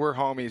Jake, we're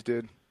homies,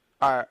 dude.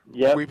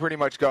 We pretty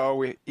much go.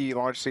 We eat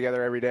lunch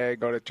together every day,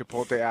 go to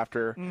Chipotle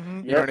after.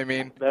 Mm-hmm. You know what I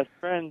mean? Best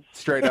friends.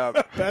 Straight up.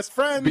 Best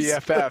friends.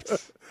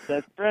 BFFs.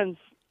 Best friends.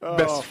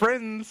 Best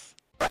friends.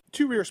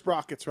 2 rear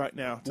sprockets right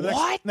now.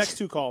 The next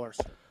 2 callers.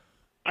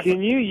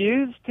 Can you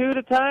use 2 at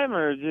a time,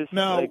 or just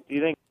no? Like, do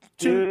you think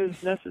 2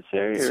 is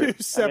necessary? Or,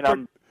 2 separate. I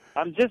mean,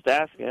 I'm just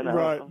asking. I don't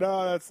Right.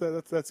 know. No,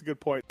 that's a good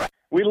point.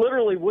 We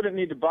literally wouldn't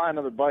need to buy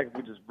another bike if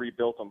we just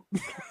rebuilt them.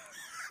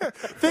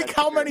 Think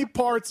how many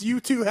parts you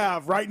 2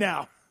 have right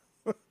now.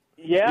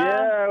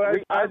 Yeah,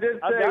 I did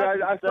say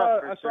I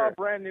saw sure. a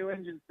brand new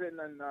engine sitting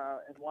in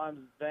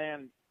Lime's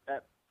van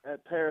at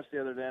Paris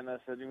the other day, and I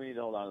said we need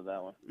to hold on to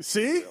that one.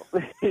 See?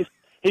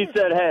 He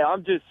said, "Hey,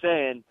 I'm just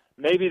saying,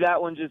 maybe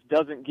that one just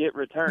doesn't get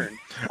returned."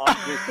 I'm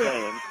just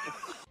saying.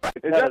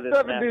 Is that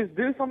 7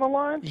 Deuce on the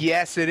line?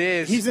 Yes, it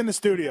is. He's in the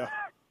studio.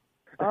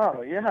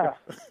 Oh yeah.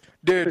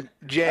 Dude,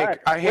 Jake, Right.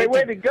 I hate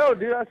way to go,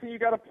 dude. I see you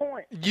got a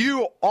point.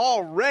 You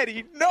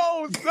already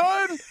know,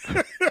 son.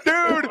 Dude,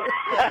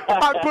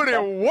 I put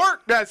in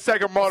work that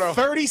second moto.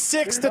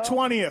 36 to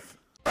 20th.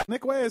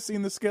 Nick Way has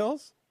seen the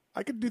skills.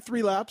 I could do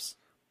 3 laps.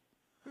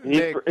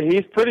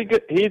 He's pretty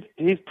good.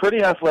 He's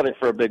pretty athletic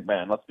for a big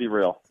man. Let's be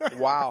real.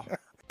 Wow.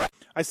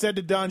 I said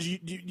to Dunge,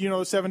 you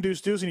know 7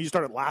 Deuce, and he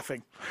started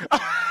laughing.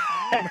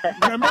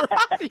 Remember?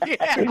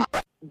 Yeah.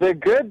 The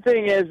good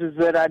thing is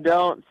that I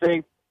don't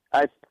think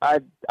I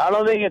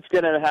don't think it's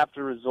going to have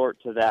to resort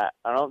to that.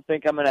 I don't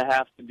think I'm going to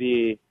have to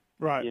be,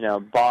 right,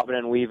 bobbing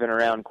and weaving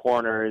around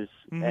corners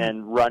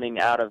and running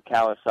out of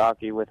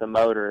Kawasaki with a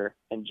motor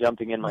and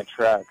jumping in my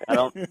truck. I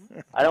don't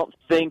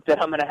think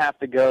that I'm going to have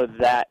to go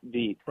that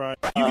deep. Right.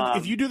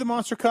 If you do the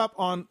Monster Cup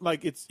on,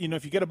 like, it's,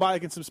 if you get a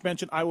bike and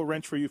suspension, I will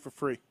wrench for you for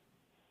free.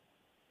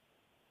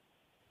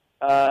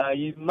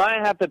 You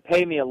might have to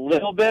pay me a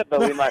little bit,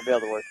 but we might be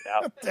able to work it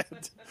out.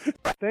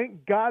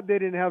 Thank God they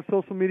didn't have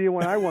social media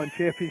when I won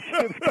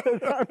championships,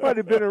 because I might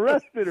have been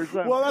arrested or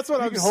something. Well, that's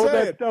what I'm saying. Hold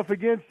saying. that stuff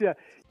against you.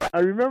 I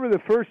remember the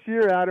first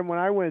year, Adam, when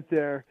I went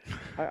there,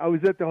 I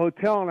was at the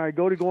hotel, and I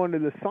go into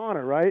the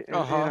sauna, right? And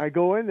I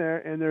go in there,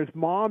 and there's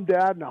mom,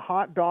 dad, and a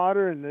hot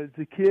daughter, and there's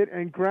a kid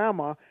and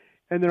grandma,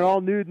 and they're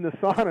all nude in the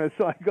sauna.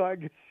 So I go,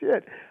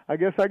 shit, I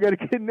guess I got to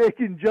get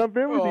naked and jump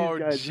in with these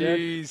guys,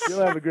 jeez. man.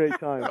 You'll have a great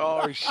time.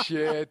 Oh,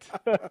 shit.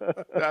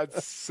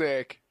 That's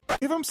sick.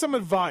 Give them some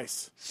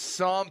advice.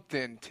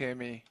 Something,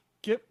 Timmy.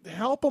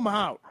 Help them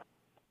out.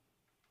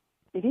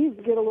 He needs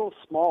to get a little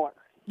smaller.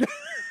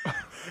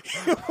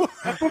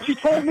 That's what you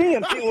told me,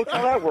 and see, look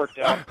how that worked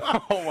out.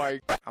 Oh, my.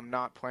 I'm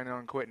not planning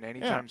on quitting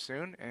anytime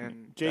soon.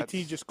 And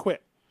JT just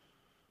quit.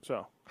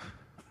 So.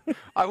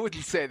 I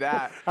wouldn't say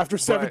that. After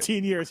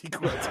 17 years, he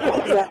quit.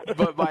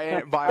 But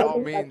by all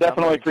means.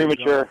 Definitely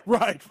premature.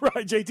 Right,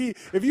 JT.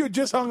 If you had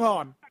just hung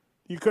on,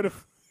 you could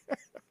have.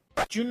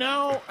 Do you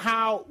know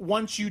how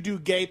once you do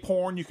gay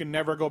porn, you can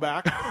never go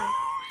back?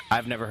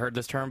 I've never heard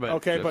this term,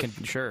 but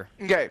sure.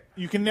 Okay.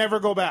 You can never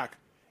go back.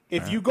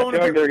 If you go I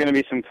feel like there are going to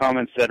be some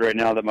comments said right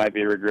now that might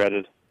be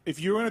regretted. If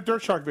you're in a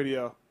Dirt Shark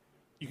video,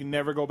 you can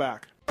never go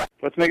back.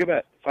 Let's make a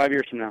bet. 5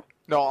 years from now.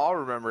 No, I'll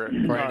remember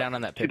it. Write it down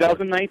on that paper.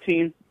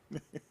 2019,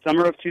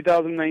 summer of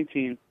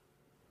 2019,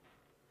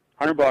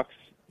 $100.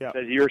 Yeah.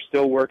 Says you're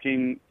still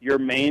working. Your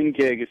main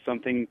gig is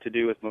something to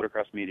do with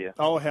motocross media.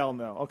 Oh, hell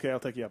no. Okay, I'll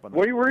take you up on that.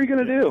 What are you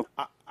going to do?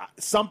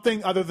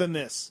 Something other than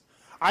this.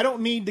 I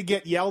don't need to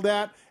get yelled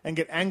at and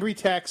get angry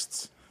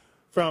texts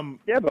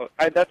from... Yeah, but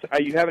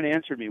you haven't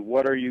answered me.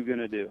 What are you going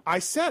to do? I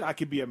said I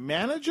could be a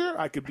manager.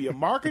 I could be a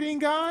marketing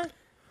guy.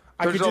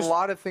 There's a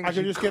lot of things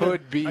you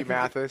could be,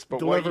 Mathis,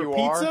 but what you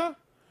pizza. are...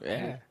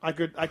 Yeah, I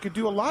could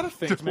do a lot of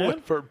things,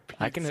 man.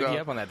 I can hook you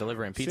up on that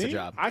delivering pizza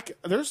job.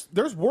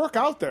 There's work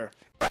out there.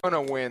 I'm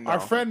gonna win. Though. Our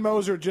friend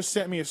Moser just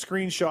sent me a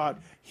screenshot.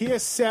 He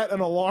has set an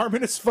alarm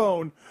in his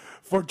phone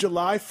for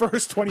July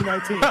 1st,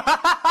 2019.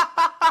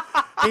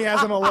 He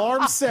has an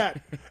alarm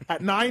set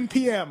at 9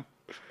 p.m.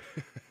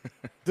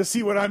 to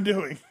see what I'm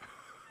doing.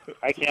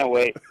 I can't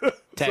wait.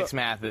 Text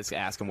Math is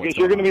asking what's Because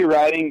you're going going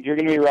on.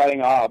 to be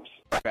riding ops.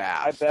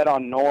 I bet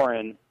on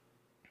Norin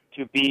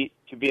to be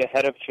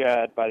ahead of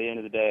Chad by the end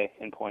of the day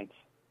in points.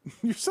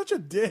 You're such a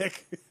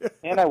dick.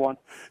 And I won.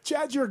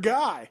 Chad's your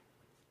guy.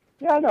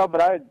 Yeah, I know,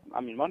 but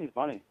I mean, money's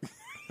money.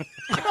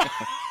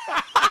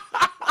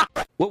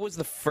 What was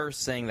the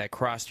first thing that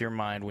crossed your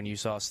mind when you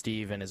saw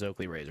Steve and his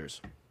Oakley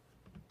razors?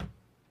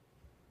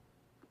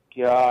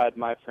 God,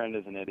 my friend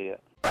is an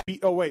idiot.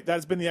 Oh, wait, that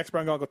has been the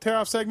X-Brown Goggle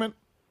Tear-Off segment.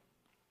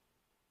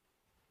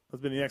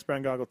 That's been the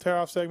X-Brown Goggle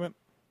Tear-Off segment.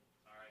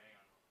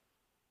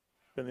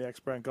 Been the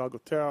X-Brown Goggle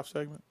Tear-Off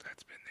segment.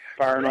 That's been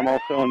the Firing on all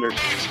cylinders.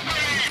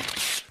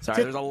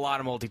 Sorry, there's a lot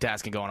of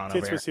multitasking going on over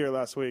Tits here. was here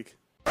last week.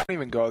 Don't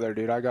even go there,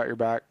 dude. I got your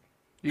back.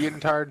 You getting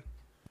tired?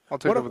 I'll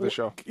take over the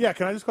show. Yeah,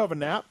 can I just go have a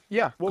nap?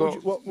 Yeah,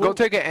 go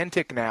take an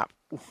Entic nap.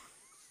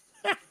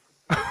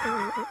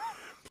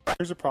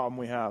 Here's a problem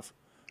we have.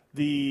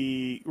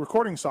 The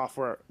recording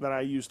software that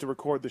I use to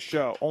record the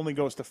show only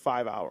goes to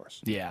 5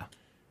 hours. Yeah.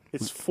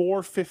 It's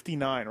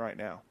 4:59 right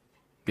now.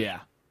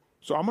 Yeah.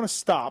 So I'm going to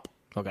stop.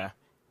 Okay. And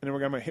then we're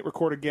going to hit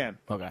record again.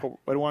 Okay. But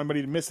I don't want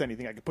anybody to miss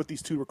anything. I can put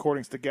these two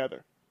recordings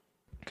together.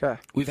 Okay.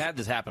 We've had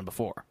this happen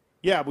before.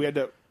 Yeah, we had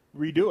to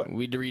redo it.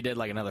 We redid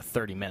like another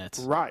 30 minutes.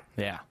 Right.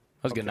 Yeah.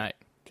 That was a good night.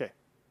 Okay.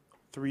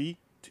 3,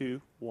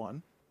 2,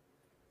 1.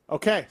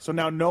 Okay, so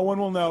now no one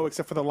will know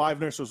except for the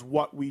live listeners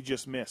what we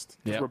just missed.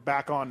 Yep. We're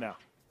back on now.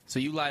 So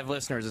you live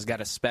listeners has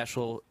got a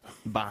special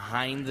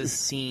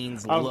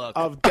behind-the-scenes look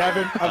of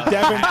Devin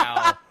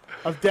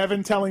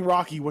telling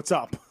Rocky what's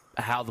up.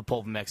 How the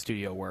Pulp MX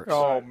studio works.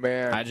 Oh,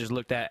 man. I just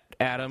looked at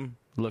Adam,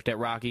 looked at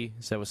Rocky,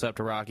 said what's up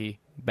to Rocky,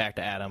 back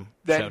to Adam.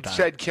 Then Showtime.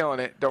 said killing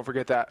it. Don't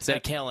forget that.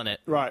 Said killing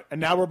it. Right,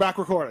 and now we're back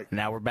recording.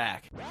 Now we're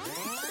back.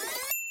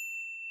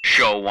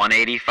 Show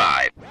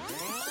 185.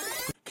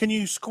 Can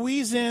you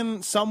squeeze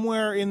in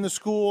somewhere in the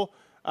school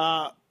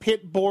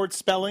pit board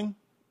spelling?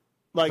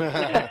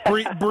 Like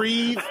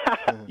breathe,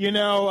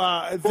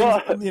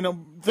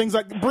 things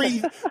like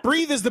breathe.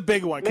 Breathe is the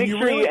big one. Can Make you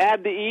sure really you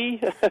add the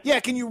E.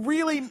 Yeah, can you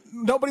really?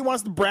 Nobody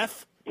wants the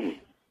breath.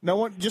 No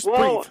one, just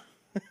Well,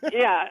 breathe.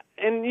 Yeah,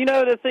 and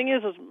the thing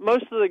is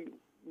most of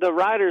the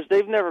riders,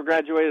 they've never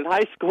graduated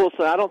high school,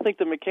 so I don't think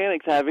the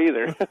mechanics have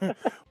either.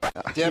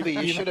 Debbie,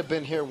 you should have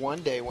been here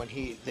one day when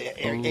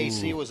the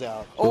AC was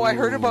out. Oh, I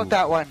heard about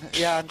that one.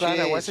 Yeah, I'm glad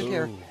I Jeez. wasn't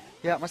here.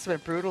 Yeah, it must have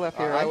been brutal up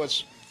here. I right?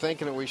 was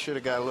thinking that we should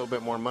have got a little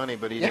bit more money,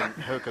 but he didn't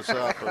hook us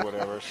up or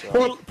whatever.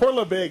 So. Poor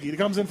LeBig. He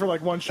comes in for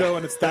like one show,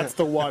 and that's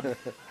the one.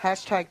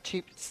 Hashtag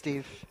cheap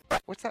Steve.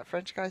 What's that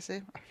French guy's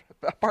name?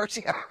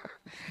 Barsha.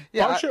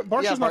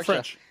 Barsha's not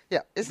French.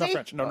 Yeah, is not he?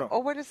 French. No. Oh,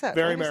 what is that?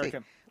 Very What is he?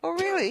 American. Oh,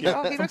 really?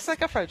 Yeah. Oh, he looks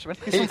like a Frenchman.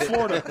 He's from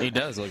Florida. He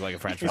does look like a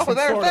Frenchman. Oh,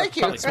 there, thank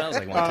you. Probably smells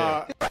like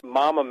one, too.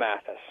 Mama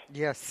Mathis.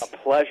 Yes. A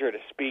pleasure to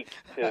speak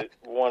to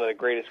one of the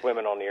greatest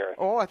women on the earth.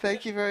 Oh,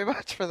 thank you very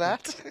much for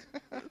that.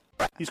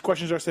 These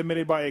questions are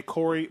submitted by a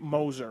Corey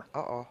Moser.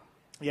 Uh-oh.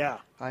 Yeah.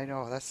 I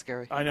know, that's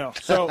scary. I know.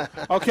 So,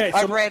 okay.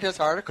 I've read his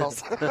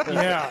articles.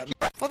 Yeah.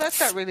 Well, that's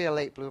not really a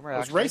late bloomer, I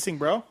was actually. racing,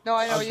 bro. No,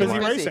 I know. I was he busy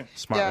was racing.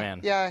 Smart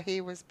man. Yeah,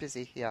 he was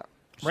busy, yeah.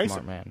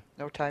 Racing. man.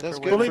 No time That's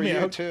for good women. for Believe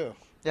me, you, too.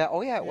 Yeah,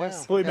 oh yeah, it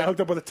was. Believe me, yeah. I hooked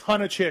up with a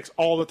ton of chicks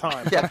all the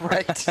time. Yeah,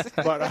 right.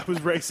 But I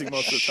was racing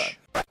most of the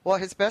time. Well,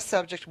 his best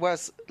subject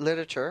was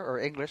literature, or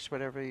English,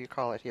 whatever you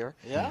call it here.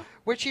 Yeah?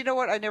 Which, you know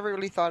what, I never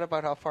really thought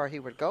about how far he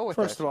would go with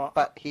First it. of all,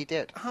 but he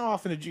did. How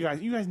often did you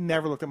guys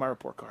never looked at my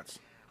report cards?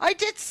 I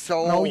did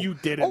so. No, you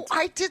didn't. Oh,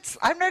 I did.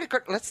 I'm not a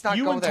good. Let's not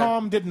You go and there.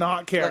 Tom did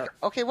not care. Like,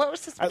 okay, what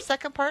was the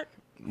second part?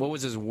 What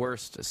was his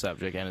worst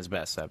subject and his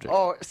best subject?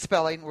 Oh,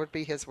 spelling would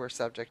be his worst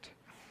subject.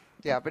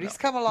 Yeah, but he's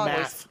come a long ways.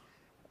 Math.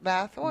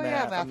 Math. Oh, yeah,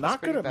 math I'm was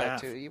not pretty good at bad,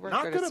 math. too. You weren't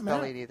Not good good at at math.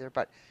 spelling either,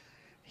 but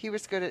he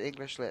was good at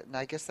English lit, and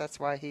I guess that's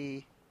why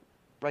he's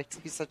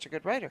such a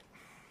good writer.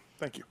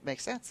 Thank you.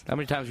 Makes sense. How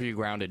many times were you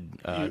grounded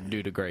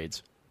due to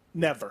grades?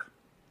 Never.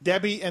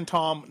 Debbie and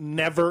Tom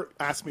never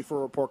asked me for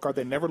a report card.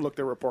 They never looked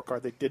at a report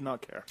card. They did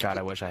not care. God,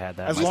 I wish I had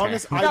that. As long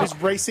as I was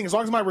racing, as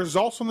long as my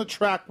results on the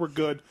track were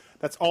good,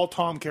 that's all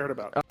Tom cared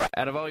about.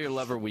 Out of all your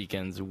lover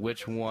weekends,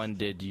 which one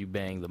did you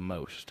bang the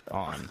most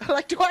on?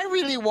 Like, do I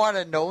really want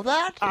to know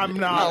that? I'm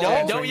not. No.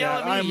 answering Don't yell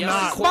that. at me. I'm Yell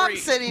not. at Corey. Mom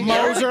sitting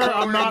here. Moser, I'm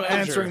Corey not Moser.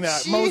 answering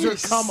that. Jeez.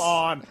 Moser, come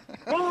on.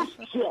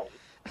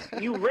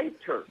 Bullshit. You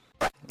raped her.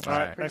 All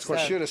right, next You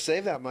question. should have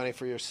saved that money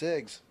for your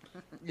cigs.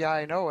 Yeah,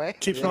 I know, eh?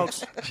 Cheap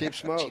smokes. Cheap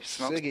smokes.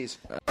 Ciggies.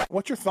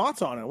 What's your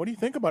thoughts on it? What do you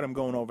think about him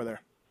going over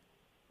there?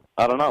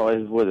 I don't know.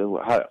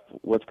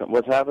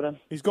 What's happening?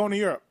 He's going to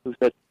Europe.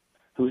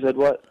 Who said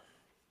what?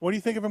 What do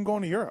you think of him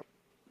going to Europe?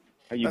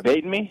 Are you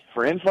baiting me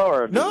for info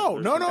or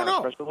No. some kind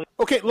of press release?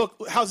 Okay, look,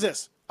 how's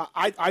this?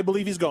 I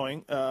believe he's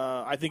going.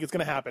 I think it's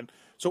going to happen.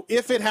 So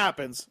if it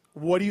happens,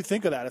 what do you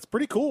think of that? It's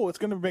pretty cool. It's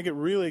going to make it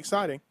really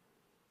exciting.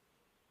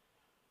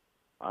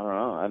 I don't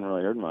know. I haven't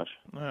really heard much.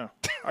 Yeah.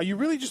 Are you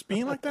really just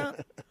being like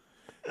that?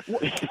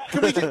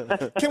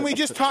 Can we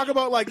just talk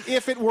about, like,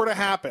 if it were to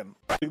happen?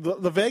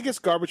 The Vegas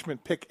garbage men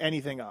pick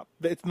anything up.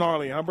 It's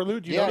gnarly, huh,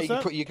 Berlou? Do you notice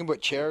that? You can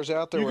put chairs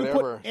out there, you whatever.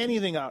 You can put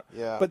anything out.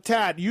 Yeah. But,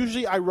 Tad,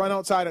 usually I run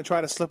outside and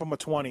try to slip them a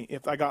 20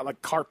 if I got,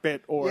 like,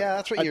 carpet or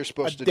that's what you're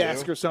supposed to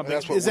desk do. or something.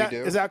 That's what we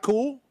do. Is that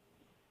cool?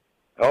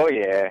 Oh,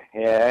 yeah.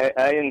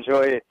 I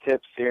enjoy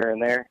tips here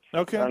and there.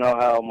 Okay. I don't know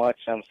how much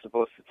I'm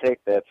supposed to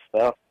take that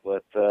stuff,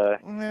 but,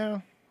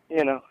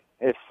 you know,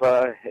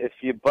 if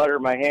you butter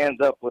my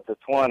hands up with the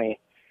 20,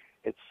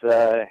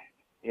 it's,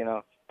 you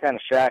know, kind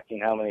of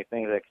shocking how many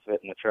things I can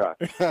fit in the truck.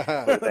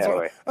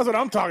 That's what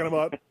I'm talking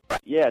about.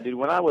 Yeah, dude,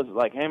 when I was,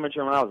 like,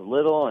 amateur, when I was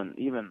little, and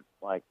even,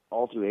 like,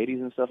 all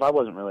 280s and stuff, I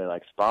wasn't really,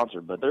 like,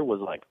 sponsored, but there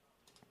was, like,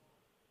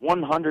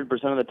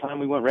 100% of the time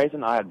we went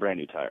racing, I had brand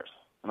new tires.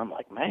 And I'm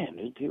like, man,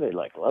 dude, T-Way,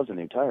 like, loves a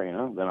new tire, you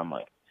know? Then I'm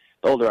like,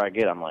 the older I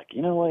get, I'm like,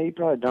 you know what? He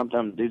probably dumped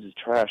down dudes'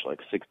 trash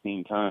like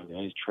 16 times, and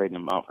he's trading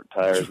them out for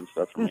tires and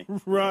stuff for me.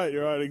 Right,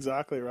 you're right,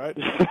 exactly right.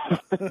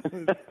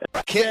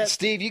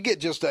 Steve, you get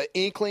just an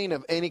inkling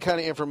of any kind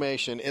of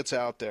information, it's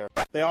out there.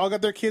 They all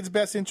got their kids'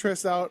 best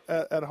interests out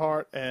at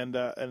heart, and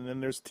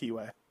then there's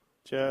T-Way.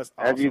 Just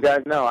awesome. As you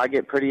guys know, I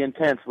get pretty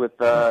intense with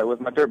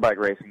my dirt bike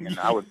racing, and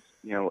I would,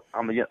 you know,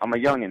 I'm a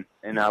youngin',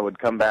 and I would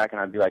come back and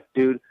I'd be like,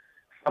 dude,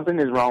 something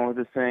is wrong with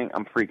this thing.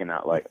 I'm freaking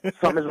out. Like,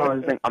 something is wrong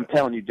with this thing. I'm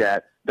telling you,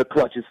 Dad, the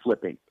clutch is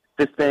flipping.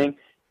 This thing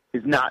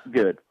is not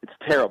good. It's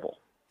terrible.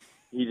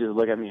 He just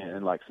look at me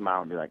and, like,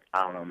 smile and be like,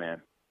 I don't know,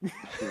 man.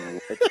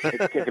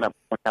 It's kicking up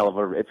one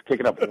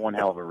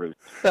hell of a roost.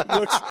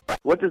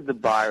 What does the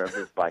buyer of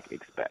this bike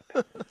expect?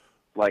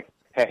 Like,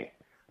 hey,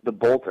 the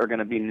bolts are going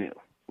to be new.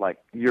 Like,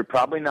 you're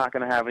probably not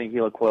going to have any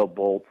helicoil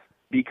bolts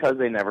because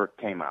they never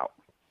came out.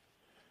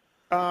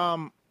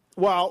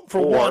 Well,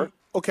 for one,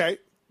 okay.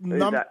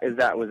 Was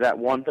that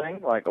one thing?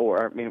 Like,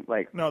 or I mean,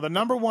 like. No, the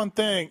number one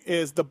thing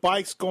is the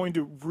bike's going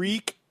to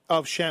reek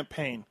of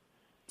champagne.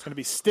 It's going to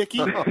be sticky.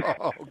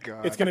 Oh,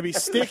 God. It's going to be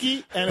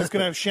sticky, and it's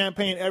going to have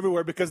champagne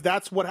everywhere because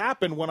that's what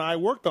happened when I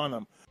worked on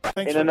them.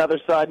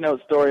 Another side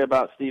note story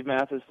about Steve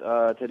Mathis.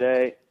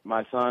 Today,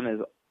 my son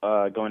is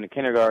going to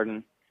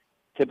kindergarten.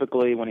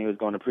 Typically, when he was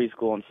going to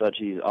preschool and such,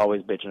 he's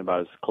always bitching about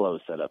his clothes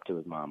set up to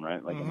his mom,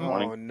 right? Like in the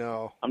morning. Oh,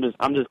 no. I'm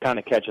just kind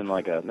of catching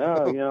like you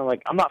know,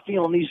 like I'm not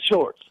feeling these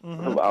shorts.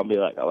 I'll be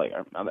like,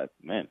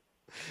 man,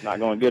 not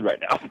going good right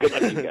now. Good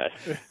luck, you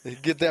guys.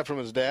 Get that from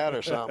his dad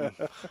or something.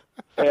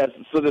 Yeah.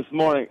 So this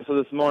morning,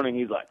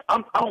 he's like,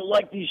 I don't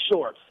like these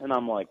shorts, and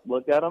I'm like,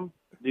 look at him.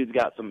 Dude's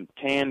got some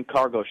tan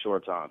cargo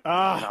shorts on,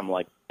 and I'm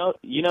like, oh,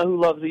 you know who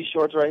loves these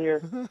shorts right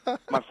here?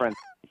 My friend.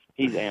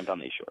 He's amped on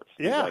these shorts.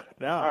 Yeah. He's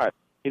like, all right.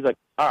 He's like,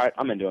 all right,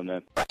 I'm into him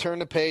then. Turn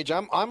the page.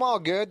 I'm all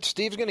good.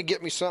 Steve's going to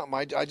get me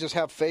something. I just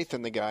have faith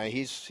in the guy.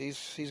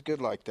 He's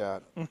good like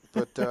that.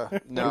 But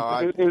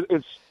no,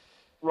 it's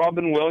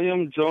Robin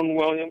Williams, Joan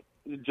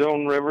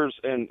Rivers,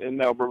 and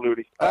now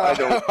Berluti.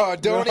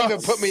 Don't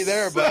even put me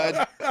there,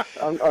 bud.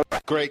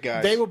 Great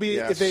guys. They will be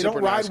if they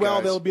don't ride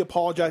well. They'll be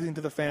apologizing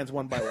to the fans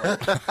one by one.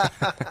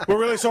 We're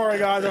really sorry,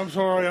 guys. I'm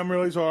sorry. I'm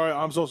really sorry.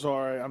 I'm so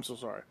sorry. I'm so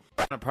sorry.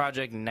 On a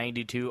Project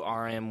 92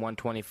 RM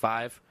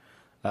 125.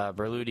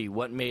 Berluti,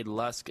 what made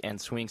Lusk and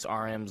Swink's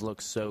RMs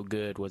look so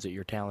good? Was it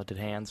your talented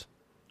hands?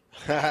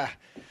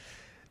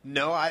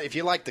 No, if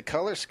you like the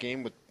color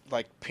scheme with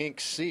like pink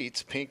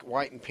seats, pink,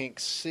 white, and pink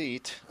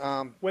seat.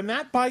 When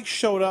that bike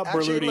showed up,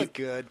 actually Berluti, looked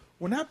good.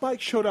 When that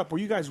bike showed up, were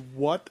you guys,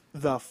 what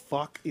the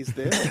fuck is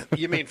this?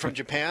 You mean from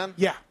Japan?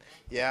 Yeah.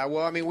 Yeah,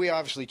 well, I mean, we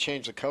obviously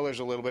changed the colors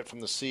a little bit from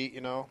the seat,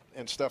 you know,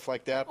 and stuff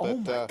like that. But, oh,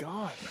 my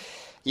God.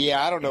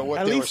 Yeah, I don't know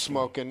what they were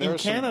smoking. In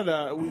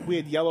Canada, we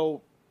had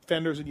yellow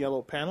fenders and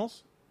yellow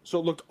panels. So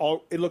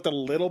it looked a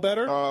little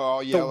better. Oh,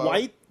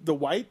 yellow. The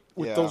white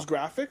with those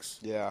graphics.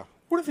 Yeah.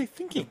 What are they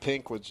thinking? The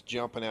pink was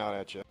jumping out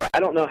at you. I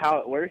don't know how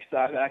it works, so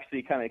I'm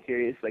actually kind of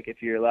curious, like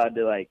if you're allowed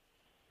to like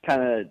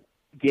kind of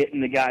get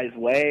in the guy's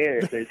way, or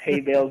if there's hay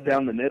bales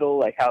down the middle,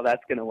 like how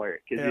that's gonna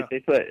work. Because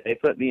if they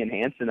put me and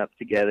Hanson up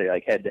together,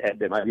 like head to head,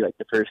 that might be like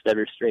the first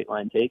ever straight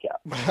line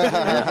takeout.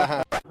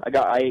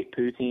 I ate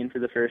poutine for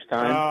the first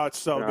time. Oh, it's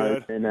so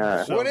good.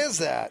 What is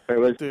that?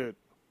 Dude,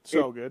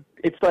 so good.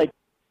 It's like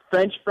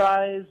French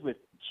fries with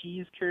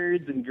cheese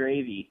curds and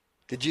gravy.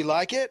 Did you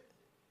like it?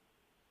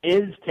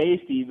 It is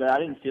tasty, but I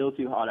didn't feel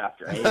too hot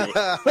after I ate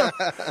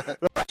it.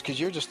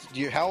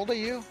 Because how old are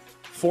you?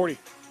 40.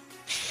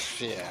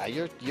 Yeah,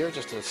 you're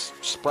just a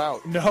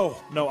sprout. No,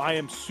 I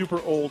am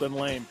super old and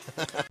lame.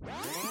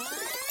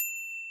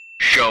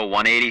 Show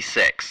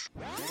 186.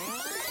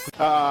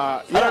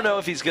 I don't know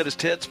if he's good as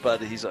Tits,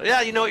 but he's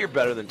you know what, you're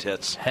better than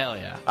Tits. Hell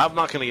yeah. I'm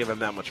not going to give him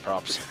that much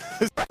props.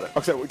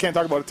 Okay, we can't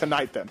talk about it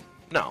tonight then.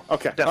 No.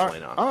 Okay. Definitely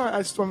not. All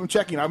right, I'm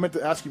checking. I meant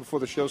to ask you before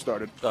the show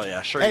started. Oh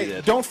yeah, sure you did.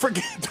 Hey, don't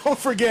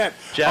forget.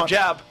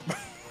 Jab.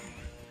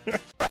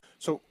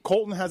 So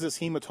Colton has this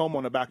hematoma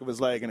on the back of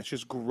his leg, and it's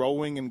just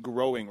growing and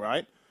growing,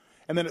 right?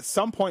 And then at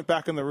some point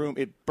back in the room,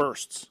 it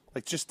bursts.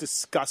 Like, just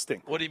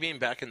disgusting. What do you mean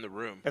back in the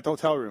room? At the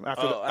hotel room.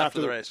 After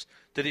the race.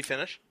 Did he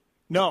finish?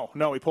 No,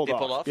 he pulled off. He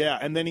pulled off? Yeah,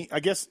 and then I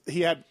guess he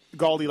had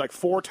Galdi like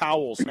 4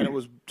 towels, and it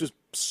was just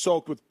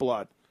soaked with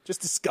blood. Just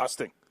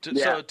disgusting.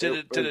 So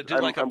did it do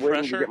like a I'm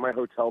waiting to pressure? get my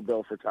hotel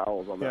bill for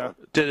towels on that.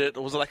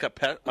 Was it like a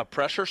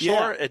pressure sore?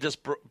 Yeah. It just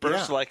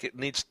burst like it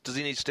needs. Does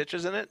he need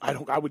stitches in it?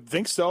 I would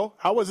think so.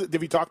 How was it?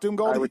 Did we talk to him,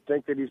 Goldie? I would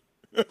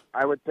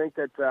think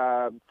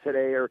that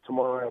today or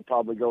tomorrow I'll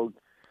probably go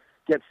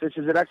get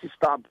stitches. It actually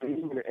stopped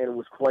bleeding and it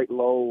was quite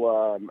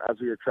low as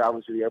we were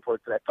traveling through the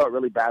airport today. I felt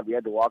really bad. We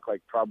had to walk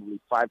like probably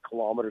 5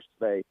 kilometers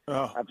today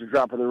after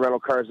dropping the rental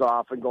cars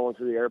off and going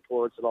through the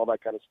airports and all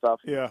that kind of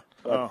stuff. Yeah.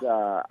 But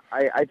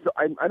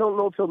I don't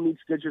know if he'll need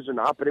stitches or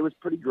not, but it was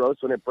pretty gross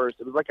when it burst.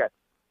 It was like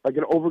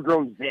an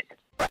overgrown zit.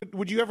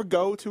 Would you ever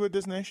go to a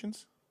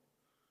Disney's?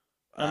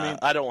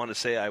 I don't want to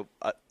say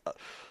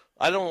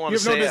I don't want You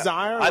to have say no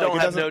desire? I don't Like,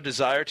 it have doesn't- no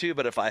desire to,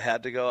 but if I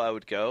had to go, I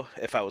would go.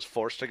 If I was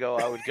forced to go,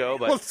 I would go.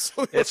 But Well, it's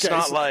okay,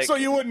 not so, like so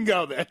you wouldn't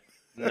go then.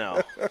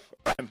 No.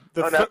 On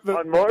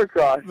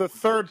motocross. The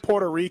third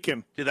Puerto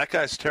Rican. Dude, that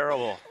guy's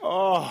terrible.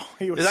 Oh,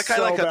 he was that guy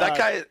so bad. that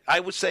guy.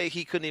 I would say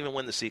he couldn't even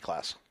win the C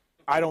class.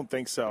 I don't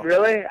think so.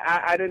 Really?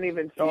 I didn't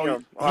even see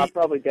him. I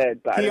probably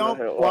did, but I didn't know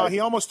who it was. Well, he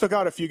almost took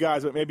out a few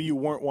guys, but maybe you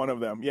weren't one of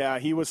them. Yeah,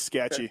 he was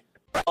sketchy.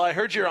 Oh, I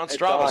heard you're on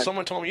Strava.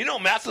 Someone told me,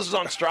 Mathis is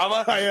on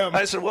Strava? I am.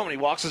 I said, what, when he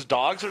walks his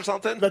dogs or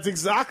something? That's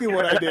exactly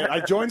what I did. I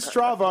joined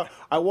Strava,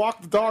 I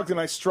walked the dogs, and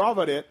I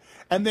Strava'd it.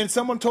 And then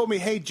someone told me,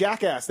 hey,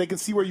 jackass, they can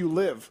see where you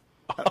live.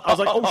 I was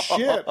like, oh,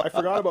 shit, I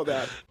forgot about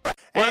that. Well,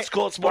 that's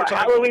cool. It's more time.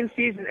 Halloween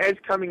season is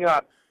coming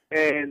up,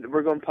 and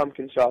we're going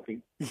pumpkin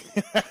shopping.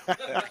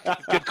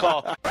 Good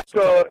call.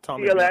 So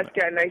Tommy CLS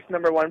got a nice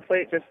number 1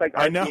 plate, just like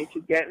I know. RCH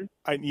is getting.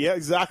 Yeah,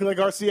 exactly like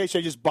RCH.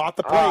 I just bought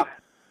the plate.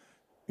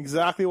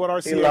 Exactly what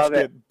love RCH it.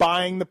 did.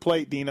 Buying the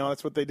plate, Dino.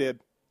 That's what they did.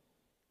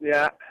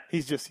 Yeah.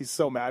 He's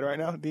so mad right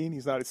now, Dean.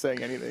 He's not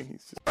saying anything.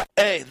 He's just...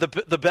 Hey,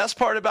 the best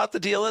part about the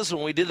deal is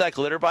when we did that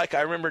glitter bike,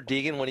 I remember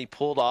Deegan when he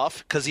pulled off,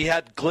 because he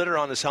had glitter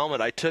on his helmet.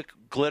 I took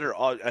glitter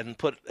and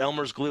put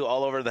Elmer's glue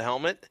all over the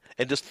helmet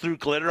and just threw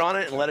glitter on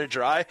it and let it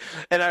dry.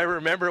 And I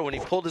remember when he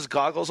pulled his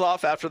goggles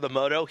off after the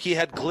moto, he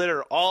had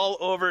glitter all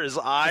over his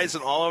eyes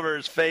and all over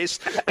his face.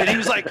 And he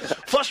was like,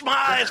 flush my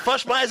eyes,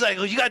 flush my eyes. I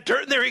go, you got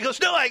dirt in there? He goes,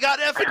 no, I got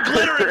effing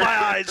glitter in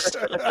my eyes.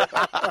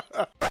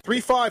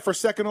 3.5 for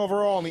second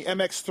overall in the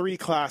MX3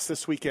 class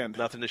this weekend.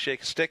 Nothing to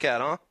shake a stick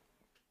at, huh?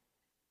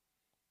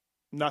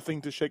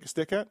 Nothing to shake a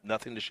stick at?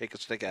 Nothing to shake a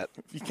stick at.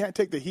 If you can't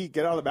take the heat,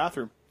 get out of the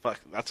bathroom.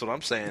 Fuck, that's what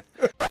I'm saying.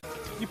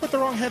 You put the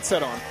wrong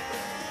headset on.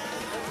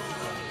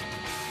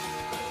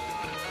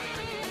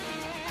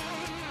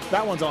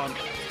 That one's on.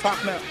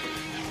 Top net.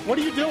 What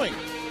are you doing?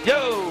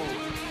 Yo!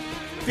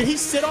 Did he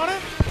sit on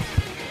it?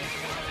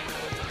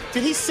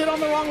 Did he sit on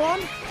the wrong one?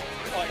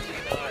 Oh, I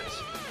did not.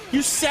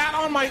 You sat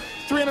on my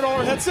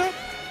 $300 headset?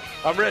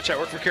 I'm rich. I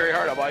work for Carrie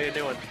Hart. I'll buy you a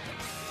new one.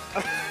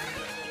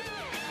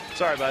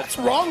 Sorry, bud. What's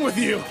wrong with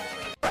you?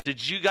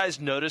 Did you guys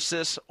notice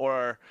this,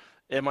 or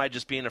am I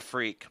just being a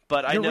freak?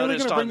 But I You're really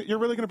noticed gonna you're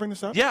really going to bring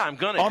this up? Yeah, I'm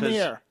going to. On the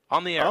air?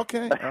 On the air.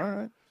 Okay, all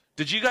right.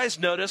 Did you guys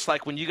notice,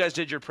 like, when you guys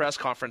did your press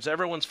conference,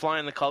 everyone's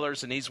flying the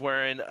colors and he's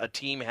wearing a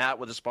team hat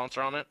with a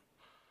sponsor on it?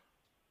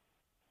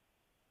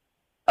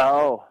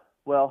 Oh,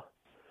 well.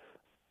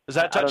 Is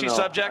that a touchy I don't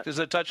know. subject? Is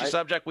it a touchy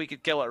subject? We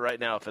could kill it right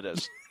now if it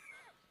is.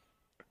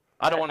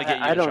 I don't want to get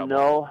you I in don't trouble.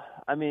 know.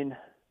 I mean,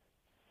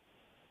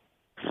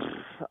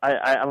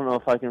 I don't know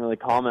if I can really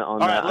comment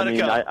on All that. right, let I it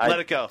mean, go. I Let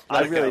it go. I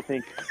Let it really go.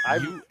 think.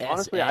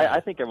 Honestly, I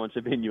think everyone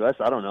should be in U.S.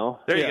 I don't know.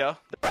 There you go.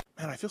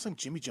 Man, I feel like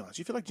Jimmy John's.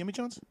 You feel like Jimmy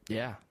John's?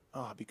 Yeah.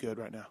 Oh, I'd be good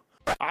right now.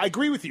 I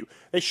agree with you.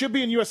 They should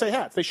be in USA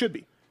hats. They should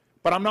be.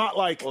 But I'm not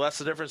like. Well, that's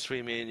the difference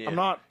between me and you. I'm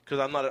not. Because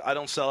I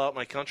don't sell out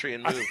my country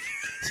and move.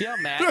 See how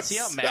mad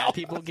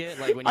people get?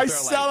 Like when you I throw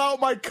sell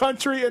out my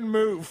country and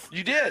move.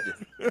 You did.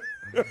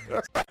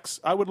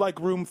 I would like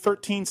room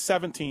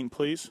 1317,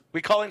 please.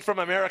 We calling from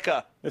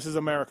America. This is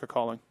America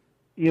calling.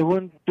 You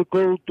want to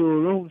go to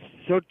room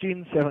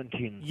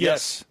 1317?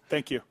 Yes.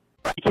 Thank you.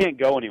 He can't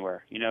go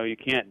anywhere. You know, he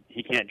can't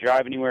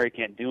drive anywhere. He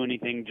can't do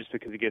anything just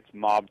because he gets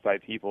mobbed by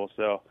people.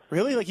 So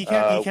Really? Like he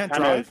can't kinda-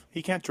 drive?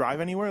 He can't drive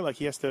anywhere? Like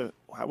he has to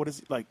what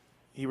is like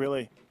he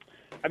really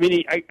I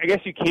mean, I guess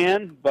you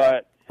can,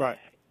 but right.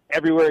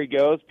 everywhere he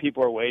goes,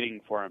 people are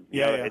waiting for him. You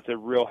Yeah, know, yeah. It's a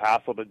real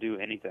hassle to do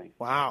anything.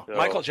 Wow. So,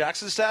 Michael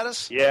Jackson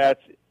status? Yeah,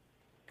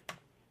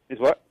 is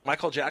what?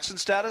 Michael Jackson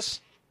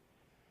status?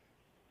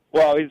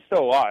 Well, he's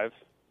still alive.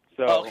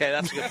 So Okay,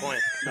 that's a good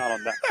point. Not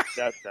on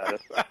that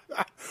status.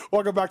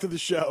 Welcome back to the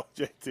show,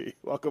 JT.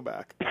 Welcome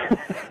back.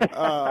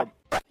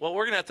 Well,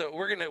 we're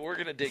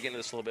gonna dig into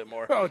this a little bit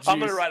more. Oh, I'm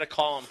gonna geez. write a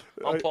column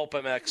on Pulp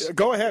MX.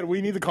 Go ahead.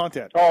 We need the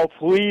content. Oh,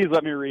 please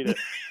let me read it.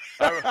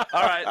 All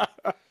right.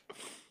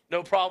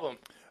 No problem.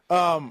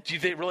 Um, Do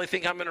you really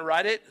think I'm gonna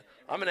write it?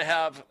 I'm gonna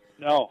have.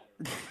 No.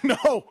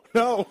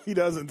 No, he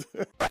doesn't.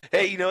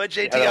 Hey, you know what,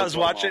 JT? Yeah, I was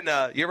watching.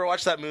 You ever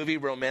watch that movie,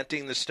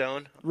 Romancing the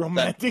Stone?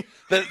 Romantic?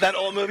 That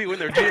old movie when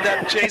they're doing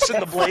that, Jason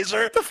the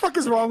Blazer. What the fuck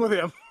is wrong with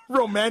him?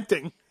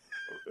 Romantic.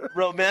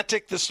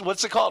 Romantic.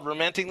 What's it called?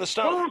 Romancing the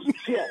Stone.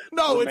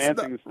 No,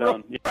 Romancing it's the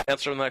Stone.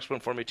 Answer the next one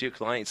for me too,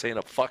 because I ain't saying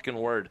a fucking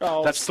word.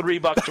 Oh. That's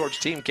 $3 towards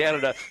Team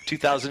Canada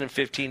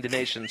 2015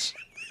 donations.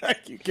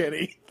 Thank you,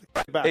 Kenny.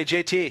 Hey,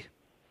 JT.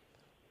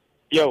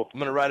 Yo. I'm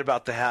going to write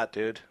about the hat,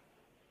 dude.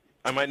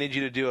 I might need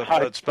you to do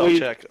a spell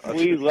check.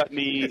 Please let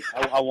me.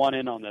 I want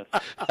in on this.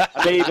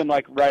 I may even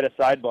write a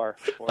sidebar.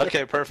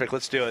 Okay, perfect.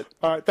 Let's do it.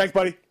 All right, thanks,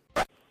 buddy.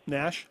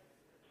 Nash?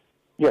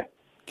 Yeah.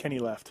 Kenny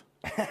left.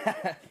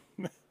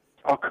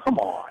 Oh, come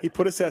on. He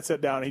put his headset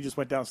down and he just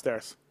went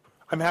downstairs.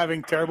 I'm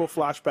having terrible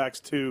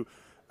flashbacks to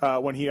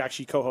when he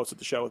actually co-hosted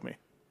the show with me.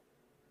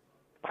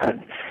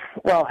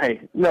 Well,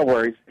 hey, no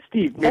worries.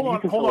 Steve,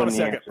 hold on a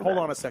second. Hold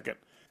on a second.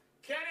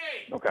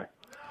 Kenny! Okay.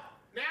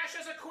 Nash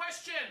has a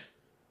question!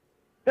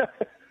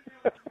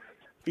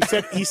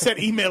 He said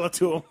email it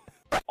to him.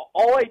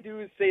 All I do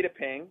is say to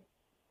Ping,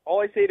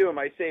 all I say to him,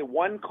 I say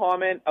one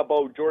comment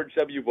about George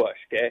W. Bush,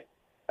 okay?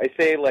 I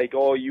say,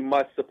 oh, you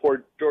must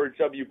support George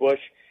W. Bush.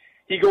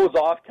 He goes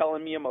off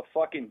telling me I'm a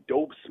fucking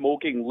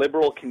dope-smoking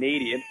liberal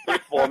Canadian.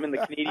 First of all, I'm in the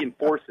Canadian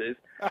Forces,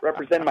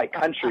 represent my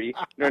country. You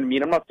know what I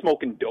mean? I'm not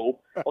smoking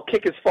dope. I'll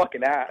kick his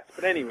fucking ass.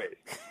 But anyways,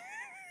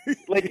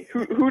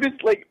 who does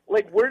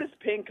where does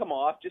Ping come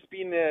off just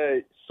being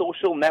a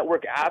social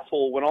network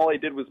asshole when all I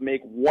did was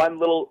make one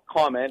little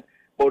comment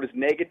about his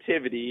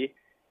negativity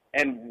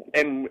and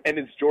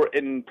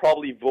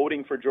probably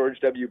voting for George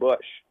W. Bush?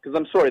 Because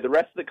I'm sorry, the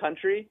rest of the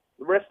country,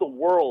 the rest of the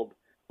world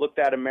looked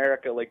at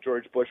America like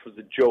George Bush was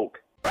a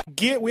joke.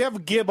 We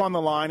have Gib on the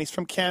line. He's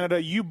from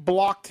Canada. You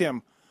blocked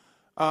him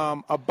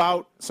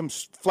about some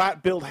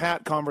flat-billed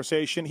hat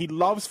conversation. He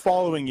loves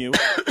following you.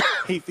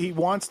 he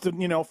wants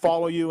to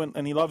follow you,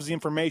 and he loves the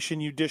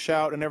information you dish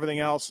out and everything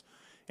else.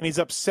 And he's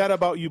upset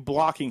about you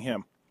blocking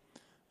him.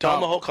 Tell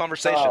him the whole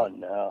conversation. Oh,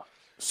 no.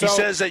 He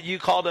says that you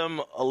called him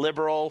a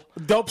liberal.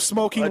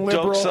 Dope-smoking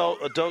liberal.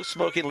 A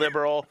dope-smoking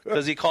liberal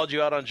because he called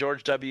you out on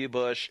George W.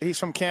 Bush. He's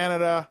from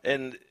Canada.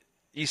 And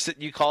you said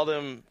you called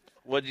him.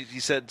 What you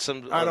said?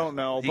 I don't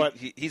know, but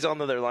he's on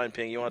the other line.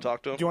 Ping, you want to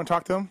talk to him? Do you want to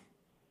talk to him?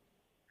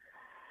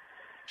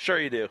 Sure,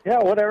 you do. Yeah,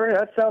 whatever.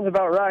 That sounds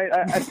about right.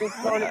 I think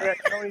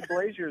Tony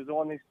Blazier is the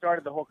one who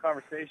started the whole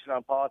conversation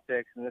on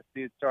politics, and this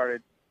dude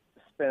started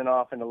spinning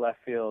off into left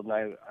field,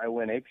 and I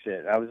went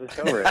apeshit. I was just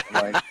over it.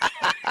 I'm like,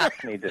 I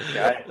need this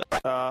guy.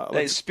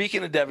 Hey,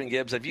 speaking of Devin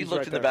Gibbs, have you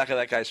looked in the back of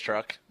that guy's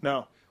truck?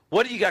 No.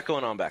 What do you got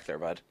going on back there,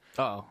 bud?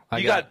 Oh,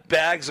 you got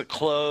bags of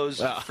clothes,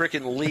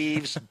 freaking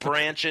leaves,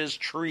 branches,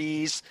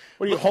 trees.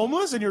 What are you,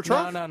 homeless in your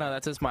truck? No.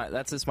 That's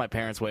just my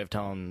parents' way of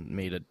telling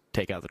me to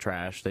take out the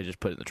trash. They just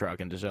put it in the truck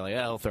and just like,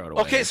 yeah, I'll throw it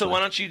away. Okay, so why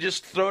don't you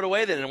just throw it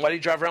away then? And why do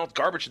you drive around with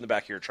garbage in the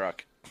back of your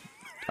truck?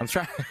 I'm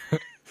trying.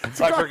 I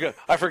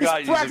forgot.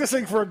 He's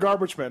practicing for a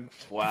garbage man.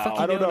 Wow.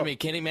 I don't know. To me,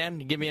 Kenny,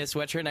 man, you give me a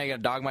sweatshirt and I got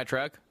to dog my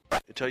truck.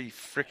 Until you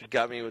freaking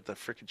got me with the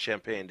freaking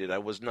champagne, dude. I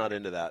was not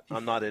into that.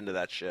 I'm not into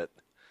that shit.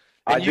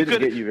 I didn't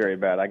get you very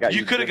bad.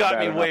 You could have got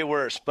me way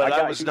worse, but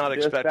I was not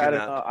expecting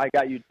that. I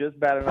got you just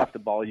bad enough to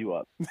ball you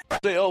up.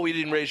 Say, oh, we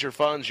didn't raise your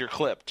funds. You're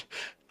clipped.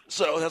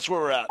 So that's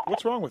where we're at.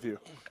 What's wrong with you?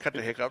 Got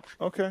the hiccups.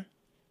 Okay.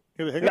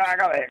 You got the hiccups? Yeah, I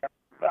got the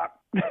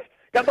hiccups.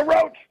 Got the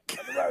roach.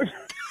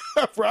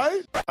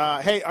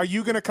 Right? Hey, are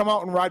you going to come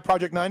out and ride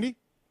Project 90?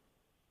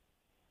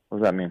 What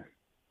does that mean?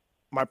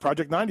 My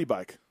Project 90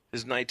 bike.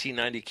 His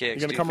 1990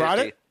 kicks. You going to come ride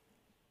it?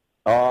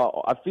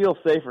 I feel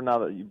safer now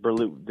that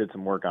Berlut did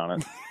some work on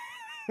it.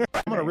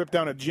 I'm going to rip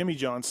down a Jimmy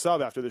John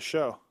sub after this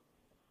show.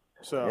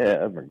 So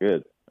yeah, that's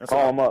good.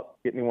 Call him up.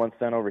 Get me one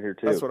sent over here,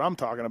 too. That's what I'm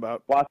talking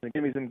about. Watson,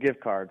 give me some gift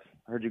cards.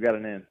 I heard you got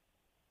an in.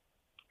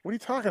 What are you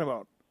talking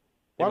about?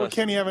 Why would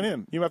Kenny have an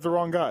in? You have the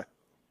wrong guy.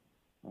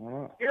 I don't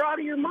know. You're out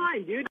of your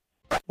mind, dude.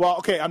 Well,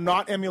 okay, I'm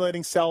not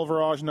emulating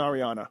Salvaraj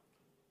Nariana.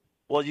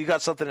 Well, you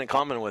got something in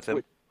common with him.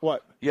 Wait,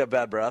 what? You have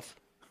bad breath.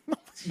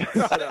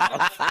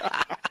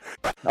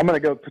 I'm going to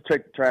go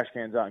take the trash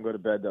cans out and go to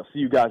bed, though. See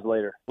you guys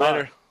later.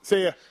 Later.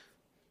 See ya.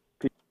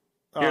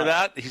 Hear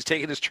that? He's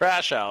taking his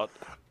trash out.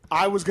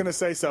 I was going to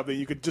say something.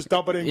 You could just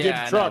dump it in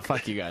Gib's truck. No,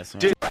 fuck you guys.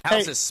 Dude,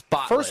 House is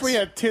spotless. First we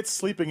had Tits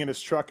sleeping in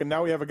his truck, and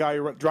now we have a guy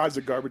who drives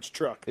a garbage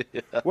truck.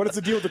 Yeah. What is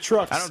the deal with the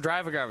trucks? I don't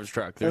drive a garbage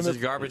truck. There's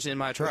garbage in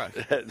my truck.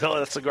 No,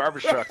 that's a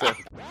garbage truck. Then.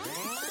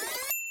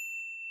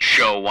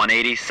 Show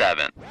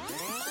 187.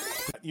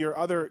 Your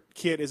other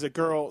kid is a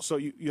girl, so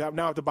you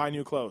now have to buy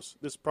new clothes.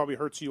 This probably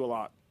hurts you a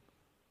lot.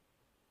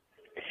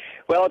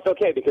 Well, it's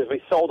okay because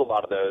we sold a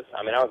lot of those.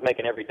 I mean, I was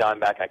making every dime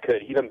back I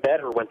could. Even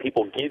better when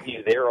people give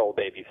you their old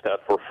baby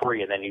stuff for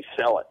free and then you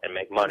sell it and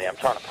make money. I'm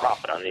trying to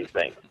profit on these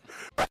things.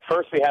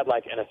 First, we had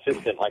like an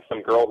assistant, like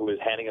some girl who was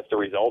handing us the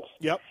results.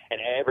 Yep.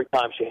 And every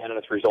time she handed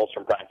us results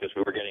from practice,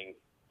 we were getting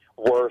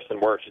worse and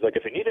worse. She's like,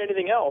 if you need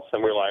anything else,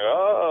 and we were like,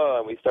 oh,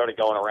 and we started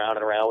going around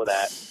and around with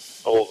that.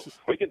 Oh,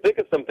 we could think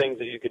of some things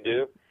that you could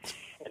do.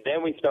 And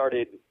then we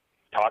started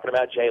talking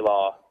about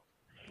J-Law.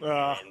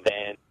 And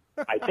then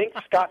I think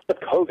Scott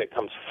Stepkovic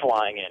comes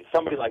flying in,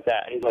 somebody like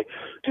that. And he's like,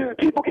 dude,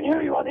 people can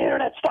hear you on the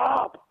internet.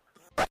 Stop.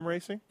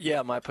 Racing?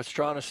 Yeah, my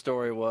Pastrana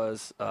story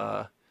was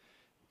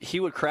he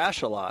would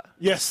crash a lot.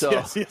 Yes, so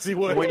yes, he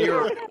would.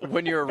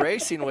 When you're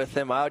racing with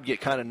him, I would get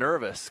kind of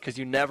nervous because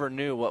you never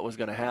knew what was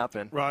going to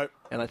happen. Right.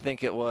 And I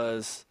think it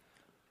was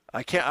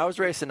I was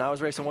racing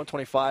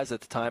 125s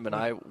at the time, and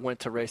I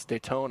went to race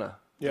Daytona,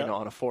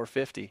 on a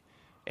 450.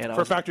 And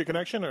for Factory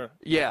Connection, or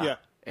yeah.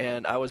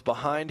 and I was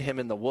behind him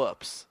in the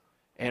whoops.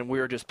 And we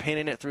were just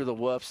painting it through the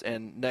whoops,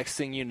 and next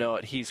thing you know,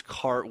 he's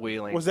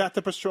cartwheeling. Was that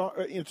the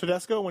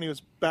Tedesco when he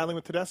was battling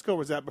with Tedesco, or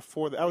was that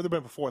before that? That would have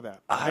been before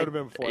that. That would have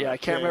been before that. I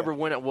can't remember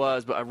when it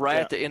was, but right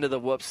at the end of the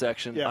whoop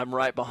section, I'm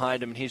right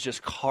behind him, and he's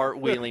just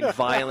cartwheeling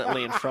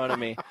violently in front of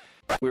me.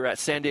 We were at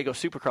San Diego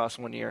Supercross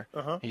one year.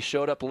 He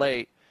showed up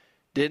late,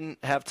 didn't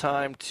have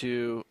time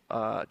to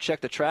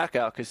check the track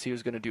out because he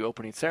was going to do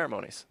opening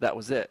ceremonies. That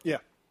was it. Yeah.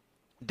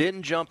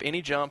 Didn't jump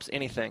any jumps,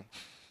 anything.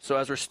 So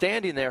as we're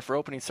standing there for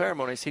opening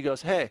ceremonies, he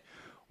goes, hey,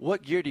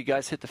 what gear do you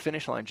guys hit the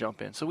finish line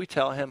jump in? So we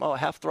tell him, oh,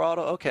 half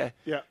throttle? Okay.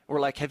 Yeah. We're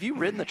like, have you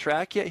ridden the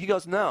track yet? He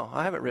goes, no,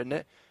 I haven't ridden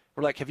it.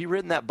 We're like, have you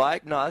ridden that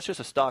bike? No, that's just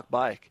a stock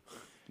bike.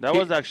 That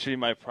was actually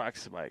my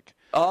practice bike.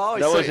 Oh,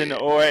 that was in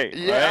 08.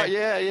 Yeah, right?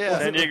 yeah.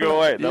 San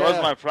Diego 08. That was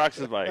my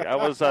practice bike. I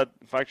was at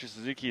Factory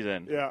Suzuki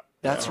then. Yeah.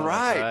 That's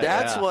right.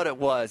 That's what it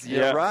was.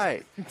 You're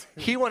right.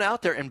 He went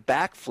out there and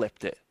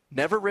backflipped it.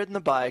 Never ridden the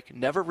bike,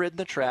 never ridden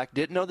the track,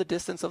 didn't know the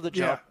distance of the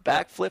jump,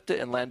 backflipped it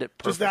and landed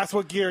perfect. Just that's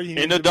what gear you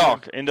need. In the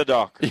dark.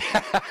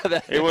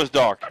 Yeah, it was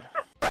dark.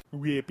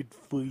 Rapid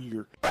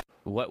fire.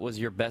 What was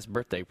your best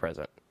birthday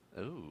present?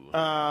 Ooh.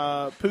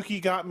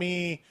 Pookie got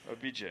me a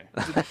BJ.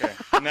 Okay.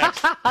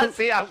 Next.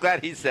 See, I'm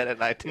glad he said it.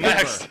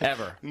 Next.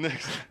 Ever.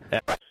 Next.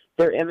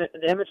 The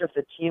image of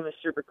the team is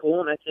super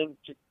cool, and I think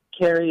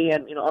Kerry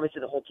and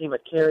obviously the whole team,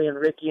 but Kerry and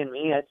Ricky and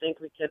me, I think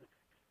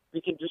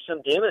we can do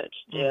some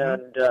damage.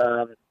 And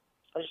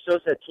I just chose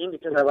that team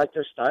because I like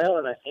their style,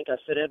 and I think I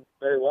fit in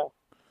very well.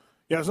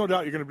 Yeah, there's no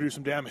doubt you're going to do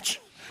some damage.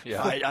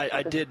 Yeah,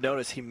 I did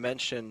notice he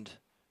mentioned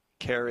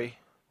Kerry,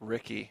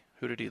 Ricky.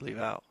 Who did he leave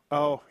out?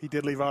 Oh, he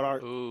did leave out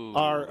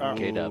our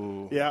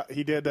K-Dub. Yeah,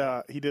 he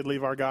did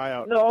leave our guy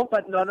out. No.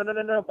 But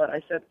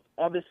I said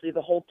obviously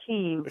the whole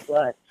team,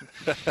 but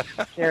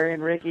Kerry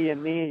and Ricky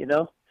and me,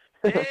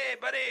 Hey,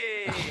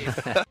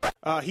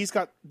 buddy. He's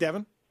got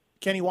Devin.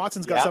 Kenny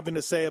Watson's got something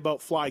to say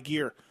about Fly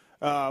Gear.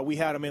 We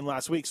had him in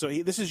last week, so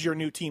this is your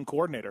new team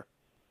coordinator.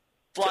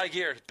 Fly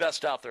Gear,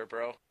 best out there,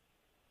 bro.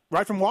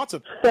 Right from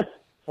Watson.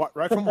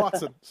 Right from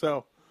Watson.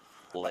 So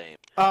lame.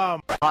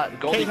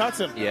 Kate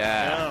Hudson.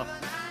 Yeah.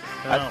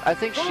 I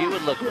think she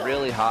would look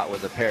really hot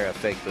with a pair of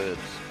fake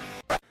boobs.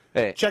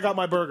 Hey, check out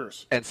my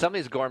burgers. And some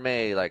of these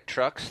gourmet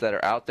trucks that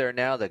are out there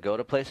now that go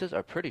to places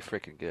are pretty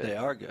freaking good. They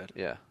are good.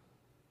 Yeah.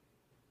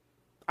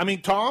 I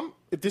mean, Tom,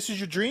 if this is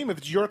your dream, if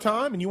it's your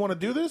time and you want to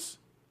do this,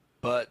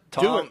 but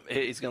Tom,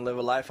 he's going to live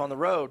a life on the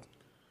road.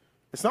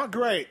 It's not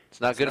great. It's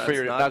not good for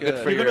your. Not good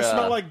for You're your. You're gonna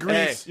smell like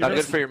grease. Not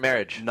good for your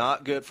marriage.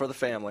 Not good for the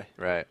family.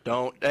 Right.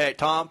 Don't. Hey,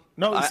 Tom.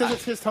 No, he says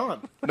it's his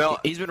time. No,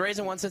 he's been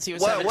raising one since he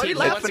was 17. What are you He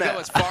wants to laughing go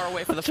at? as far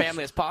away from the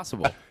family as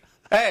possible.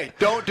 Hey,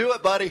 don't do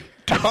it, buddy.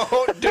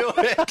 Don't do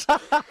it.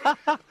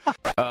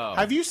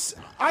 Have you?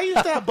 I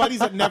used to have buddies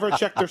that never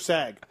check their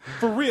SAG.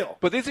 For real.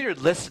 But these are your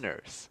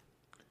listeners.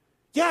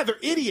 Yeah, they're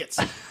idiots.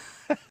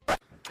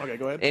 Okay,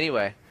 go ahead.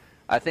 Anyway,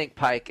 I think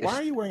Pike is. Why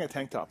are you wearing a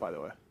tank top, by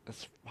the way?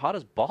 It's hot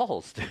as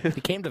balls, dude.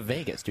 He came to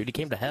Vegas, dude. He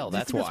came to hell. Do you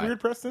That's think why. That's weird,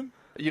 Preston.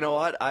 You know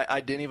what?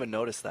 I didn't even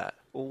notice that.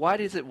 Well, why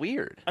is it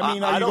weird? I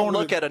mean, I don't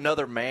look at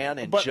another man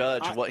and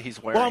judge what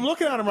he's wearing. Well, I'm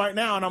looking at him right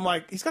now, and I'm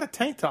like, he's got a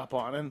tank top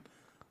on, and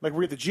like,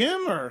 we're at the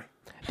gym, or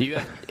do you?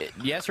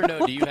 Yes or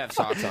no? Do you have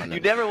socks on? You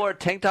never wore a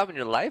tank top in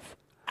your life?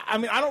 I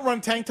mean, I don't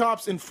run tank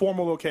tops in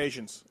formal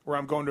locations where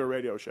I'm going to a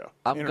radio show.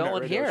 I'm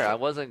going here. I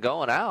wasn't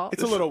going out.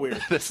 It's a little weird.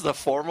 This is a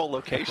formal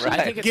location. Right.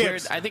 I think it's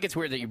weird. I think it's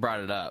weird that you brought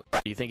it up.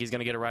 Do you think he's going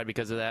to get a ride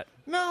because of that?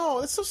 No,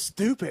 it's so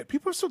stupid.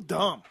 People are so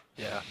dumb.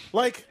 Yeah.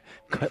 Like,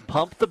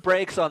 pump the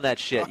brakes on that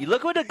shit. You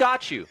look what it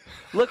got you.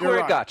 Look where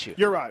it got you.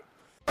 You're right.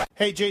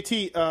 Hey,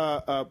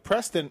 JT,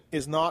 Preston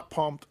is not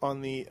pumped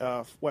on the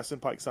Weston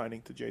Pike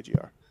signing to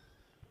JGR.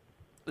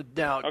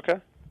 Now,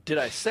 did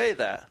I say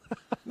that?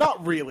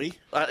 Not really.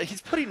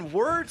 He's putting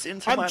words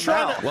into I'm my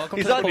trying mouth. to- Welcome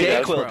He's to on the Pole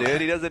Mech Dayquil, Show.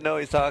 dude. He doesn't know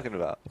what he's talking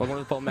about. Welcome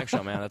to the Pole Mech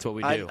Show, man. That's what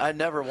we do. I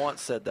never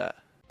once said that.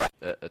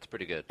 That's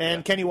pretty good.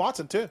 And Kenny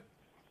Watson, too.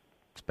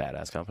 It's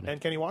badass company. And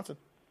Kenny Watson.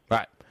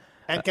 Right.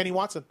 And Kenny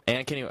Watson.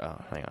 And Kenny.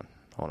 Oh, hang on.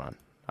 Hold on.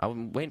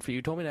 I'm waiting for you.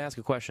 You told me to ask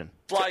a question.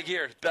 Fly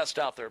Gear, best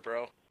out there,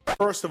 bro.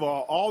 First of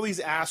all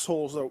these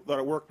assholes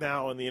that work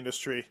now in the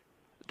industry.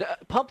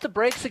 Pump the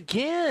brakes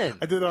again.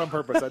 I did that on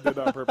purpose.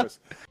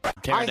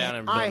 Tear it down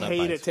and I build up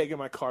hated bikes. taking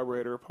my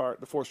carburetor apart,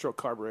 the four-stroke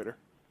carburetor.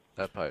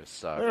 That probably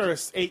sucks.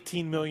 There's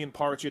 18 million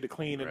parts you had to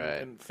clean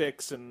and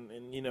fix and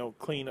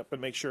clean up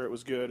and make sure it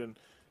was good and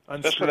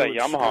Especially that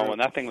Yamaha one.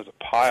 That thing was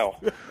a pile.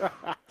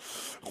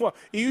 Well,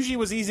 it usually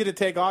was easy to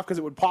take off because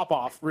it would pop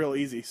off real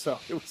easy. So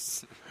it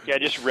was. Yeah,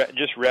 just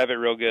rev it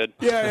real good.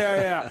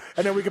 Yeah.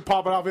 And then we could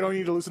pop it off. We don't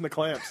need to loosen the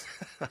clamps.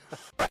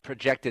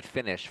 Projected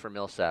finish for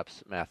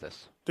Millsaps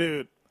Mathis.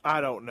 Dude, I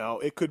don't know.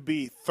 It could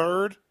be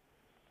third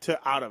to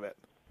out of it.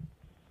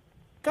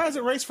 Guy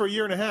hasn't raced for a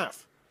year and a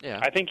half. Yeah.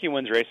 I think he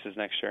wins races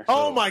next year.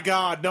 Oh, my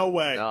God. No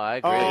way. No, I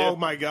agree. Oh,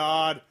 my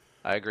God.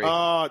 I agree.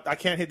 I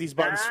can't hit these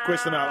buttons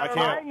quick enough.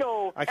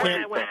 I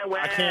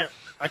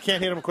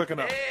can't hit them quick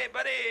enough. Hey,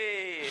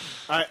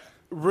 buddy.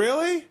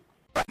 Really?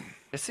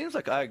 It seems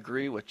like I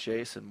agree with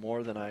Jason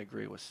more than I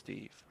agree with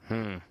Steve.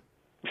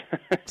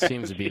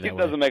 Seems to be that It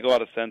way. doesn't make a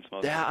lot of sense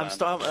most Yeah, of the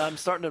time. I'm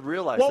starting to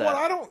realize Well, that what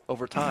I don't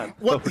over time.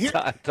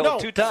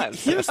 Two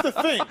times. Here's the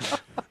thing.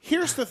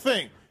 Here's the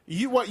thing.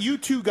 What you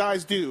two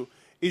guys do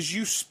is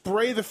you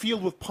spray the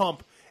field with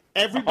pump.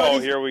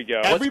 Here we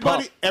go.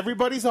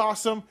 Everybody's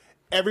awesome.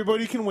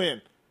 Everybody can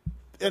win.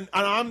 And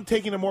I'm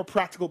taking a more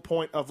practical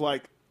point of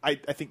like, I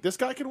think this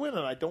guy can win,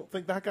 and I don't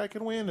think that guy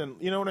can win, and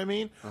you know what I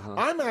mean?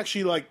 I'm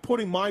actually like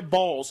putting my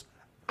balls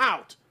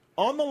out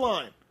on the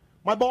line.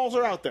 My balls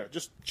are out there,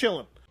 just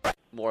chilling.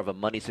 More of a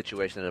money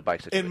situation than a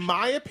bike situation. In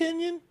my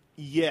opinion,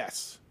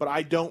 yes, but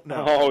I don't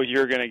know. Oh,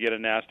 you're going to get a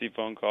nasty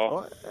phone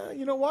call.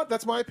 You know what?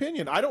 That's my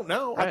opinion. I don't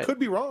know. I Right. could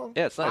be wrong.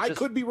 Yeah, it's not I just-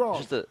 could be wrong.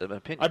 Just an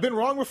opinion. I've been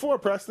wrong before,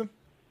 Preston.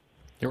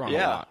 You're wrong a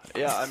Yeah, lot.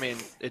 yeah. I mean,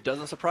 it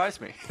doesn't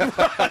surprise me.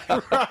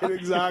 Right,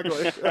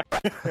 exactly.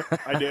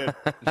 I did.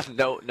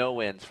 No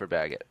wins for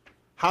Baggett.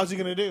 How's he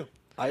going to do?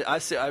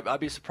 I'd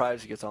be surprised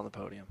if he gets on the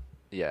podium.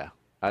 Yeah,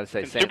 I'd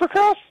say In same.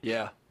 Supercross?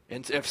 Yeah,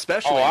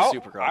 especially in I'll-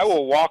 Supercross. I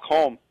will walk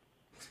home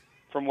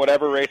from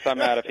whatever race I'm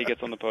at if he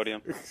gets on the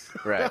podium.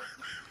 Right.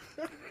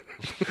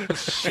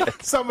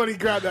 Somebody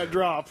grab that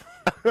drop.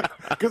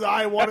 Because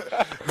I want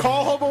to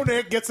call Hobo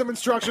Nick, get some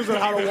instructions on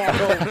how to walk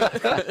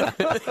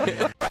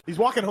home. He's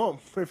walking home.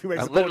 If he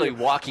makes I'm a literally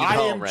podium. walking I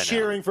home am right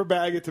cheering for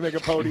Baggett to make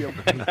a podium.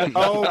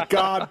 Oh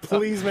God,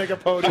 please make a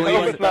podium. I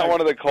hope it's not one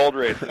of the cold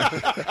races.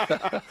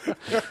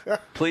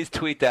 Please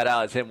tweet that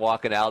out. It's him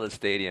walking out of the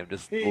stadium,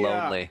 just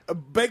lonely.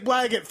 Big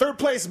Baggett, third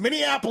place,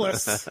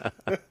 Minneapolis.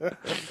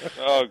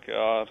 Oh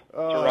God,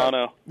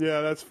 Toronto. Yeah,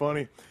 that's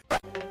funny.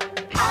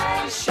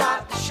 I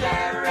shot the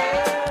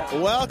sheriff.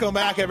 Welcome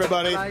back,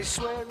 everybody.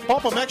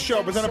 Pulp MX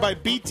Show presented by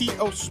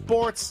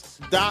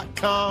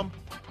BTOsports.com.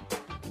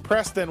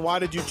 Preston, why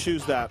did you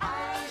choose that?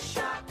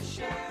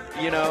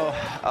 You know,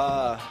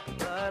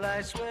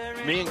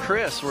 me and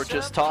Chris were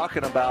just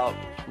talking about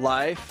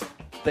life,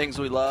 things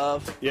we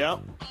love,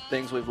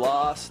 things we've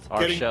lost.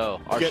 Our show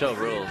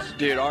rules.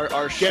 Dude,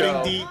 our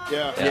show. Getting deep,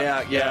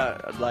 Yeah,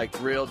 like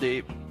real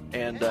deep.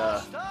 And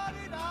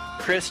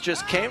Chris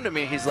just came to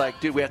me. He's like,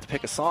 dude, we have to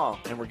pick a song,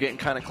 and we're getting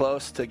kind of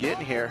close to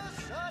getting here.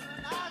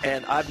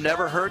 And I've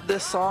never heard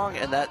this song,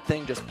 and that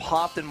thing just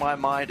popped in my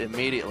mind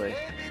immediately.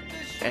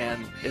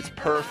 And it's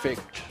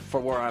perfect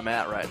for where I'm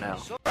at right now.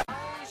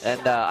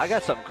 And I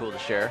got something cool to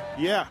share.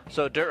 Yeah.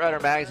 So Dirt Rider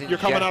Magazine. You're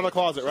coming out of the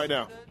closet right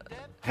now.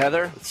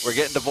 Heather, we're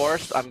getting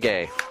divorced. I'm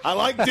gay. I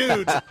like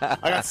dudes. I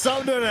got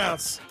something to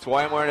announce. That's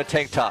why I'm wearing a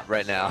tank top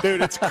right now.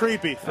 Dude, it's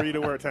creepy for you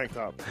to wear a tank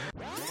top.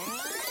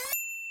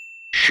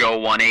 Show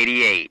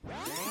 188.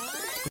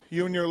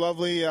 You and your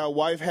lovely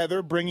wife,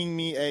 Heather, bringing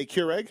me a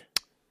Keurig.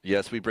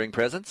 Yes, we bring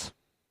presents.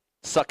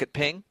 Suck it,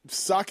 ping.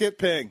 Suck it,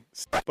 ping.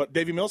 But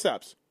Davey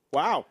Millsaps.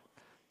 Wow.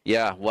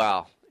 Yeah,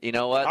 wow. You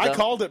know what? I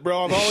called it,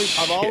 bro.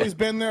 I've always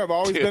been there. I've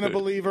always been a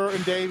believer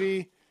in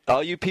Davey.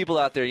 All you people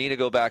out there, you need to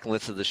go back and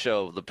listen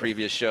to the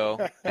previous show.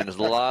 And there's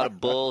a lot of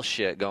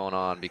bullshit going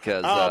on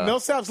because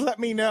Millsaps let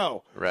me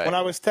know when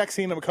I was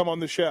texting him to come on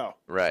the show.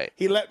 Right.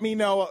 He let me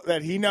know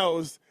that he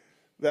knows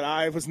that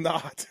I was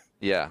not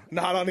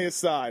on his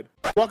side.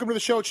 Welcome to the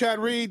show, Chad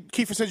Reed.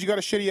 Kiefer says you got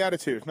a shitty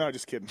attitude. No,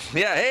 just kidding.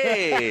 Yeah,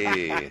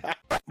 hey.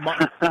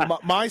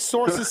 my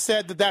sources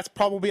said that's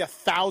probably over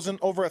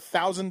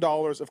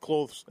 $1,000 of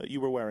clothes that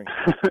you were wearing.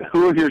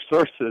 Who are your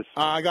sources?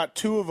 I got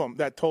two of them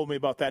that told me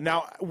about that.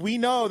 Now, we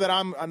know that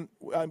I'm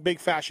a big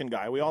fashion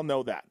guy. We all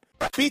know that.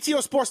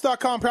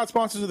 BTOsports.com, proud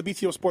sponsors of the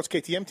BTO Sports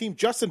KTM team,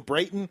 Justin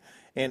Brayton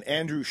and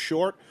Andrew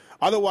Short,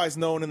 otherwise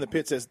known in the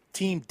pits as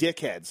Team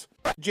Dickheads.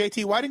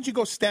 JT, why didn't you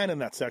go stand in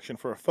that section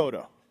for a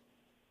photo?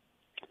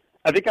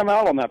 I think I'm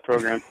out on that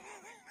program.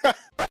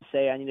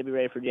 Say I need to be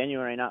ready for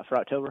January, not for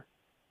October.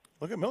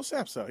 Look at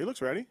Millsaps, though. He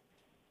looks ready.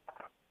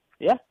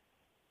 Yeah,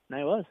 and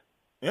I was.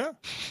 Yeah.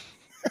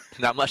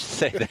 Not much to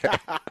say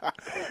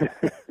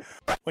there.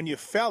 When you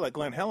fell at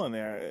Glen Helen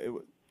there,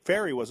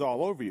 Ferry was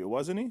all over you,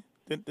 wasn't he?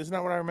 Isn't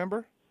that what I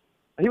remember?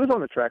 He was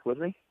on the track with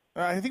me.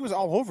 I think he was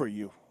all over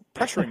you,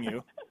 pressuring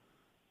you,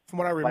 from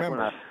what I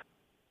remember.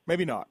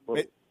 Maybe not.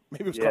 Maybe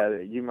it was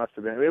you must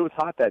have been. It was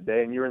hot that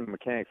day, and you were in the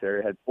mechanics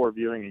area, had 4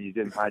 viewing, and you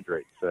didn't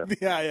hydrate. So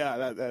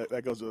yeah,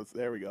 that goes with.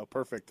 There we go,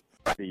 perfect.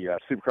 The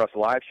Supercross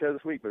Live show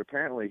this week, but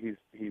apparently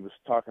he was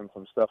talking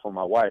some stuff on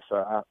my wife,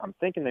 so I'm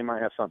thinking they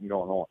might have something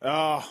going on.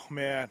 Oh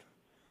man,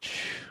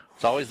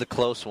 it's always the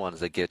close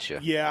ones that get you.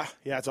 Yeah,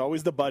 it's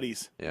always the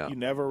buddies. Yeah, you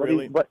never but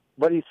really. But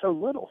he's so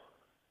little.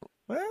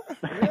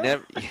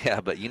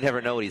 But you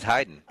never know what he's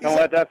hiding. Don't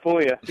let that fool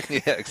you.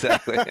 Yeah,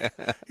 exactly.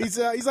 He's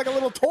like a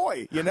little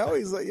toy, He's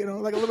like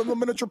like a little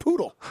miniature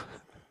poodle.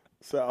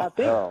 So I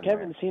think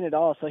Kevin's seen it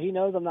all, so he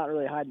knows I'm not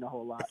really hiding a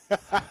whole lot.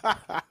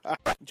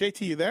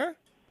 JT, you there?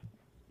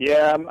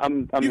 Yeah,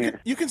 I'm here.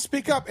 You can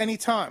speak up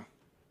anytime.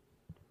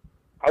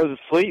 I was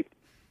asleep.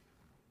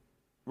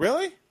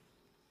 Really?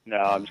 No,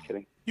 I'm just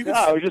kidding. No,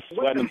 I was just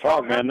letting them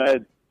talk,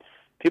 man.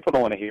 People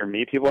don't want to hear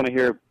me. People want to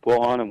hear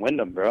Will Hahn and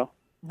Wyndham, bro.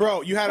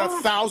 Bro, you had a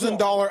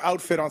 $1,000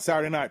 outfit on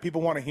Saturday night.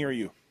 People want to hear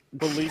you.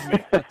 Believe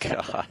me.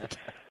 God.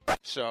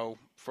 So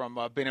from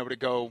being able to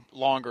go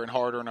longer and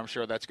harder, and I'm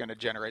sure that's going to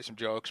generate some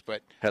jokes.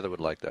 But Heather would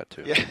like that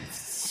too. Yeah.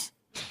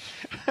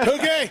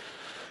 Okay.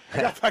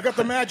 I got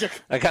the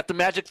magic. I got the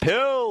magic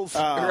pills.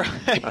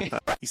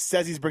 He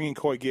says he's bringing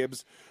Coy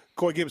Gibbs.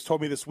 Coy Gibbs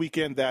told me this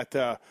weekend that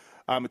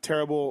I'm a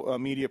terrible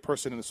media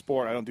person in the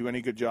sport. I don't do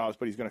any good jobs,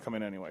 but he's going to come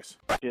in anyways.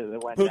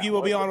 Pookie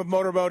will be on with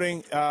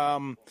motorboating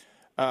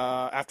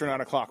after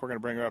 9 o'clock. We're going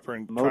to bring her up here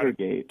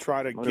and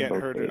try to get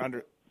her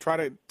to try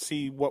to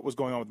see what was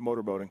going on with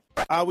motorboating.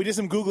 We did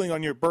some Googling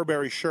on your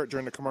Burberry shirt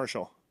during the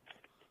commercial.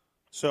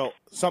 So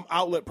some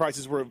outlet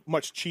prices were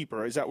much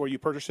cheaper. Is that where you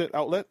purchased it,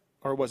 outlet?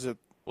 Or was it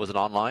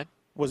online?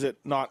 Was it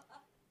not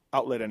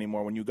outlet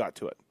anymore when you got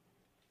to it?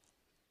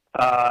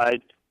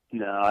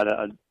 No, I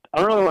don't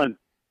really want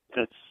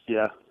to. I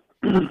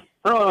don't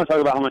really want to talk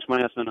about how much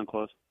money I spend on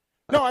clothes.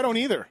 No, I don't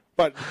either.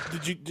 But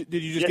did you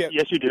just get?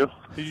 Yes, you do.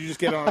 Did you just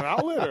get it on an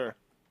outlet or?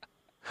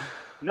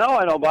 No,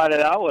 I don't buy it at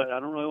outlet. I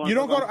don't really want. You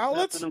don't go to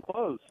outlets? Spending on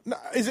clothes. No,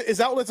 is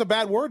outlets a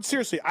bad word?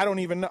 Seriously, I don't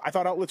even know. I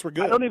thought outlets were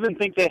good. I don't even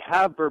think they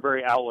have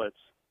Burberry outlets.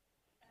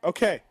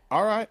 Okay,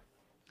 all right.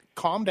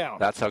 Calm down.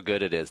 That's how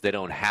good it is. They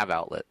don't have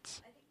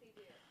outlets.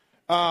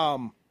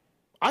 I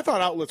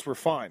thought outlets were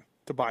fine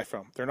to buy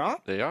from. They're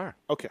not? They are.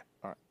 Okay,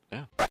 all right.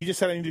 Yeah. You just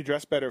said I need to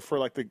dress better for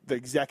like the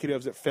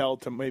executives that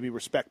failed to maybe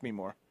respect me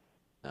more.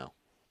 No.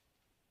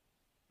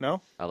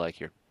 No? I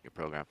like your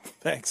program.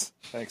 Thanks.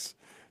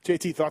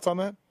 JT, thoughts on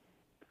that?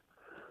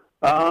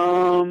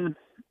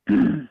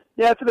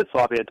 Yeah, it's a bit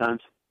sloppy at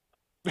times.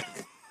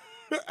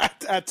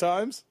 At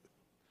times?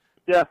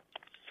 Yeah.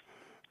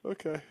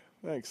 Okay,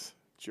 thanks,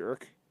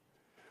 jerk.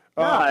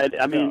 No,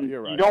 I mean,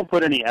 you're right. You don't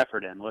put any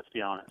effort in, let's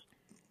be honest.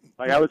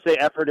 Like, I would say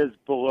effort is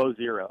below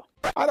zero.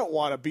 I don't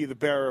want to be the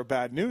bearer of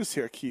bad news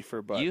here,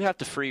 Kiefer, but... You have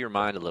to free your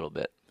mind a little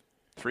bit.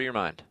 Free your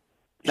mind.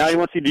 Now he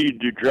wants you to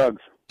do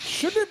drugs.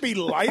 Shouldn't it be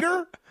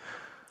lighter?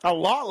 A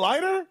lot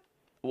lighter?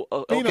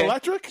 Well, Being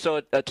electric? So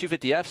a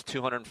 250F's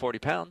 240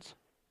 pounds.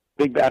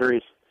 Big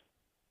batteries.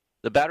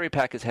 The battery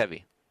pack is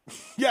heavy.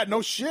 Yeah,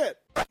 no shit.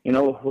 You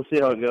know, we'll see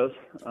how it goes.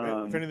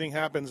 If anything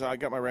happens, I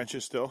got my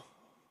wrenches still.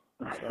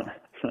 So.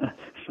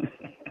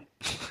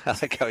 I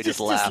like how he just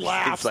laughs.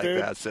 He's like,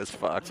 dude. that says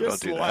fuck.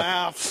 Just Don't do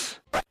laugh.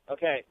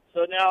 Okay,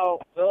 so now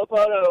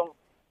Filippo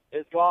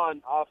is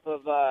gone off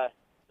of the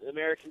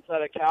American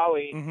side of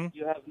Cowie. Mm-hmm.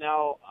 You have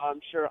now,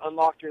 I'm sure,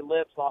 unlocked your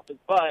lips off his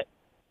butt.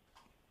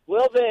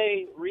 Will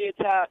they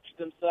reattach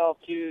themselves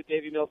to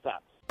Davy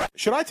Millsap?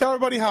 Should I tell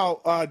everybody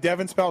how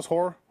Devin spells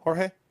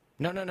Jorge?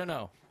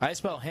 No. I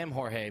spell him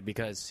Jorge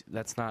because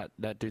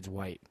that dude's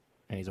white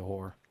and he's a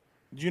whore.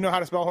 Do you know how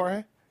to spell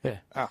Jorge? Yeah.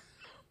 Oh.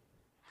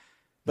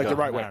 Like the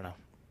right way. I don't know.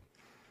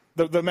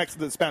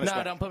 The Spanish No,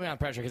 way. don't put me on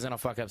pressure because then I'll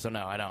fuck up. So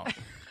no, I don't.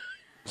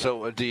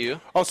 So do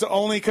you? Oh, so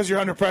only because you're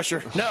under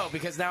pressure? No,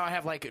 because now I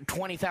have like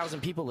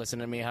 20,000 people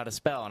listening to me how to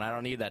spell, and I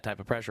don't need that type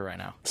of pressure right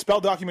now.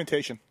 Spell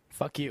documentation.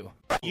 Fuck you.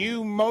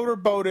 You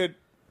motorboated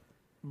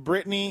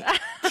Brittany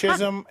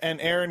Chisholm and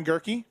Aaron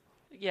Gerke?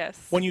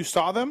 Yes. When you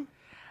saw them?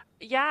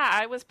 Yeah,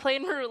 I was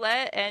playing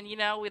roulette, and,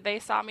 they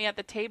saw me at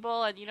the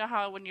table, and you know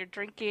how when you're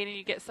drinking and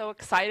you get so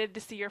excited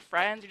to see your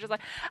friends, you're just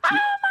like, oh, my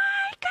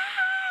God!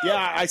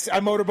 Yeah,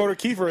 I motorboated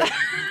Kiefer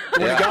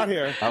when he got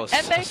here.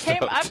 And they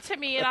came up to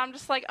me, and I'm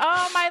just like,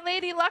 oh, my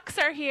Lady Lucks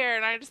are here.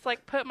 And I just,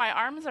 put my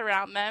arms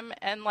around them,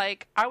 and,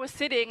 I was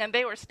sitting, and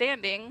they were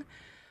standing.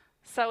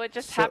 So it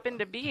just happened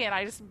to be, and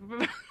I just...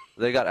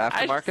 They got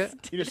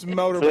aftermarket? You just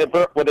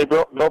motorboat. Were they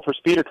built for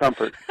speed or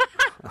comfort?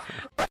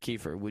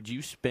 Kiefer, would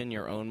you spend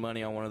your own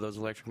money on one of those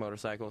electric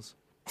motorcycles?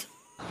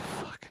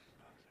 Fuck.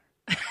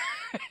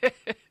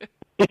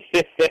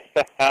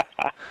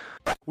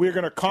 We're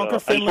going to conquer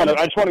Finland.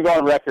 I just want to go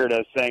on record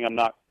as saying I'm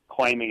not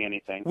claiming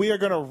anything. We are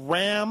going to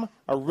ram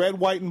a red,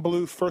 white, and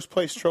blue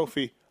first-place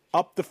trophy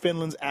up the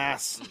Finland's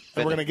ass, and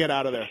we're going to get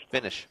out of there.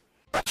 Finish.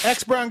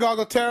 X-Brand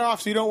goggle tear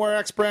off, so you don't wear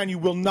X-Brand, you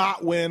will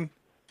not win.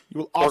 You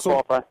will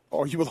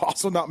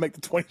also not make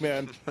the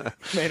 20-man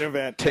main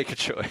event. Take a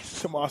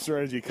choice. The Monster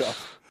Energy Cup.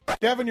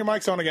 Devin, your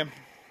mic's on again.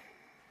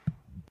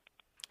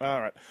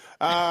 All right.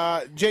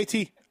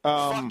 JT.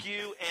 Fuck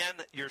you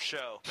and your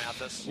show,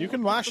 Mathis. You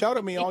can lash out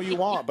at me all you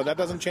want, but that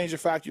doesn't change the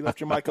fact you left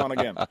your mic on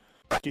again.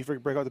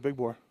 Kiefer, break out the big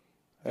boy.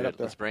 Head up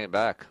there. Let's bring it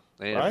back.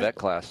 They need Right? a vet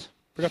class.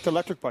 Bring out the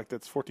electric bike.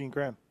 That's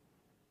 $14,000.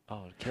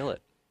 Oh, kill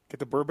it. Get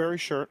the Burberry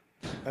shirt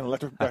and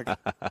electric bike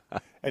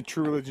and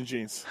True Religion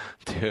jeans.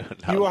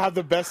 Dude, you will have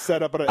the best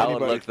setup out of I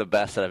anybody. would look the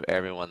best out of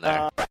everyone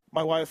there.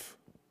 My wife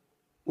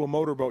will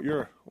motorboat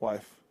your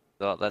wife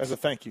as a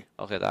thank you.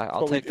 Okay,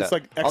 I'll take that. It's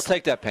like I'll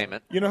take that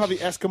payment. You know how the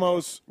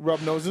Eskimos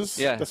rub noses?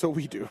 Yeah. That's what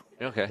we do.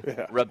 Okay.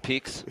 Yeah. Rub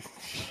peaks.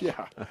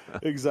 Yeah,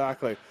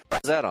 exactly.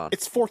 What's that on?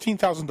 It's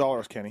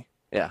 $14,000, Kenny.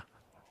 Yeah.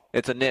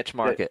 It's a niche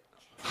market.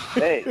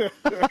 Hey.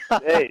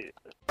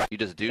 You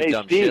just do Hey,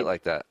 dumb Steve. shit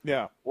like that.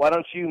 Yeah. Why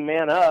don't you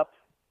man up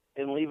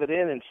and leave it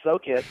in and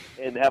soak it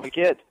and have a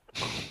kid?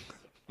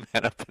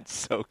 Man up and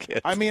soak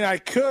it. I mean, I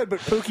could, but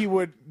Pookie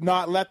would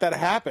not let that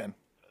happen.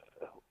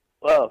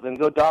 Well, then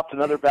go adopt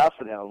another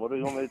basset hound. What do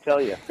you want me to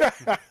tell you?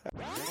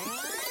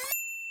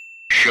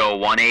 Show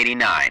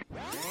 189.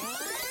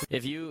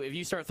 If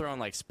you start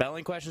throwing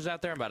spelling questions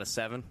out there, I'm about a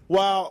 7.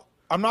 Well,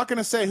 I'm not going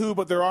to say who,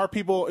 but there are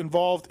people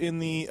involved in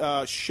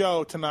the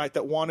show tonight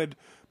that wanted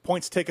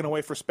points taken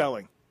away for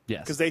spelling.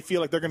 Yes. Because they feel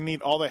like they're going to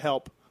need all the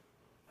help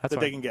that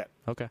they can get.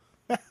 Okay.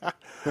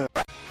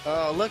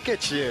 Oh, look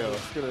at you.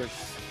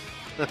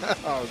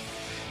 Oh,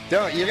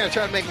 don't. You're going to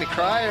try to make me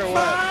cry or what?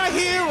 My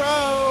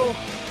hero!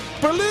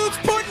 Berlude's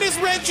putting his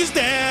wrenches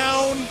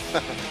down!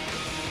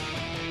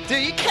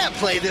 Dude, you can't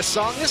play this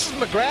song. This is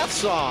McGrath's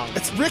song.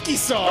 It's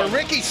Ricky's song. Or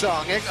Ricky's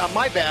song.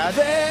 My bad.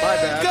 There My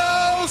bad.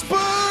 goes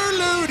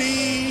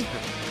Berlude,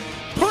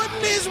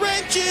 putting his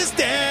wrenches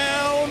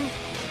down.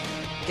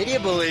 Can you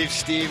believe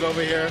Steve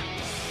over here?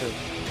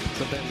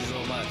 Sometimes he's a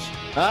little much.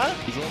 Huh?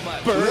 He's a little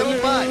much.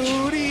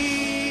 Berlude.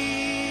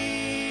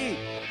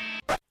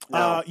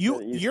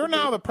 You're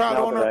now the proud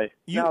owner.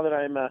 Now that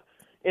I'm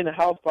in the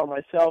house by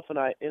myself and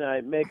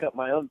I make up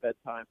my own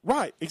bedtime.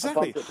 Right,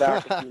 exactly. I bumped it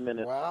back a few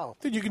minutes. Wow.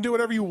 Dude, you can do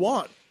whatever you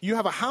want. You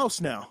have a house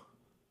now.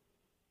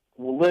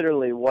 Well,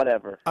 literally,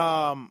 whatever.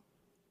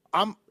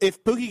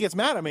 If Pookie gets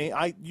mad at me,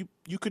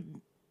 you could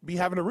be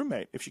having a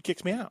roommate if she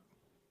kicks me out.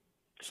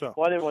 So.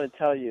 Well, I didn't want to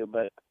tell you,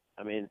 but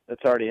I mean,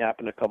 that's already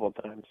happened a couple of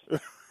times.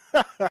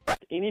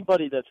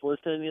 Anybody that's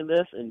listening to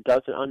this and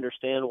doesn't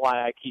understand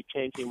why I keep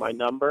changing my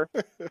number,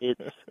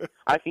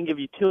 I can give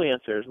you two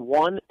answers.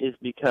 One is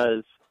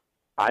because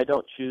I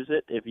don't choose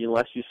it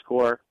unless you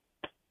score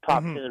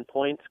top 10 in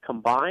points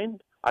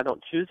combined. I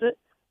don't choose it.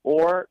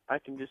 Or I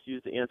can just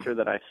use the answer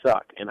that I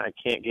suck and I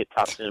can't get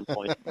top 10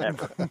 points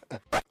ever.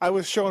 I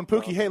was showing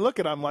Pookie, hey, look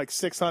at I'm like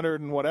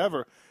 600 and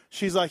whatever.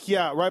 She's like,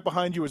 yeah, right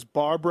behind you is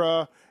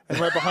Barbara, and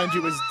right behind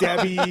you is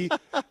Debbie.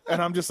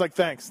 And I'm just like,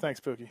 thanks,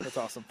 Pookie. That's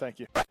awesome. Thank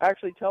you.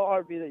 Actually, tell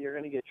RB that you're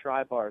going to get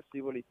tri-bars.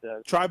 See what he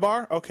says.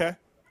 Tri-bar? Okay.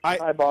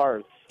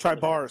 Tri-bars.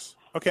 Tri-bars.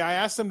 Okay, I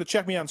asked him to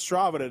check me on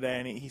Strava today,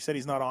 and he said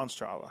he's not on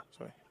Strava.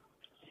 So.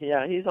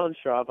 Yeah, he's on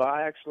Strava.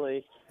 I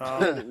actually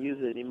don't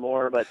use it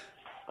anymore, but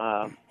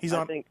he's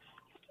on. I think,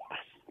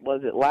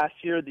 was it last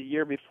year or the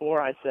year before,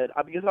 I said,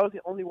 because I was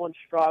the only one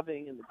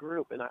Stravaing in the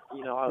group, and I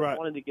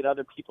wanted to get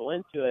other people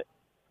into it.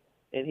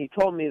 And he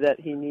told me that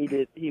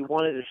he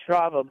wanted a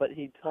Strava, but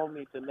he told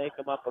me to make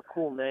him up a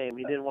cool name.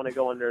 He didn't want to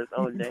go under his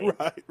own name.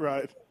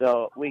 Right.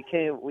 So we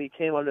came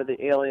under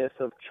the alias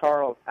of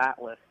Charles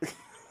Atlas.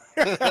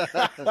 He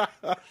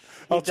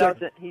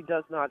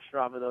does not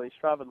Strava, though. He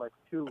Strava like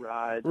 2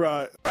 rides.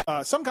 Right.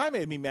 Some guy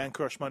made me man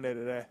crush Monday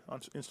today on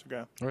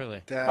Instagram.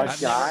 Really? A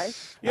guy?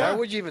 Yeah. Why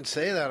would you even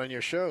say that on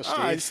your show, Steve?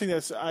 I just think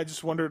I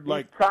just wondered,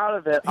 like... He's proud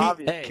of it,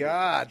 obviously.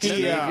 God,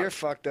 Steve, you're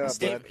fucked up,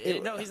 Steve,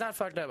 bud. no, he's not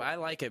fucked up. I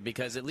like it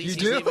because at least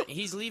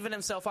he's leaving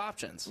himself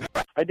options.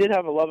 I did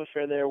have a love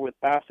affair there with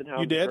Basset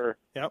Hound for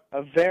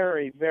a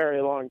very,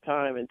 very long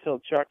time until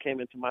Chuck came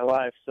into my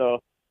life.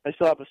 So I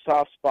still have a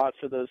soft spot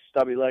for those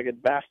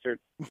stubby-legged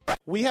bastards.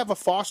 We have a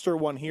foster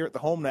one here at the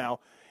home now.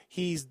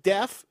 He's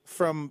deaf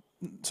from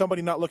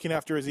somebody not looking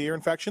after his ear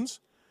infections.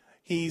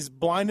 He's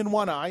blind in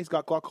one eye. He's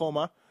got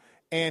glaucoma.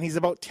 And he's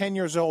about 10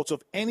 years old. So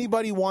if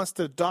anybody wants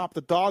to adopt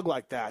a dog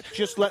like that,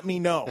 just let me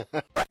know.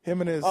 Him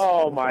and his...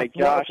 Oh, my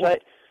gosh.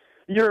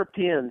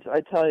 Europeans,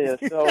 I tell you.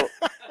 So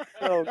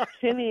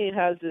Kenny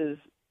has his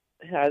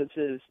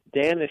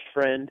Danish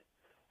friend,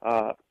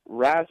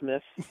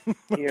 Rasmus,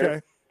 here.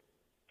 Okay.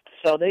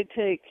 So they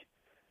take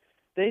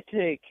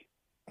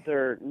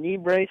their knee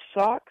brace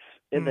socks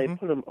and they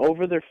put them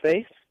over their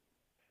face,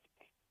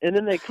 and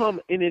then they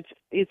come and it's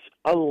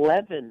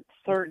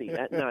 11:30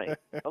 at night,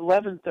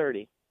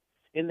 11:30,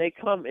 and they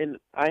come and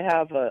I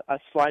have a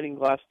sliding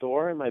glass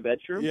door in my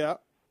bedroom,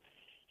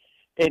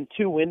 and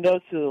 2 windows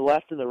to the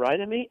left and the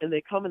right of me, and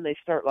they come and they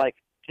start like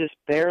just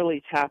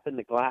barely tapping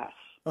the glass,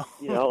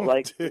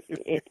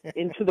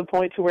 into the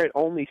point to where it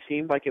only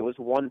seemed like it was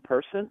one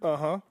person.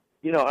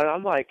 And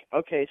I'm like,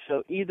 okay,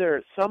 so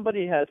either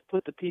somebody has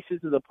put the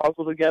pieces of the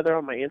puzzle together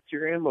on my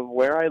Instagram of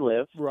where I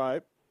live,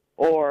 right,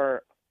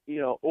 or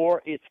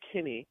it's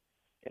Kenny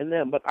and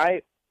them. But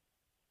I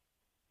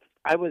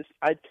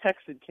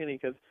texted Kenny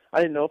because I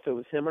didn't know if it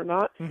was him or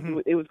not.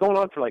 It was going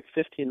on for like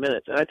 15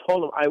 minutes, and I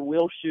told him I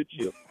will shoot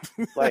you.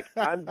 Like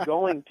I'm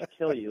going to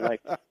kill you.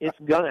 Like it's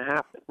gonna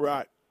happen.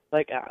 Right.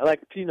 Like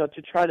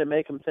to try to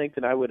make him think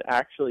that I would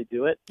actually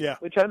do it. Yeah.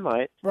 Which I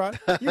might. Right.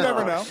 You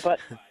never know. But.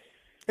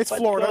 It's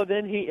Florida. So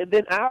then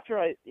after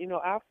I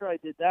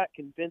did that,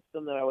 convinced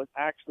them that I was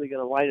actually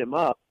going to light him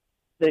up.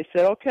 They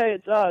said, "Okay,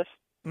 it's us."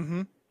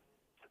 Mm-hmm.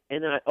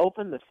 And then I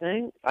opened the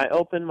thing. I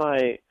opened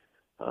my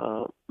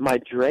my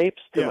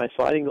drapes to my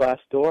sliding glass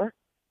door,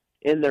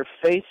 and their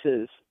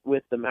faces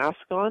with the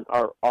mask on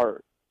are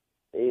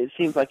it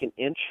seems like an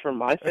inch from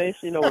my face.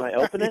 When I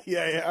open it.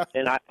 Yeah.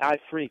 And I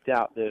freaked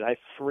out, dude. I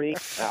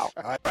freaked out.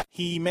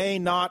 He may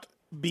not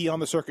be on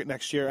the circuit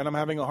next year, and I'm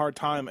having a hard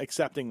time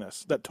accepting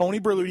this. That Tony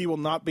Berlude will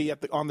not be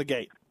on the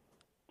gate.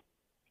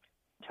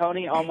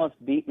 Tony almost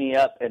beat me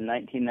up in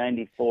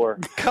 1994.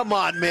 Come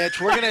on,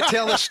 Mitch. We're going to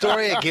tell the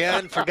story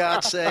again, for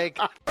God's sake.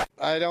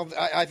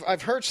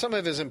 I've heard some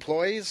of his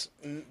employees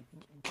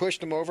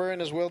pushed him over in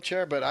his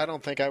wheelchair, but I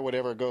don't think I would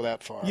ever go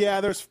that far.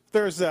 Yeah, there's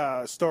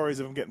stories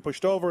of him getting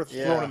pushed over,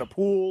 thrown in a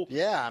pool.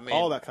 Yeah, I mean,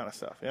 all that kind of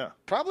stuff. Yeah,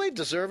 probably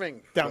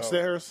deserving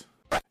downstairs.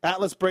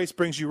 Atlas Brace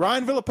brings you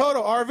Ryan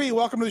Villapoto, RV.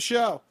 Welcome to the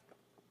show.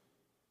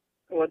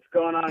 What's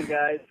going on,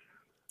 guys?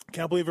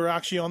 Can't believe we're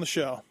actually on the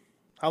show.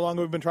 How long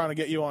have we been trying to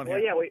get you on Well,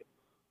 here?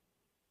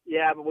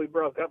 but we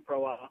broke up for a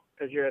while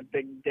because you're a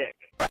big dick.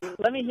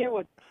 Let me hear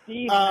what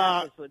Steve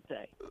Mathis would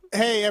say.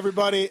 Hey,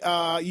 everybody.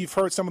 You've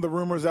heard some of the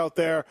rumors out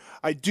there.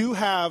 I do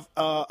have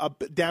a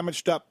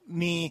damaged up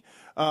knee.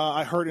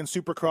 I heard in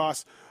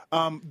Supercross.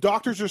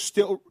 Doctors are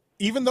still,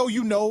 even though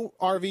you know,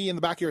 RV, in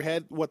the back of your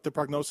head what the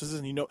prognosis is,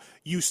 and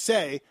you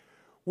say,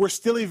 we're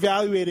still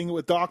evaluating it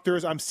with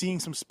doctors. I'm seeing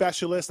some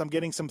specialists. I'm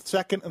getting some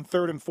second and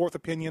third and fourth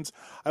opinions.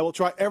 I will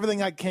try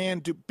everything I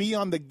can to be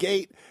on the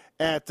gate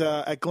at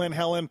Glen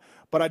Helen,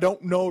 but I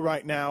don't know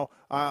right now.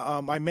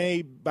 I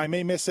may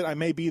miss it. I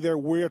may be there.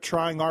 We're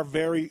trying our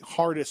very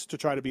hardest to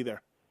try to be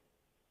there.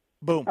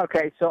 Boom.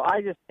 Okay, so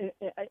I just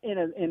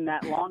in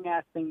that long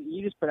ass thing that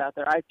you just put out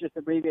there, I just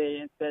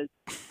abbreviated and says,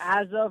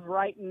 as of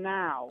right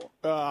now,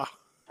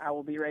 I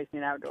will be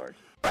racing outdoors.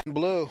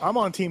 Blue. I'm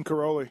on Team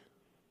Caroli.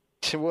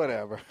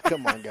 Whatever.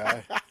 Come on,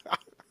 guy.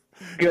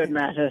 Good,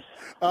 Mathis.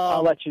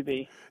 I'll let you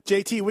be.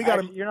 JT, we got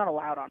him. You're not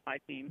allowed on my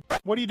team.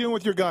 What are you doing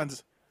with your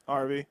guns,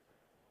 RV?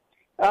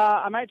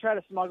 I might try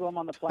to smuggle them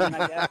on the plane,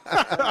 I guess.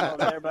 Over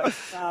there, but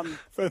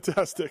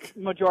fantastic.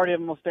 Majority of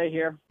them will stay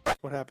here.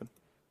 What happened?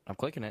 I'm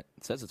clicking it.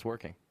 It says it's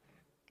working,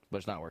 but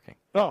it's not working.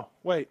 Oh,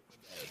 wait.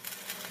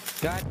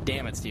 God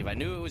damn it, Steve. I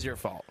knew it was your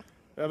fault.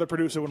 The other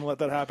producer wouldn't let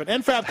that happen.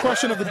 NFAB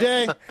question of the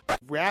day.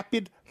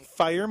 Rapid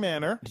fire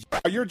manner.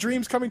 Are your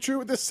dreams coming true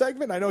with this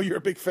segment? I know you're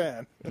a big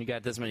fan. You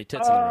got this many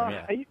tits in the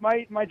room,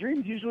 yeah. My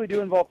dreams usually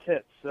do involve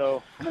tits,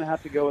 so I'm going to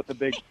have to go with the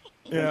big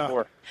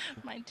four.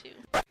 Mine too.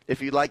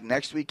 If you'd like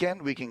next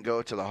weekend, we can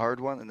go to the hard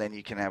one, and then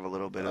you can have a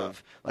little bit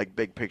of,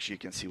 big picture. You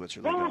can see what's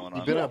really going on.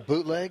 You been on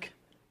bootleg?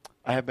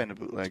 I have been to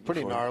bootleg. It's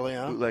pretty before. gnarly,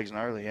 huh? Bootleg's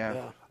gnarly,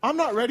 yeah. I'm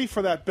not ready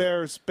for that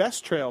Bears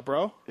best trail,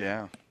 bro.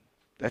 Yeah.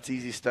 That's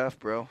easy stuff,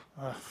 bro.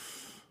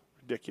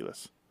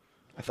 Ridiculous.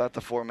 I thought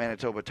the 4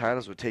 Manitoba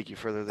titles would take you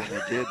further than they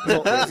did.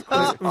 It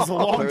was a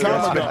long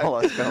time ago.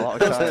 It's been a long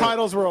time. Those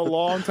titles were a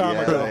long time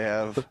Yeah, ago. they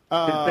have. His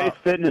base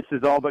fitness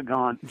is all but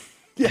gone.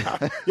 Yeah.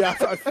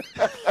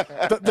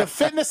 The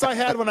fitness I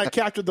had when I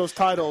captured those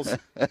titles,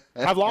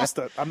 I've lost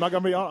it. I'm not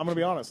gonna be. I'm gonna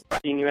be honest.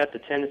 Seeing you at the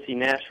Tennessee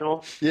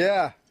National.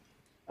 Yeah.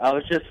 I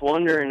was just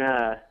wondering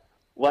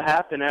what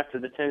happened after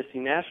the Tennessee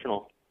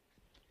National.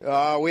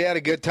 We had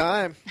a good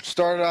time.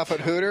 Started off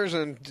at Hooters,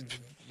 and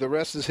the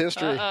rest is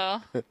history.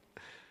 Uh-oh.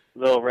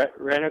 Little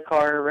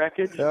rent-a-car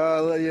wreckage?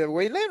 Yeah,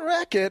 we didn't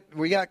wreck it.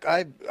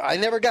 I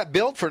never got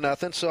billed for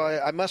nothing, so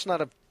I must not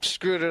have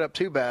screwed it up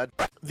too bad.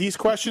 These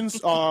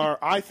questions are,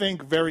 I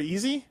think, very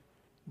easy,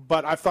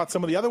 but I thought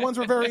some of the other ones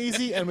were very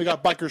easy, and we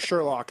got Biker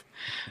Sherlock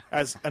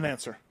as an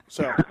answer.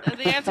 So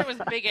The answer was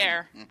Big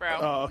Air, bro.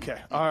 Oh, okay.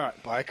 All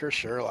right. Biker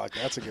Sherlock.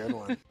 That's a good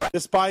one.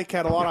 This bike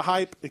had a lot of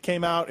hype. It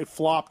came out. It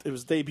flopped. It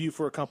was debut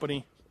for a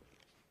company.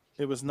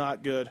 It was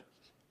not good.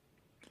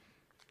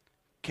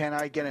 Can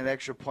I get an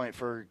extra point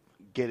for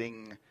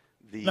getting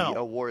the No.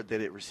 award that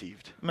it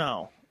received?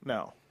 No.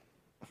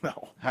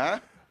 Huh?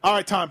 All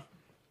right, Tom.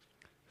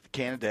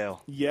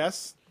 Cannondale.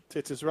 Yes.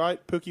 Tits is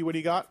right. Pookie, what do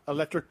you got?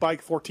 Electric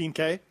bike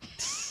 14K.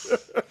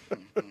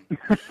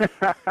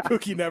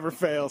 Pookie never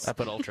fails. I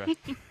put Ultra.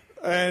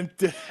 And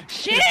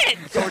Shit!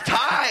 So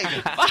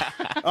tied.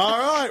 All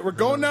right, we're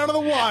going down to the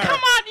wire. Come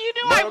on, you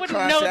knew I wouldn't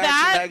Motocross know Action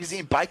that.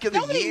 Magazine Bike of the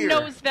Nobody Year.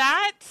 knows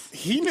that.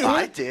 He knew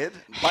I it. did.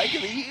 Bike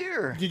of the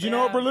Year. Did you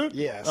know it, Berlut?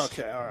 Yes.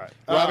 Okay, all right.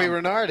 Robbie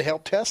Renard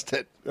helped test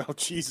it. Oh,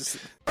 Jesus.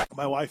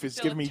 My wife is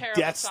Still giving a me terrible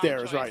death song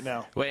stares choice. right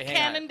now. Wait, hang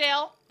on.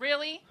 Cannondale,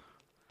 really?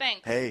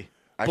 Thanks. Hey,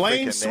 I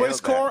Blame freaking nailed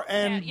Swisscore that.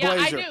 and Yeah,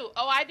 Blazer. I do.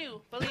 Oh, I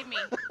do. Believe me.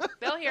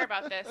 They'll hear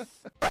about this.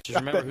 Just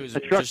remember who's The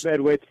truck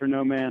bed waits for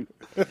no man.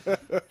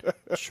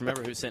 just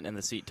remember who's sitting in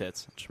the seat,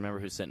 Tits. Just remember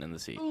who's sitting in the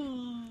seat.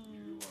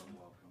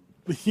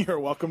 You're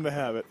welcome to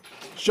have it.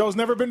 Show's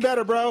never been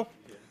better, bro.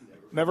 It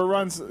never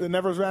ran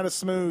as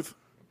smooth.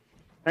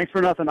 Thanks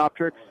for nothing,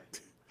 Optrix.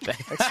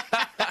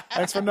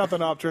 Thanks for nothing,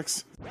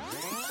 Optrix.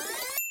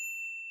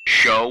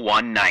 Show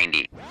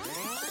 190.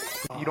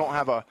 You don't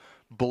have a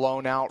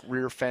blown out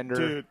rear fender.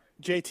 Dude,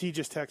 JT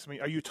just texted me.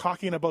 Are you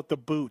talking about the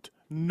boot?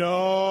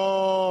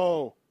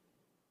 No.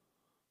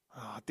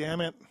 Oh,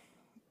 damn it.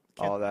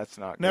 Oh, that's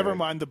not Never good.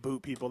 mind the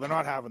boot, people. They're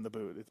not having the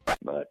boot.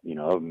 But,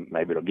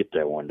 maybe it'll get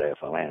there one day if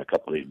I land a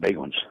couple of these big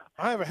ones.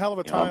 I have a hell of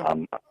a You know,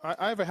 time.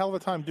 I have a hell of a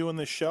time doing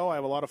this show. I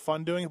have a lot of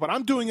fun doing it, but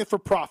I'm doing it for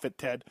profit,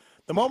 Ted.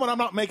 The moment I'm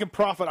not making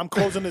profit, I'm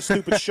closing this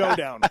stupid show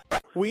down.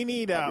 We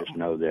need just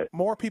know that.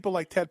 more people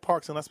like Ted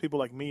Parks and less people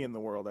like me in the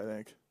world, I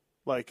think.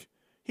 Like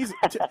he's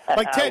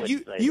like Ted,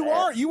 you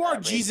are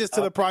Jesus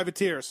to the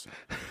privateers.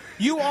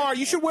 You are.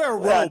 You should wear a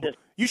robe.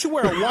 You should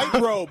wear a white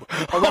robe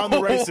around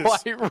the races.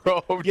 White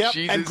robe, Yep,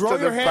 Jesus and grow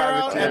to your the hair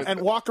out privateers.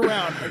 and walk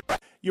around.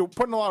 You're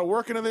putting a lot of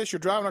work into this. You're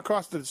driving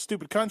across the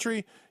stupid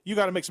country. You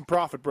got to make some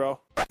profit,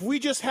 bro. If we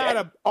just had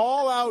an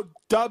all-out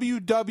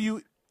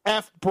WWF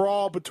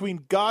brawl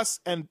between Gus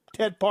and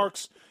Ted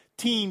Parks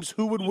teams,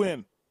 who would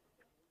win?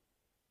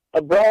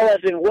 A brawl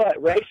as in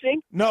what?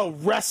 Racing? No,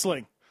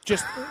 wrestling.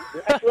 Just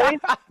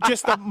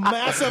a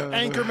massive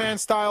Anchorman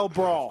style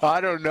brawl.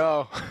 I don't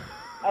know.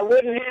 I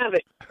wouldn't have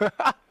it.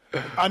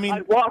 I mean,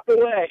 I'd walk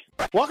away.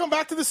 Welcome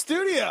back to the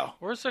studio.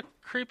 Where's the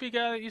creepy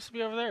guy that used to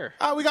be over there?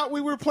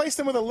 We replaced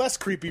him with a less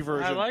creepy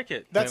version. I like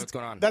it. That's what's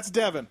going on. That's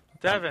Devin.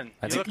 Devin,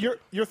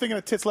 You're thinking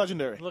of Tits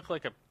Legendary. look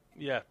like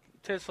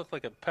Tits look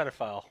like a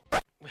pedophile.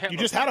 You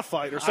just had a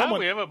fight, or someone.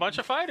 We have a bunch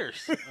of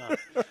fighters.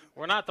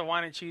 We're not the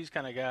wine and cheese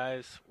kind of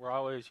guys. We're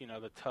always,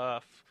 the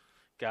tough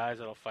guys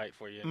that'll fight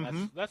for you.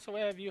 And that's the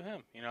way I view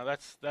him.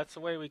 That's the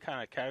way we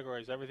kind of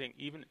categorize everything,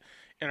 even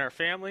in our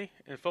family,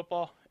 in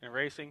football, in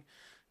racing.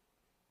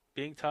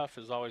 Being tough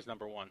is always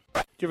number one. Do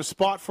you have a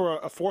spot for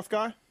a fourth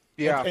guy?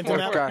 Yeah,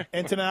 fourth guy.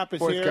 Antonap is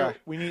Fourth here. guy.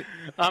 We need.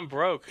 I'm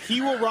broke.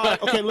 He will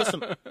ride. Okay,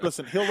 listen.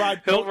 He'll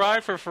ride. He'll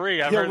ride for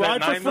free. I've heard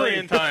that 9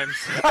 million times.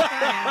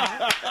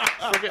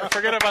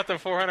 forget about the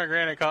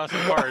 $400,000 it costs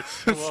in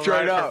parts. We'll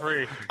Straight ride up. for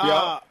free.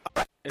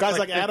 Guys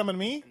like Adam and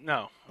me?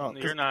 No,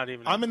 you're not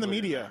even. I'm in the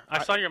media.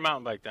 I saw your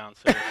mountain bike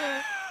downstairs.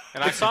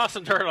 And I saw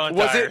some dirt on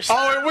Was tires. it?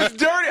 Oh, it was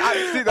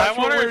dirty. That's I what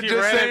wonder we were if you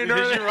just ran saying it.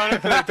 earlier. Did you run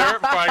into the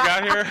dirt before I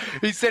got here?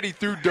 He said he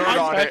threw dirt on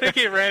I it. think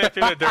he ran it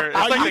through the dirt.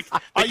 It's like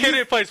the kid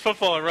who plays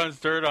football and runs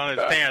dirt on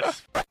his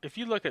pants. If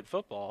you look at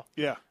football,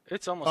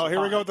 it's almost. Oh, here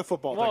we go with the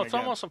football Well, thing it's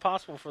again. almost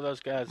impossible for those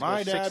guys. to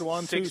My go dad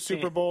won 2 16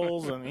 Super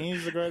Bowls, and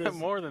he's the greatest.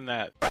 More than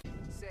that.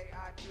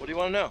 What do you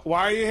want to know?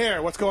 Why are you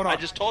here? What's going on? I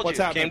just told What's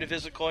you. happening? Came to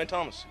visit Coy and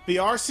Thomas. The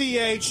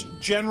RCH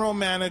general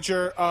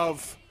manager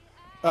of.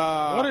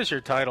 What is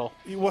your title?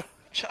 What?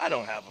 I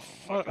don't have a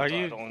fucking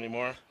title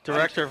anymore.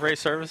 Director of Race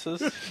Services?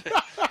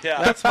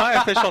 Yeah. That's my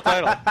official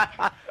title.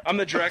 I'm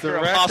the director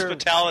of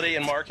hospitality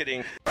and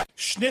marketing.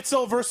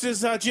 Schnitzel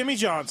versus Jimmy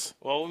John's.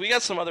 Well, we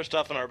got some other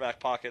stuff in our back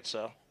pocket,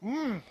 so.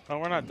 Oh,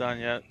 we're not done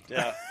yet.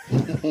 Yeah.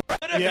 If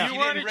you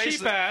wanted a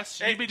cheap ass,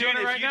 you'd be doing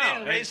it right now. If you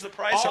didn't raise the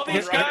price all up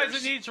these on guys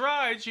riders- that needs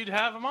rides, you'd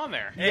have them on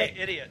there. Hey,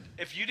 idiot.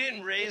 If you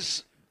didn't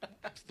raise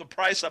the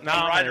price up Now I'm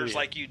on an riders idiot.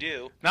 like you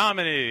do. Now I'm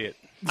an idiot.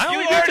 You are an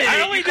idiot.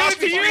 I only You do cost it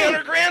to me you.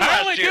 $300,000 I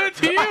only last do year. it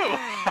to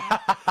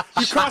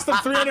you. You cost him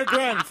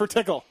 $300,000 for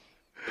Tickle.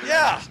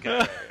 Yeah.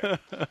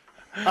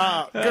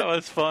 That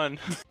was fun.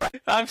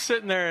 I'm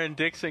sitting there and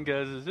Dixon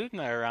goes, "Isn't it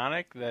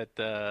ironic that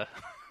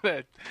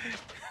that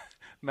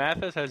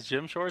Mathis has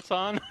gym shorts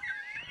on?"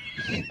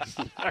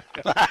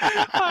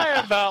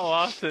 I about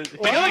lost it.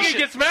 Well, He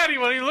gets mad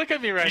when he look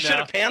at me right You now.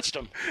 should have pantsed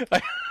him.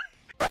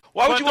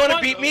 Why would you want to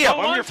beat me up?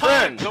 I'm your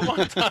friend.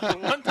 The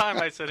one time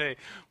I said, "Hey,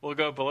 we'll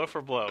go blow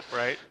for blow,"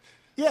 right?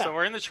 Yeah. So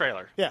we're in the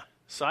trailer. Yeah.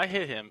 So I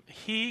hit him.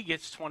 He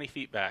gets 20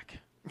 feet back.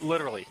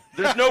 Literally.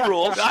 There's no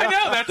rules. I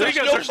know. That's what he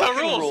goes. There's no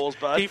fucking rules.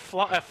 bud. He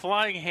a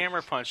flying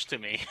hammer punch to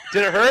me.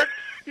 Did it hurt?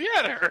 Yeah,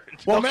 it hurt.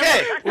 Well,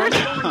 Okay.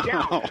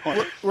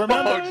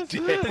 Remember, The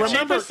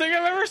cheapest thing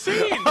I've ever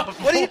seen.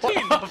 What do you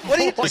mean? What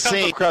do you The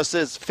scene across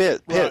this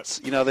pits.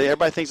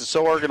 Everybody thinks it's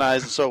so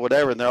organized and so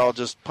whatever, and they're all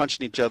just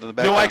punching each other in the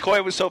back. You know why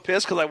Coy was so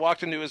pissed? Because I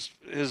walked into his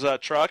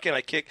truck and I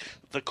kicked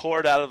the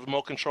cord out of the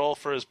remote control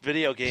for his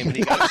video game, and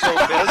he got so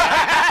pissed.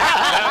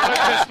 That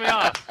would piss me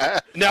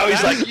off. Now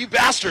he's like, "You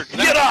bastard,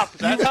 get up!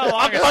 That's how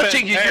long I'm it's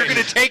punching been. you. Hey. You're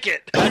gonna take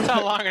it." That's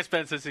how long it's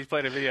been since he's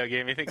played a video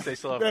game. He thinks they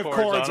still have They have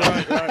cords cords,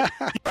 on them.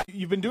 right.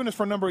 You've been doing this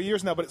for a number of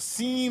years now, but it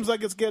seems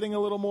like it's getting a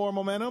little more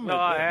momentum. No,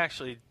 I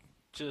actually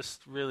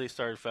just really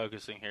started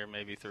focusing here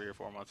maybe 3 or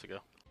 4 months ago.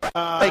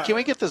 Hey, can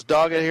we get this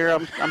dog in here?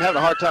 I'm having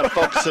a hard time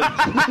focusing.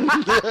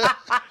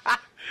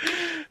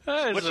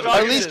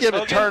 At least give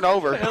it a turn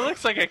over. It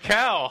looks like a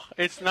cow.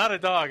 It's not a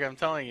dog, I'm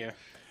telling you.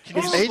 He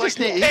just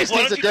needs Hey, a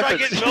why don't difference. you try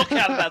getting milk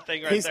out of that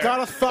thing right He's there? got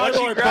a Why don't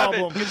thyroid you grab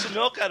problem. It, get some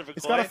milk out of it,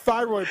 He's Coy. got a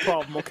thyroid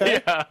problem,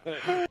 okay?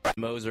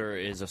 Moser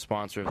is a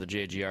sponsor of the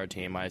JGR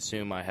team. I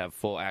assume I have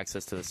full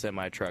access to the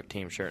semi-truck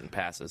team shirt and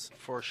passes.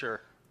 For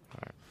sure.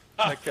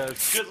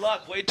 Good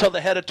luck. Wait till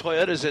the head of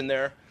Toyota's in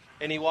there,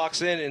 and he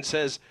walks in and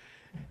says,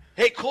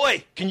 "Hey,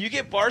 Coy, can you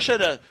get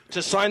Barsha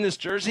to sign this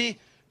jersey?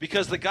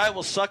 Because the guy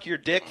will suck your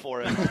dick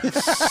for it."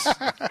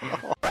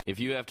 If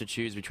you have to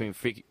choose between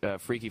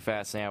Freaky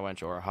Fast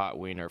Sandwich or a hot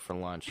wiener for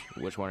lunch,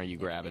 which one are you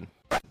grabbing?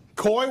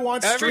 Coy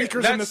wants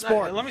streakers in the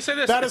sport. Let me say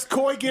this. That is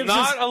Coy gives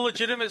not his... a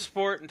legitimate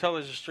sport until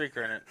there's a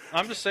streaker in it.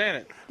 I'm just saying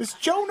it. Does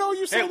Joe know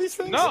you say these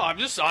things? No, I'm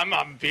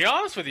be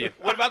honest with you.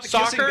 What about the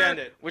Soccer, kissing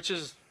bandit? which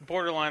is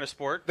borderline a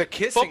sport. The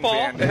kissing football,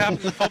 bandit. It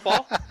happens in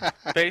football.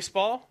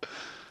 Baseball.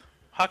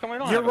 How come we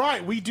don't You're have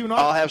right. We do not.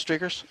 I'll have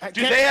streakers.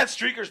 Dude, they had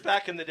streakers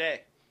back in the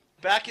day.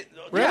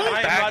 Really?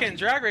 I am Back not- in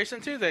drag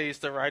racing, too, they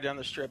used to ride down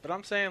the strip. But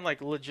I'm saying,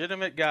 like,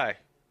 legitimate guy.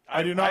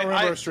 I do not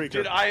remember a streaker.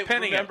 Dude, I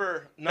Penning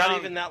remember it. not Down-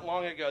 even that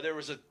long ago, there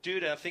was a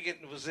dude, I think it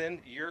was in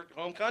your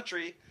home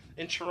country,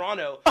 in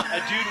Toronto. A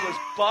dude was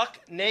buck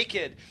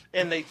naked,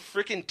 and they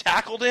freaking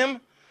tackled him,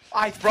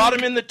 brought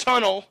him in the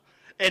tunnel,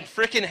 and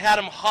freaking had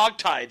him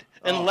hogtied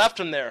and left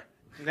him there.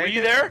 Were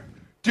you there?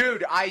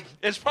 Dude,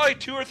 It's probably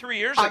 2 or 3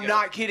 years ago. I'm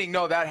not kidding.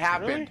 No, that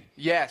happened. Really?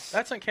 Yes.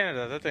 That's in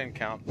Canada. That didn't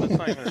count. That's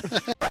not even.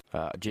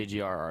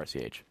 JGR or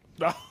RCH?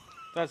 No.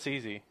 That's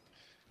easy.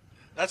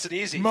 That's an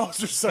easy.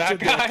 Most are such that a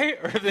guy dick.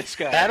 or this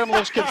guy? Adam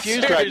looks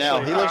confused right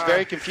now. He looks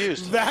very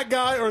confused. That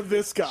guy or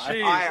this guy?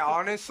 Jeez. I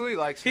honestly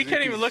like He Suzuki's.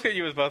 can't even look at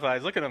you with both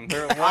eyes. Look at him.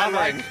 They're I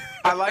wandering.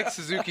 like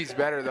Suzuki's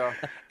better though.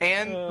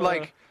 And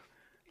like,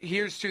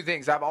 here's two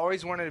things. I've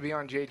always wanted to be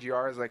on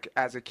JGRs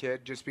as a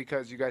kid, just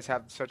because you guys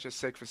have such a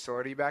sick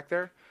facility back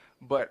there.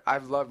 But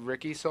I've loved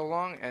Ricky so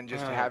long, and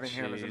just having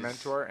him as a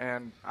mentor,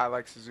 and I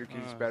like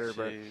Suzuki's better.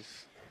 But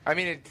I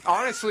mean,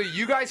 honestly,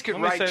 you guys could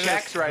write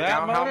checks right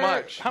now. How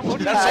much?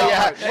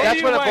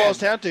 That's what it boils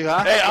down to,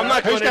 huh? Hey, I'm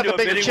not Who's going got into the a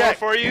bigger bidding check?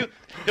 war for you.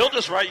 He'll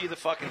just write you the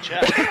fucking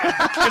check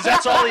because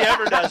that's all he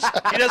ever does.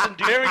 He doesn't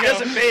do. He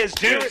doesn't pay his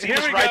dues. He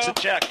just writes a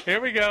check.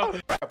 Here we go.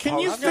 Can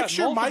you fix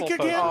your mic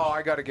again? Oh,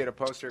 I got to get a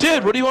poster.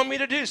 Dude, what do you want me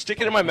to do? Stick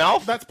it in my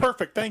mouth? That's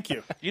perfect. Thank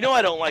you. You know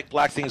I don't like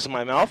black things in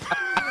my mouth.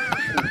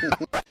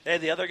 Hey,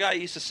 the other guy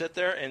used to sit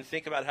there and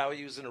think about how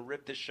he was going to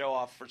rip this show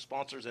off for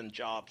sponsors and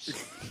jobs.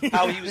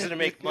 How he was going to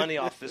make money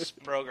off this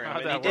program.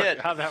 How'd And he that work- did.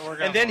 how'd that work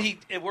and out then for him?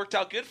 it worked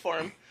out good for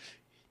him.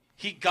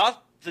 He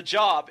got the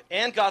job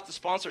and got the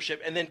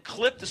sponsorship and then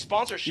clipped the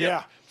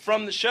sponsorship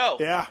from the show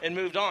and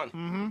moved on.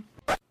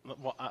 Mm-hmm.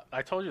 Well,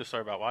 I told you a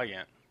story about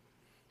Wygant.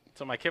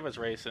 So my kid was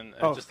racing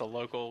just a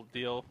local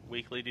deal,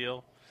 weekly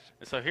deal.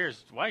 And so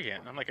here's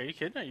Wygant. I'm like, are you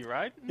kidding? Are you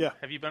riding? Yeah.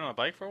 Have you been on a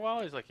bike for a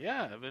while? He's like,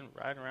 yeah, I've been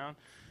riding around.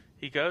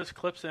 He goes,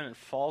 clips in, and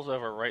falls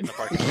over right in the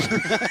parking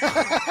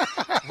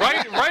lot.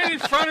 right in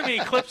front of me,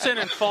 clips in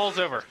and falls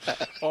over.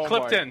 Oh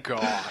Clipped my in.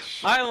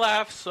 gosh. I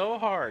laughed so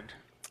hard.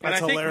 And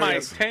That's I think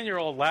hilarious. my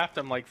 10-year-old laughed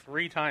him like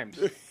 3 times.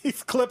 He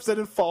clips it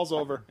and falls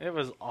over. It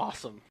was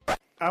awesome.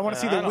 I want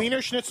to see I the don't-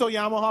 Wiener Schnitzel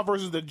Yamaha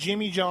versus the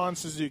Jimmy John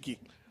Suzuki.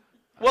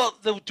 Well,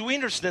 the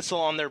Wiener Schnitzel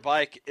on their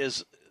bike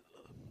is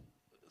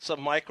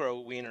some micro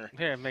wiener.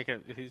 Yeah, make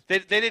it. They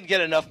didn't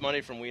get enough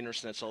money from Wiener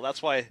Schnitzel.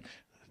 That's why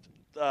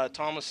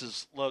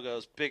Thomas's logo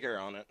is bigger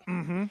on it.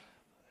 Mm-hmm.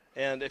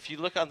 And if you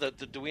look on the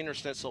Wiener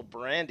Schnitzel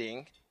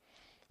branding,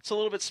 it's a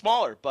little bit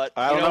smaller. But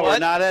I you don't know know. what? We're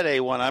not at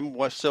A1.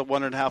 I'm still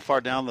wondering how far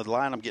down the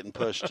line I'm getting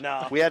pushed.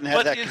 No. We hadn't had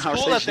But that it's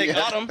conversation cool that they yet.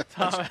 got him.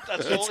 That's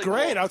It's totally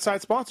great. cool.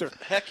 Outside sponsor.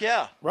 Heck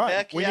yeah. Right.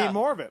 Heck We yeah. need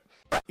more of it.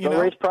 You Go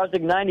know, race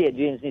Project 90 at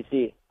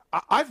GNCC.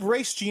 I've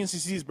raced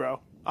GNCCs, bro.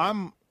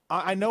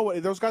 I know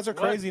what those guys are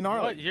crazy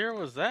gnarly. What year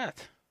was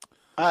that?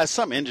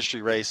 Some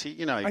industry race. He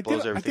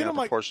blows everything out of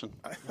proportion.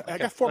 I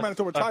got formatted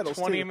toward titles.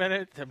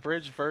 20-minute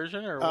abridged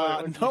version, or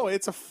what? No,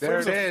 it's a There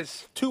it it was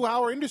is. a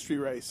 2-hour industry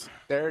race.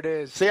 There it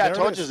is. See, I There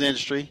told it you is. it's an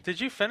industry. Did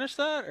you finish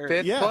that? Or?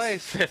 Fifth Yes.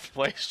 place. Fifth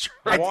place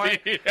One,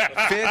 trophy.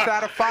 fifth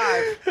out of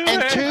 5.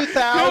 In Who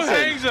 2000.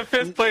 hangs a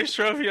fifth place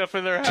trophy up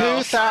in their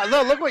house?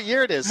 2000. Look what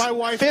year it is. My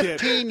wife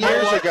 15 did.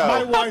 years My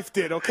ago. wife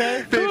did.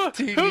 Okay.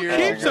 15 Who years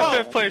keeps ago. a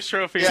fifth place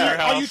trophy in Yeah. their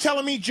house? Are you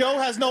telling me Joe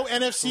has no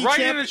NFC? Right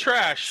in the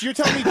trash. You're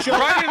telling me Joe?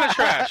 Right in the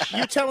trash.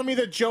 You're telling me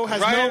that Joe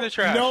has Right in the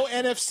trash. no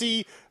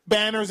NFC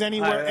banners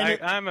anywhere?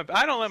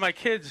 I don't let my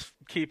kids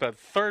keep a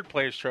third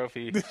place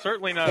trophy.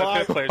 Certainly not Well, a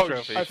fifth place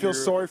trophy. I feel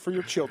sorry for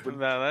your children.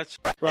 No, that's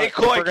Hey, If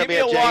Coy, we're give going to me be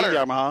a at water. JE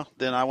Yamaha,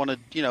 then I want to,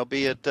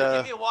 be at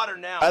Give me a water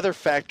now. other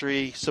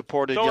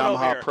factory-supported Throw it over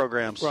Yamaha here.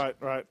 programs.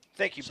 Right.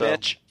 Thank you, So-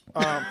 bitch.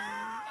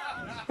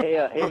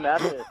 Hey,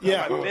 Matt.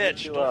 Yeah.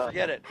 Bitch, don't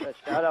forget it.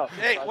 Shout out.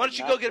 Hey, why don't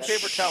you go get a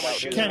paper towel? My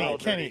shoes are all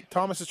dirty. Kenny,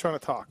 Thomas is trying to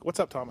talk. What's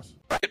up, Thomas?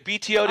 Get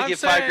BTO to I'm get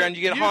saying $5,000.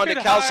 You get you Honda,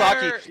 could Kawasaki.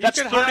 hire- you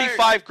That's could hire-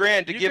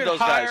 $35,000 to you give could those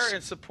hire guys.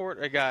 and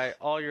support a guy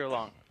all year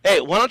long. Hey,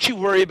 why don't you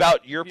worry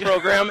about your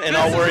program and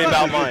I'll worry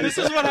about mine? This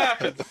is what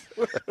happens.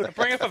 I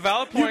bring up a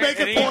valid point. make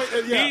a and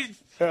point, yeah.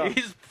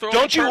 He's throwing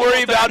Don't you personal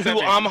worry about attacks at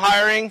who me. I'm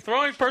hiring.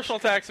 Throwing personal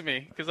attacks at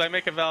me because I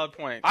make a valid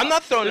point. I'm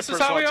not throwing This a is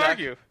personal how we attack.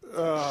 argue.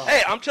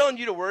 Hey, I'm telling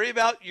you to worry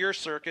about your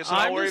circus and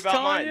I'll I'm worry just about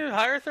telling mine. you,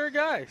 hire a third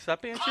guy.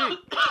 Stop being cheap.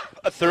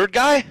 A third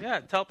guy? Yeah,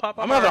 tell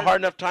Papa I'm Hart. having a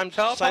hard enough time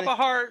Tell signing.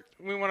 Papa Hart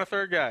we want a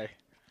third guy.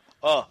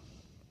 Oh.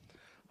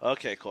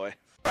 Okay, Coy.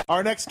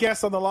 Our next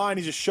guest on the line,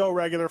 he's a show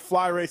regular,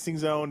 Fly Racing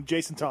Zone,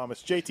 Jason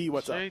Thomas. JT,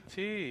 what's up?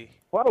 JT.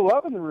 A lot of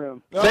love in the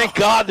room. Thank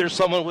God there's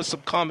someone with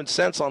some common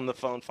sense on the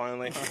phone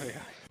finally.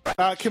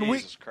 Can we?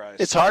 Jesus Christ.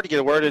 It's hard to get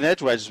a word in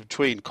edgeways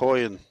between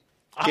Coy and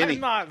Kenny.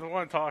 I'm not the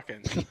one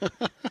talking.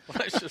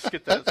 Let's just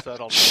get that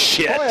settled.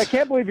 Shit. Boy, I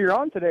can't believe you're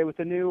on today with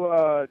the new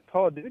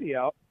Call of Duty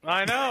out.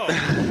 I know.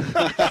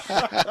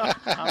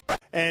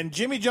 And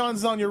Jimmy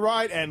John's on your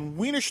right, and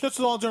Wiener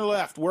Schnitzel on your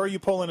left. Where are you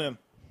pulling in?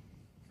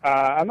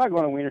 I'm not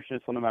going to Wiener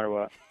Schnitzel no matter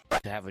what.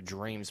 To have a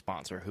dream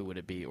sponsor, who would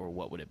it be or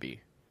what would it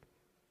be?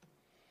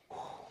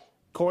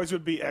 Coy's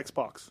would be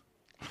Xbox.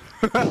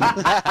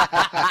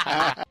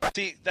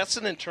 See, that's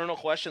an internal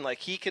question. Like,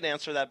 he can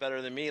answer that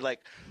better than me. Like,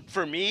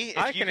 for me, if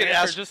I you can could answer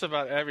ask... just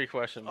about every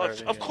question better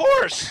than Of you.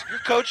 course.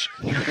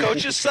 Your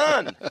coach's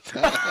son.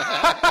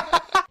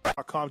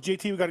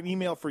 JT, we got an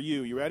email for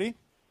you. You ready?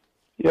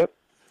 Yep.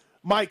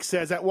 Mike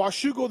says, at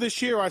Washugo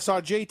this year, I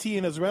saw JT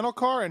in his rental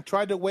car and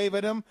tried to wave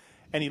at him,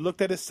 and he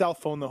looked at his cell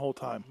phone the whole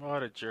time.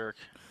 What a jerk.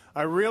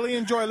 I really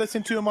enjoy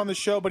listening to him on the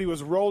show, but he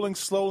was rolling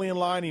slowly in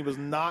line. He was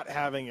not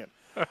having it.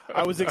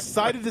 I was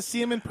excited to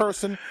see him in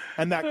person,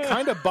 and that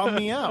kind of bummed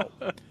me out.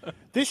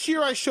 This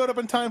year, I showed up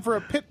in time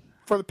for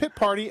the pit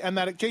party, and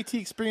that JT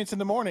experience in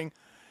the morning,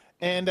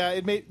 And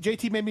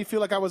JT made me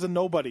feel like I was a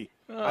nobody.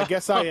 I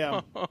guess I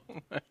am. Oh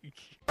my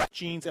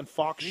Jeans and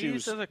fox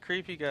shoes. These are the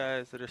creepy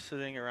guys that are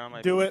sitting around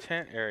my Do it.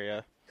 tent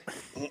area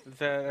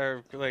that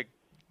are like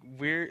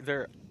weird.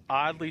 They're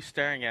oddly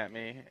staring at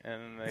me,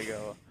 and they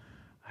go,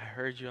 "I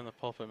heard you on the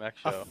Pulp MX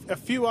show." A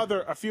few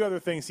other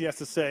things he has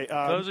to say.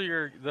 Those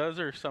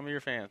are some of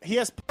your fans. He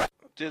has.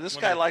 Dude, this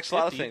When guy they're likes a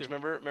lot of 50, things.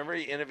 Remember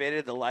he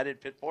innovated the lighted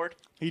pit board?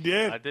 He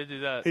did. I did do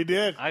that. He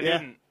did. I yeah.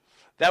 didn't.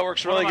 That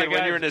works really good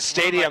when you're in a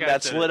stadium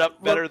that's lit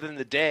up better than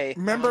the day.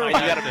 Remember, and you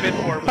got a pit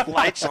board with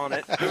lights on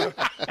it.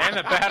 And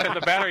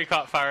the battery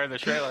caught fire in the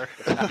trailer.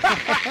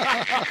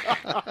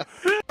 I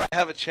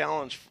have a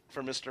challenge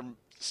for Mr.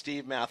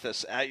 Steve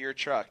Mathis at your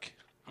truck.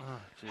 Oh,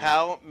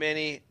 How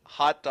many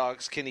hot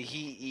dogs can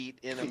he eat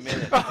in a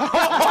minute?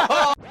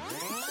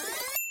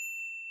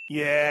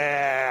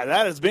 Yeah,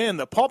 that has been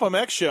the Pulp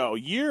MX Show,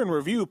 Year in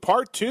Review,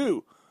 Part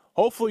 2.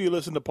 Hopefully you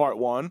listened to Part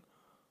 1.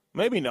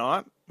 Maybe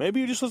not. Maybe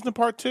you just listened to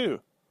Part 2.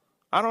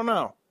 I don't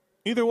know.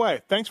 Either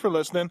way, thanks for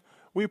listening.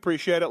 We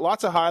appreciate it.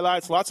 Lots of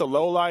highlights, lots of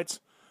lowlights.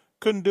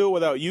 Couldn't do it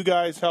without you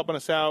guys helping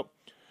us out.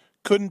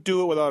 Couldn't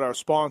do it without our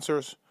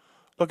sponsors.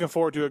 Looking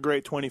forward to a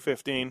great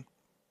 2015.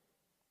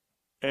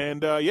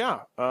 And,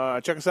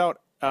 check us out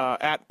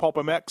at Pulp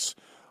MX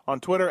on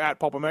Twitter, at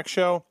Pulp MX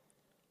Show.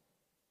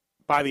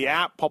 Buy the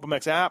app, Pulp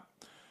MX app.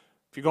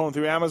 If you're going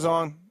through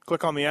Amazon,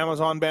 click on the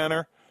Amazon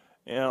banner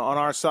on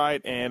our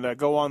site and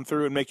go on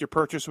through and make your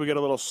purchase. We get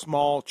a little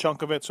small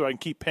chunk of it so I can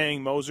keep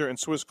paying Moser and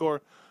Swisscore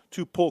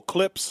to pull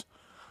clips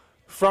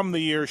from the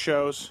year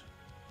shows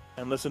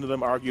and listen to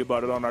them argue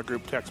about it on our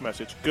group text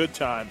message. Good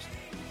times.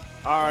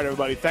 All right,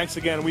 everybody. Thanks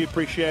again. We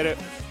appreciate it.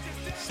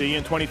 See you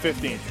in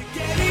 2015.